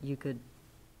you could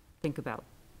think about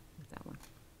that one.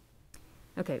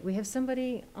 Okay, we have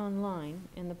somebody online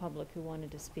in the public who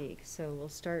wanted to speak, so we'll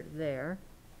start there,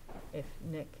 if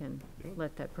Nick can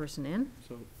let that person in.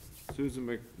 So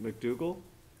Susan McDougal,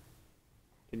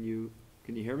 can you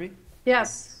hear me?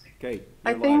 Yes, Okay.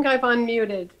 I you're think live. I've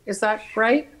unmuted. Is that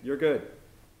right? You're good.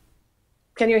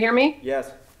 Can you hear me?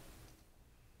 Yes.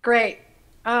 Great.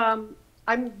 I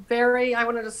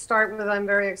wanted to start with, I'm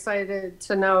very excited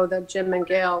to know that Jim and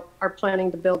Gail are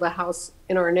planning to build a house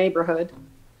in our neighborhood.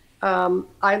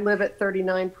 I live at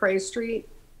 39 Prey Street,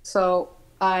 so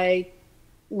I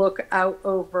look out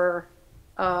over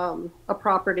a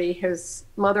property his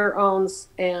mother owns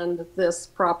and this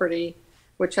property,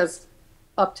 which has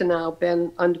up to now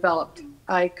been undeveloped.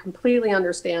 I completely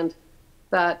understand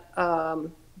that I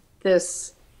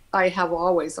have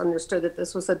always understood that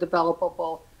this was a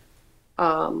developable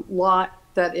lot,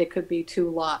 that it could be 2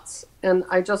 lots. And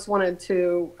I just wanted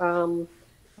to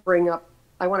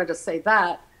I wanted to say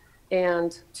that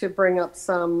and to bring up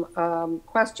some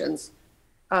questions.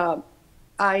 One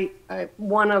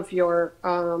of your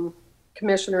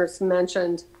commissioners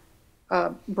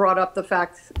brought up the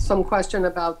fact, some question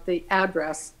about the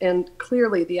address, and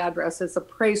clearly the address is a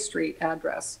Prey Street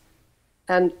address.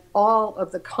 And all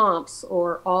of the comps,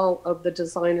 or all of the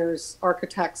designers,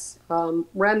 architects'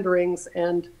 renderings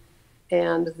and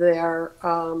their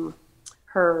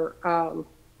her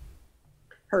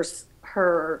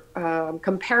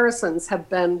comparisons have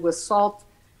been with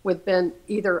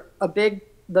either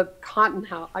the Cotton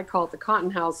House, I call it the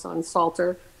Cotton House on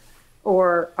Salter,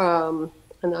 or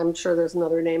and I'm sure there's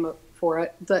another name for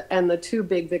it, and the 2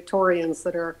 big Victorians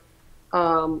that are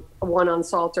one on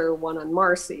Salter, one on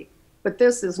Marcy. But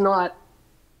this is not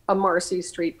a Marcy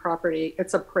Street property,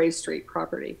 it's a Prey Street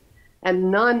property. And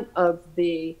none of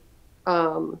the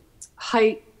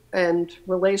height and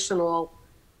relational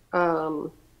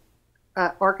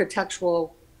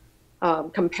architectural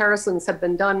comparisons have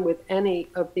been done with any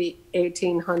of the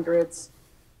 1800s,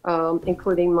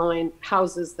 including mine,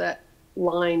 houses that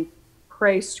line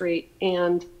Prey Street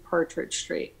and Partridge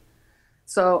Street.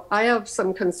 So I have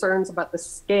some concerns about the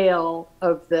scale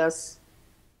of this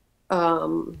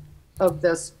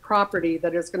property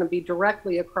that is going to be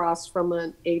directly across from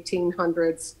an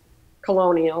 1800s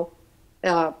colonial,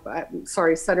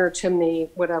 center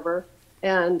chimney, whatever,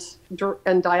 and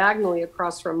diagonally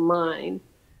across from mine,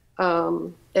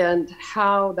 and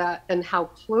how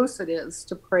close it is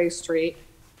to Prey Street.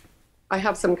 I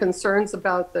have some concerns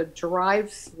about the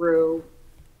drive-through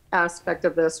aspect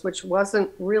of this, which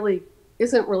isn't really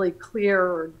clear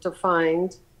or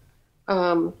defined.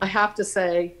 I have to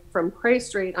say, from Prey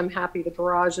Street, I'm happy the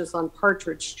garage is on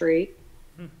Partridge Street.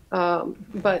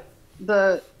 But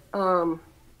my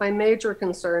major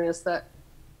concern is that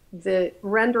the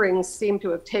renderings seem to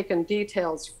have taken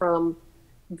details from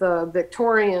the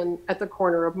Victorian at the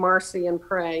corner of Marcy and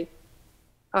Prey,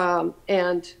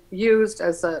 and used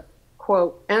as a,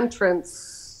 quote,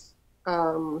 entrance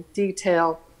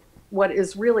detail, what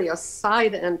is really a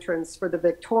side entrance for the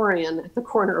Victorian at the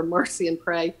corner of Marcy and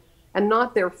Prey, and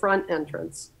not their front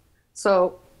entrance.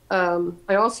 So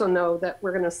I also know that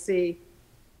we're going to see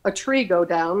a tree go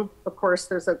down. Of course,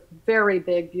 there's a very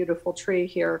big, beautiful tree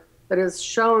here that is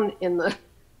shown in the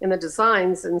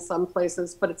designs in some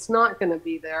places, but it's not going to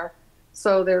be there.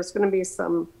 So there's going to be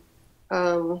some,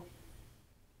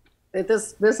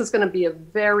 this is going to be a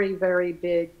very, very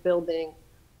big building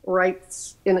right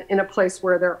in a place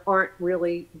where there aren't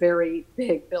really very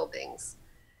big buildings.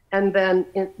 And then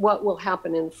what will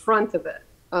happen in front of it.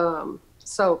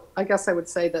 So I guess I would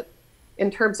say that in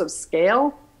terms of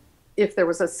scale, if there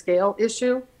was a scale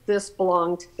issue, this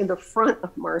belonged in the front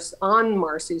of on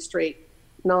Marcy Street,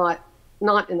 not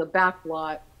in the back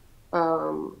lot,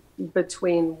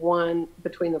 between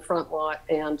the front lot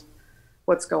and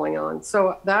what's going on.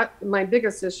 So that my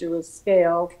biggest issue is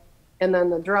scale. And then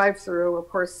the drive-through, of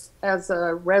course, as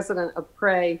a resident of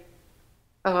Prey,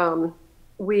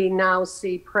 we now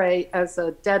see Prey as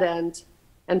a dead end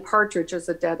and Partridge as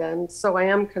a dead end. So I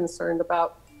am concerned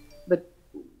about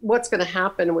what's going to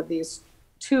happen with these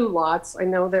 2 lots. I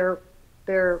know they're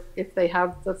if they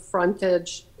have the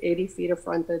frontage, 80 feet of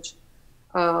frontage,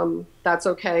 that's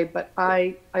okay. But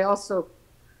I also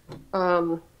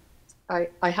I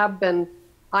have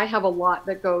a lot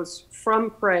that goes from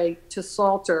Prey to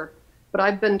Salter, but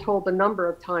I've been told a number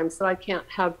of times that I can't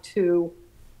have 2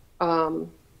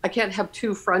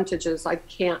 frontages. I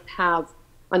can't have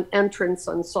an entrance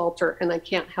on Salter and I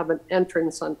can't have an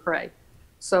entrance on Prey.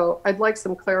 So I'd like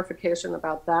some clarification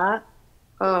about that.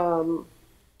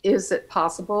 Is it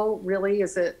possible, really?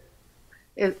 Is it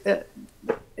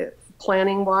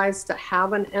planning wise to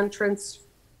have an entrance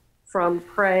from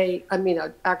Prey,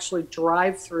 actually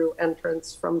drive-through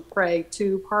entrance from Prey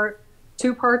to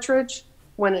Partridge,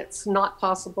 when it's not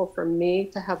possible for me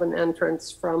to have an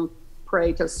entrance from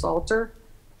Prey to Salter.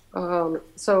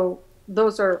 So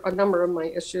those are a number of my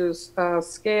issues.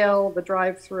 Scale, the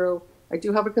drive-through. I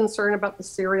do have a concern about the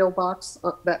cereal box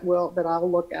that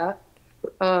I'll look at.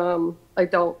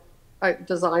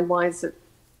 Design-wise,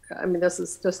 this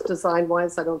is just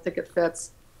design-wise, I don't think it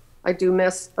fits. I do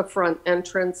miss a front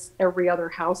entrance. Every other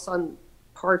house on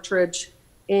Partridge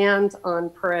and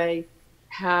on Prey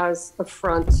has a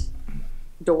front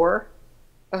door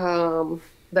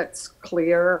that's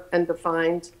clear and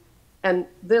defined. And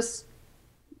this,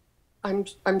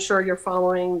 I'm sure you're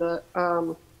following the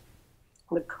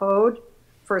code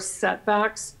for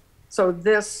setbacks. So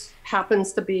this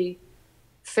happens to be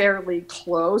fairly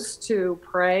close to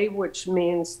Prey, which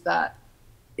means that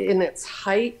in its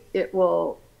height, it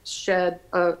will shed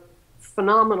a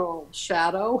phenomenal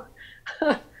shadow.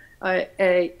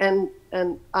 And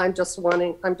I'm just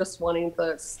wanting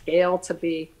the scale to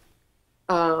be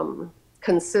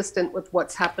consistent with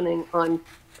what's happening on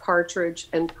Partridge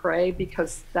and Prey,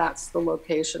 because that's the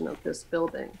location of this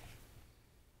building.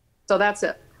 So that's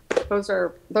it. Those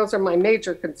are my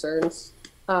major concerns.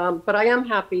 But I am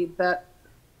happy that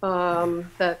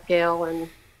that Gail and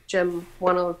Jim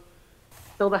want to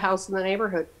build a house in the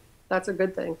neighborhood. That's a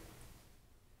good thing.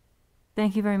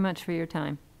 Thank you very much for your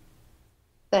time.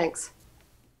 Thanks.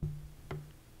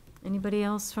 Anybody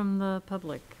else from the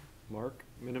public? Mark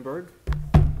Minenberg?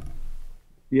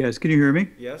 Yes, can you hear me?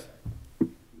 Yes.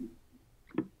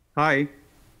 Hi.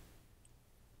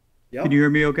 Yep. Can you hear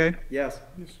me okay? Yes.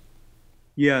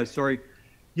 Yeah, sorry.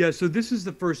 Yeah, so this is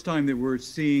the first time that we're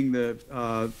seeing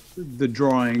the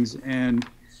drawings, and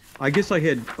I guess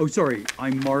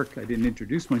I'm Mark. I didn't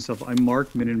introduce myself. I'm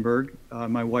Mark Minenberg.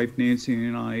 My wife Nancy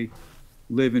and I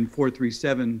live in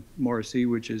 437 Morrissey,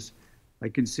 which is, I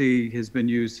can see, has been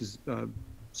used as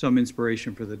some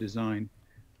inspiration for the design.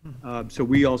 So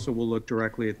we also will look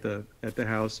directly at the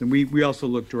house, and we also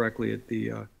look directly at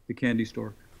the candy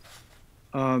store.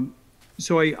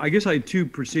 So I guess I had two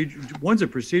one's a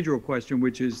procedural question,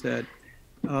 which is that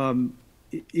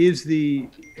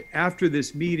after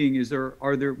this meeting,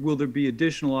 will there be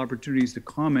additional opportunities to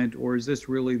comment, or is this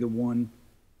really the one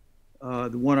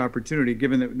opportunity,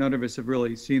 given that none of us have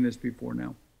really seen this before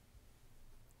now?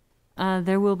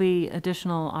 There will be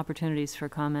additional opportunities for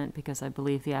comment because I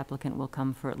believe the applicant will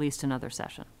come for at least another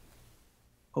session.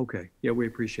 Okay, yeah, we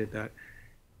appreciate that.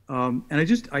 And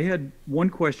I had one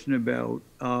question about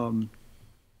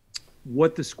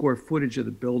what the square footage of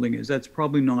the building is. That's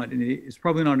probably not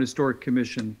an historic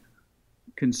commission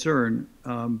concern,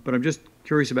 but I'm just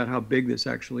curious about how big this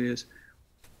actually is.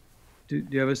 Do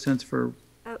you have a sense for?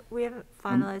 We haven't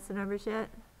finalized the numbers yet.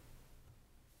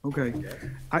 Okay.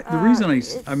 The reason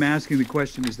I'm asking the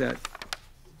question is that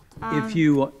if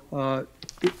you,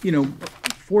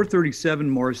 437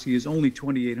 Marcy is only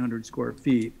 2,800 square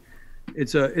feet.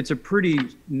 It's a pretty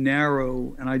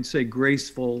narrow and I'd say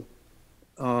graceful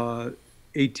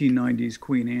 1890s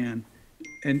Queen Anne,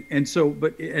 and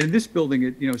this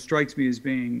building, it strikes me as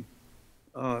being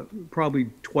probably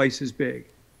twice as big.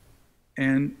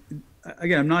 And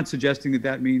again, I'm not suggesting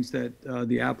that means that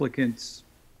the applicants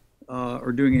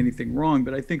are doing anything wrong,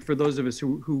 but I think for those of us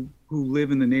who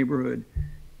live in the neighborhood,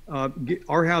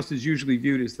 our house is usually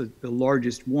viewed as the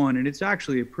largest one, and it's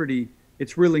actually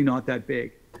it's really not that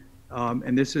big.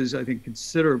 And this is, I think,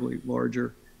 considerably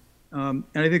larger. And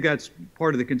I think that's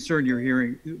part of the concern you're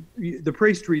hearing. The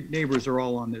Prey Street neighbors are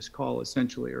all on this call,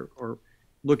 essentially, or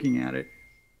looking at it.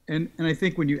 And I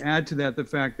think when you add to that the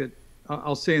fact that,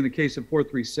 I'll say in the case of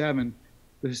 437,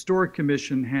 the Historic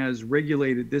Commission has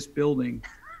regulated this building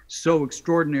so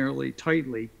extraordinarily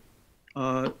tightly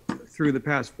through the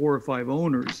past 4 or 5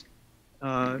 owners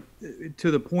to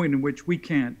the point in which we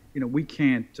can't,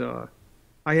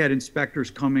 I had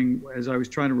inspectors coming as I was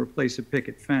trying to replace a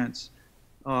picket fence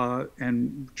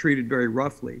and treated very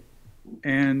roughly.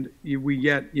 And we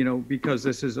get, because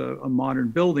this is a modern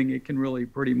building, it can really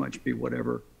pretty much be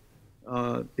whatever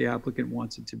the applicant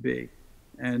wants it to be.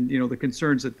 And, the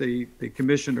concerns that the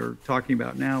commission are talking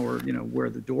about now are, where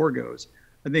the door goes.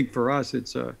 I think for us,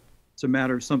 it's a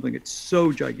matter of something that's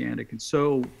so gigantic and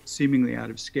so seemingly out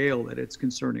of scale that it's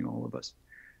concerning all of us.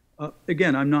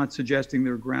 Again, I'm not suggesting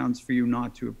there are grounds for you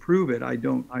not to approve it.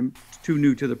 I'm too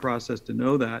new to the process to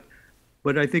know that.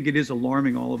 But I think it is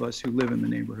alarming all of us who live in the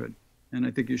neighborhood. And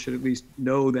I think you should at least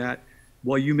know that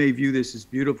while you may view this as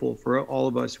beautiful, for all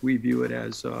of us, we view it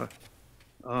as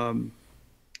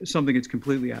something that's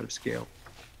completely out of scale.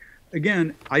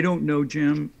 Again, I don't know,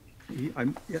 Jim,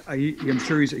 I'm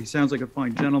sure he sounds like a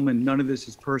fine gentleman. None of this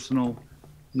is personal.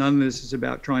 None of this is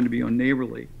about trying to be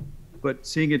unneighborly. But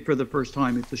seeing it for the first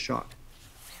time, it's a shock.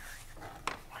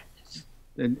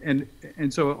 And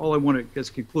so all I want to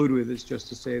just conclude with is just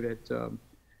to say that, oh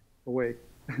wait,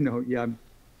 no, yeah,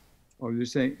 I was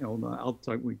just saying, hold on,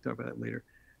 we can talk about that later.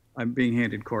 I'm being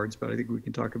handed cards, but I think we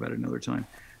can talk about it another time.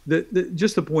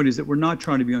 Just the point is that we're not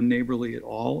trying to be unneighborly at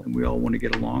all, and we all want to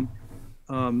get along.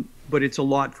 But it's a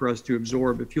lot for us to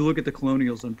absorb. If you look at the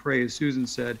colonials on Prey, as Susan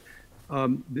said,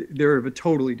 they're of a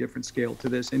totally different scale to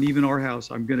this. And even our house,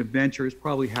 I'm going to venture, is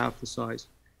probably half the size.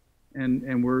 And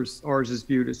ours is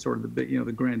viewed as sort of the big,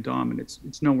 the grand dome, and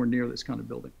it's nowhere near this kind of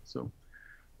building. So,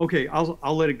 okay,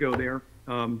 I'll let it go there,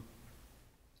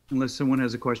 unless someone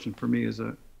has a question for me as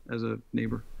a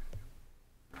neighbor.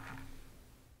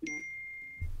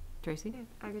 Tracy?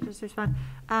 I could just respond.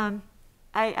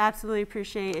 I absolutely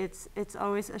appreciate it's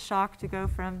always a shock to go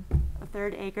from a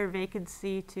 1/3 acre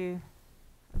vacancy to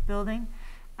a building.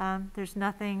 There's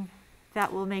nothing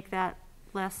that will make that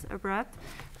less abrupt.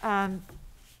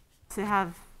 To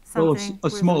have something. Well, a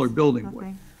smaller building would.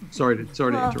 Nothing. Sorry to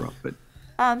interrupt, but.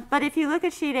 But if you look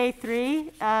at sheet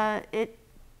A3,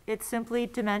 it simply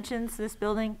dimensions this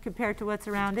building compared to what's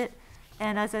around it.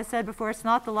 And as I said before, it's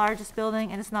not the largest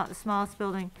building and it's not the smallest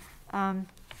building.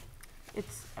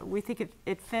 We think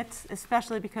it fits,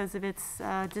 especially because of its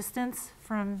distance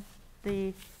from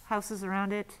the houses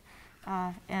around it,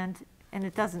 and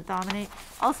it doesn't dominate.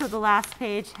 Also, the last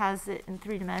page has it in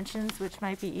 3 dimensions, which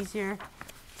might be easier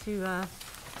to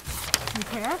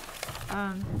compare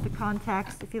the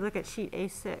context if you look at sheet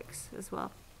A6 as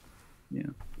well. Yeah.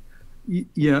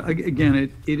 Yeah,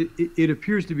 again, it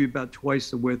appears to be about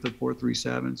twice the width of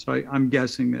 437. So I'm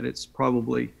guessing that it's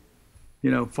probably,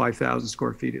 5,000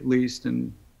 square feet at least.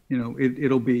 And,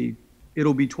 it'll be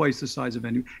twice the size of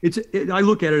any, I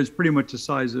look at it as pretty much the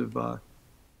size of,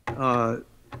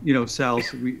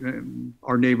 Sal's,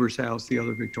 our neighbor's house, the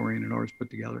other Victorian and ours put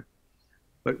together.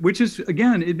 But which is,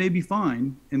 again, it may be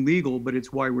fine and legal, but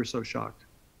it's why we're so shocked.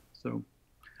 So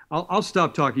I'll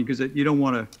stop talking because you don't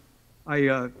want to.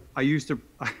 I used to,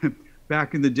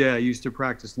 back in the day, I used to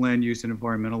practice land use and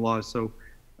environmental law, so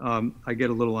I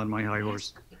get a little on my high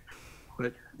horse.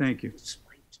 But thank you.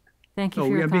 Thank you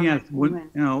for your comment.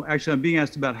 Actually, I'm being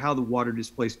asked about how the water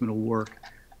displacement will work.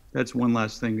 That's one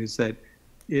last thing, is that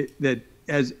if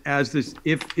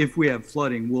we have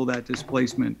flooding, will that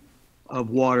displacement of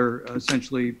water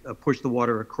essentially push the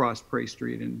water across Prey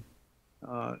Street and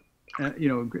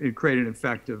create an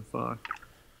effect of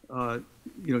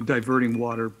diverting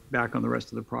water back on the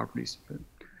rest of the properties.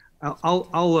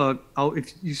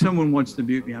 If someone wants to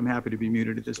mute me, I'm happy to be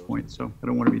muted at this point. So I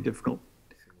don't want to be difficult.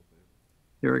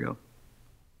 There we go.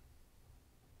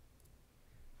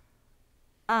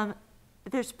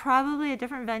 There's probably a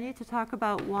different venue to talk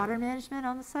about water management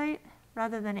on the site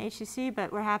rather than HCC,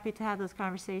 but we're happy to have those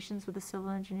conversations with the civil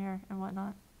engineer and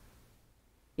whatnot.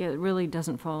 Yeah, it really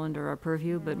doesn't fall under our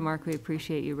purview, but Mark, we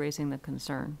appreciate you raising the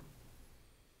concern.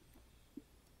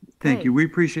 Thank you. We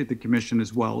appreciate the commission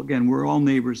as well. Again, we're all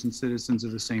neighbors and citizens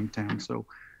of the same town, so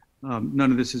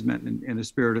none of this is meant in a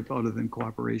spirit of other than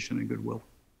cooperation and goodwill.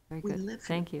 Very good.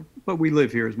 Thank you. But we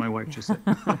live here, as my wife just said.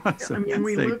 So,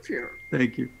 we live here.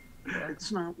 Thank you.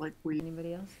 It's not like we.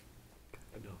 Anybody else?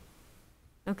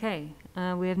 Okay,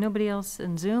 we have nobody else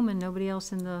in Zoom and nobody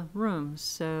else in the room,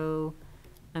 so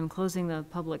I'm closing the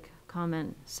public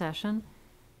comment session.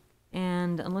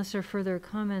 And unless there are further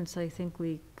comments, I think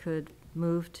we could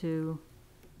move to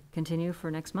continue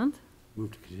for next month.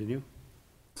 Move to continue.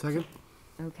 Second.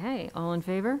 Okay, all in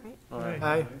favor?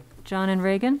 Aye. John and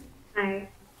Reagan? Aye.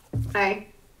 Aye.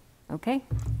 Okay,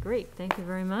 great, thank you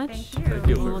very much. Thank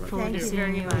you. We'll look forward to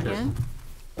seeing you again.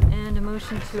 And a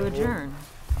motion to adjourn.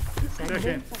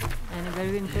 Second.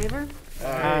 Anybody in favor?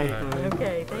 Aye.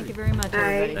 Okay, thank you very much,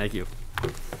 everybody. Thank you.